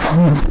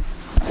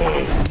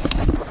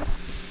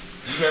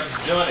 You have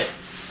done it.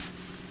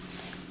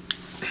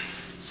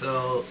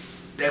 So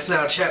that's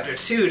now chapter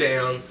 2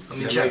 down. I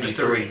mean, That chapter may be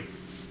 3.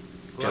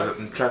 Yeah,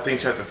 I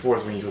think chapter 4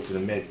 is when you go to the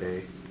med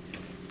bay.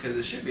 Because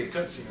there should be a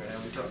cutscene right now.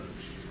 We talking.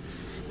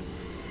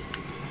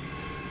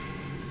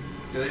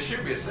 Yeah, there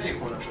should be a save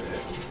point up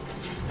there.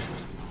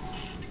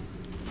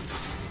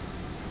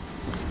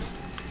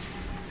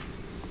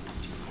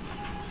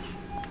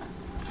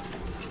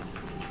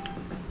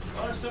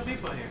 Oh, there's still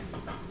people here.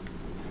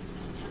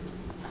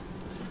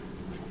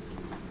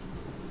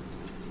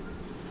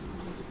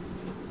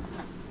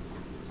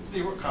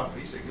 See, work company.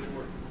 He said good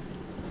work.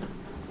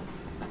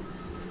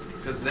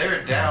 Because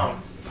they're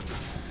down.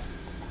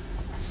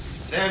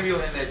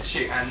 Samuel and that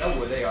chick, I know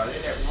where they are. They're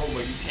in that room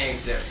where you came,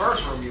 that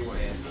first room you were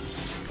in.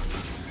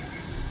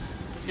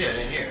 Yeah,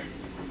 they're in here.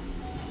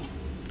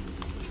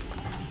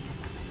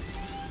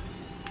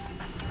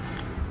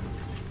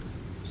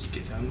 Just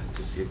get down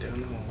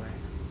the hallway.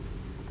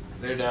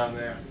 They're down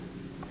there.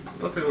 I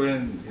thought they were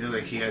in,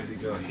 like he had to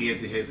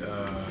hit,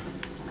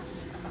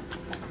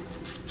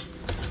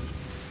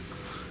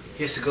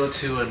 he has to go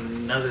to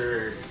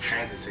another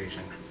transit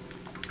station.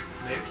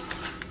 Maybe.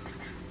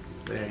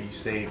 There, you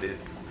saved it.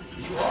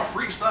 You are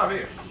free to stop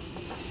here.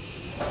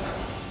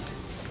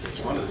 It's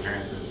one of the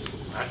transits.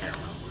 I can't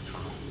remember which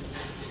one.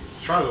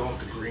 It's probably the one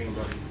with the green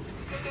button.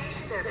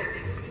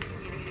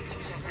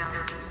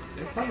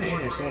 It's probably in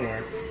here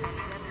somewhere.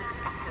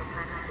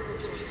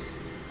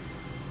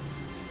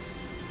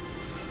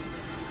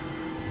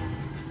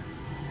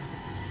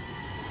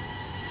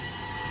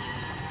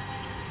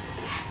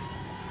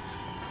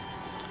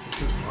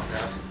 This is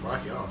fantastic.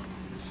 Fuck y'all.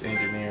 It's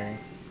engineering.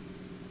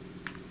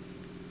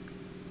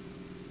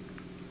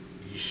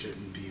 You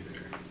shouldn't be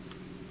there.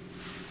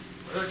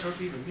 What the fuck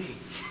even me?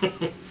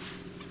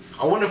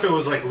 I wonder if it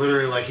was like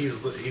literally like he's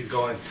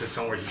going to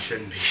somewhere he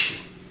shouldn't be.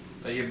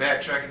 Like you're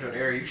backtracking to an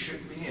area you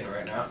shouldn't be in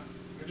right now.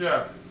 Good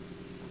job.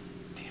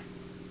 Damn.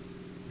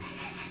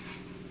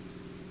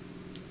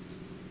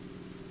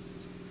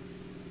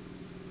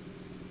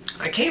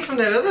 I came from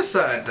that other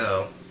side,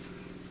 though.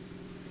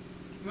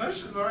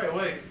 That's the right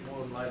way,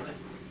 more than likely.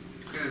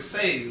 Because it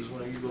saves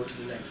when you go to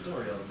the next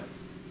story element.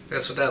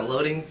 That's what that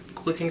loading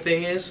clicking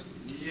thing is?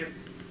 Yep.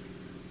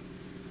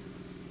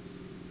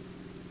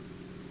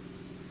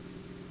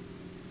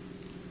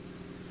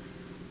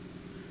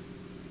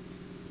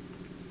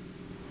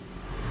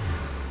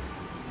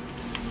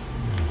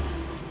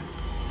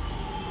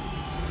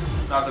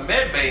 Now the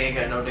med bay ain't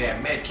got no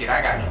damn med kit.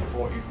 I got nothing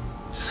for you.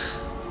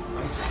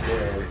 I'm just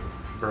scared at it.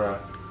 Bruh.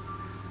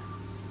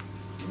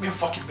 Give me a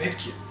fucking med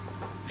kit.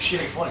 This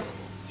shit ain't funny.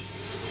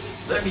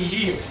 Let me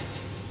heal.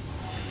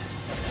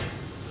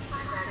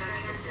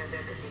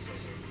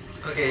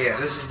 Okay, yeah,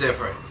 this is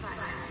different.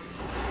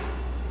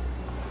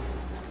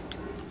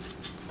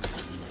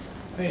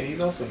 Hey,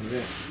 he's also in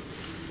there.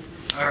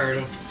 I heard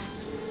him.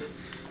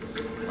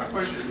 My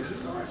question is this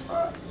the right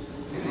spot?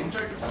 You didn't even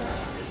check the map.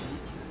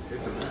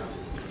 Hit the map.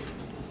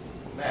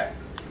 Map.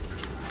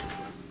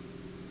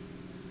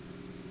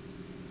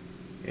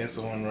 It's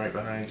the one right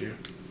behind you.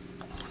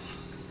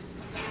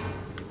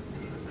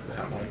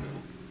 That one.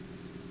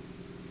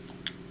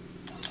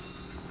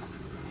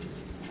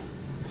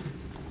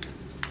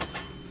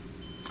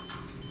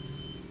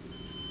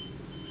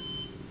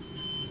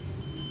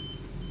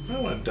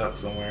 I want to duck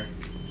somewhere.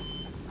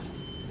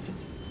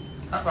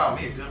 I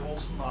found me a good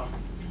wholesome locker.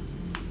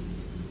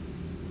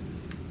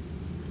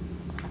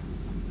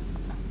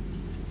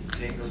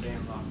 Ain't no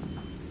damn locker.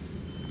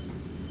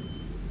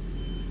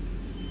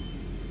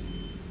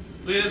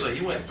 Look at this way.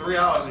 He went 3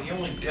 hours and he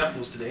only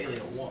deaths to the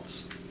alien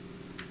once.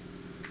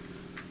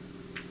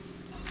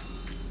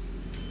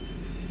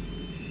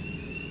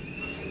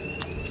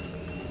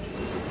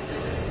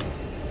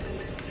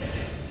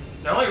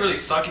 The only really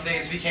sucky thing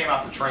is if he came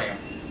out the tram.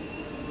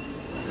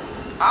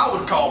 I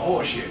would call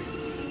bullshit.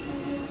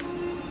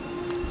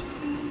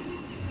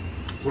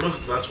 What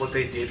if that's what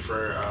they did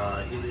for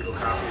illegal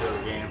copies of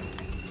the game?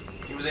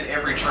 He was in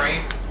every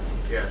train?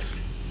 Yes.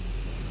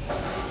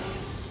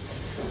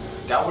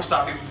 That would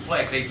stop people from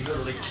playing. They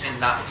literally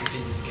cannot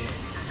continue the game.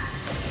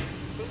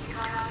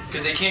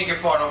 Because they can't get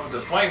far enough with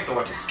the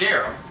flamethrower to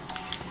scare them.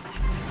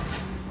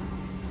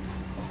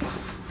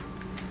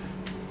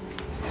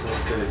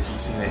 Instead of he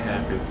seen it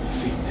happen, he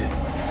seen it.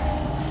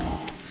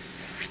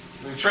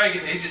 The train,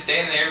 he's just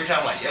standing there every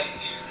time like, yep.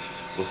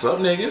 What's up,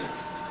 nigga?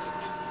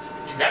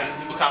 You got a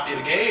legal copy of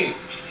the game.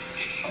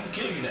 I'm gonna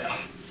kill you now.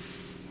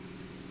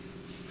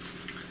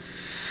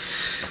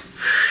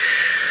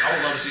 I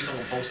would love to see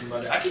someone posting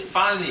about it. I keep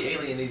finding the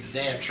alien in these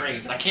damn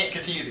trains, and I can't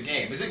continue the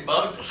game. Is it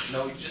bugged?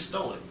 No, you just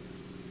stole it.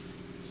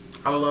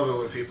 I would love it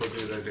when people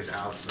do that. They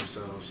outs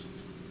themselves,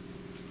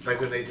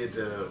 like when they did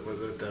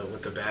with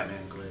the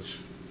Batman glitch.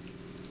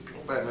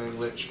 What Batman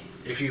glitch?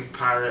 If you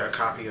pirate a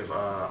copy of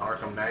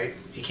Arkham Knight,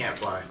 he can't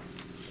fly.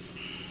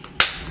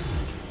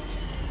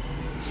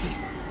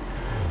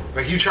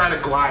 Like you try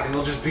to glide, and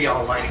he'll just be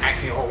all like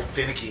acting all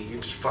finicky. You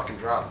just fucking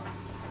drop.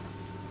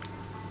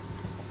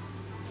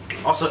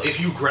 Also, if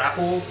you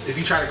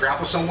try to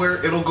grapple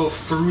somewhere, it'll go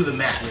through the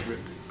map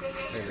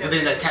and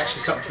then attach to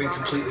something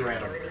completely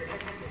random.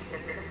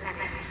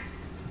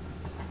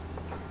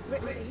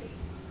 Ripley?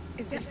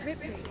 Is that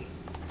Ripley?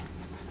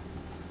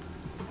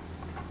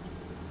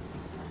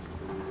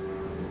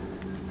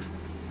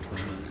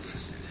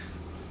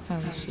 How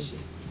is she?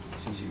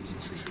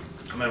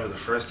 I remember the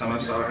first time I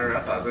saw her, I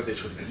thought that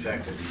bitch was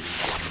infected.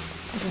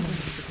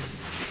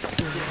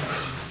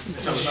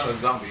 It's not a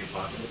zombie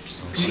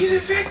apocalypse. She's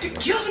infected!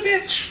 Kill the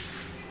bitch!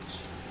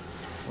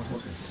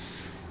 What is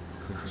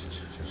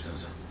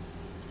this?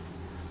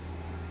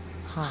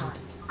 Hard.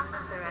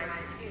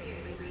 Unauthorized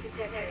security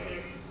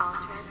detected. All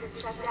transit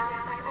shut down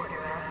by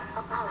order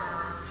of Apollo.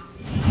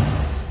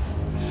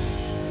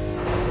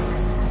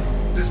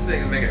 This thing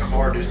is making it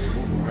hard just to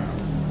move around.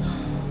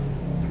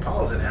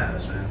 Apollo's an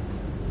ass, man.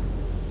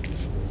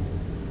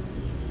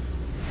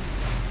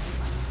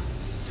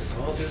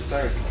 All this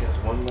started because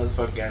one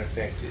motherfucker got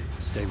infected.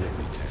 Stay with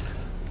me, Tech.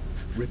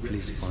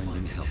 Ripley's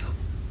finding help.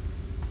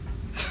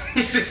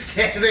 You just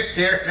stand there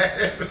staring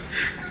at him.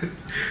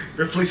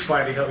 Ripley's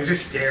finding help. You're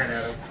just staring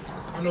at him.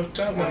 I know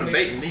I'm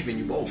debating leaving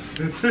you both.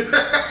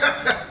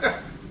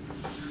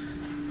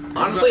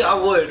 Honestly, I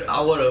would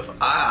have.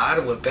 I'd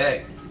have went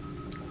back.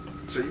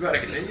 So you gotta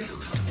continue?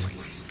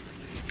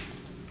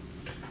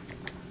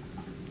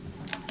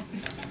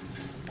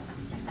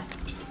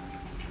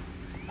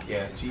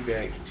 Yeah,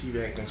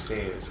 teabag them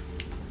stairs.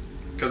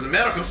 Because the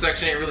medical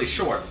section ain't really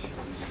short.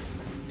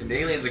 And the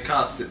alien's a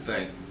constant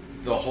thing.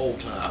 The whole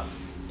time.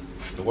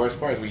 The worst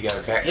part is we got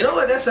a pack. You know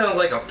what? That sounds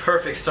like a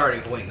perfect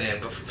starting point then,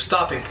 but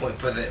stopping point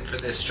for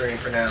this stream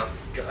for now.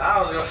 Because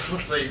I was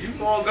gonna say, you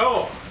won't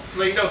go.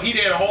 Like, no, he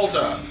there the whole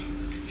time.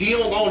 He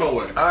don't go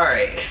nowhere.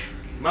 Alright.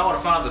 You might want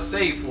to find the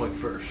save point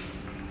first.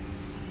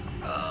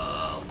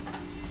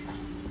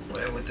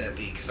 Where would that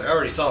be? Because I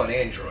already saw an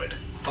android.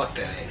 Fuck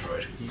that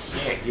android. He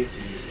can't get to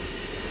you.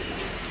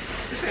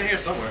 It's in here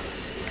somewhere.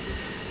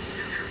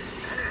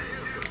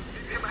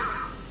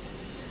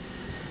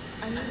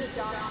 I need a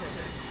doctor.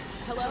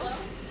 Hello?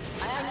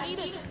 I need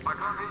it. I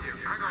can't hear you.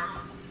 Hang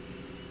on.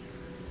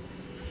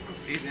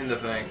 He's in the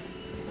thing.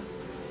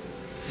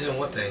 He's in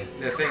what thing?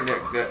 That thing,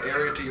 that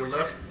area to your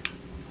left?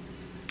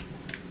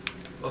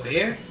 Over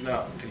here?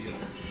 No, to your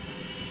left.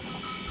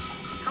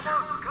 Come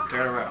on, go.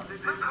 Turn around.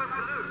 There's no time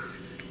to lose.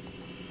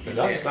 The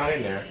doctor's not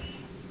in there.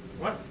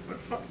 What? What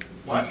the fuck?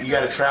 What? You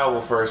gotta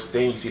travel first,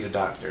 then you see the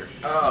doctor.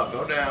 Oh,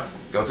 go down.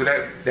 Go to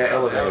that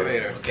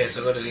elevator. Okay,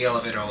 so go to the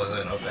elevator I was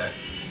in. Okay.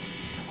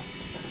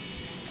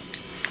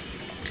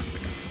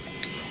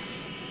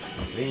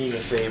 Then you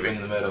can save in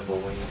the medical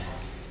wing.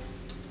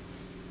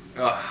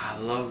 Oh, I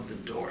love the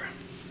door.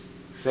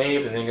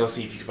 Save and then go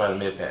see if you can find a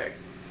med pack.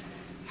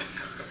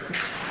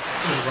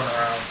 Just run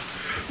around.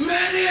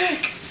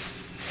 Medic!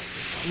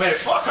 Man,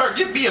 fuck her.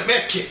 Give me a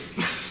med kit.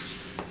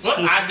 What?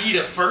 I need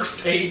a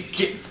first aid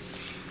kit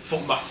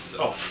for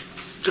myself.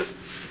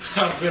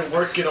 I've been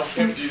working on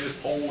empty this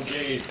whole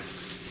game.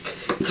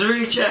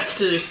 3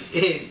 chapters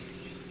in.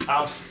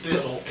 I'm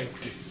still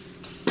empty.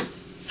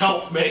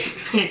 Help me.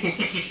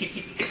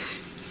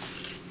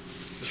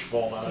 Just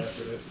fall out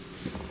after that.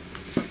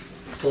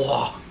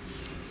 Blah.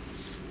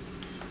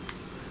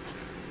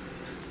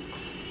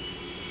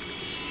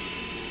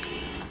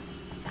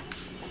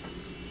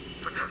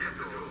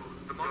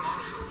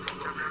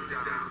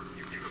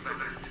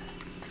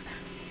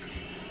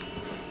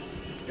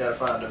 Gotta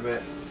find the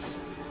vent.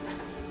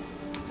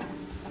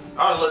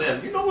 I'll let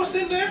him. You know what's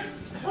in there?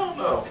 I don't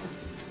know.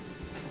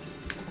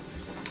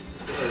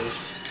 There it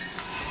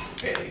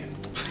is. Alien.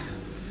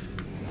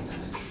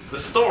 The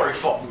story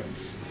fucked me.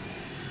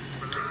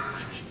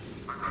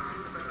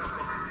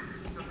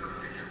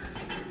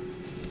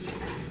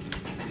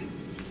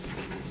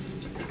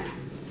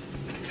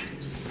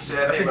 See,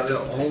 I think the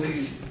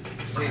only...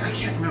 Wait, I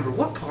can't remember.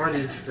 What part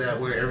is that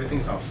where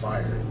everything's on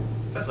fire?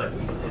 That's like we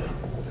did.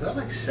 Is that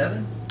like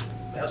 7?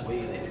 That's way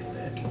they did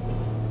that.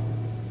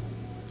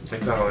 They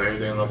talking about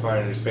everything on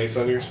fire in the space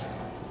huggers?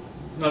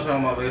 No, I'm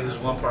talking about there's this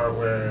one part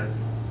where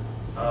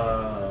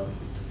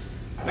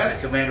That's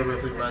like Commander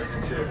Ripley runs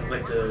into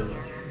like the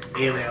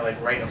alien like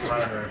right in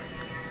front of her.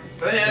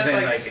 Yeah, And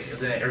then like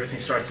then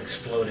everything starts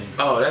exploding.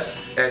 Oh, that's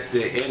at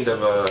the end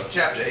of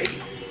chapter 8.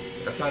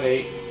 That's not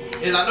 8.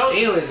 Is I know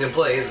Alien's in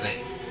play, isn't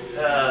he?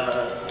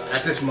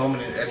 At this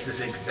moment, at this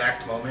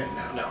exact moment,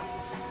 no.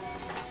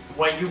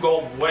 When you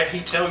go where he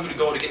tell you to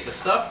go to get the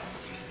stuff,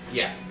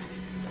 yeah.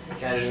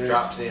 Kind of just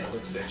drops in and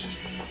looks at you.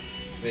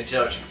 And then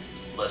tells you,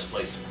 let's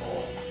play some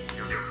ball.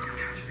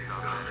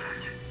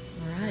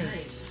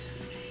 Right.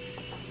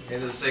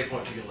 And there's a save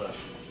point to your left.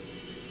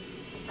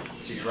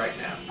 To your right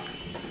now.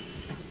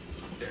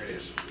 There it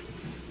is.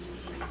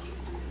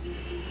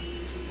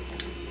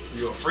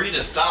 You are free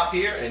to stop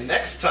here, and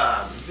next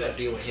time you gotta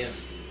deal with him.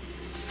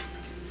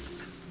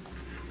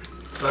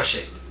 Flush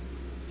it.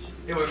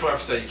 It would be fun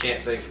to say you can't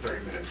save for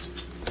 30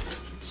 minutes.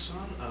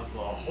 Son of a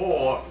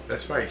whore.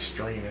 That's probably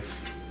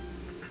extremist.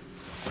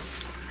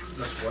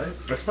 That's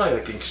what? That's probably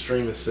like an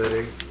extremist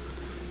setting.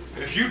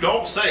 If you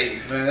don't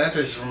save, man, that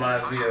just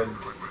reminds me of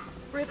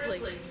Ripley,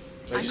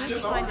 Are I you need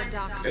still to find going? a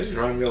doctor. That just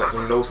reminds me of like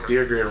when No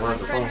Steer Grid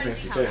runs a Final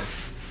Fantasy 10.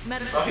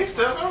 Oh, he's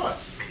still going.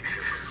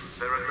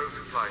 There are no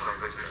supplies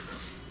on this terminal.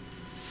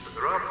 But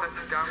there are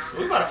plenty downstairs.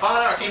 We gotta find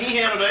out, can he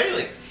handle the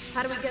alien?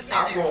 How do we get there?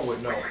 I'm going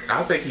with no.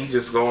 I think he's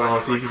just going on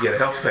to see if he can get a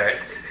health pack.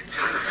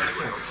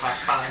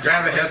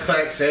 grab a health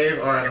pack, save,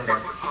 or I don't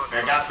know.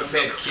 I got the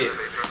med kit.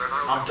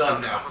 I'm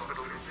done now.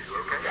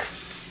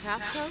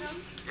 Passcode?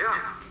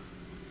 Yeah.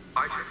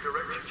 I took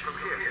directions from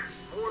here.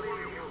 Morley or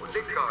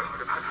Lingard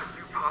would have had the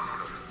new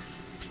passcode.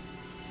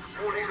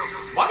 Morley's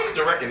office. Why he's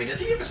directing me? Does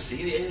he ever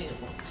see the alien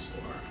once?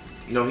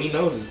 Or... No, he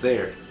knows it's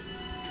there.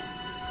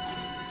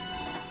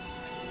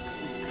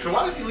 So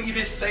why does he leave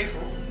his safe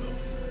room?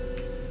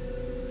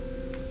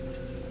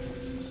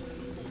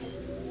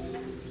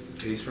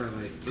 He's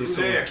probably like, Through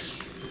there.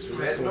 Through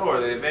that door,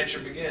 the adventure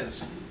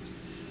begins.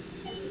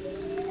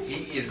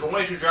 He is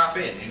going to drop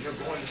in, and you're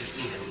going to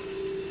see him.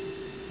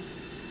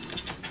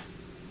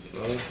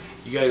 Well,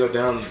 you gotta go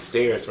down the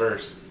stairs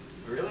first.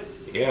 Really?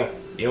 Yeah,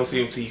 you don't see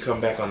him until you come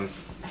back on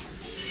this.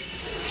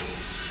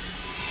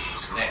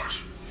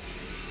 Snatch.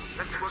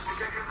 Let's work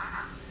together.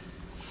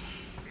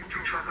 You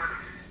two try that.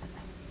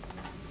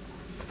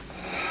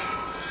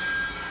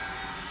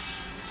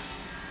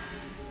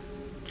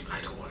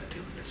 I don't want to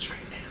deal with this right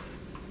now.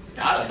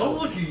 I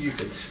told you you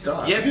could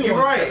stop. Yep, you're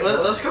right.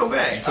 Let's go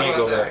back. You can't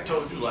go back. I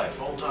told you like the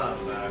whole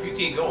time. Now, if you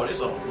keep going,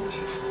 it's over.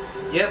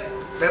 Yep,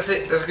 that's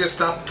it. That's a good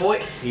stopping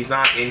point. He's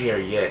not in here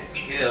yet.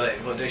 Yeah,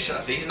 like, but they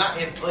shot. He's not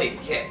in play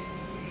yet.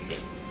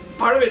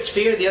 Part of it's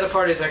fear, the other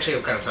part is actually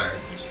I'm kind of tired.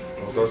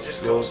 Well, go,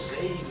 Just go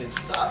save and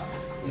stop.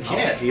 You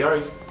can't. He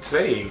already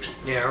saved.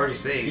 Yeah, I already You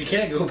saved.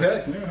 can't go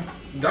back now.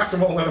 Doctor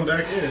won't let him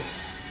back in.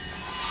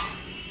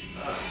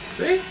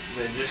 See?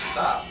 Then just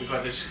stop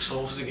because they just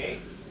close the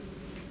game.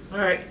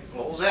 Alright.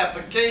 Close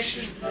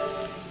application.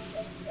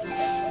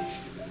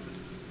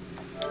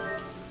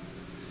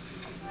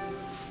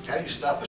 How do you stop the